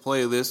all these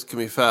playlists can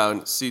be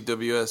found at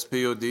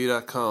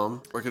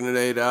cwspod.com. Working an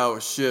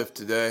 8-hour shift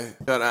today.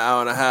 Got an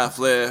hour and a half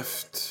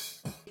left.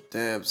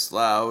 Damn, it's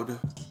loud.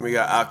 We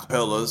got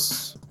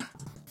acapellas,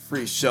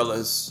 free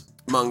shellers,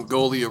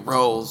 Mongolia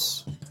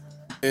rolls,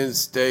 in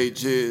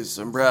stages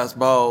and brass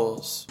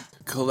balls,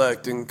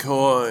 collecting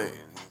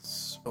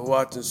coins,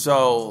 watching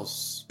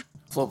souls,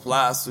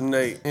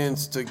 procrastinate,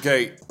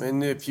 instigate,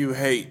 and if you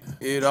hate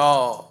it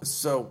all,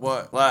 so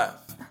what? Laugh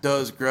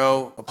does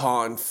grow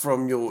upon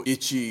from your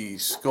itchy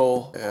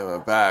skull, and my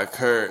back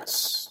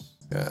hurts.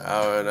 Got an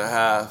hour and a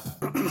half.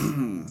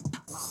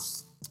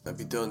 I'll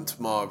be done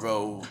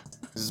tomorrow.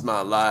 This is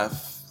my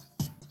life.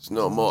 There's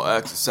no more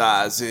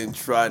exercising,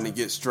 trying to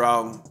get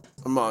strong.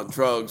 I'm on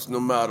drugs no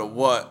matter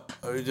what.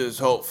 I just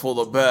hope for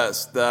the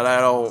best that I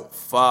don't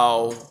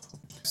fall.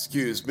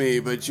 Excuse me,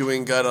 but you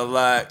ain't gotta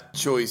like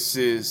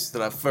choices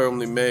that I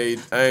firmly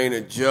made. I ain't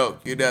a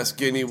joke. You'd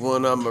ask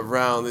anyone I'm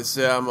around. They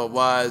say I'm a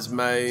wise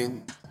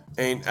man.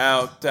 Ain't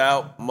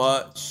out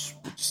much,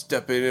 but you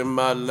stepping in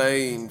my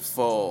lane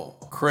for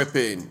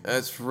crippin'.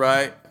 That's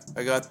right,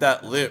 I got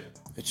that lip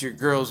that your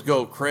girls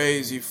go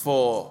crazy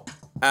for.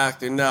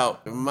 Acting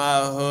out in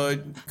my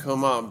hood,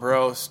 come on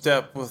bro,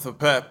 step with a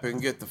pep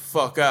and get the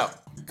fuck out.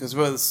 Cause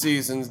when the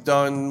season's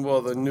done,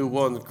 well the new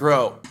ones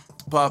grow.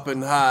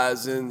 Popping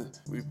highs and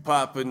we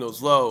popping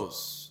those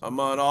lows. I'm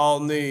on all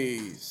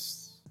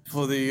knees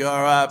for the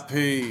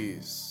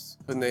RIPs.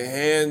 Putting their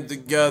hand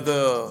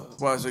together,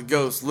 watch a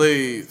ghost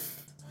leave.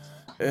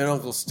 And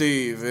Uncle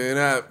Steve in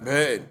that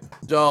bed.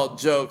 All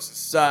jokes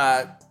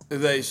aside,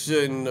 they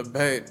shouldn't have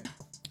been.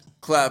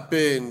 Clap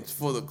in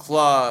for the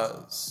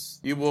claws.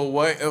 You were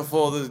waiting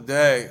for the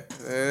day,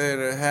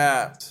 and it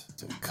had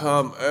to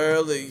come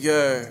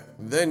earlier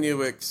than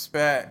you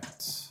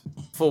expect.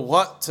 For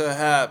what to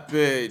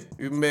happen,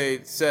 you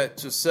made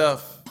set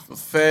yourself for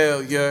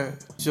failure.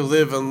 You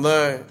live and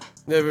learn.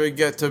 Never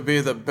get to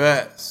be the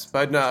best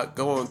by not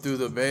going through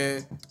the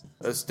bed.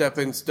 The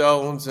stepping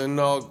stones and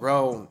all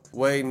grown.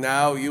 Wait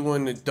now, you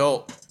an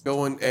adult.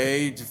 Going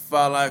age,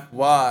 fall like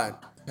wine.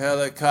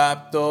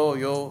 Helicopter,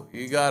 yo,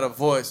 you got a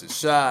voice to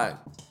shine.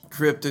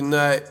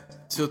 Kryptonite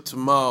till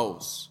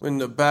tomorrow's. When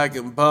the bag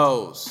and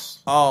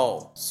bows.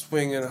 All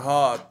swinging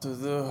hard to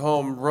the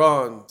home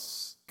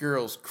runs.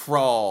 Girls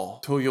crawl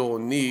to your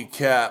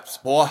kneecaps,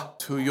 boy.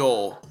 To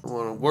your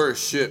wanna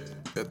worship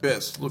the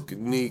best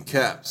looking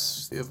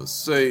kneecaps you ever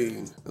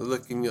seen.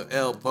 Licking your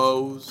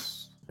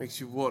elbows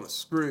makes you wanna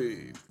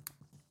scream.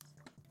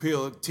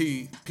 Peeling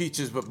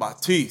peaches with my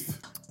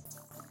teeth.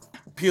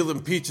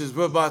 Peeling peaches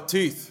with my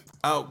teeth.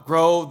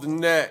 Outgrow the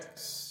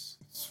next.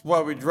 That's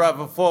why we drive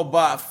a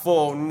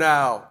 4x4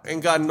 now.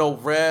 Ain't got no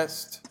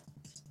rest.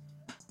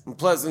 And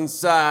pleasant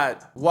side,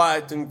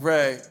 white and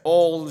gray,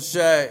 old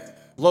shade.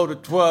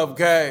 Loaded 12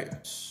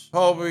 gauge.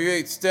 Over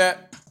 8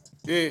 step.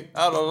 Yeah,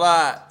 out of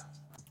light.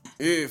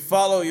 Yeah,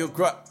 follow your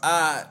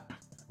eye.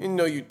 You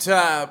know you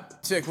tired.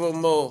 Take one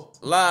more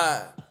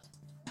lie.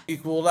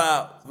 equal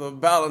out the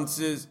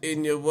balances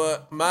in your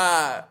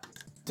mind.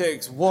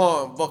 Takes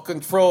one, but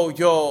control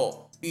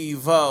your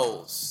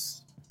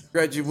evils.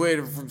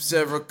 Graduated from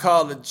several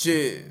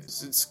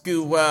colleges and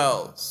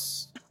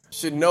schools.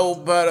 Should know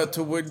better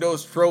to win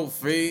those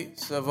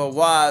trophies of a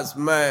wise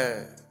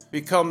man.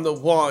 Become the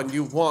one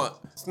you want.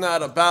 It's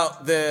not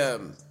about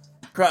them.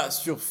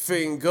 Cross your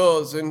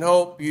fingers and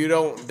hope you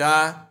don't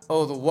die.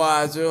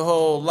 Otherwise your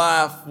whole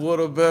life would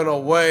have been a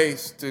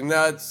waste, and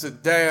that's a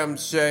damn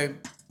shame.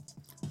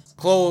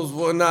 Close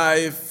one eye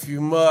if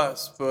you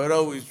must, but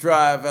always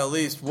drive at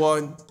least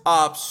one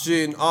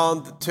option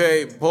on the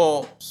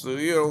table so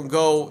you don't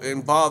go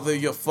and bother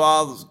your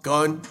father's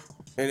gun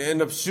and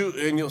end up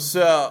shooting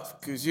yourself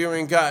because you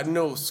ain't got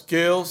no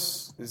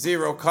skills,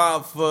 zero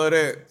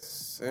confidence.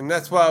 And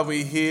that's why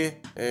we here.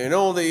 And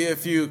only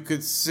if you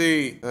could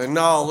see the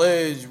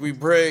knowledge we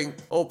bring,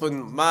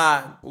 open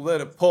mind,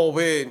 let it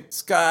pour in.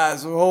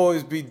 Skies will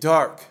always be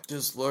dark.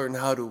 Just learn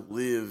how to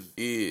live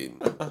in.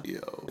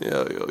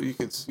 Yo, you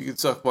can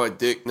suck my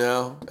dick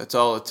now. That's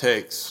all it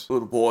takes.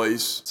 Little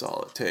boys, that's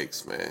all it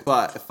takes, man.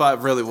 But if I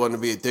really want to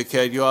be a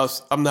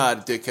dickhead, I'm not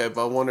a dickhead,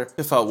 but I wonder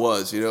if I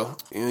was, you're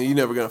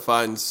never gonna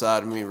find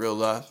inside of me in real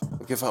life.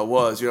 Like if I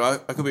was, I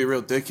could be a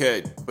real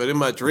dickhead. But in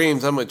my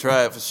dreams, I'm gonna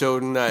try it for show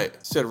tonight.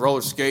 Instead of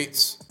roller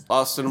skates,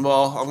 lost in the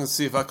ball, I'm gonna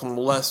see if I can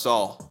molest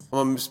all. I'm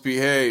gonna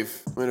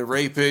misbehave. I'm gonna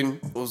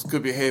raping those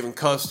good behaving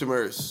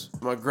customers.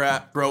 My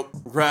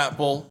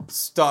grapple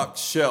stock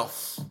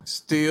shelf.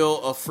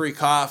 Steal a free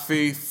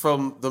coffee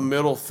from the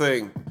middle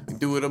thing.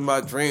 Do it in my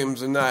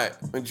dreams tonight.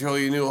 Enjoy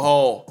your new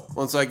hole.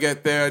 Once I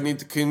get there, I need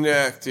to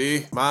connect,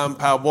 Mom,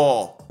 pow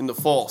wall in the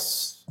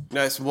false.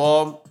 Nice and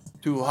warm,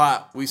 too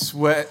hot, we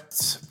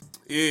sweat.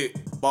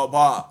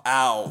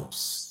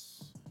 Owls.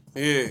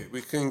 Yeah,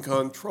 we can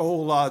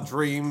control our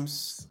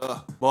dreams.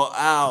 But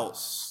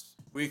owls.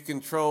 We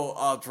control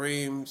our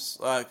dreams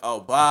like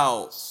our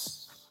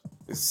bowels.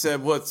 It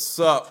said, what's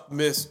up,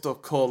 Mr.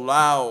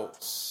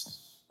 Claus?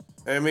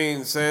 I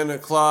mean, Santa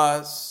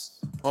Claus.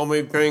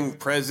 Homie, bring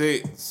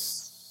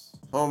presents.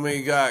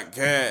 Homie got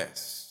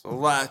gas. I'll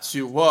light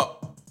you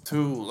up.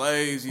 Too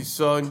lazy,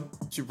 son.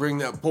 What you bring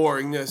that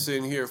boringness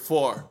in here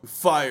for? You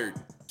fired.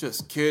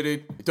 Just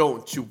kidding.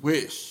 Don't you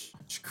wish?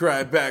 You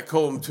cry back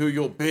home to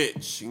your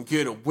bitch and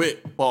get a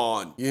whip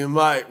on. You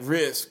might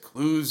risk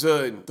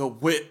losing the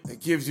whip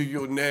that gives you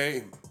your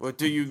name. What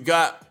do you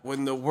got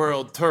when the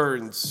world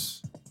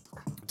turns?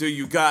 Do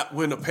you got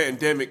when a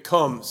pandemic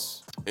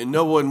comes and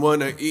no one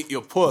wanna eat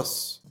your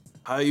puss?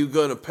 How you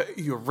gonna pay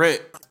your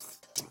rent?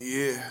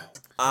 Yeah,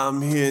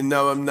 I'm here,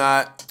 no I'm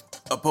not.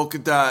 A polka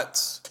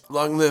dots,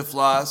 long live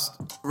lost,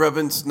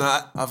 rubbing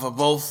snot off of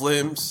both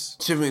limbs.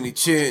 Chimney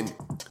chin,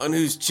 on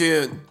whose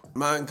chin?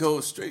 Mine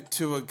goes straight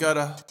to a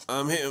gutter.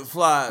 I'm hitting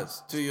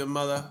flies to your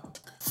mother.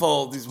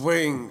 Fold these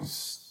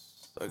wings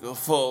like a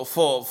full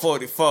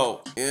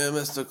 44. Yeah,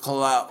 Mr.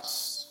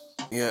 Klaus.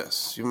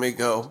 Yes, you may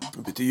go.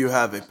 But do you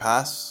have a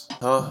pass?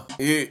 Huh?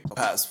 Yeah, a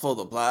pass for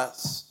the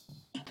blast.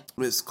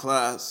 Miss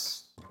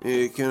Class.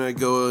 Yeah, can I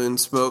go and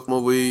smoke my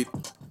weed?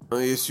 Oh,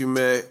 yes, you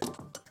may.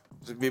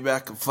 Should be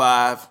back at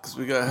 5, cause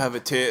we gotta have a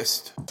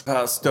test.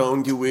 How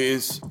stoned you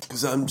is,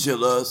 cause I'm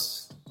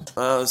jealous.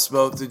 I'll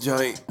smoke the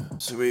joint,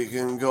 so we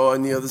can go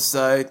on the other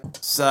side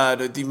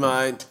of the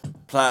mind.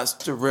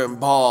 Plaster rim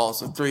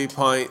balls of 3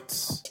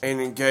 pints. Ain't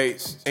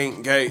engaged,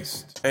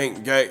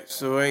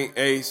 so ain't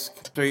ace.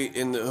 Straight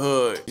in the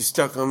hood, you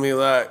stuck on me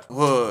like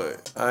wood.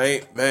 I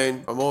ain't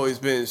been, I've always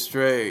been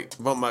straight,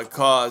 but my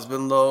car's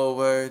been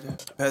lowered.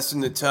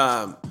 Passing the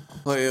time,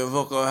 playing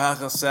vocal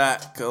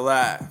hack-a-sack,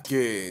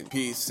 a-lacking,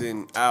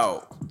 piecing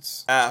out.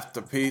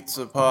 After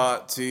pizza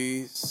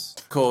parties,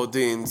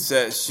 codeine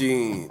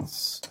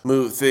sessions,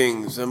 move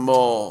things and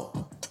more.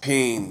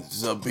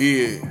 Pins of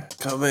beer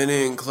coming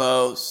in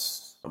close.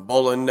 A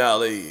bowling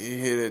alley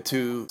hit at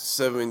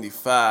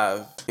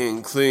 275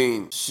 in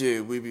clean.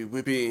 Shit, we be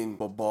whipping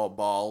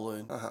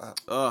balling.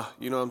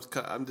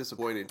 I'm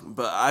disappointed,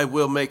 but I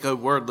will make a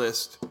word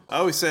list. I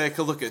always say I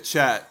could look at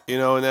chat,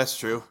 and that's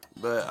true.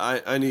 But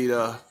I need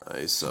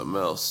something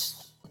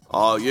else.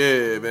 Oh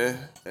yeah, man.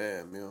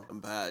 Damn, I'm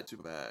bad, too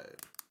bad.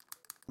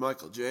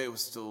 Michael J was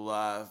still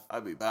alive.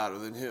 I'd be better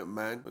than him,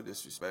 man. No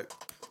disrespect.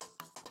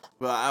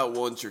 But I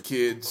want your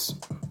kids.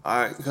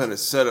 I ain't gonna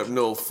set up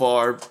no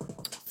farm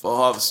for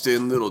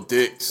harvesting little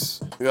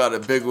dicks. I got a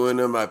big one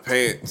in my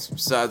pants.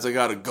 Besides, I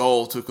got a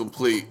goal to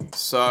complete.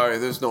 Sorry,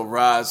 there's no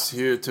rise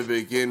here to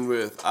begin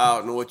with. I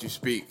don't know what you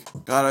speak.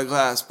 Got a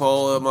glass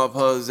pole in my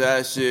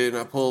possession.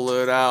 I pull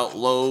it out,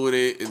 load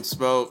it, and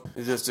smoke.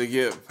 Just to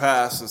get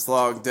past this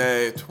long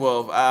day,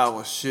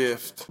 12-hour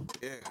shift.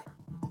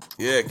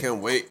 Yeah,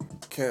 can't wait,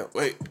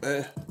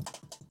 man.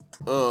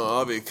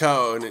 I'll be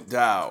counting it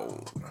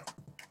down.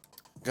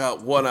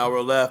 Got 1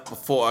 hour left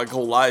before I go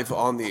live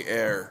on the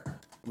air.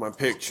 My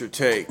picture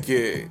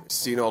taken,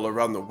 seen all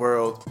around the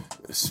world.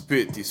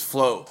 Spit these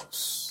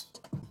flows.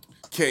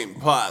 Can't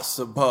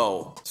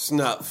possible, it's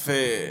not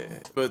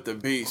fair. But the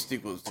beast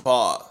equals the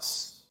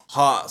boss.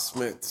 Hoss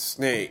meant the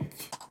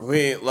snake. We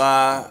ain't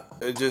lie,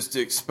 it just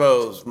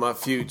exposed my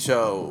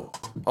future.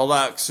 I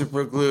like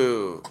super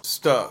glue,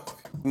 stuck,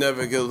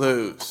 never get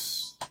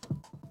loose.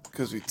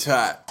 Cause we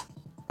tight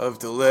of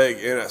the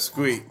leg and I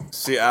squeak.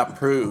 See, I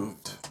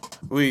proved.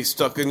 We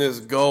stuck in this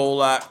goal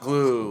like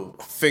glue.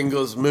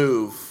 Fingers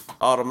move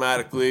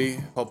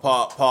automatically. Pop,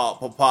 pop, pop,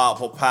 pop, pop,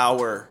 pop,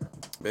 power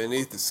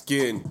beneath the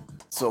skin.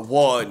 It's a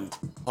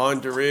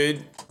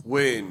 100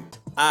 win.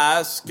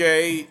 Ice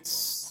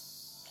skates,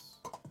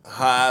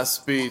 high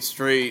speed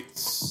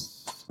streets.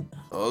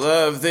 All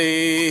of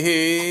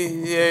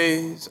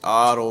these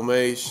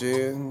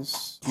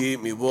automations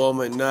keep me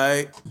warm at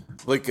night.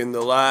 Blinking the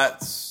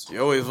lights,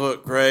 you always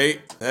look great.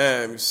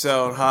 Damn, you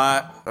sound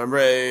hot. I'm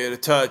ready to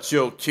touch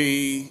your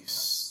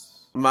keys.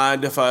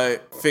 Mind if I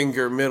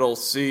finger middle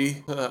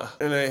C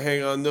and I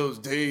hang on those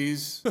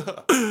D's?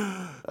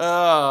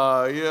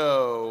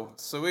 Yo.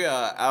 So we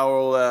got an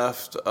hour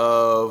left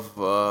of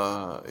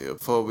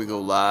before we go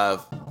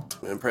live.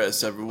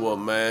 Impress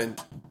everyone, man.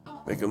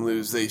 Make them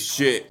lose their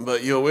shit.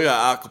 But yo, we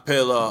got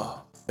acapella.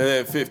 And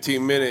then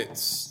 15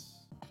 minutes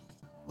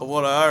of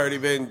what I already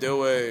been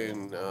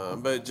doing,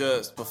 but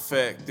just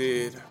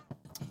perfected.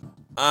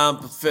 I'm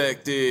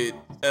perfected,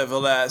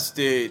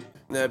 everlasting.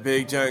 That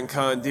big giant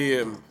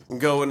condom,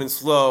 going in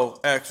slow,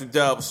 extra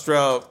double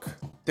stroke.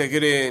 Take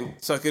it in,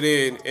 suck it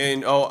in,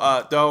 and oh,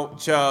 I don't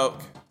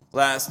choke.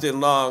 Lasting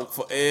long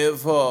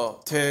forever,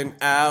 10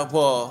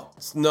 hours,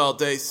 it's an all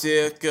day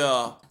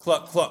circle.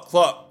 Cluck, cluck,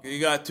 cluck, you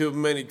got too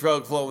many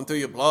drugs flowing through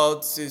your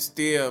blood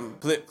system.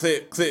 Clip,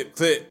 clip, clip,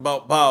 clip,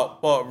 bop,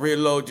 bop, bop,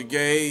 reload your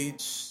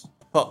gauge.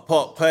 Pop,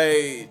 pop,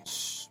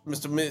 page,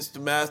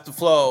 Mr. Master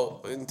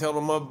Flow, and tell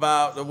them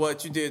about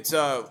what you did.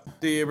 So,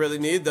 do you really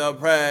need the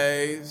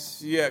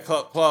praise? Yeah,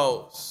 cut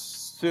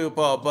close,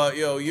 super, but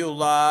yo, you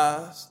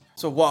lost.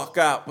 So walk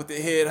out with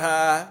the head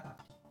high,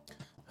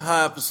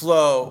 hyper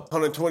slow.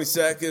 120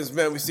 seconds,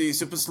 man, we see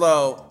super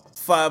slow.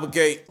 Fiber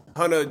gate,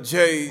 100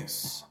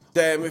 J's.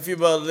 Damn, if you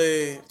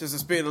believe, just the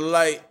speed of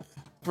light.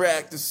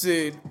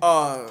 Practicing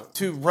on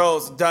 2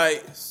 rolls of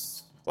dice.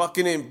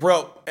 Walking in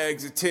broke,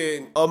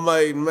 exiting a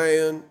made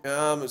man.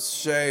 I'm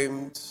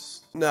ashamed,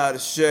 not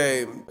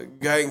ashamed. A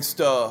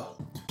gangster,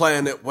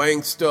 planet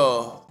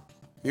wangster.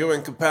 You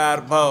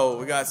incompatible,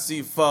 we got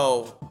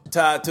C4.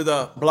 Tied to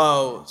the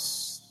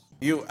blows.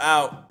 You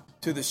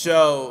out to the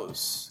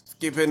shows.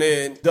 Skipping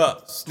in,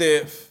 duck,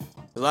 sniff.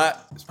 Light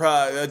is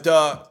probably a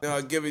duck. Now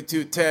I'll give you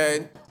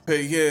 210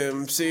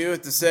 p.m. See you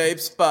at the same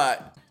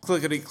spot.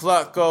 Clickety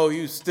clock, oh,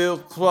 you still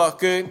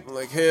clucking?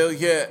 Like hell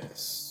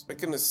yes.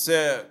 Making a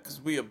set,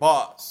 cause we a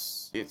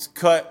boss. It's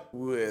cut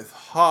with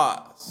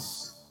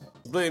hearts.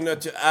 Bleeding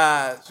out your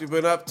eyes, you've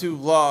been up too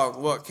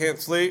long. What, can't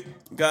sleep?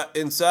 Got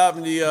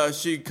insomnia,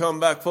 she come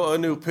back for a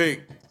new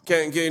peak.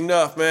 Can't get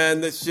enough,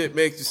 man, this shit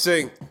makes you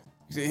sing.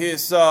 You hear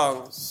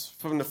songs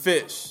from the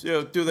fish.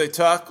 Yo, do they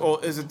talk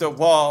or is it the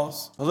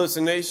walls?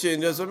 Hallucination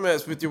doesn't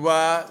mess with your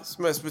eyes,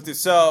 mess with your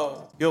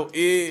soul. Your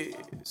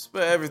ears,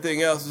 but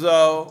everything else is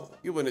all.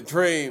 You in a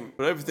dream,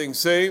 but everything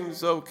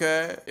seems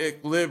okay.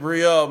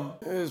 Equilibrium.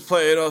 Just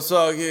playing our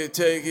song here,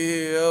 take it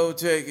here, oh,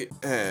 take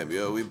it. Damn,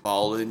 yo, we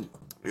ballin'.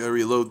 We gotta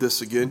reload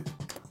this again.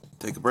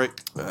 Take a break.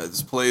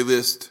 This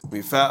playlist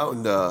we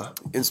found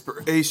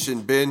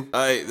inspiration bin.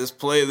 Alright, this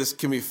playlist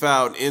can be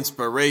found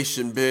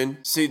inspiration bin.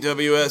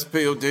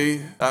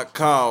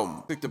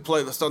 CWSPOD.com. Click the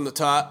playlist on the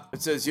top.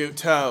 It says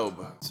YouTube.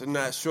 It's a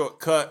nice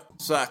shortcut.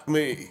 It's like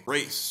me.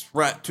 Race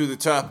right to the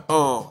top.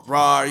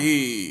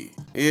 Right.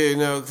 Yeah,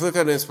 no, click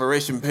on the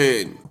inspiration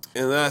pin.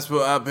 And that's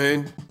what I've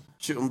been.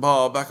 Shooting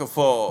ball back and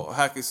forth,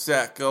 hacky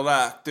sack,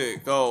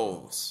 galactic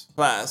goals,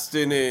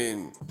 blasting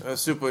in,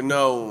 super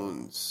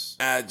knowns,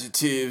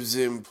 adjectives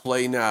and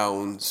play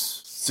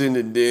nouns,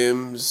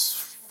 synonyms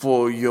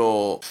for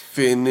your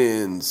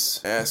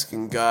feelings.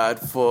 Asking God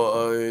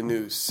for a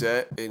new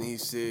set, and he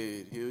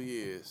said, hell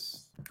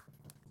yes.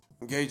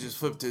 Gauges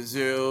flip to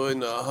 0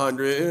 and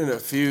 100 in a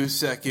few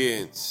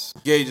seconds.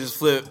 Gauges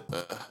flip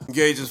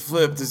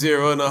to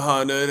 0 and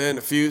 100 in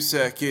a few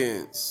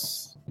seconds.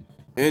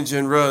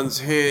 Engine runs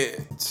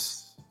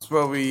hits. That's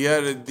why we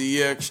added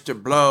the extra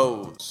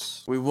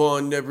blows. We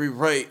won every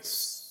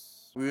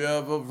race we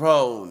ever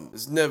run.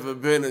 It's never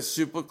been a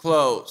super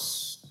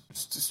close.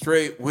 Just a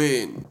straight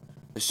win.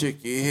 I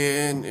shake your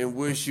hand and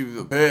wish you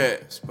the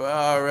best, but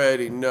I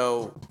already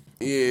know.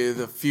 Yeah,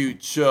 the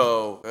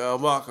future.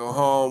 I'm walking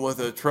home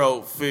with a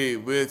trophy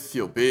with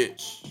your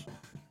bitch.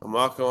 I'm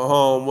walking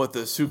home with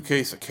a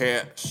suitcase of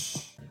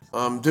cash.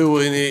 I'm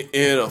doing it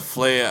in a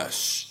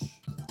flash.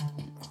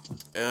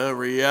 In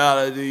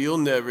reality, you'll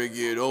never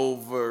get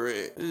over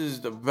it. This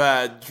is the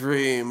bad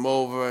dream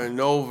over and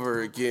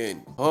over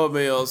again. Hope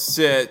I'll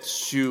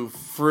set you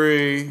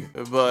free,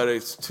 but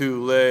it's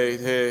too late,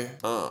 hey.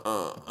 I'm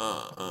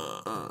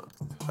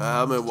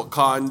in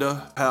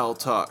Wakanda, Pal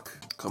Talk.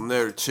 Come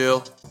there to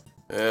chill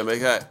and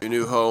make that your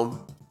new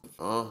home.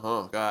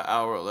 Got an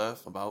hour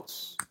left, about.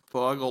 So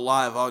I'll go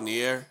live on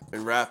the air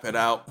and wrap it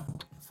out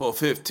for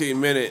 15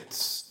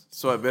 minutes.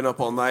 So I've been up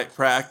all night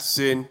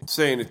practicing,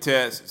 saying the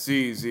test, it's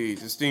easy.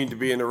 Just need to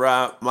be in the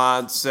right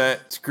mindset,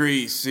 it's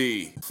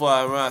greasy.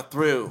 Flying right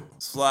through,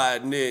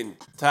 sliding in,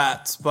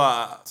 tight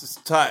spots, it's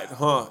tight,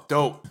 huh,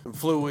 dope. And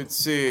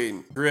fluids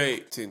in,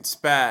 great, and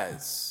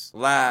spaz,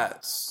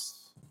 lights,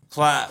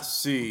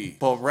 classy,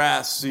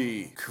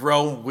 Barassi,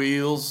 chrome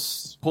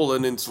wheels,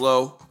 pulling in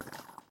slow.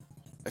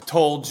 I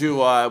told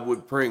you I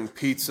would bring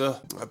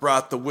pizza. I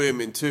brought the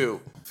women too.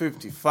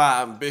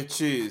 55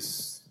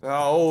 bitches.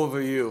 All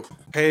over you.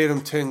 Paid them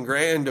 10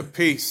 grand a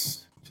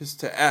piece just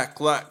to act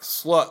like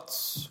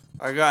sluts.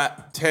 I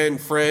got 10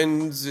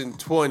 friends and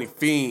 20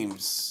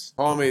 themes.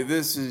 Homie,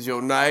 this is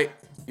your night.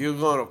 You're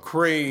gonna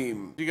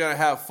cream. You're gonna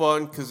have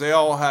fun because they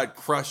all had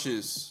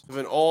crushes. Of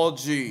an all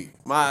G.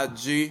 My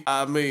G,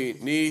 I mean,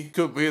 knee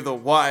could be the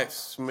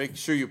wife's. Make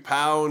sure you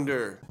pound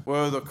her.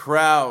 Wear the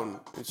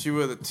crown. And she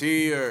wear the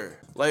tear.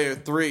 Layer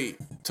 3.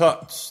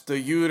 Touch the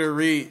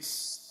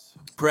uterus.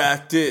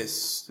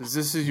 Practice.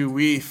 This is your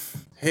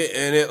weave.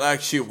 Hitting it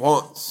like she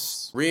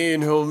wants.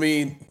 Rein who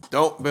mean,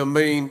 don't be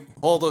mean.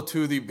 Hold her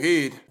to the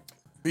bead.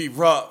 Be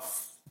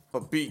rough,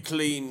 but be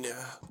clean.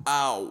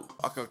 Ow,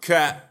 like a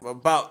cat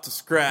about to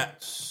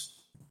scratch.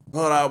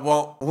 But I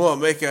won't,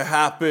 make it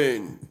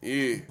happen.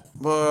 Yeah,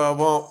 but I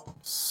won't.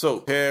 So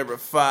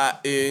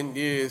terrifying,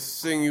 yeah,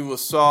 sing you a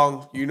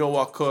song, you know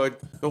I could.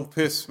 Don't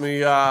piss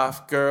me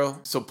off, girl.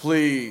 So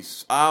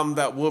please, I'm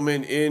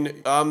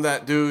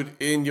that dude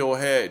in your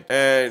head.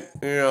 And,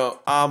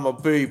 I'ma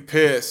be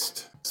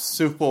pissed.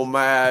 Super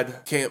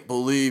mad. Can't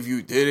believe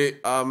you did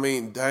it. I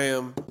mean,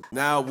 damn.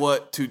 Now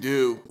what to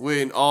do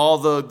when all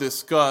the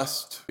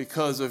disgust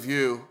because of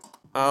you?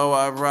 Oh,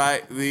 I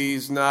write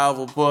these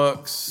novel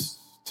books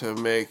to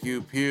make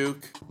you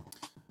puke.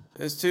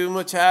 There's too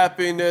much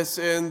happiness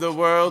in the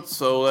world,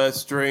 so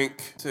let's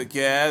drink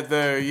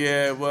together.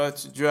 Yeah,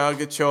 what's your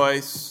drug of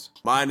choice?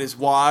 Mine is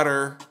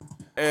water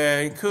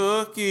and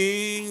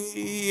cookies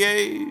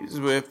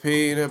with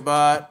peanut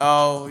butter.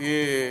 Oh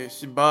yeah,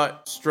 she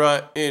butt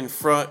strut in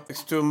front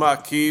next to my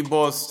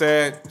keyboard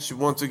stand. She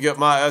wants to get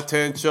my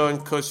attention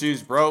cause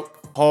she's broke,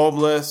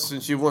 homeless,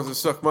 and she wants to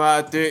suck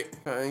my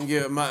dick. Try and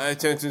get my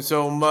attention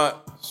so much.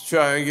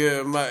 Try and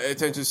get my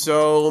attention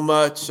so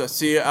much. I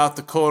see it out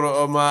the corner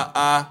of my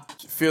eye.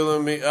 She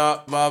feeling me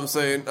up, but I'm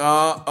saying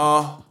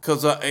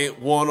cause I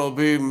ain't wanna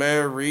be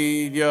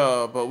married,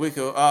 yeah. But we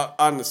could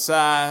on the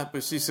side,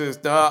 but she says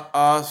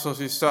so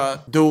she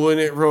start doing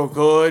it real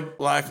good,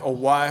 like a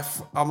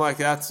wife. I'm like,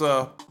 that's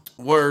a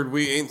word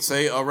we ain't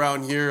say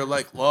around here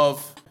like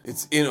love.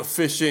 It's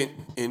inefficient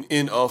and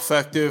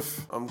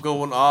ineffective. I'm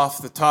going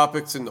off the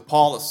topics and the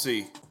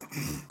policy.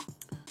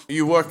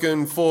 You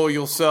working for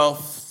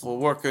yourself or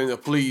working to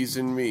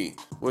pleasing me?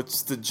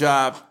 What's the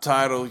job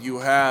title you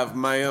have,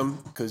 ma'am?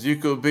 Cause you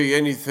could be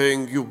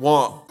anything you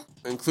want,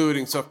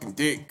 including sucking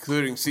dick,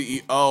 including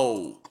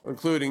CEO,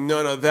 including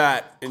none of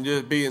that, and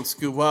just being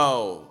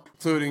scuo,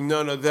 including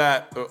none of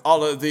that, or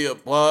all of the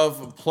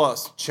above,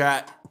 plus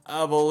chat.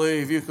 I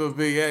believe you could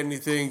be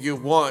anything you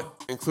want,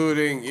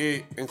 including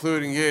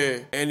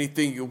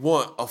anything you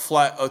want. A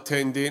flight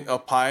attendant, a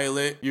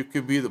pilot, you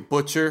could be the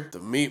butcher, the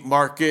meat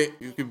market,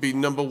 you could be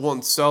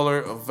 #1 seller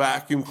of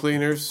vacuum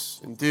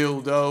cleaners and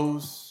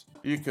dildos.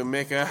 You can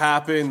make it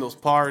happen, those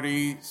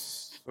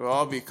parties,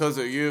 all because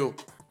of you.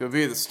 You'll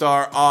be the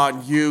star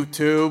on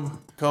YouTube.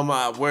 Come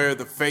on, wear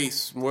the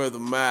face, wear the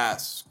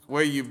mask.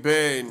 Where you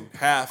been?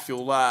 Half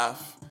your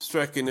life.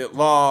 Striking it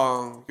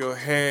long, your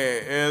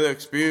hair, it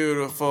looks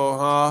beautiful,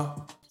 huh?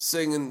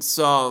 Singing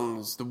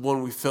songs, the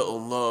one we fell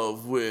in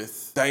love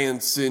with.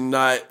 Dancing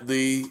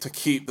nightly to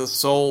keep the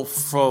soul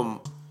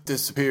from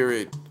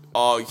disappearing.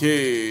 Oh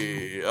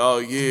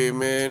yeah,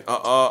 man.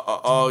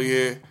 Oh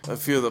yeah. I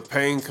feel the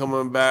pain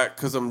coming back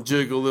cause I'm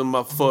jiggling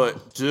my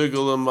foot,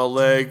 jiggling my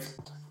leg.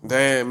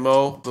 Damn,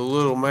 Mo, the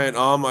little man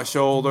on my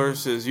shoulder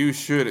says you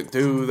shouldn't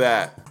do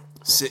that.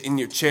 Sit in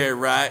your chair,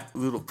 right,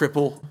 little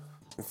cripple.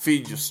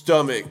 Feed your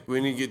stomach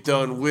when you get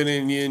done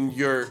winning in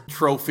your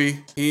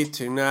trophy. Eat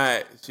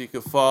tonight so you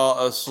can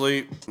fall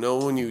asleep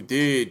knowing you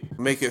did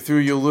make it through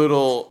your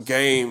little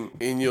game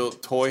in your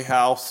toy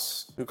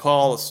house. You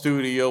call a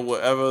studio,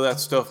 whatever that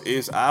stuff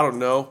is. I don't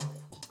know.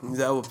 Is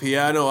that with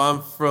piano?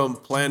 I'm from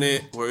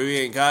planet where we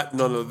ain't got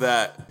none of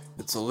that.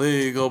 It's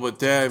illegal, but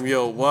damn,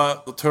 yo,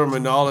 what? The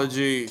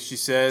terminology, she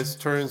says,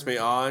 turns me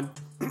on.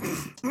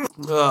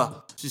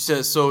 She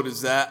says, so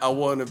does that. I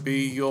want to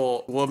be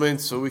your woman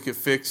so we can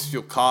fix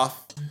your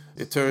cough.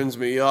 It turns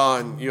me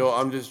on. Yo,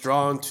 I'm just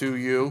drawn to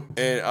you.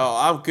 And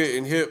I'm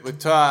getting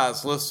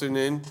hypnotized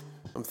listening.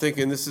 I'm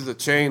thinking this is a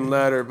chain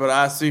letter, but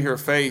I see her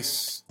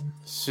face.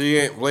 She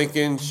ain't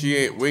blinking. She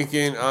ain't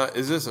winking.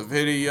 Is this a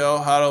video?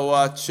 How do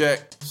I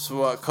check?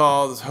 So I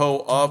call this hoe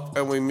up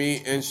and we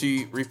meet and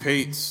she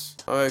repeats.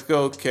 I'm like,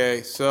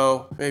 okay,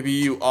 so maybe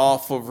you all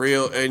for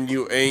real and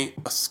you ain't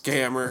a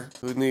scammer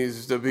who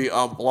needs to be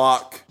on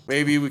block.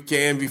 Maybe we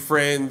can be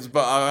friends,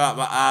 but I got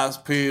my eyes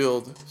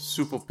peeled,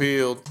 super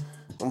peeled.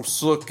 I'm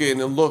just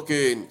looking and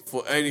looking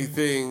for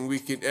anything we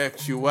can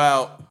X you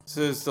out.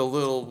 Says the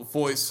little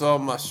voice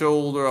on my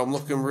shoulder. I'm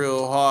looking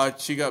real hard.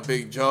 She got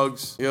big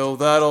jugs. Yo,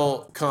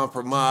 that'll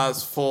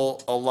compromise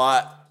full a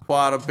lot,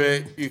 quite a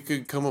bit. You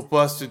could come with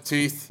busted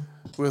teeth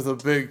with a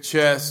big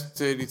chest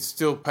and he'd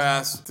still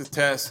pass the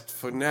test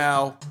for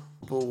now.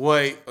 But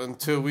wait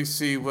until we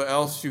see what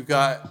else you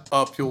got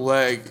up your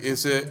leg.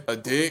 Is it a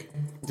dick?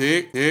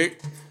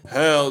 Dick?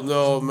 Hell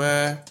no,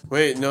 man.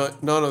 Wait, none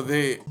of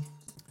that.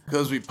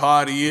 Because we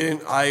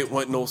partying, I ain't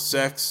want no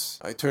sex.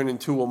 I turn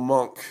into a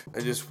monk. I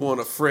just want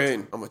a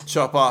friend. I'ma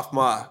chop off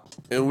my...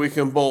 And we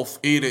can both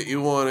eat it.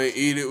 You wanna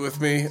eat it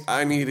with me?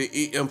 I need an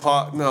eating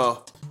partner.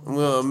 I'm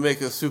gonna make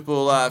a super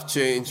life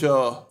change,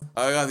 I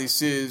got these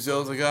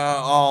scissors. I got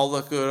all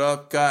liquored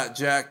up. Got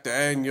Jack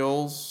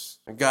Daniels.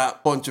 I got a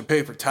bunch of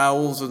paper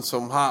towels and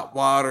some hot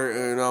water.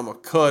 And I'ma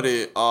cut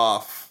it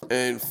off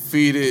and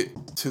feed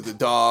it to the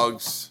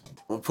dogs.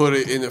 We'll put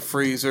it in the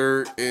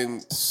freezer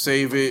and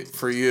save it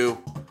for you.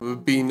 It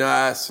would be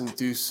nice and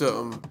do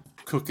something.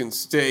 Cooking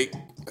steak.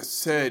 I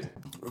said,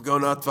 we're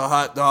going out for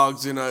hot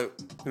dogs and I'm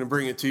going to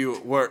bring it to you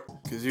at work.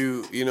 Because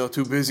you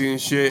too busy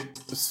and shit.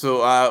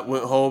 So I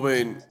went home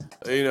and,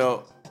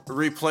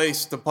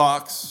 replaced the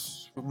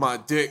box with my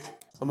dick.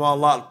 I'm on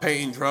a lot of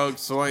pain drugs,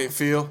 so I ain't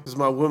feel. Because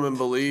my woman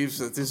believes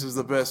that this is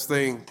the best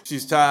thing.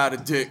 She's tired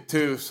of dick,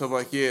 too. So I'm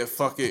like, yeah,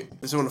 fuck it. I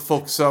just want to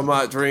focus on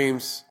my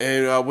dreams.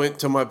 And I went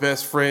to my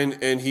best friend,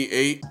 and he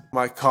ate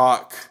my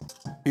cock.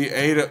 He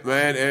ate it,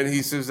 man, and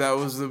he says that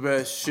was the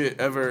best shit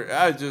ever.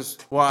 I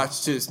just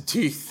watched his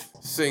teeth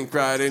sink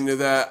right into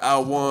that. I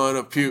want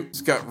to puke.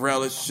 It's got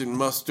relish and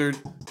mustard.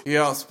 He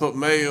also put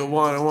mayo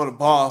on. I want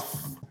to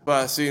boff.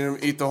 But I seen him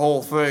eat the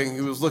whole thing. He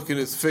was licking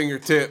his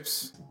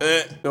fingertips.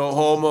 No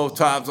homo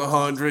times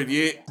 100,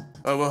 yeah.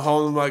 I went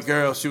home with my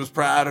girl. She was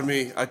proud of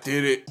me. I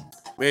did it.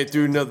 Made it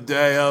through another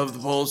day of the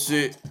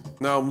bullshit.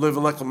 Now I'm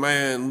living like a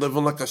man,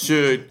 living like I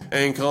should.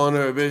 Ain't calling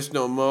her a bitch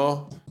no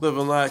more.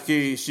 Living like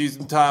she's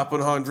in top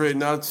 100,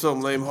 not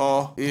some lame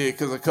whore. Yeah,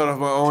 cause I cut off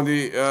my own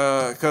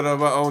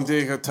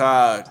dick, I'm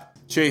tired.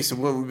 Chasing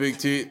women with big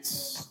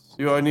tits.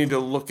 I need to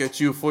look at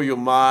you for your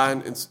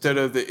mind instead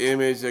of the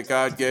image that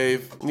God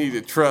gave. I need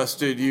to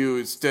trust in you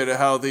instead of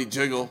how they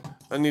jiggle.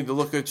 I need to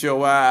look at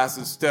your ass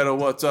instead of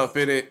what's up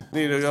in it. I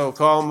need to go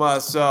calm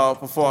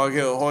myself before I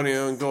get horny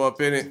and go up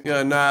in it. You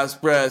got nice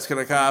breasts, can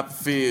I cop a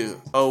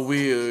feel? Oh,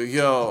 wheel,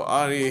 yo,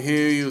 I need to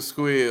hear you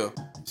squeal.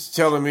 She's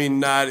telling me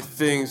naughty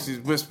things, she's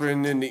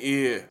whispering in the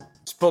ear.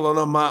 She's pulling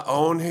on my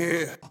own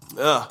hair.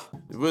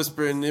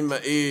 Whispering in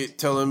my ear,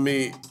 telling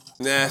me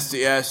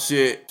nasty ass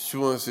shit she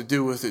wants to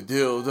do with a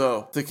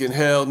dildo. Thinking,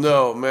 hell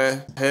no,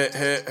 man.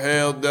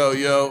 Hell no,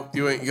 yo.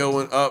 You ain't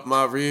going up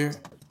my rear.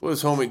 What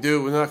does homie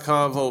do when that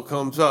convo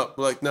comes up?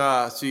 Like,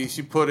 nah, see,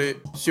 she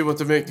wants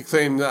to make the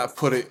claim that I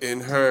put it in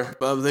her.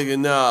 But I'm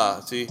thinking,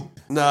 nah,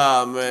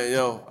 man,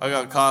 yo, I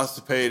got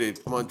constipated.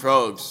 I'm on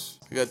drugs.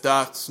 I got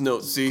doctor's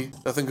notes, see?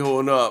 Nothing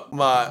going up.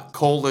 My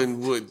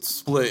colon would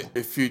split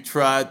if you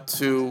tried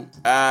to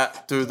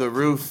act through the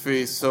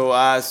roofie. So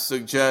I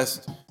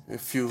suggest,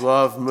 if you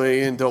love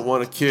me and don't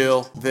want to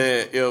kill,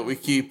 then, we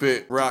keep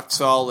it rock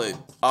solid.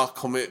 Our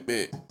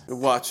commitment.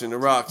 Watching the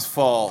rocks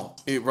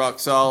fall. Eat rock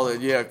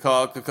solid, yeah,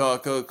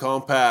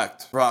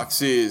 compact.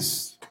 Rocks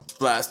is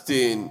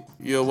blasting.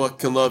 What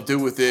can love do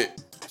with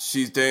it?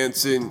 She's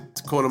dancing. It's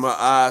corner of my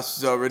eyes.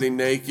 She's already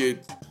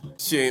naked.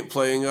 She ain't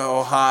playing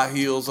her high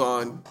heels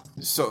on.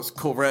 So it's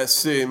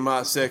caressing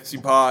my sexy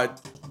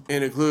pod.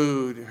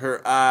 Interglued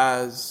her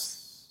eyes.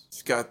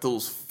 She's got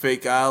those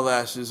fake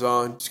eyelashes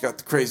on. She's got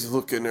the crazy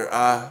look in her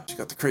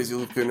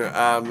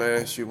eye.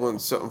 Man. She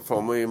wants something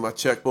from me in my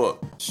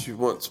checkbook. She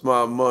wants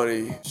my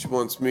money. She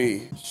wants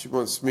me. She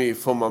wants me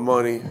for my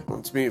money.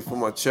 Wants me for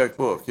my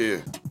checkbook, yeah.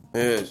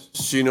 And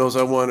she knows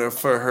I want her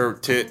for her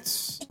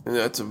tits. And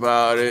that's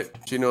about it.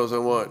 She knows I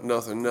want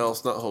nothing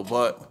else, not her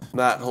butt.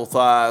 Not her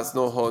thighs,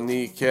 no her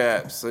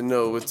kneecaps. I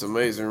know it's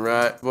amazing,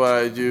 right?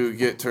 But I do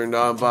get turned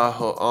on by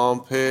her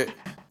armpit.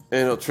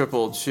 And a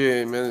triple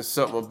chin, man, there's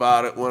something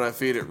about it when I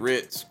feed it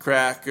Ritz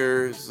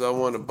crackers. I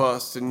want to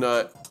bust a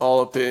nut all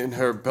up in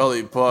her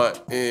belly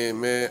butt. And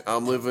man,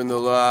 I'm living the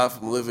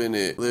life, I'm living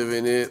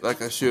it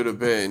like I should have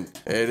been.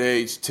 At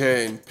age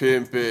 10,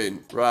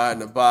 pimping,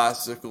 riding a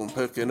bicycle and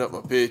picking up my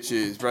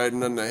bitches,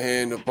 riding on the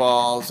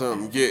handlebars,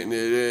 I'm getting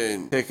it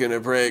in. Taking a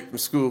break from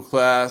school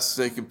class,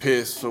 taking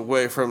piss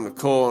away from the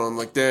corner. I'm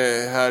like,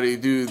 damn, how do you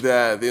do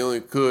that? They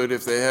only could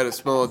if they had a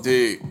small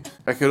dick.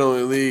 I could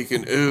only leak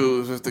and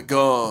ooze with the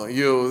gong.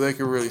 Yo, they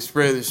can really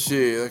spray the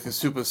shit like a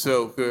super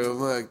soaker. I'm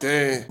like,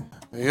 damn.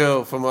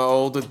 Yo, from my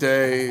older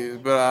days,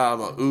 but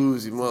I'm a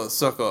oozy mother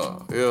sucker.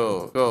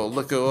 Yo, go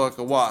lick it like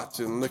a watch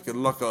and lick it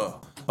like a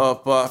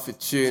up off your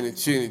chin and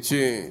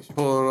chin.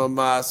 Pulling on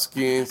my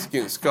skin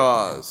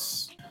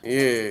scars.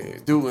 Yeah,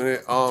 doing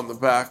it on the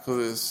back of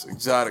this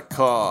exotic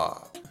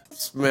car.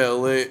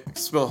 Smell her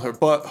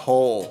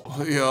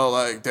butthole. Yo,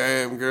 like,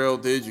 damn girl,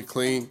 did you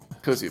clean?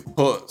 Cause your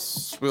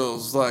puss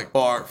smells like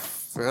barf.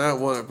 And I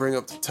want to bring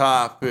up the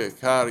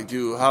topic. How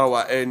do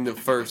I end the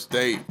first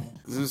date?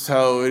 This is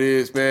how it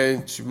is,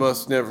 man. She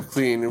must never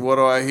clean. And what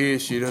do I hear?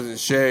 She doesn't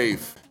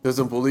shave.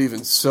 Doesn't believe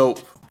in soap.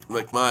 I'm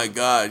like, my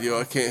God,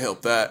 I can't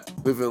help that.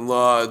 Living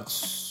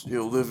large,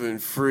 living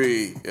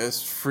free.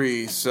 Yes,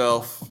 free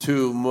self.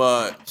 Too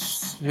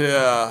much.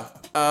 Yeah.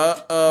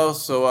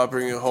 So I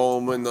bring it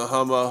home in the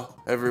Hummer.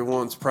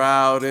 Everyone's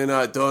proud and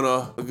I done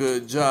a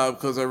good job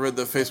because I read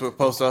the Facebook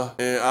poster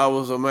and I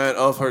was a man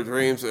of her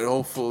dreams and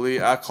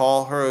hopefully I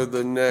call her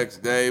the next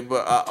day,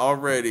 but I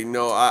already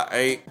know I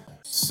ain't.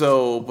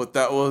 So, but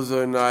that was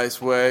a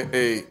nice way.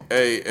 Hey,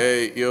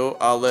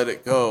 I'll let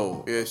it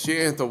go. Yeah, she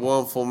ain't the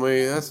one for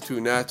me. That's too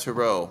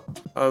natural.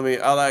 I mean,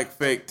 I like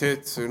fake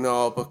tits and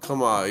all, but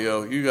come on,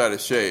 you gotta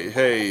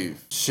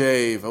shave.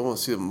 Shave. I wanna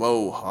see the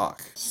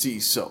mohawk. See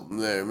something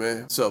there,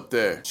 man. What's up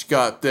there? She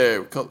got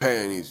there. What color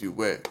panties you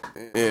wear?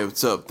 Yeah,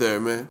 what's up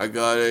there, man? I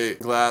got a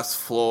glass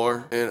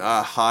floor and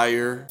I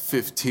hire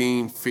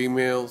 15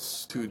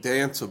 females to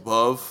dance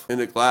above in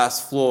a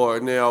glass floor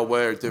and they all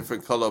wear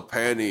different color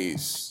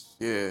panties.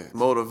 Yeah,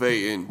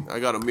 motivating.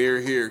 I got a mirror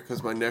here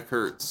because my neck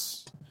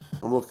hurts.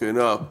 I'm looking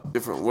up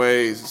different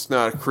ways. It's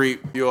not a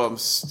creep. I'm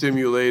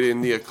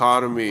stimulating the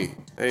economy.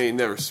 They ain't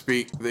never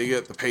speak. They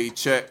get the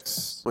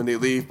paychecks when they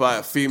leave by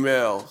a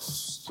female.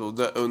 So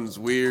that one's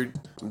weird.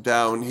 I'm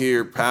down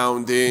here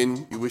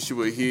pounding. You wish you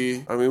were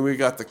here. I mean, we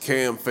got the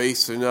cam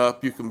facing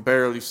up. You can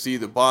barely see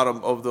the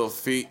bottom of the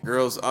feet.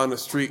 Girls on the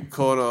street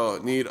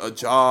corner need a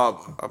job.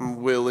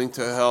 I'm willing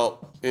to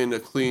help in a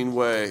clean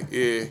way.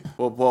 Yeah,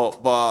 but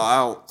by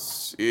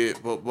ounce. Yeah,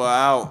 but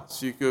by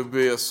ounce. You could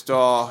be a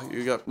star.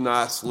 You got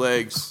nice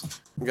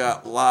legs. You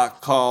got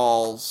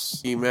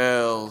calls,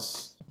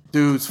 emails.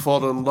 Dudes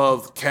fall in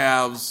love with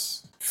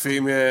calves.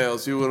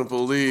 Females, you wouldn't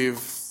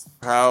believe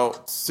how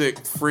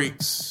sick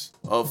freaks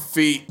of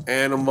feet,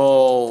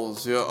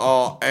 animals,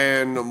 all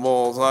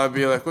animals. I'd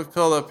be like, what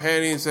color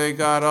panties they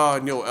got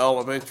on?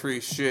 Elementary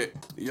shit.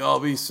 Y'all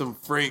be some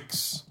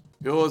freaks.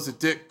 Was a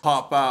dick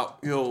pop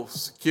out.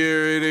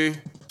 Security.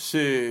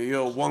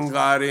 Shit, one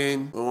got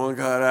in, one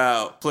got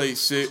out. Play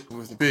sick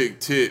with a big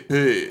tip.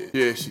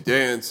 Yeah, she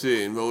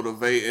dancing,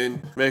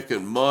 motivating,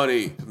 making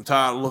money. I'm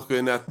tired of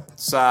looking at the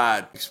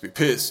side. Makes me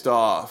pissed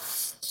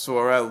off. So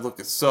I'd rather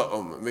look at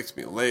something that makes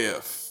me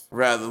laugh.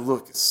 Rather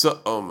look at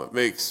something that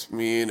makes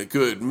me in a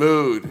good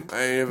mood.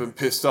 I ain't even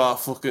pissed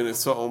off looking at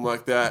something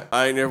like that.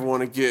 I ain't never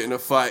want to get in a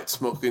fight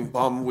smoking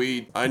bum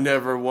weed. I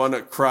never want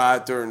to cry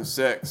during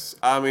sex.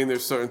 I mean,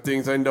 there's certain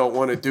things I don't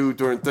want to do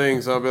during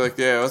things. I'll be like,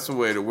 yeah, that's the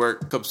way to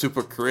work. I'm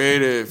super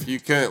creative. You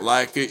can't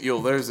like it,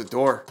 there's the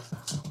door.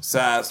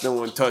 Besides, no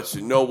one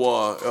touching, no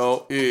one.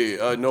 Oh,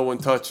 yeah, no one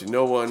touching,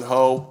 no one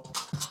ho.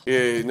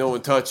 Yeah, no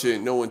one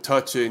touching, no one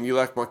touching. You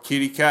like my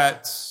kitty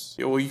cats?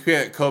 Well, you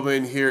can't come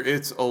in here.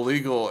 It's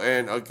illegal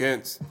and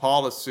against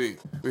policy.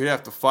 We'd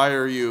have to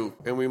fire you,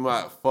 and we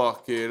might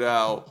fuck it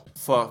out.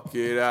 Fuck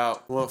it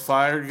out. Want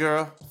fired,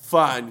 girl?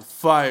 Fine,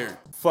 fired.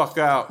 Fuck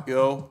out,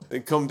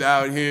 and come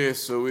down here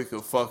so we can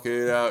fuck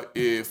it out.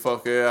 Yeah,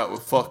 fuck it out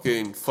with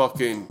fucking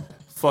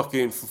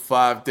for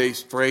 5 days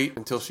straight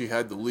until she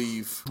had to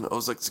leave. I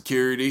was like,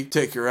 security,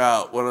 take her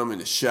out when I'm in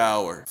the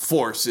shower.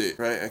 Force it,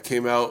 right? I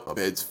came out, my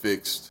bed's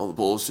fixed, all the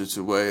bullshit's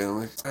away, and I'm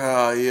like,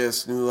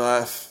 yes, new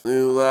life,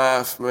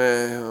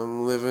 man.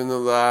 I'm living the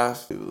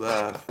life, new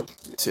life.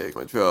 Take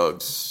my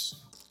drugs.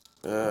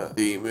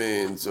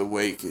 Demons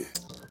awaken.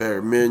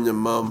 Bare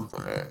minimum.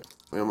 All right.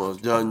 We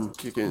almost done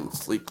kicking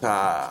sleep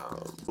time.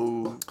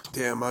 Ooh.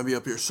 Damn, I be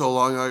up here so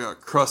long I got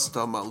crust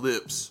on my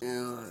lips.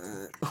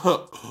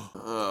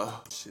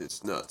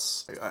 Shit's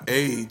nuts. I got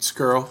AIDS,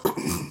 girl.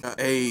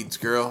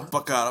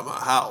 Fuck out of my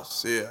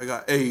house. Yeah, I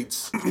got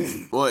AIDS.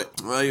 What?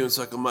 I'm not even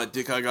sucking my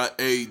dick, I got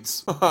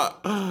AIDS.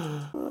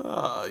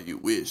 You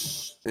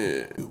wish.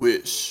 Yeah, you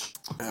wish.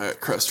 I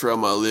got crust around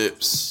my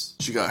lips.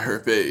 She got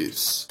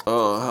herpes.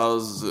 How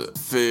does it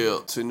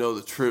feel to know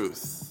the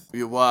truth?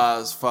 Your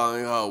wise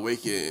finally are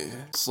awakened.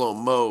 Slow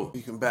mo,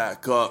 you can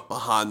back up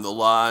behind the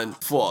line.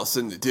 Floss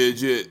in the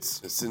digits.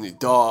 Send the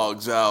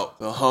dogs out.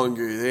 They're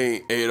hungry, they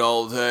ain't ate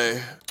all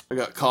day. I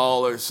got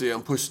callers, see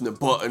I'm pushing the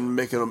button,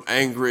 making them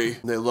angry.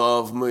 They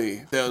love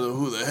me. They don't know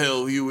who the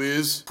hell you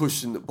is.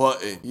 Pushing the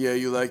button. Yeah,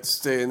 you like to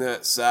stay in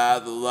that side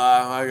of the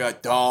line. I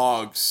got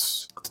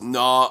dogs.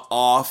 Gnaw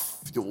off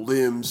your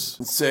limbs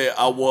and say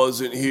I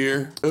wasn't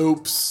here.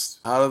 Oops.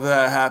 How did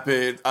that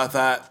happen? I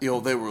thought,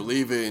 they were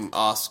leaving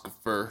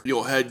Oscar.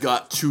 Your head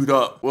got chewed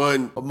up.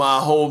 One of my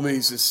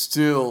homies is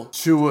still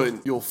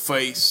chewing your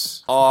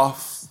face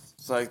off.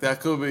 It's like, that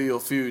could be your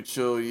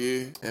future,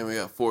 yeah. And we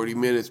got 40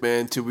 minutes,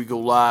 man, till we go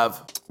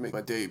live. Make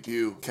my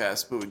debut,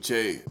 Casper with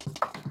Jay.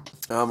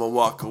 I'ma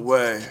walk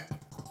away.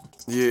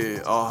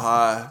 Yeah, all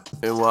high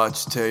and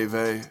watch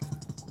TV.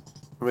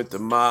 I'm at the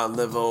mind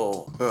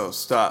level. Oh,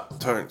 stop,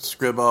 turn,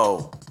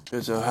 scribble.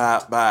 There's a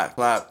hot back,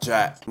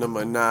 flapjack,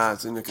 number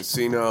 9's in the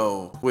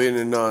casino.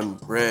 Winning on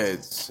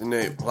reds and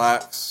 8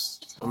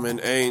 blacks. I'm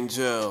an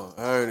angel,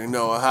 I already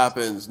know what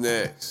happens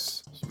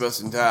next. She's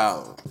busting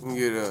down, you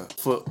get a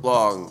foot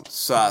long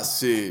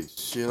sausage.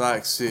 She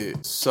likes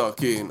it,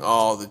 sucking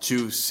all the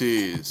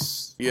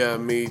juices. Yeah,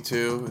 me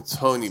too. It's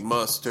honey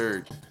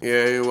mustard.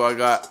 Yeah, what I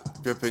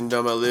got dripping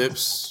down my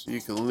lips. You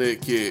can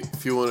lick it.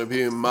 If you wanna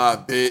be my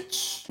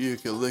bitch, you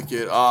can lick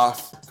it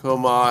off.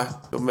 Come on,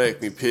 don't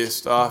make me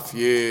pissed off,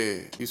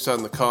 yeah. You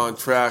signed the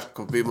contract,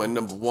 could be my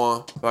number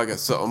one. If I got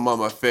something on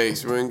my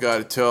face, you ain't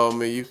gotta tell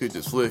me, you could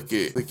just lick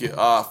it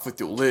off with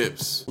your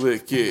lips.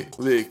 Lick it.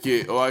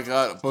 Oh, I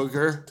got a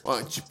booger, why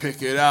don't you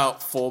pick it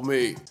out for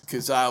me?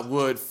 Cause I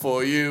would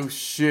for you,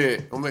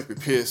 shit. Don't make me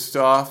pissed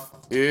off,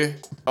 yeah.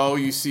 Oh,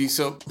 you see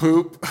some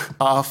poop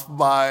off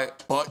my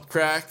butt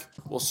crack?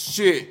 Well,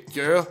 shit,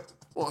 girl.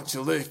 Why don't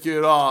you lick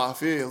it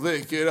off? Yeah,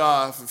 lick it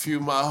off if you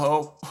my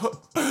hoe.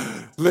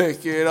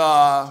 Lick it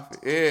off,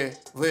 yeah.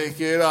 Lick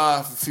it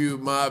off if you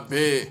my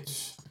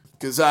bitch.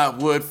 Cause I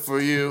would for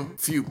you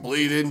if you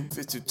bleeding. If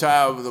it's your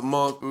time of the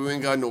month, but we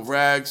ain't got no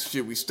rags.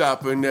 Shit, we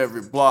stopping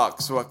every block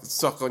so I can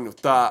suck on your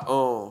thigh.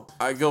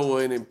 I go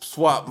in and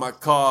swap my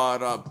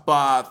card. I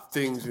buy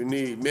things you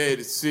need.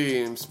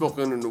 Medicine,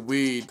 smoking on the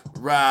weed.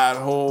 Ride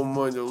home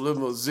on your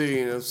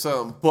limousine or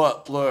some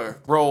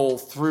butler. Roll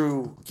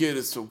through, get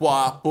us a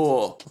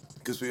Whopper.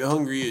 Cause we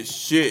hungry as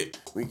shit.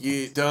 We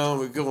get done,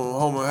 we going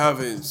home and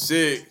having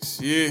sex,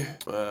 yeah.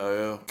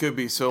 Could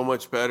be so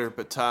much better,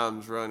 but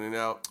time's running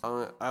out.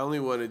 I only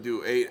want to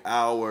do 8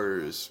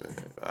 hours.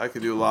 I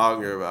could do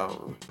longer,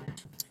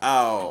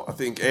 I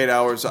think 8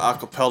 hours of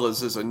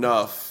acapellas is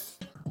enough.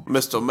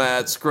 Mr.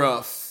 Mad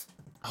Scruff.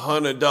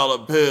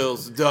 $100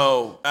 bills,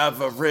 dough,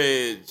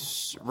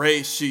 average,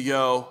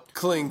 ratio,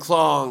 cling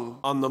clong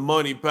on the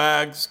money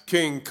bags,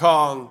 King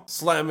Kong,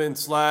 slamming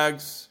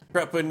slags.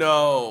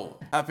 Prepino,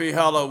 happy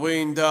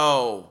Halloween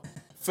dough.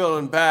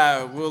 Feeling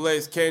bad, we'll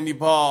lace candy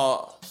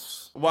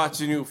balls.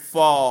 Watching you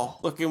fall,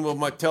 looking with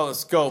my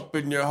telescope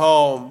in your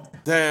home.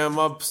 Damn,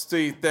 I'm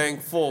still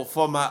thankful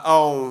for my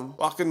own.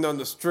 Walking down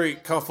the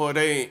street, comfort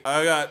ain't.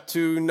 I got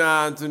 2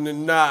 nines and a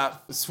knife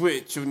to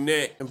switch your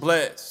neck and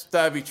blessed.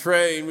 I be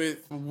trained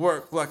with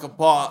work like a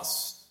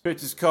boss.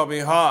 Bitches call me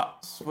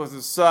hot. What's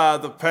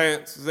inside the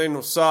pants? 'Cause ain't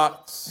no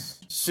socks.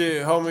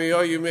 Shit, homie,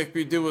 all you make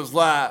me do is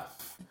laugh.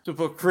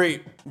 Super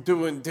creep,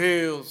 doing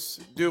deals,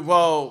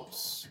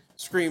 duos,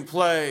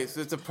 screenplays,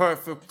 it's a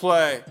perfect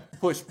play.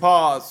 Push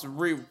pause,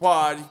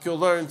 rewind, you can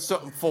learn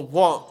something for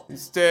one.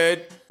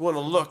 Instead, you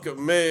wanna look at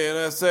me and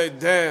I say,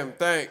 damn,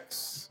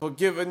 thanks for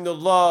giving the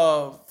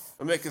love.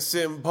 I make a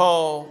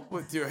symbol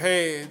with your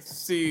hands,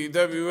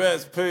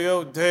 CWSPOD.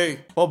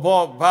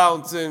 Ball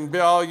bouncing, be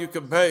all you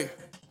can be.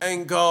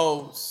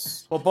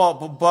 Angles,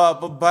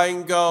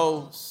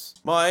 bangos,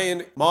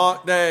 my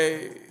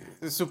day.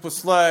 The super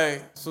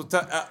slay, so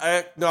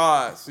act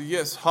nice. So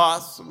yes,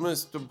 hoss,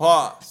 Mr.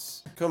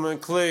 Boss. Come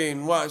and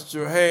clean, wash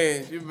your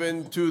hands. You've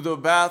been to the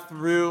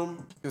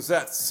bathroom, cause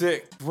that's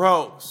sick,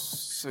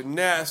 gross, and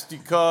nasty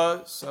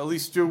cuz. At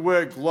least you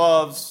wear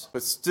gloves.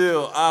 But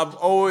still, I'm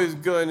always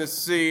gonna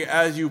see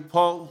as you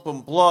pump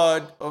some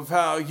blood of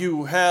how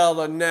you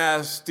hella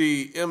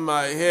nasty in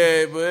my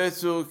head. But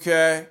it's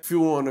okay. If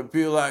you wanna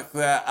be like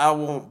that, I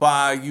won't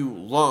buy you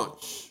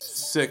lunch.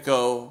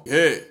 Sicko,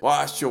 yeah,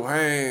 wash your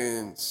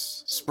hands.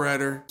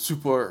 Spreader,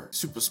 super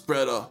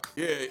spreader.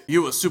 Yeah,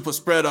 you a super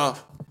spreader.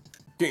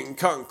 King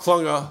Kong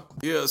Clunger.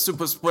 Yeah,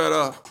 super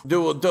spreader.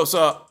 Do a dose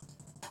up.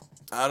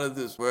 Out of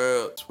this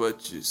world, that's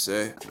what you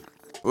say.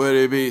 Would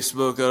it be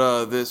smoking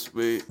out this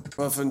week?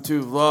 Puffing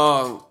too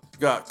long.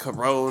 Got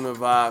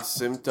coronavirus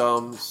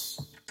symptoms.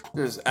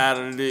 Just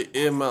added it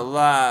in my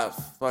life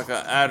like I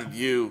added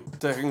you.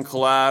 Taking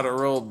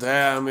collateral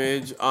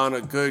damage on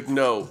a good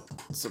note.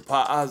 It's a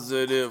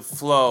positive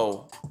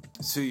flow.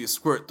 So you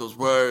squirt those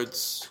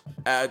words,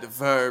 add the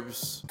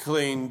verbs,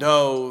 clean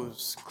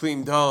those,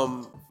 clean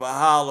dumb for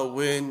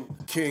Halloween,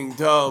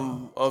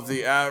 kingdom of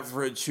the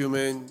average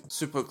human,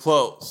 super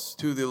close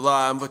to the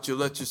line, but you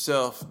let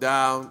yourself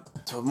down.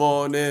 Till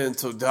morning,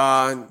 till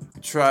dawn,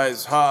 you try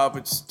as hard,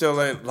 but you still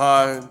ain't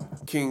lying.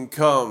 King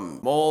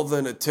come, more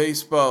than a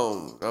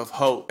teaspoon of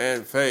hope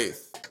and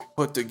faith.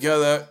 Put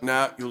together,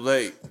 now you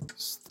late.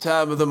 It's the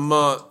time of the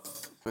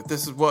month, but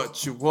this is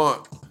what you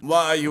want.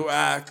 Why are you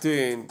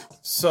acting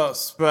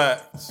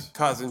suspect?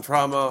 Causing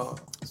trauma.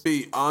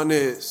 Be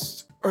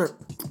honest.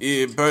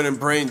 Yeah, burning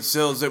brain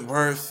cells ain't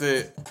worth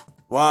it.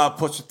 Why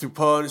push it through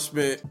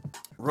punishment?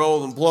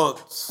 Rolling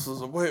blunts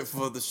as I wait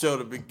for the show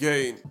to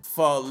begin.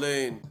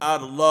 Falling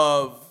out of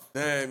love.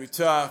 Damn, you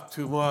talk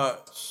too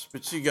much,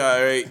 but you got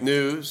great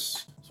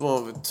news. It's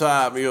one of a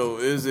time, yo,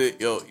 is it?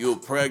 Yo, you're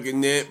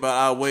pregnant, but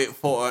I wait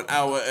for an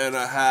hour and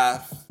a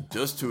half.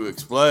 Just to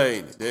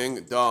explain,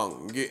 ding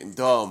dong, getting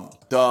dumb,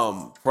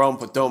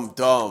 frumpa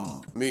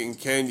dumb, meeting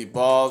candy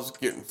balls,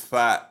 getting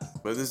fat.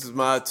 But this is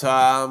my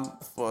time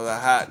for the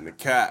hat and the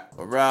cat.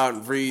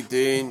 Around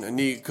reading, I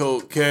need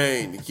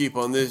cocaine to keep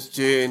on this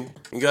gin.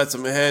 And got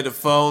some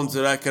headphones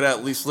that I could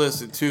at least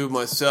listen to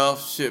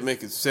myself. Shit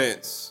making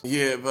sense.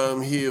 Yeah, but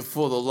I'm here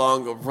for the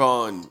longer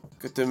run.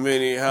 Got the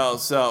mini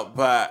house out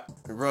back,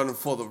 and running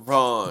for the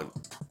run.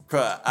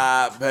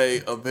 I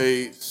pay a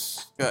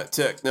beats. Got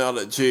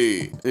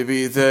technology to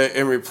be there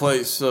in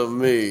replace of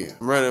me.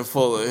 I'm running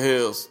full of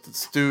hills. The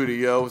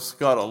studio's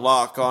got a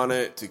lock on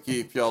it to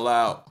keep y'all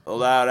out. A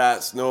loud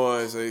ass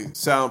noise. I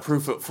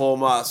soundproof it for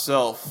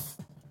myself.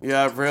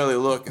 Yeah, really,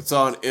 look, it's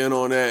on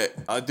internet.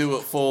 I do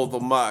it for the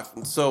mic,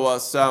 and so I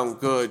sound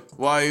good.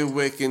 Why are you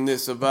waking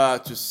this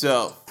about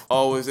yourself?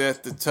 Always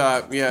at the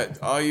top, yeah,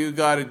 all you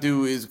gotta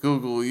do is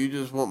Google. You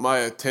just want my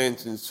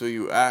attention, so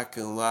you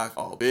acting like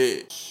a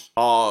bitch.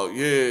 Oh,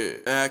 yeah,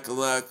 acting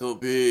like a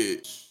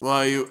bitch.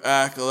 Why you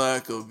acting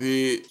like a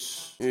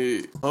bitch?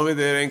 Yeah. Homie,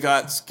 that ain't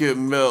got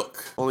skim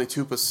milk, only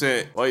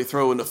 2%. Why you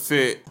throwing a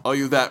fit? Are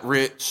you that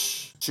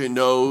rich? Your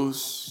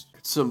nose?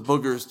 Some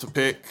boogers to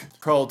pick,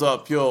 curled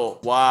up your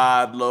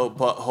wide low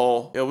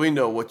butthole. Yeah, we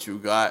know what you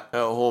got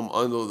at home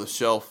under the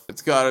shelf.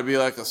 It's gotta be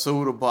like a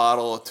soda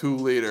bottle, a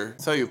 2-liter.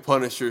 That's how you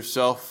punish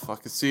yourself. I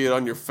can see it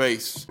on your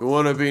face. You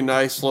wanna be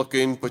nice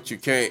looking, but you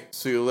can't.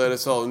 So you let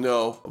us all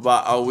know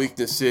about our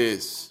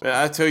weaknesses. Man,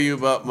 I tell you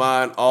about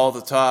mine all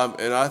the time,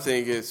 and I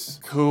think it's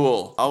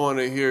cool. I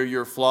wanna hear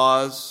your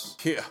flaws.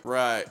 Yeah,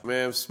 right,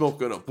 man. I'm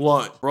smoking a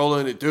blunt,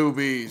 rolling the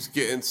doobies,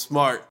 getting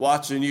smart,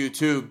 watching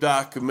YouTube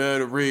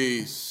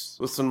documentaries.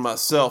 Listen to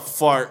myself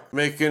fart,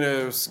 making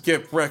a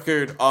skip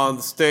record on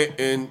the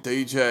Stanton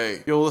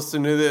DJ. Yo,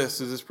 listen to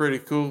this. Is this pretty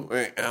cool?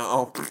 Yeah,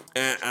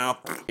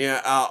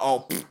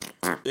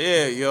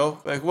 yo.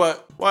 Like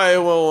what? Why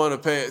you won't want to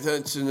pay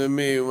attention to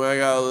me when I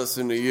gotta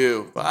listen to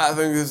you? But I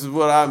think this is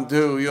what I'm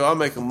doing. Yo, I'm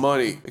making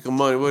money. Making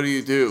money. What do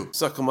you do?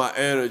 Sucking my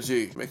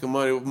energy. Making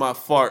money with my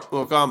fart.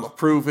 Look, I'ma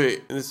prove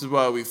it. And this is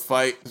why we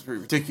fight. It's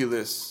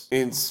ridiculous.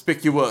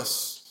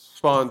 Inconspicuous.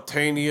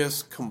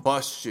 Spontaneous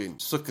combustion.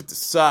 Just look at the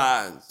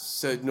signs.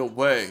 Said no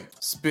way.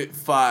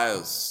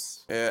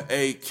 Spitfires,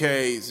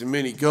 AKs, and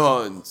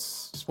miniguns.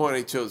 Just point at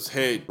each other's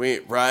head. We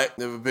ain't right,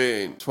 never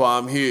been. That's why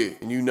I'm here,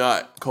 and you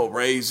not.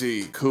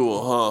 Crazy.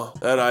 Cool, huh?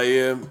 That I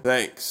am.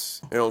 Thanks.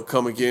 I don't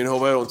come again.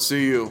 Hope I don't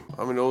see you.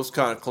 I'm in those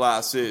kind of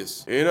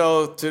classes. You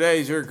know,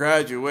 today's your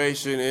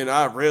graduation, and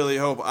I really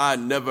hope I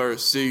never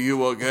see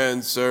you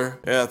again, sir.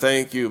 Yeah,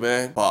 thank you,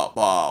 man. But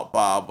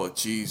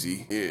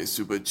cheesy. Yeah,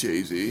 super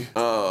cheesy.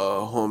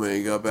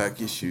 Homie, got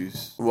back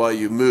issues. While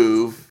you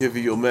move, give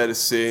you your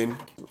medicine.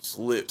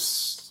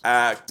 Lips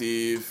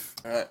active.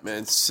 Alright,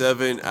 man,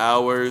 7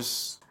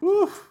 hours.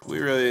 Whew, we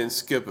really didn't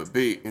skip a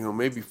beat. You know,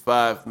 maybe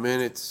 5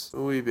 minutes.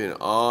 We've been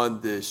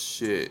on this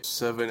shit.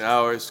 7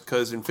 hours,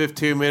 cause in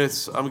 15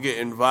 minutes, I'm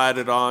getting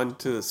invited on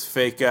to this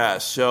fake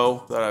ass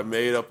show that I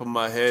made up in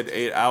my head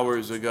 8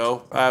 hours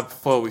ago. Right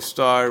before we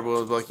started, I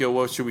was like, yo,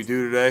 what should we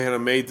do today? And I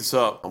made this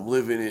up. I'm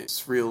living it.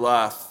 It's real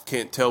life.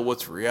 Can't tell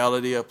what's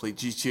reality. I play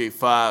GTA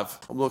 5.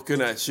 I'm looking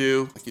at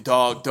you like your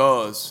dog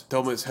does.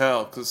 Dumb as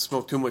hell, cause I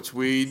smoke too much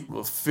weed. I'm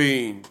a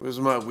fiend.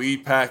 Where's my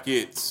weed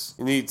packets?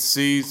 You need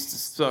seeds to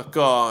suck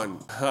on.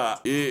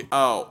 Ha, it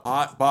out.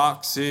 Hot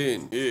box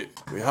in. Yeah.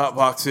 We hot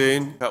box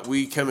in. Got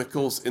weed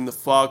chemicals in the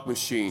fog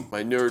machine.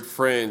 My nerd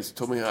friends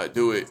told me how to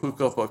do it.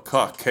 Hook up a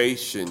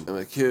Caucasian. I'm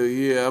like, hell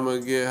yeah, I'm gonna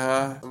get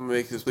high. I'm gonna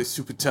make this place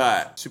super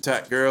tight. Super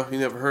tight, girl. You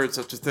never heard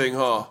such a thing,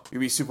 huh? You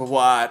be super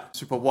wide.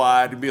 Super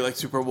wide. You be like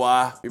super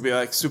wide. You be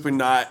like super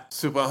not.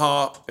 Super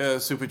hot.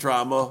 Super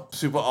drama.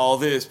 Super all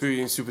this.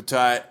 Being super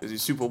tight. Cause you're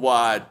super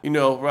wide. You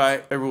know,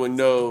 right? Everyone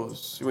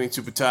knows. You ain't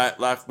super tight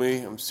like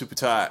me. I'm super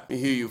tight. You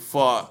hear you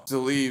fart.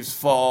 The leaves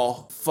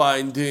fall,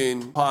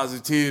 finding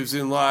positives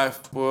in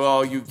life where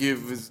all you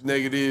give is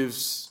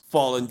negatives.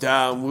 Falling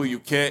down, will you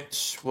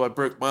catch? Will I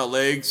break my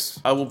legs?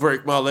 I will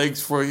break my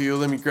legs for you.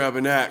 Let me grab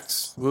an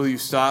axe. Will you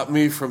stop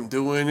me from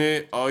doing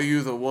it? Are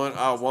you the one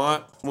I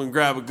want? I'm gonna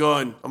grab a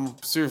gun. I'm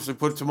seriously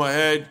put it to my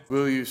head.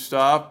 Will you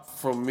stop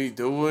from me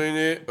doing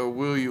it, or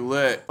will you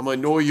let? I'm gonna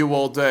annoy you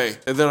all day,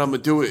 and then I'm gonna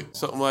do it.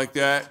 Something like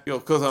that. Yo,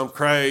 cause I'm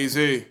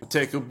crazy. I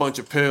take a bunch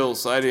of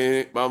pills. I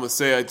didn't, but I'm gonna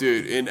say I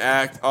did. And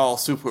act all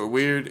super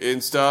weird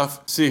and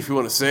stuff. See if you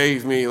wanna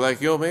save me. Like,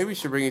 yo, maybe you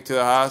should bring you to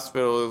the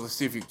hospital. Let's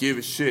see if you give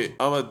a shit.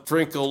 I'm gonna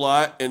drink a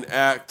lot and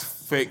act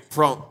fake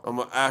drunk. I'm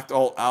gonna act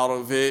all out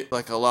of it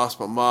like I lost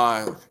my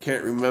mind.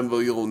 Can't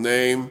remember your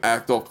name.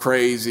 Act all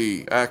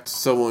crazy. Act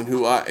someone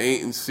who I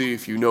ain't and see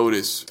if you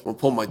notice. I'm gonna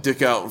pull my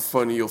dick out in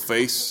front of your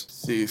face.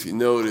 See if you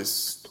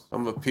notice.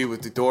 I'm gonna pee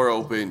with the door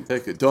open.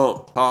 Take a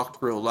dump.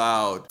 Talk real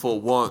loud. For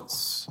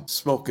once.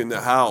 Smoke in the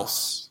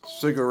house.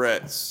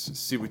 Cigarettes.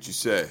 See what you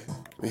say.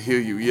 I hear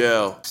you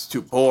yell. It's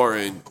too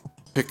boring.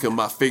 Picking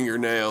my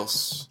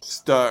fingernails,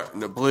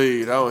 starting to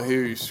bleed. I don't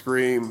hear you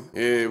scream.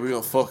 Yeah, we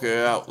gonna fuck it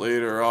out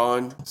later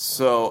on.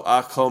 So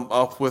I come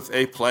up with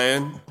a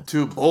plan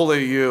to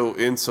bully you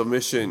in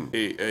submission.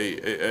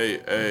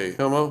 Hey.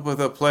 Come up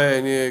with a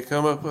plan, yeah.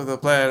 Come up with a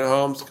plan,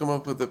 Holmes. Come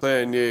up with a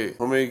plan, yeah.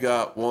 Homie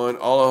got one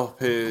all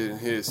up in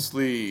his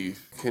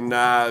sleeve.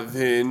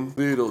 conniving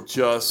little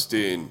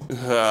Justin.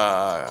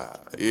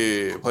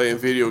 Yeah, playing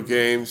video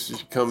games.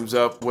 She comes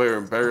up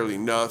wearing barely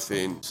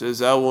nothing.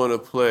 Says, I want to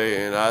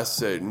play, and I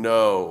said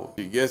no.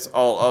 She gets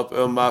all up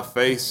in my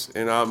face,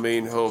 and I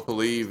mean her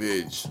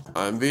cleavage.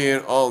 I'm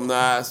being all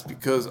nice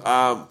because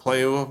I'm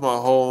playing with my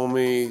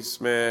homies,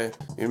 man.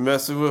 You're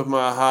messing with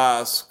my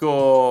high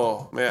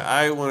score. Man,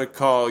 I want to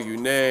call you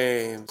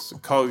names,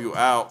 call you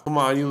out. Come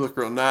on, you look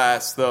real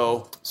nice,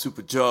 though.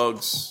 Super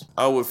jugs.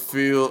 I would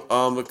feel,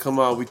 but come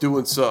on, we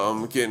doing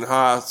something. Getting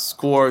high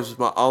scores with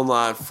my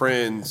online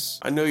friends.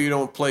 I know you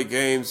don't play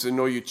games, I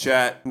know you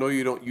chat, I know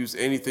you don't use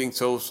anything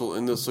social,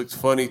 and this looks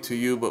funny to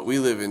you, but we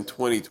live in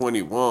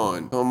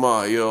 2021. Come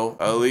on, yo.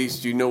 At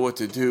least you know what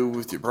to do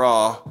with your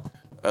bra.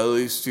 At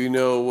least you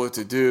know what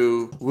to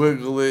do.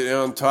 Wiggle it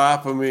on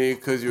top of me,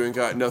 cause you ain't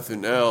got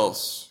nothing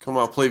else. Come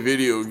on, play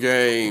video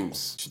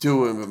games. What you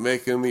doing but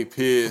making me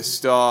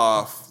pissed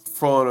off?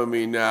 Front of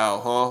me now,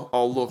 huh?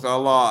 Oh, look, I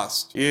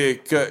lost. Yeah,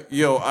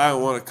 yo, I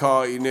don't want to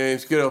call you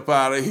names. Get up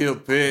out of here,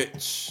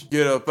 bitch.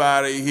 Get up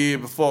out of here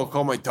before I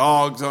call my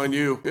dogs on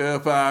you. Get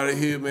up out of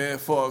here, man,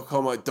 before I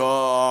call my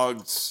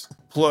dogs.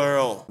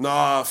 Plural.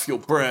 Nah off your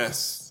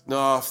breasts.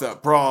 Nah off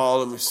that bra.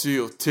 Let me see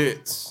your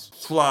tits.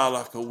 Fly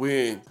like a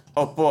wind.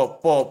 Up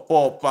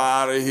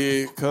out of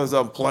here, cause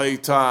I'm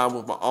playtime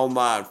with my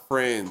online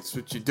friends.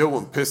 What you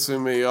doing,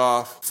 pissing me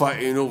off?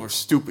 Fighting over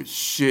stupid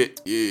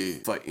shit. Yeah,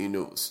 fighting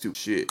over stupid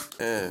shit.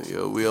 Man,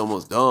 yo, we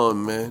almost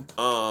done, man.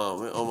 We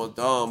almost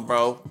done,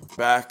 bro.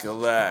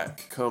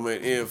 Back-a-lack.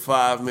 Coming in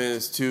 5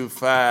 minutes too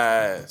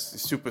fast.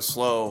 It's super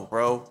slow,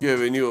 bro.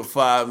 Giving you a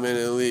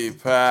 5-minute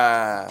lead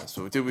pass.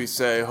 What did we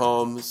say,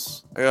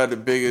 Holmes? I got the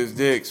biggest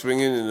dick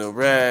swinging in the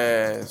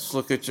rest.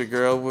 Look at your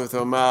girl with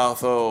her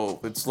mouth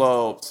open,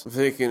 slopes. I'm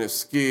thinking of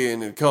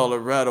skiing in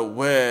Colorado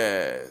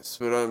West,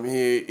 but I'm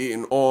here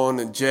eating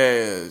orange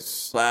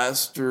jazz.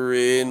 Plaster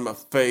in my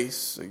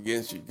face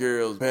against your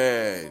girl's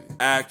bed.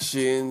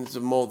 Actions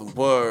are more than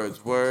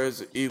words.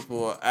 Words are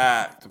equal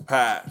act, a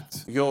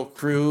pact. Your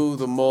crew,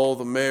 the more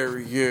the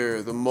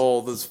merrier. The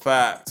more there's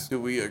facts. Do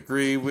we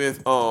agree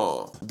with?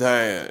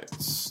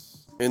 Dance.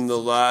 In the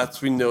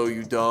lights, we know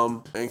you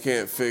dumb and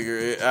can't figure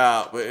it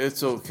out, but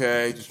it's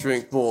okay. Just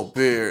drink more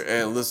beer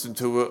and listen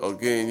to it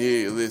again.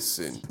 Yeah,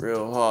 listen.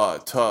 Real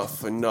hard,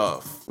 tough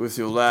enough. With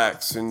your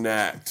lax and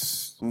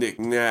knacks,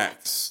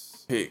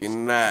 knick-knacks,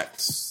 picking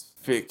knacks,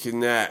 picking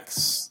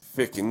knacks.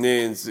 Fickin'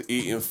 ins,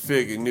 eating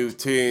figure new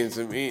teens.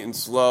 I'm eating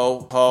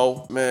slow,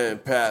 ho. Man,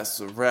 pass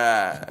the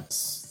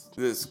rice.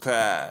 This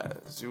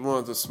class. You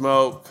want to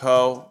smoke,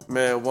 ho?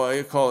 Man, why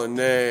you calling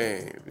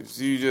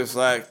names? You just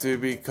like to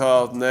be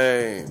called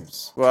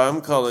names. Well, I'm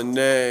calling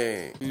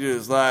names. You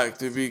just like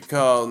to be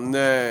called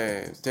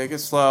names. Take it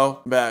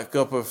slow. Back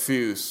up a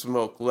few.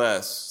 Smoke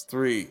less.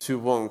 3, 2,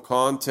 1.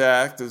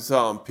 Contact is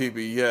on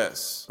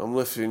PBS. I'm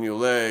lifting your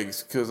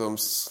legs cause I'm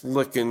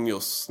slicking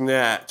your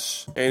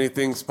snatch.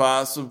 Anything's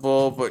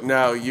possible, but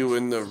now you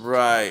in the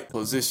right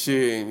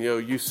position. Yo,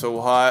 you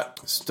so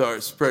hot.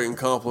 Start spreading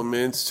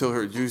compliments till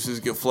her juices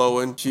get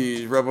flowing.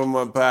 She's rubbing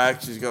my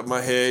back. She's got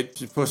my head.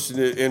 She's pushing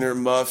it in her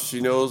muff.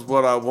 She knows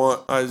what I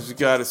want. I just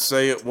gotta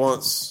say it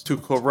once to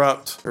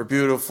corrupt her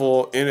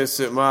beautiful,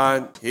 innocent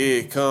mind.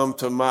 Here, come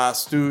to my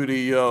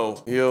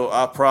studio. Yo,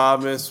 I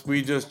promise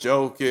we just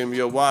joking.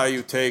 Yo, why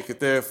you take it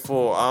there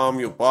for? I'm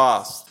your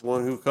boss, the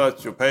one who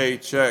cuts your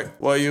paycheck.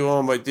 Why you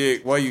on my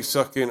dick? Why you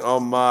sucking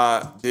on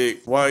my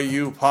dick? Why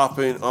you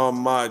popping on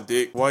my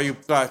dick? Why you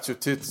got your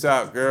tits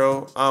out,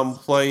 girl? I'm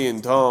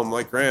playing dumb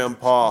like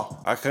grandpa.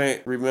 I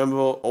can't remember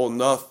or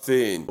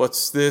nothing.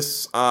 What's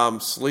this? I'm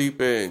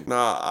sleeping.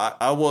 Nah,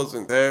 I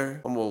wasn't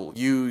there. I'm gonna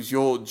use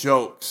your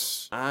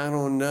jokes. I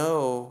don't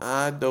know.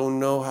 I don't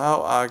know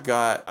how I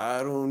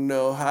don't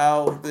know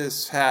how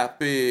this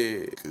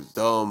happened. Cause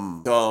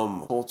dumb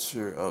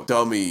culture of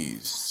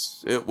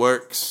dummies. It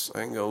works.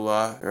 I ain't gonna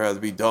lie. I'd rather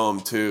be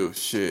dumb too.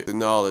 Shit. The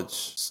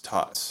knowledge is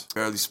hot.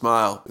 Barely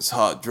smile. It's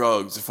hot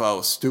drugs. If I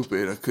was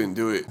stupid, I couldn't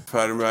do it. If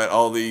I didn't write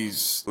all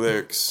these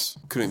lyrics,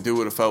 couldn't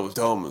do it if I was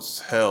dumb as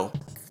hell.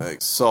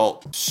 Like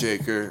salt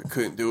shaker.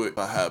 Couldn't do it if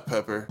I had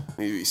pepper.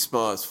 Need to be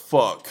smart as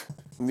fuck.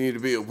 Need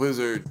to be a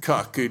wizard,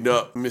 cocking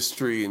up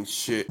mystery and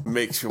shit.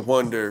 Makes you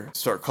wonder.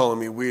 Start calling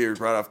me weird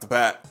right off the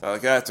bat.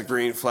 Like, that's a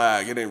green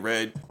flag, it ain't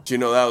red. Do you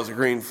know that was a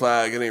green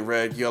flag, it ain't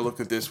red? You gotta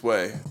look at this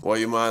way. Why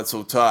your mind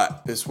so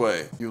tight? This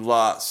way. You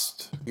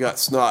lost. You got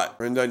snot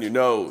running down your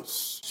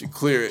nose. You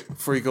clear it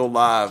before you go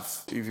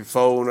live. Leave your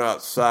phone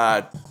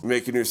outside,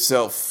 making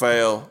yourself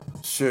fail.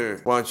 Sure.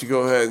 Why don't you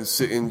go ahead and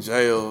sit in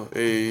jail?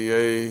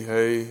 Hey.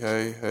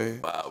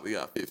 Wow, we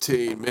got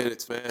 15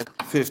 minutes, man.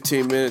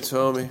 15 minutes,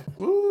 homie.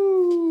 Woo.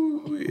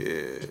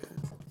 Yeah.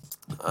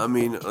 I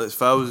mean,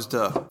 if I was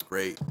to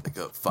rate like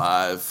a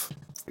 5,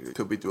 I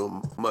could be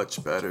doing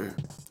much better.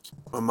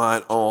 My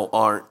mind all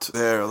aren't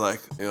there, like,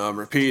 you know, I'm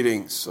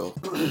repeating, so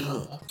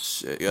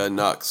shit, gotta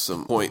knock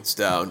some points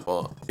down.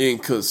 Well,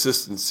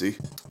 inconsistency.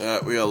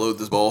 Alright, we gotta load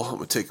this ball. I'm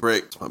gonna take a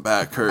break. My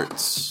back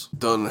hurts.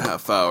 Done in a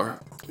half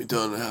hour. Be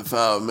done in a half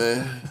hour,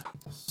 man.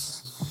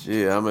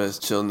 Yeah, I'm gonna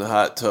chill in the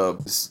hot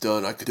tub. It's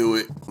done. I could do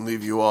it.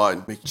 Leave you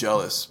on. Make you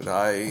jealous. But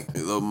I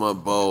love my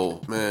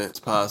bowl. Man, it's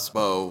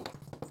possible.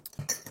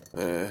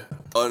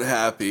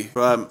 Unhappy,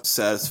 but I'm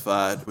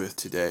satisfied with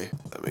today.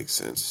 That makes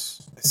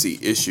sense. I see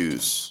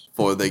issues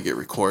before they get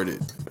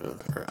recorded.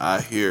 Or I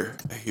hear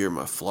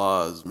my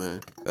flaws,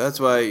 man.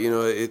 That's why,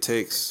 it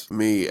takes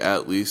me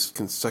at least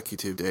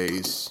consecutive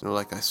days.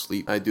 Like I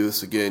sleep. I do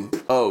this again.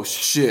 Oh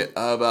shit,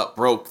 I about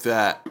broke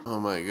that. Oh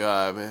my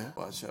god, man.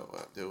 Watch out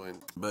what I'm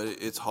doing. But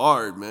it's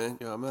hard, man.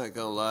 I'm not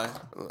gonna lie.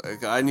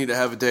 Like, I need to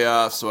have a day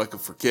off so I can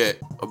forget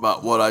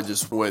about what I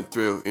just went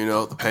through.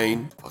 The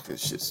pain. Fucking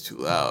shit's too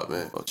loud,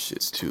 man. Oh,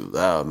 shit's too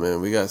loud,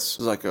 man. We got this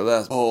is like our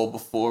last poll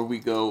before we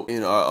go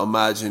in our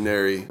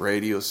imaginary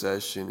radio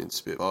session and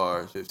spit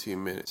bars.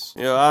 15 minutes.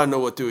 I don't know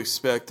what to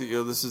expect.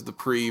 This is the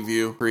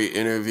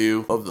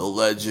pre-interview of the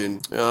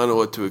legend. I don't know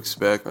what to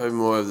expect. I'm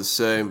more of the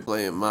same,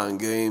 playing mind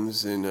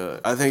games, and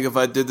I think if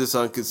I did this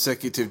on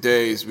consecutive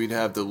days, we'd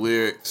have the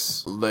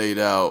lyrics laid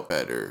out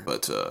better.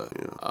 But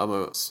I'm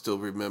gonna still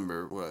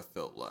remember what I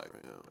felt like.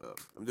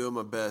 I'm doing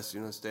my best,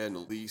 stay in the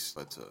least,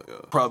 but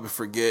probably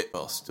forget.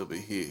 I'll still be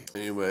here.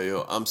 Anyway,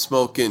 I'm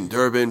smoking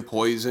Durban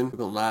Poison. It's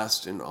been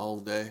lasting all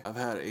day. I've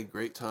had a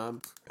great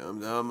time. I'm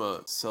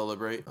gonna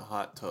celebrate a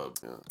hot tub.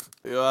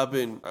 I've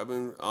been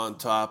on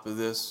top of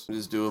this,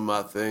 just doing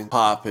my thing,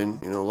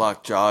 popping,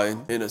 lock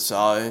jawing, in a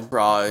sawing,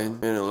 crying,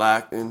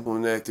 interacting,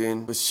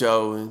 connecting, for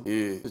showing,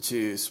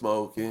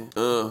 smoking,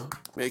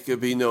 make it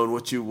be known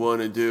what you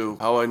want to do.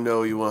 How I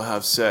know you want to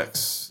have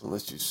sex,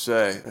 unless you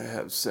say I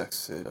have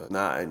sex at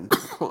 9.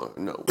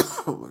 No,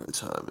 what the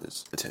time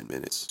is? 10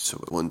 minutes. So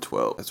at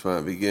 1:12, that's when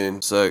I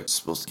begin. Sex,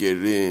 supposed to get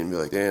it in, be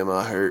like, damn,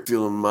 I hurt,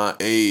 feeling my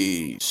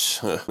age.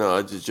 No,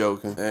 I'm just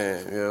joking.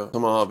 Damn,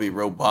 come on, I'll be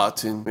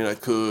roboting. I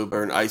could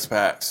burn ice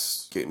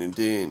packs, getting it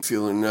in,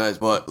 feeling nice,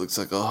 but looks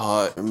like a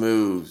hot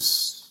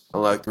moves. I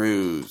like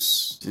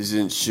grooves. She's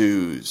in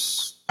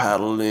shoes.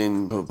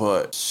 Paddling her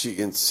butt, she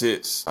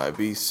insists I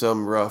be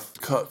some rough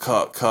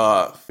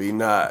cut, be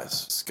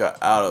nice. Just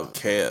got out of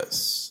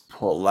chaos,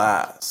 pull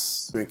last.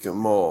 Drinking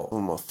more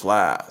from a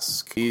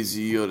flask.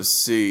 Easier to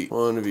see.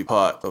 Wanna be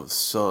part of the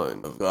Son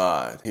of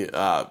God. Here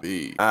I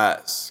be.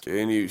 Ask,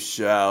 and you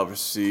shall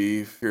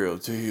receive. Girl,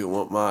 do you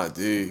want my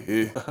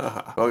D?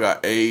 I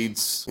got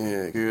AIDS.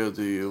 Yeah, girl,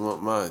 do you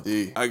want my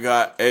D? I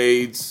got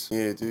AIDS.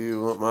 Yeah, do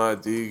you want my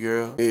D,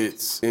 girl?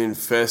 It's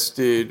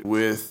infested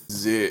with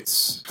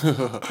zits.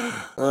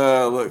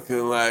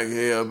 Looking like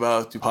he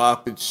about to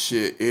pop and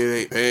shit. It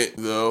ain't bent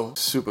though.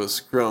 Super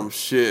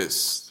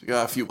scrumptious.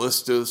 Got a few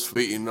blisters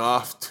beating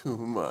off too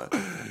much.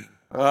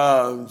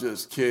 I'm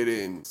just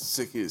kidding.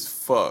 Sick as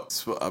fuck.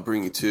 That's what I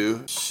bring you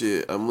to.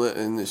 Shit, I'm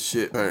letting this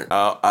shit burn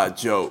out. I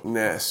joke.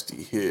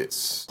 Nasty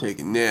hits.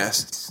 Taking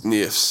nasty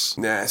sniffs.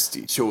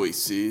 Nasty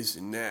choices.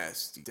 And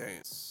nasty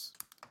dance.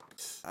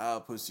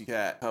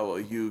 Pussycat, how are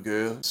you,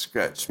 girl?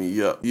 Scratch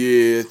me up.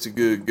 Yeah, it's a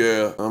good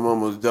girl. I'm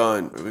almost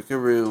done. We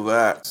can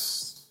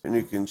relax. And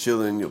you can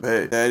chill in your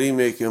bed. Daddy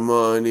making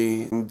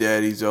money, and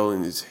daddy's all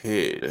in his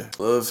head.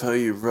 Love how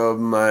you rub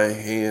my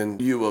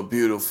hand. You a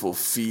beautiful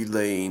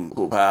feline.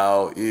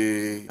 Pow,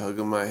 yeah.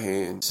 Hugging my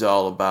hand. It's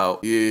all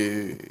about,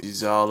 yeah.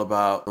 It's all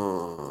about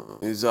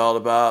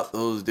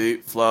those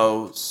deep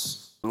flows.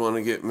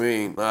 Wanna get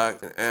mean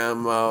like an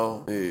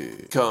ammo. Yeah.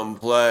 Come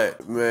play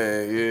with me,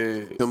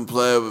 yeah. Come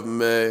play with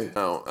me.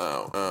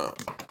 Ow.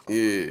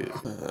 Yeah.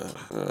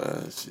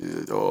 She's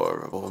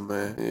adorable,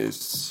 man. It's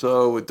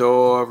so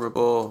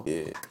adorable.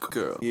 Yeah.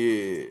 Girl.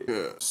 Yeah.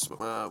 Girl. Smoke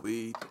my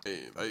weed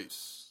and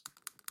face.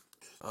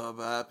 I'm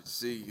happy to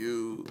see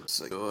you.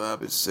 So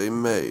happy to see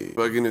me.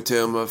 Fucking to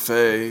tell my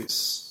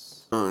face.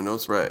 No,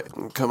 it's right.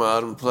 Come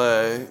out and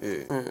play.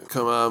 Yeah.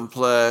 Come out and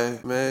play.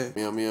 Man.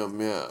 Meow, meow,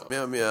 meow.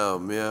 Meow, meow,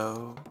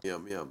 meow. Meow,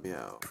 meow,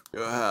 meow.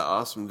 Yo, I had an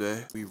awesome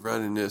day. We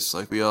running this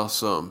like we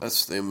awesome.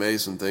 That's the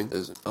amazing thing,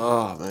 isn't it?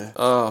 Oh, man.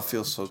 Oh, I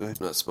feel so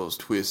good. Not supposed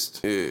to twist.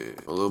 Yeah.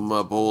 I'll load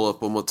my bowl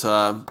up one more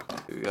time.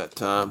 We got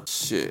time.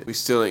 Shit. We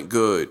still ain't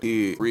good.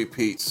 Yeah.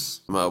 Repeats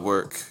my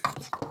work.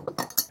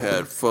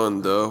 Had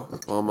fun, though.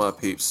 All my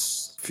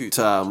peeps. Few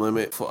time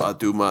limit before I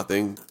do my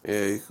thing.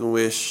 Yeah, you can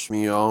wish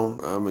me on.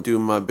 I'ma do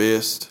my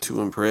best to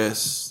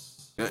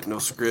impress. Got no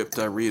script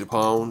I read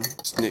upon.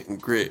 Snit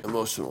and grit,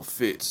 emotional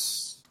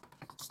fits.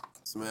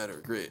 It's a matter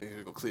of grit.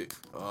 Here go click.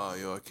 Oh,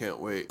 yo, I can't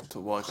wait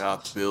to walk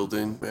out the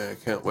building. Man,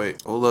 I can't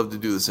wait. I would love to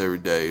do this every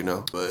day,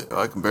 but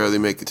I can barely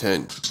make it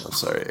 10. I'm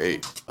sorry,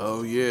 8.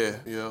 Oh, yeah.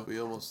 Yeah, we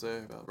almost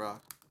there. About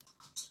rock.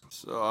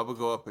 So I'm gonna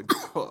go up and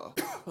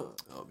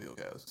I'll be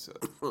okay.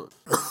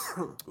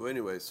 Well,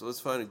 anyway, so let's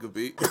find a good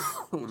beat.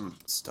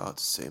 Start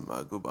to say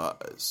my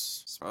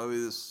goodbyes. It's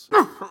probably this.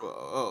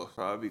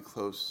 Probably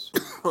close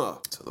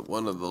to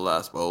one of the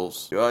last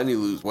bowls. Yo, I need to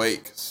lose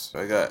weight 'cause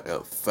I got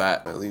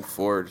fat. I lean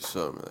forward or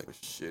something. Like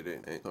shit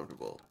ain't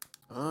comfortable.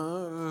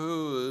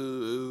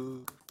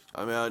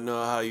 I mean, I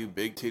know how you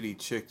big titty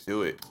chicks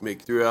do it.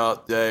 Make it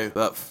throughout the day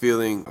without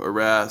feeling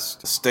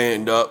harassed.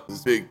 Stand up,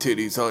 big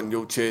titties on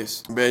your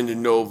chest,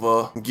 bending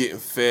over, getting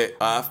fat.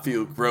 I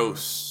feel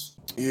gross.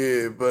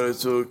 Yeah, but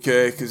it's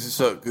okay, cause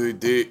it's a good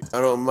dick. I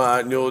don't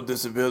mind your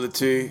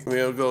disability.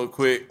 We'll go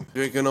quick,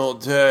 drinking all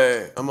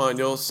day. I'm on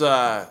your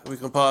side, we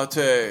can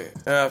party.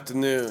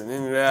 Afternoon,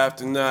 in the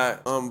after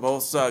night, on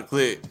both sides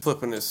click,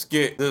 flipping a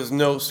skit. There's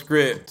no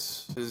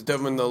script, just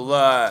dimming the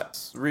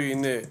lights,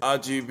 reading it,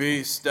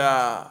 RGB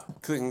style.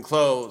 Clicking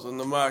close on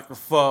the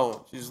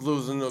microphone, she's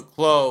losing her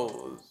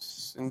clothes.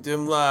 In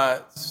dim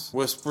lights,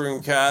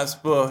 whispering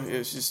Casper,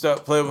 yeah, she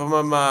stopped playing with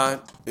my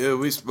mind. Yeah,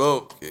 we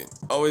spoken,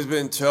 always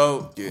been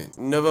choking,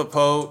 never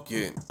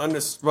poking,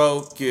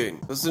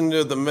 underspoken. Listen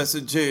to the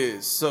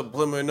messages,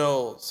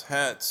 subliminals,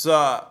 hats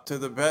off to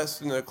the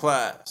best in the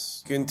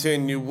class.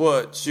 Continue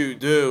what you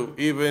do,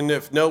 even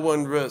if no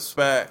one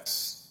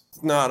respects.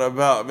 It's not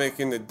about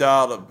making the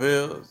dollar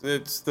bills,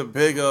 it's the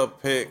bigger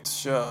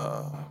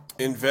picture.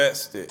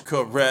 Invest it,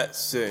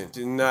 caressing,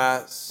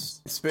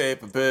 denies, it's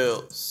paper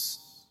bills.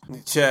 The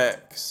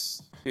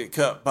checks get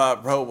cut by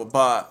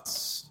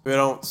robots. We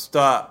don't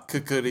stop,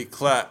 clickety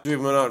clap,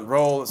 dreaming on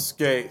roller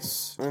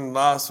skates and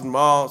lost in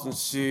malls and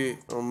shit.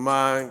 Oh,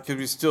 mine could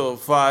be still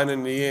fine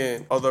in the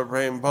end. Or the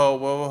rainbow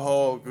will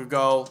hold a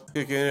goal,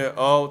 kicking it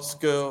old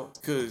school.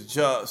 Cause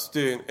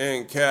Justin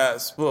and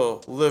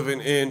Casper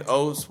living in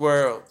old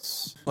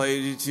worlds.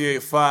 Play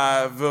GTA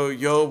 5 or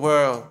your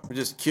world. I'm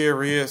just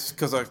curious,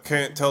 cause I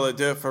can't tell the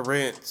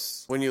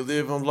difference when you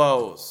live on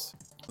lows.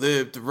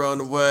 Live to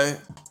run away.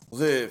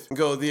 Live and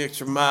go the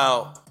extra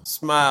mile.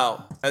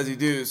 Smile as you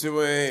do so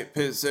we ain't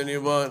piss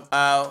anyone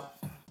out.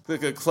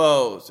 Click a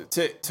close.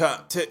 Tick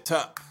tock, tick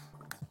tock.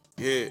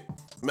 Yeah,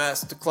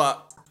 master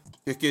clock.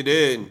 Kick it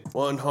in.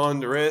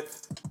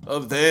 100th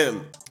of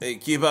them. They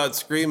keep on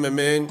screaming,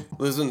 man.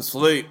 Listen,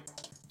 sleep.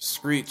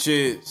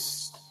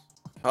 Screeches.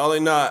 Holly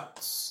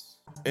knots.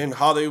 In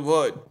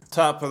Hollywood.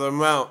 Top of the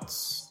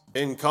mounts.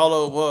 In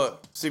Colorwood.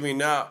 See me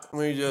now,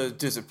 we just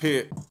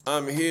disappear.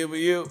 I'm here with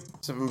you,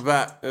 sipping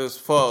back, there's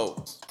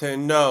foes.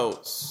 10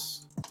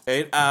 notes,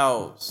 8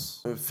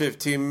 hours,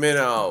 15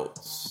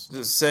 minutes.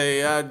 Just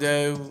say I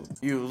do,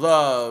 you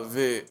love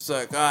it, it's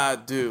like I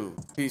do.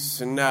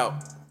 Peacing out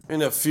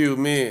in a few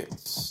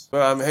minutes.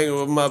 But I'm hanging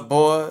with my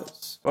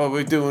boys while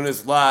we're doing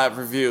this live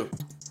review.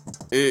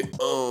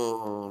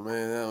 Oh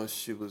man, that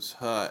shit was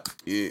hot.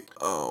 Yeah,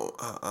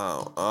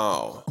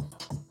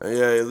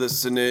 you're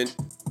listening.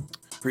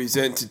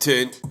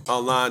 Presenting,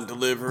 online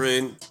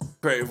delivering,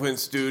 Craven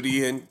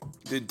studying,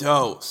 the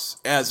dose,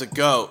 as a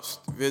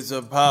ghost,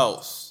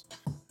 visibos,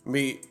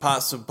 meet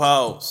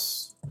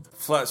possibles,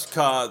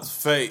 flashcards,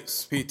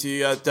 face,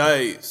 PTR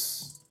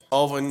days,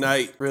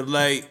 overnight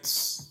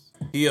relates,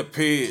 he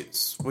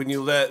appears when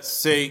you let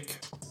sake,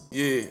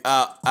 yeah,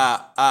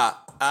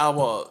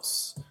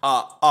 hours,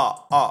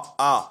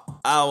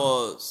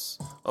 hours,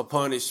 a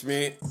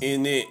punishment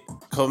in it,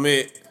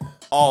 commit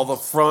all the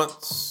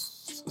fronts.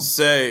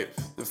 Save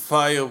the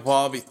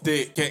firewall be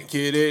thick, can't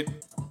get it.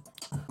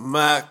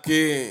 Mac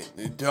in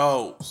the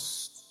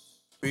dose.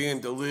 Being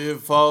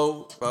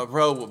delivered by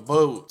robot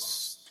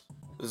boots.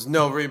 There's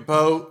no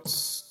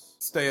reboats.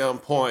 Stay on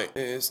point.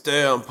 Yeah,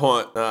 stay on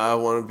point. Nah, I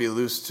want to be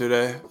loose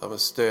today. I'ma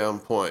stay on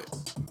point.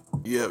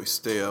 Yeah, we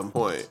stay on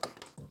point.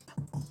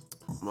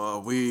 My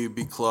weed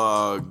be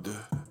clogged.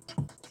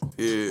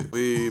 Yeah,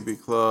 we be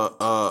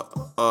clogged. My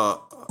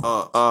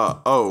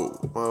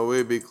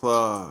weed be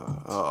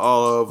clogged.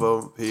 All of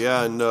them,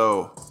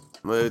 piano.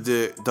 My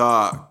dick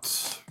docked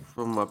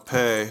from my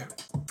pay.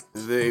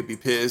 They be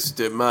pissed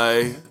at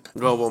me.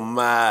 Go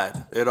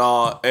mad at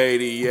all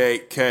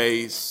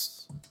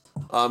 88Ks.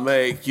 I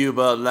make you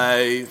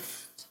believe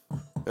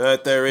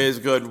that there is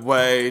good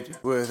weed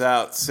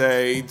without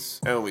sage,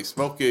 and we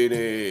smoking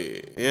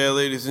it. Yeah,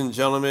 ladies and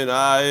gentlemen,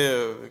 I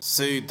am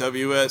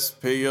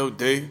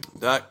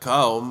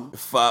CWSPOD.com.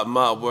 Find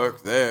my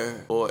work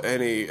there, or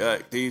any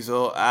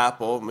Diesel,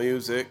 Apple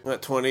Music.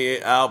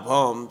 28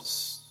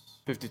 albums,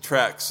 50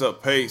 tracks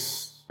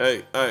apiece.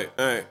 Hey,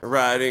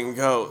 riding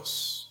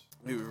ghosts.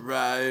 You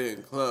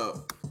riding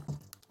club.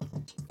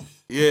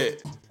 Yeah.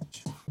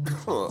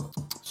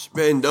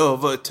 Bend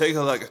over, take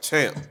her like a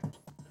champ.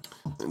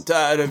 I'm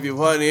tired of you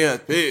whiny ass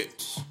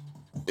bitch.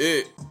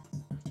 Yeah.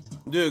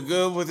 Do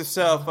good with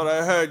yourself, but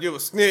I heard you a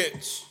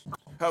snitch.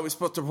 How we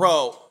supposed to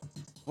roll?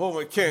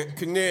 Woman can't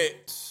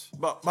connect.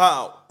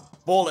 Bow.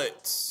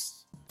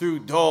 Bullets. Through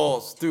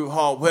doors, through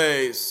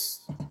hallways.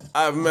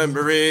 I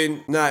remember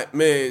in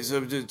nightmares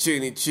of the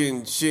chinny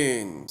chin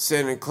chin.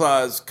 Santa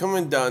Claus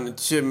coming down the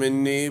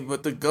chimney,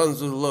 but the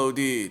guns were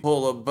loaded.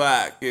 Pull her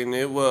back, and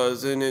it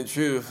wasn't in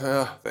truth.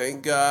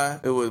 Thank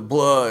God. It was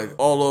blood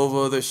all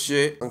over the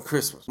shit on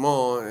Christmas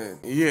morning.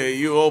 Yeah,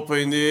 you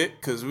opened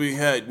it, cause we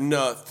had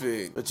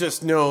nothing. But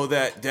just know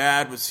that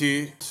Dad was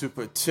here to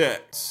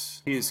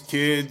protect his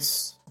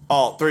kids.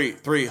 All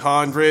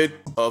 300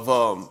 of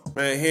them.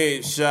 Man, he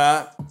ain't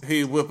shot.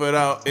 He whip it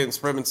out and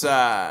sprim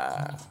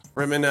inside.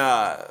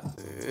 Remini.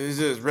 It's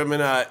just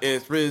Remini.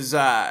 It's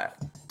reside.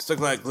 Stuck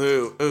like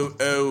glue.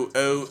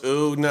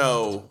 Ooh,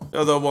 no.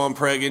 Another one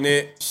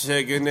pregnant,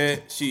 shaking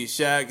it, she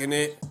shagging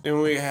it.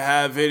 Then we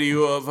have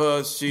video of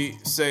her, she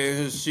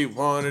saying she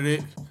wanted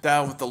it.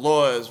 Down with the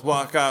lawyers,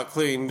 walk out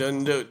clean,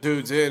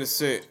 dude's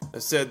innocent. I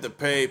said the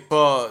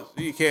papers,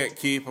 you can't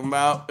keep him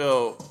out.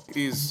 Yo,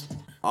 he's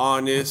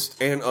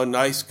honest and a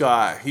nice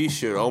guy. He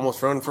should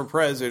almost run for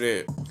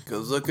president.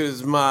 Cause look at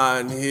his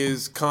mind,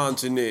 his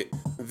continent.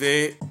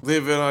 They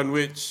living on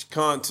which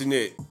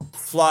continent?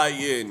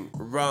 Flying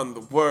around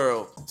the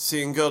world,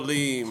 seeing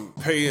Galeem,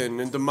 paying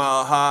into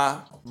Mile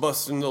High,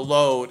 busting the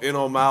load in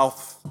our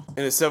mouth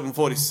in a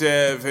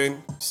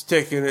 747, just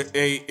taking an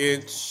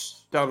 8-inch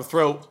down the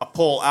throat. I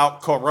pull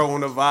out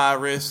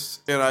coronavirus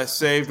and I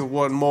saved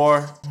one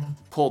more.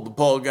 Pulled the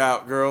bug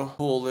out, girl.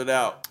 Pulled it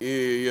out. Yeah,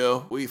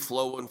 yo. We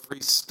flowing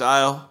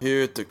freestyle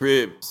here at the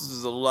crib. This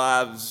is a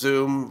live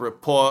Zoom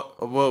report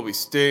of what we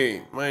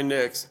steam. My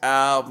next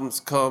album's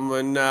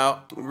coming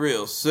out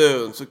real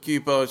soon, so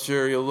keep on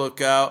sure you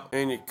look out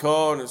in your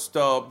corner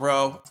store,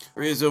 bro.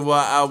 Reason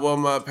why I wear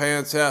my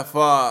pants half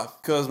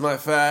off, cause my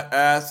fat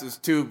ass is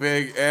too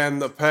big and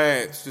the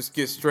pants just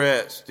get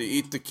stretched to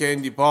eat the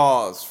candy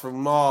bars from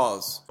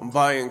Mars. I'm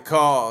buying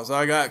cars.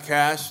 I got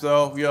cash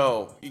though,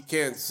 yo. You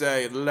can't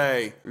say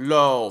lay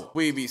low.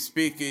 We be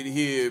speaking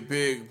here,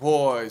 big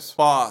boys.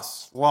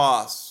 Boss,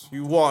 loss.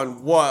 You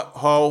won what,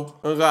 ho?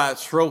 I got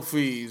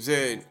trophies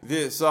and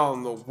this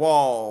on the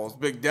walls.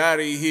 Big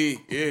Daddy,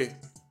 yeah.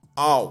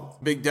 Oh,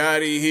 Big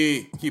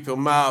Daddy, keep your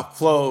mouth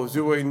closed.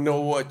 You ain't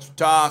know what you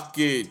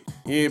talking.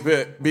 You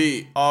bet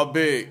be all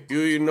big.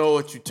 You ain't know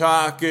what you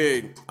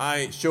talking. I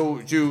ain't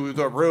showed you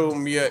the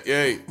room yet,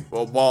 yeah.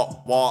 Well,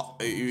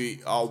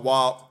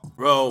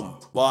 room.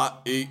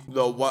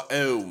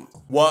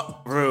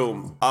 What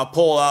room? I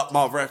pull out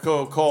my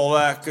record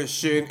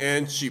collection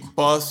and she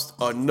bust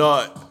a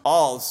nut.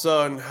 All of a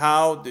sudden,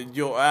 how did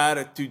your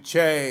attitude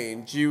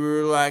change? You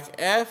were like,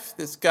 F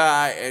this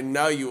guy, and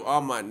now you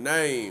are my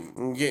name.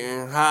 I'm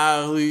getting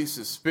highly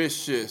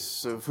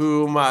suspicious of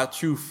who my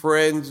true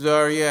friends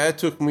are. Yeah, it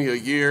took me a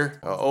year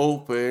to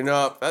open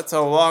up. That's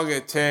how long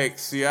it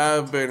takes. See,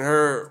 I've been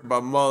hurt by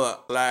mother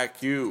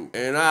like you,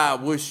 and I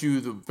wish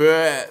you the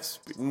best.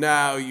 But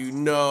now you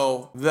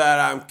know that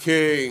I'm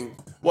king.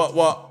 What?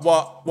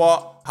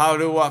 How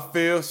do I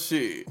feel?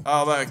 Shit,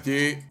 I like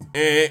it.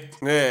 And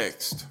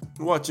next,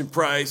 watching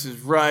Price is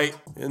Right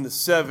in the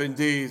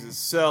 70s and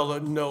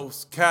selling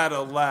those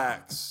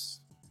Cadillacs.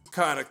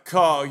 Kind of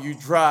car you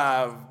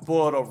drive,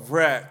 but a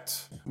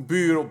wrecked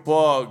Beetle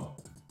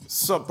Bug,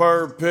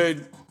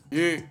 suburban,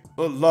 yeah,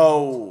 the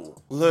low,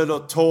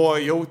 little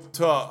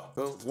Toyota,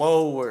 the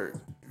lower.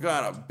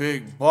 Got a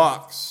big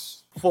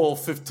box, full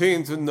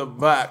 15s in the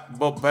back,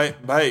 but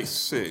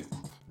basic.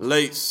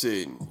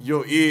 Lacing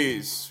your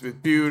ears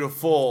with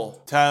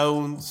beautiful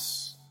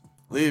tones.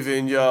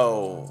 Leaving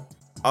yo.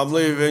 I'm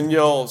leaving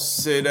your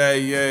city.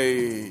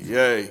 Leaving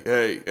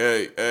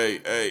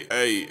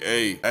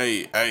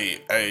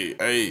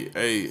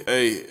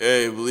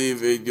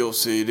your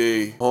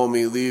city.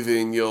 Homie,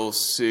 leaving your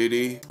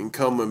city. And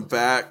coming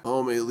back.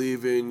 Homie,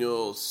 leaving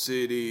your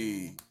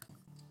city.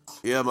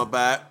 Yeah, my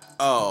back.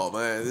 Oh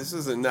man, this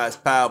is a nice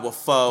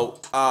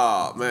powerful.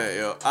 Oh man,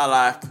 yo, I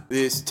like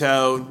this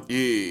tone.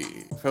 Yeah,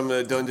 from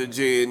the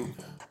Dungeon,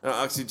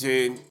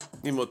 Oxygen.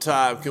 Need more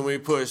time. Can we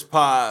push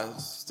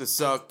pause to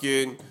suck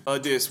in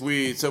this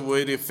weed? So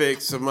we to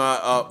fix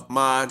my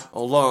mind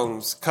or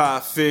lungs.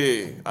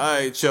 Coffee. I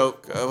ain't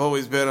choke. I've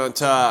always been on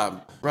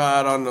time.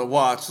 Right on the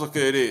watch. Look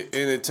at it.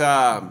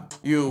 Anytime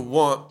you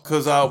want,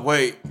 cause I'll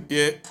wait.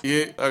 Yeah.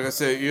 Like I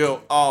said,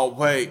 yo, I'll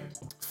wait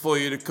for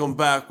you to come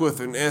back with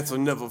an answer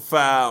never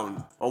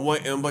found. I'm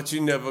waiting, but you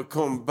never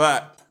come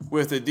back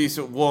with a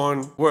decent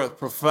one worth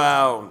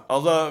profound. I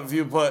love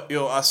you, but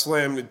yo, I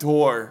slammed the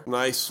door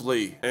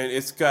nicely. And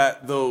it's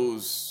got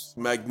those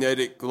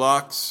magnetic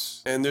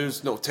locks, and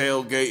there's no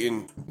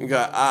tailgating. You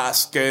got eye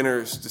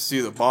scanners to see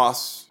the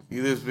boss.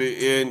 He lives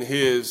in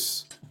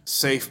his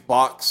safe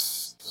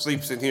box.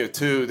 Sleeps in here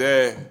too.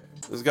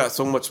 He's got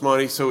so much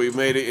money, so he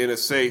made it in a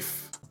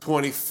safe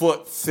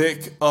 20-foot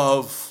thick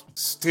of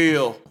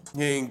steel.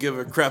 He ain't give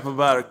a crap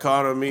about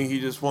economy. He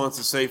just wants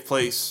a safe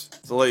place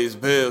to lay his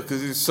bill because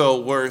he's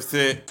so worth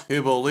it. He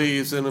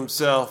believes in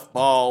himself.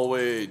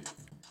 Baldwin.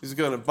 He's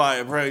gonna buy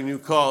a brand new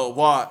car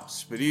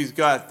watch, but he's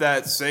got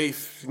that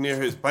safe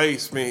near his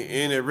basement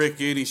in a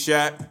rickety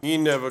shack. He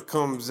never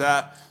comes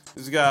out.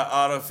 He's got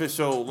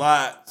artificial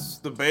lights.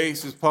 The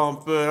bass is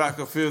pumping. I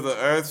can feel the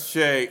earth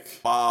shake.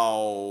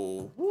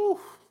 Wow. Woo.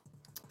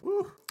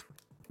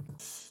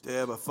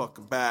 Damn, my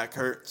fucking back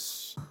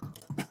hurts.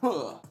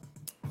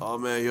 Oh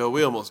man, yo,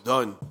 we almost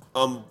done.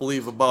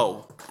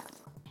 Unbelievable.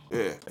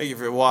 Yeah, thank you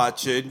for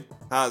watching.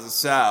 How's it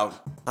sound?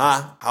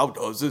 Huh? How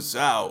does it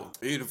sound?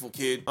 Beautiful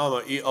kid.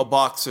 I'ma eat a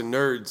box of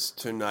nerds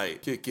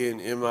tonight. Kicking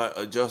in my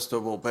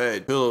adjustable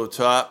bed. Pillow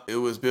top, it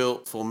was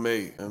built for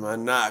me. And my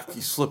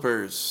Nike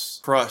slippers,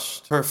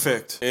 crushed.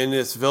 Perfect. In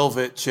this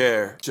velvet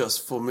chair,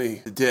 just for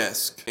me. The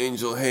desk.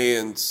 Angel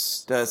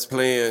hands, that's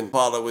playing.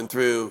 Following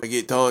through. I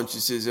get done, she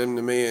says, I'm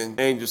the man.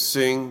 Angels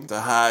sing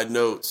the high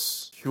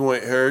notes. You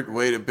ain't heard,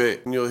 wait a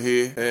bit, and you'll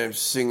hear, and I'm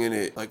singing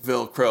it like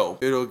Velcro.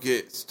 It'll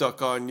get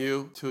stuck on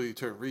you till you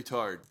turn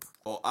retard.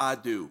 Oh, I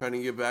do. Trying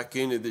to get back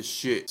into this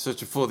shit.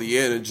 Searching for the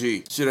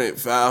energy. Shit ain't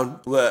found.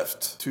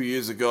 Left 2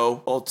 years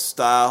ago. Old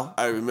style.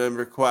 I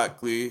remember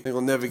quietly. Think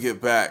I'll never get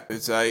back.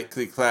 It's aight.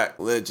 Click clack.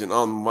 Legend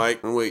on the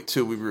mic. And wait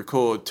till we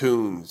record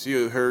tunes.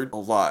 You heard a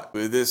lot.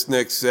 With this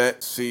next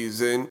set,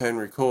 season, Pen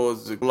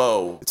records the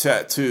glow. A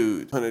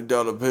tattooed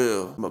 $100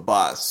 bill. My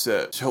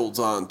bicep. She holds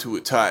on to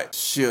it tight.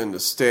 She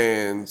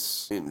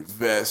understands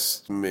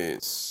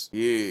investments.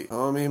 Yeah.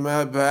 Tell me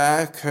my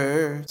back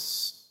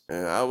hurts.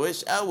 And I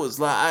wish I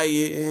was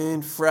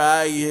lying,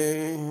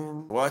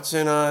 frying,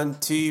 watching on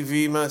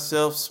TV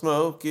myself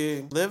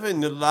smoking,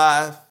 living the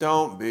life.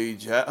 Don't be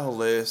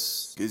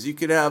jealous, 'cause you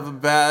could have a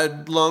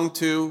bad lung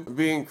too,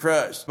 being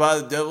crushed by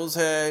the devil's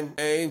hand.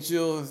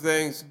 Angel,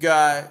 thanks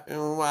God, and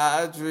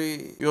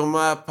Wadri, you're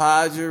my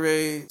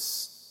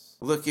Padres,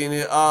 looking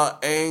at all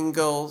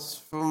angles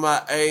from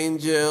my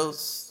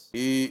angels.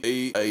 Yeah.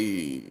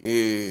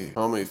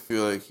 Homie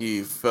feel like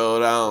he fell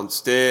down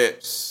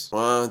steps.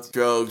 Once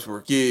drugs were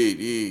good,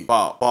 yeah.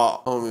 Bop.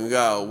 Homie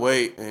gotta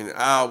wait an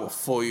hour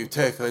before you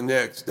take a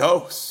next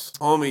dose.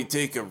 Homie,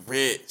 take a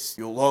risk.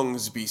 Your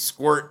lungs be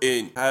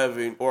squirting,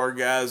 having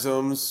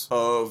orgasms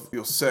of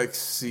your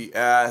sexy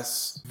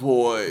ass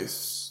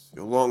voice.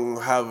 Your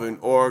lung having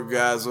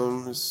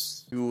orgasms.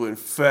 You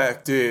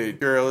infected.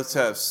 Girl, let's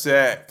have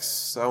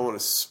sex. I want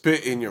to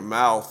spit in your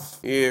mouth.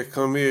 Yeah,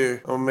 come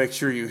here. I'll make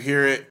sure you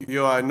hear it.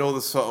 Yo, I know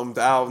there's something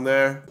down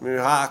there. I mean,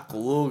 hot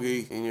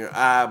loogie in your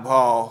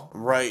eyeball.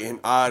 I'm writing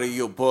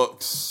audio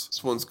books.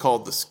 This one's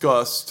called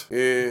Disgust.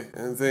 Yeah,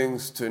 and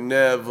things to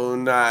never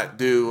not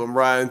do. I'm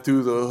riding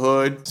through the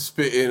hood,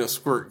 spitting a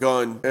squirt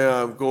gun.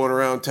 Yeah, I'm going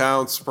around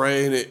town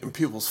spraying it in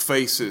people's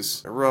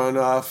faces. I run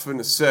off in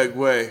a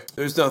Segway.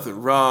 There's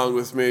nothing wrong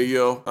with me,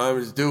 yo. I'm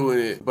just doing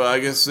it. But I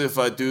guess if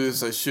I do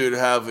this, I should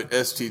have an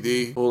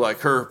STD or like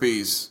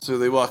herpes. So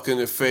they walk in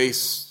their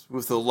face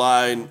with a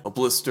line of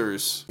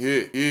blisters.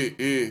 Yeah.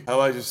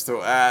 How I just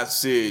throw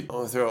acid. I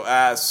want to throw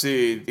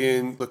acid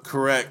in the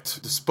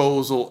correct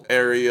disposal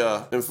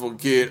area and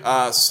forget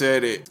I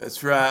said it.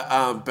 That's right,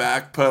 I'm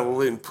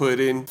backpedaling,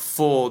 putting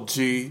full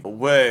G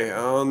away. I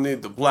don't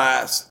need the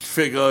blast.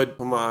 Figured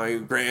for my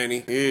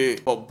granny. Yeah.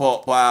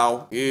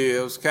 Wow. Yeah,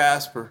 it was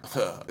Casper.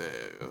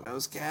 That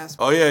was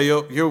Casper. Oh yeah,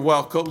 yo, you're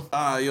welcome.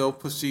 Yo,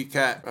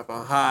 pussycat right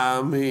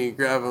behind me,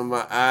 grabbing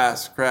my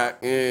ass crack.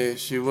 Yeah,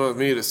 she wanted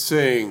me to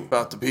sing.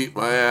 About to beat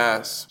my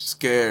ass.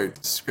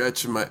 Scared.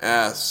 Scratching my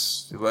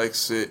ass. She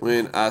likes it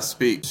when I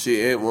speak.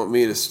 She ain't want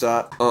me to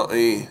stop. Yeah,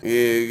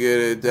 get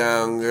it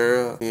down,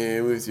 girl.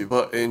 Yeah, with your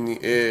butt in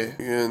the air.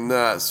 You're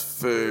not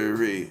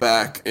furry.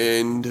 Back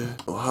end.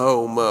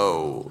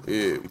 Homo.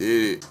 Yeah, we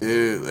did it.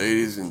 Yeah,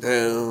 ladies and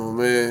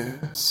gentlemen.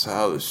 That's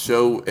how the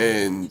show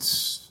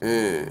ends.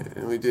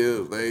 And we did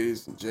it,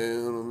 ladies and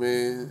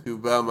gentlemen. Too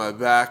bad my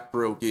back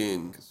broke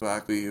in. Because I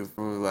could be here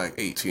for like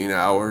 18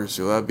 hours.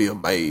 So that'd be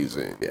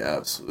amazing. Yeah,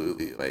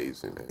 absolutely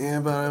amazing.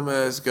 Yeah, but I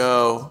must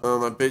go.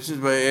 My bitch is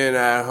waiting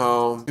at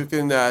home. You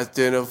can have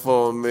dinner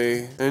for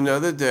me.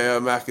 Another day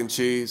of mac and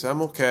cheese.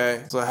 I'm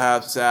okay. So I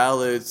have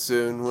salad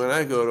soon. When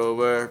I go to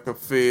work, I'm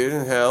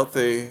feeling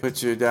healthy.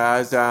 Put your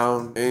eyes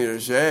down in your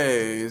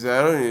shades.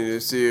 I don't need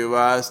to see your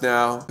eyes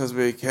now. Because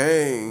we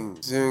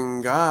kings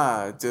and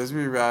God. As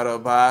we ride our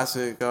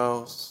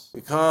bicycles. We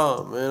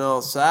come in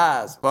all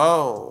sides,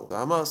 bones.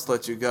 I must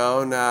let you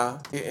go now.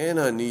 Getting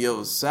on the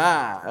other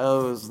side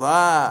of his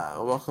life.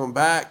 Welcome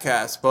back,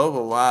 Casper and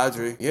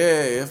Wadri.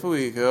 Yeah, if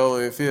we go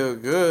and feel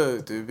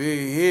good to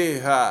be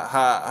here,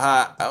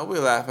 ha. I'll be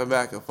laughing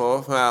back and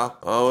forth now.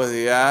 Oh, with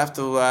the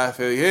afterlife,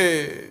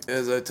 yeah.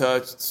 As I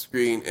touch the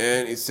screen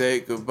and he say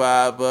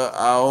goodbye, but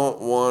I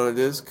don't want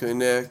to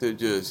disconnect or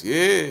just,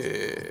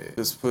 yeah.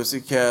 This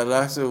pussycat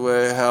likes the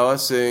way how I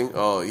sing,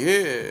 oh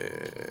yeah.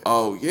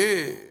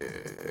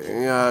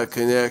 Got a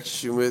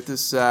connection with the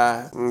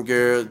side.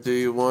 Girl, do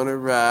you wanna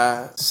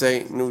ride? This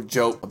ain't no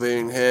joke. I've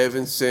been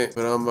heaven sent,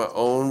 but on my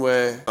own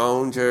way,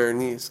 own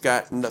journey. It's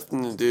got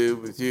nothing to do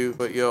with you.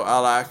 But yo, I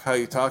like how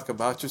you talk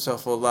about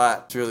yourself a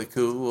lot. It's really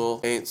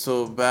cool. Ain't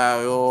so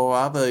bad. Oh,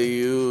 I bet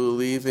you,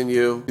 leaving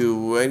you.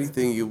 Do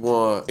anything you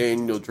want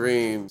in your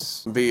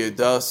dreams. Be a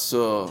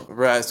dusser,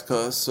 rise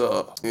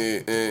cusser.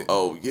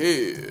 Oh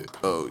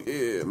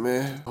yeah,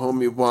 man.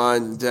 Homie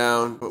winding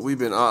down, but we've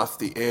been off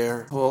the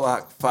air for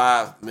like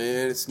 5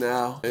 minutes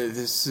now. And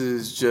this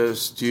is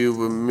just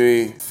you and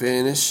me.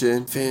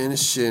 Finishing,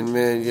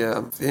 man. Yeah,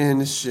 I'm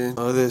finishing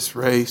this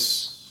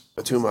race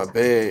to my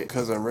bed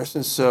because I'm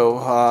resting so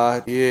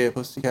hard. Yeah,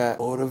 pussycat,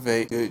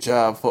 motivate. Good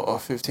job for our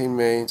 15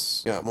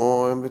 mains. Got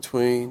more in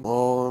between,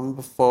 more than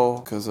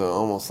before because I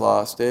almost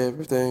lost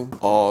everything.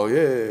 Oh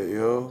yeah,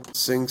 yo.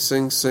 Sing.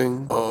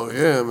 Oh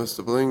yeah,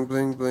 Mr. Bling,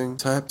 bling, bling.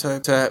 Tap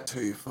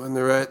till you find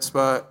the right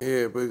spot.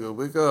 Yeah,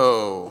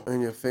 wiggle.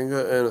 And your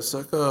finger and a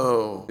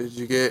sucker. Did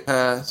you get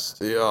past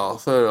the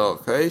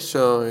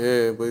authentication?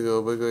 Yeah,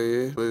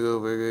 wiggle,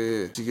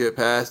 yeah. Did you get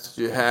past?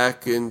 Did you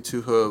hack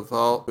into her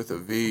vault with a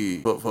V?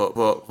 But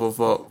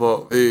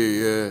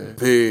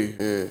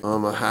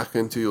I'm a hack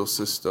into your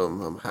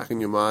system. I'm hacking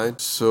your mind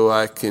so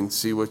I can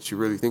see what you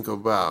really think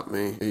about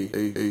me.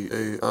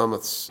 I'm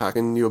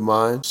hacking your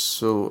mind.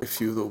 So if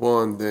you're the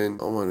one, then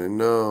I want to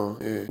know.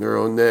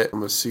 Neural net, I'm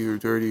gonna see your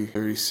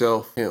dirty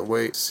self. Can't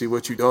wait to see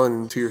what you've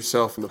done to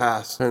yourself in the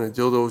past. Kind of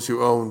dildos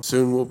you own.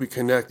 Soon we'll be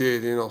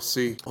connected and I'll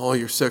see all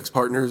your sex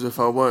partners if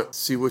I want.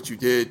 See what you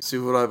did. See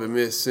what I've been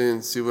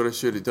missing. See what I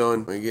should have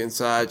done. When I get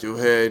inside your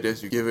head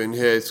as you're giving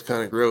head, it's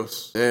kind of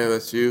gross. Damn,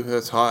 that's you.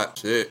 That's hot.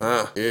 Shit.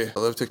 Yeah. I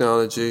love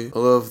technology. I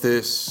love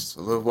this.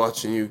 I love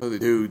watching you other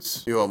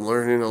dudes. Yo, I'm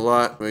learning a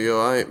lot. But yo,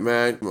 I ain't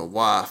mad. I'm a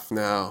wife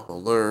now.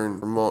 I'll learn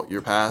from all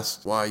your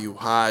past. Why you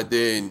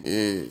hiding?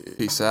 Yeah.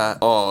 Peace out.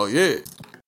 Oh, yeah.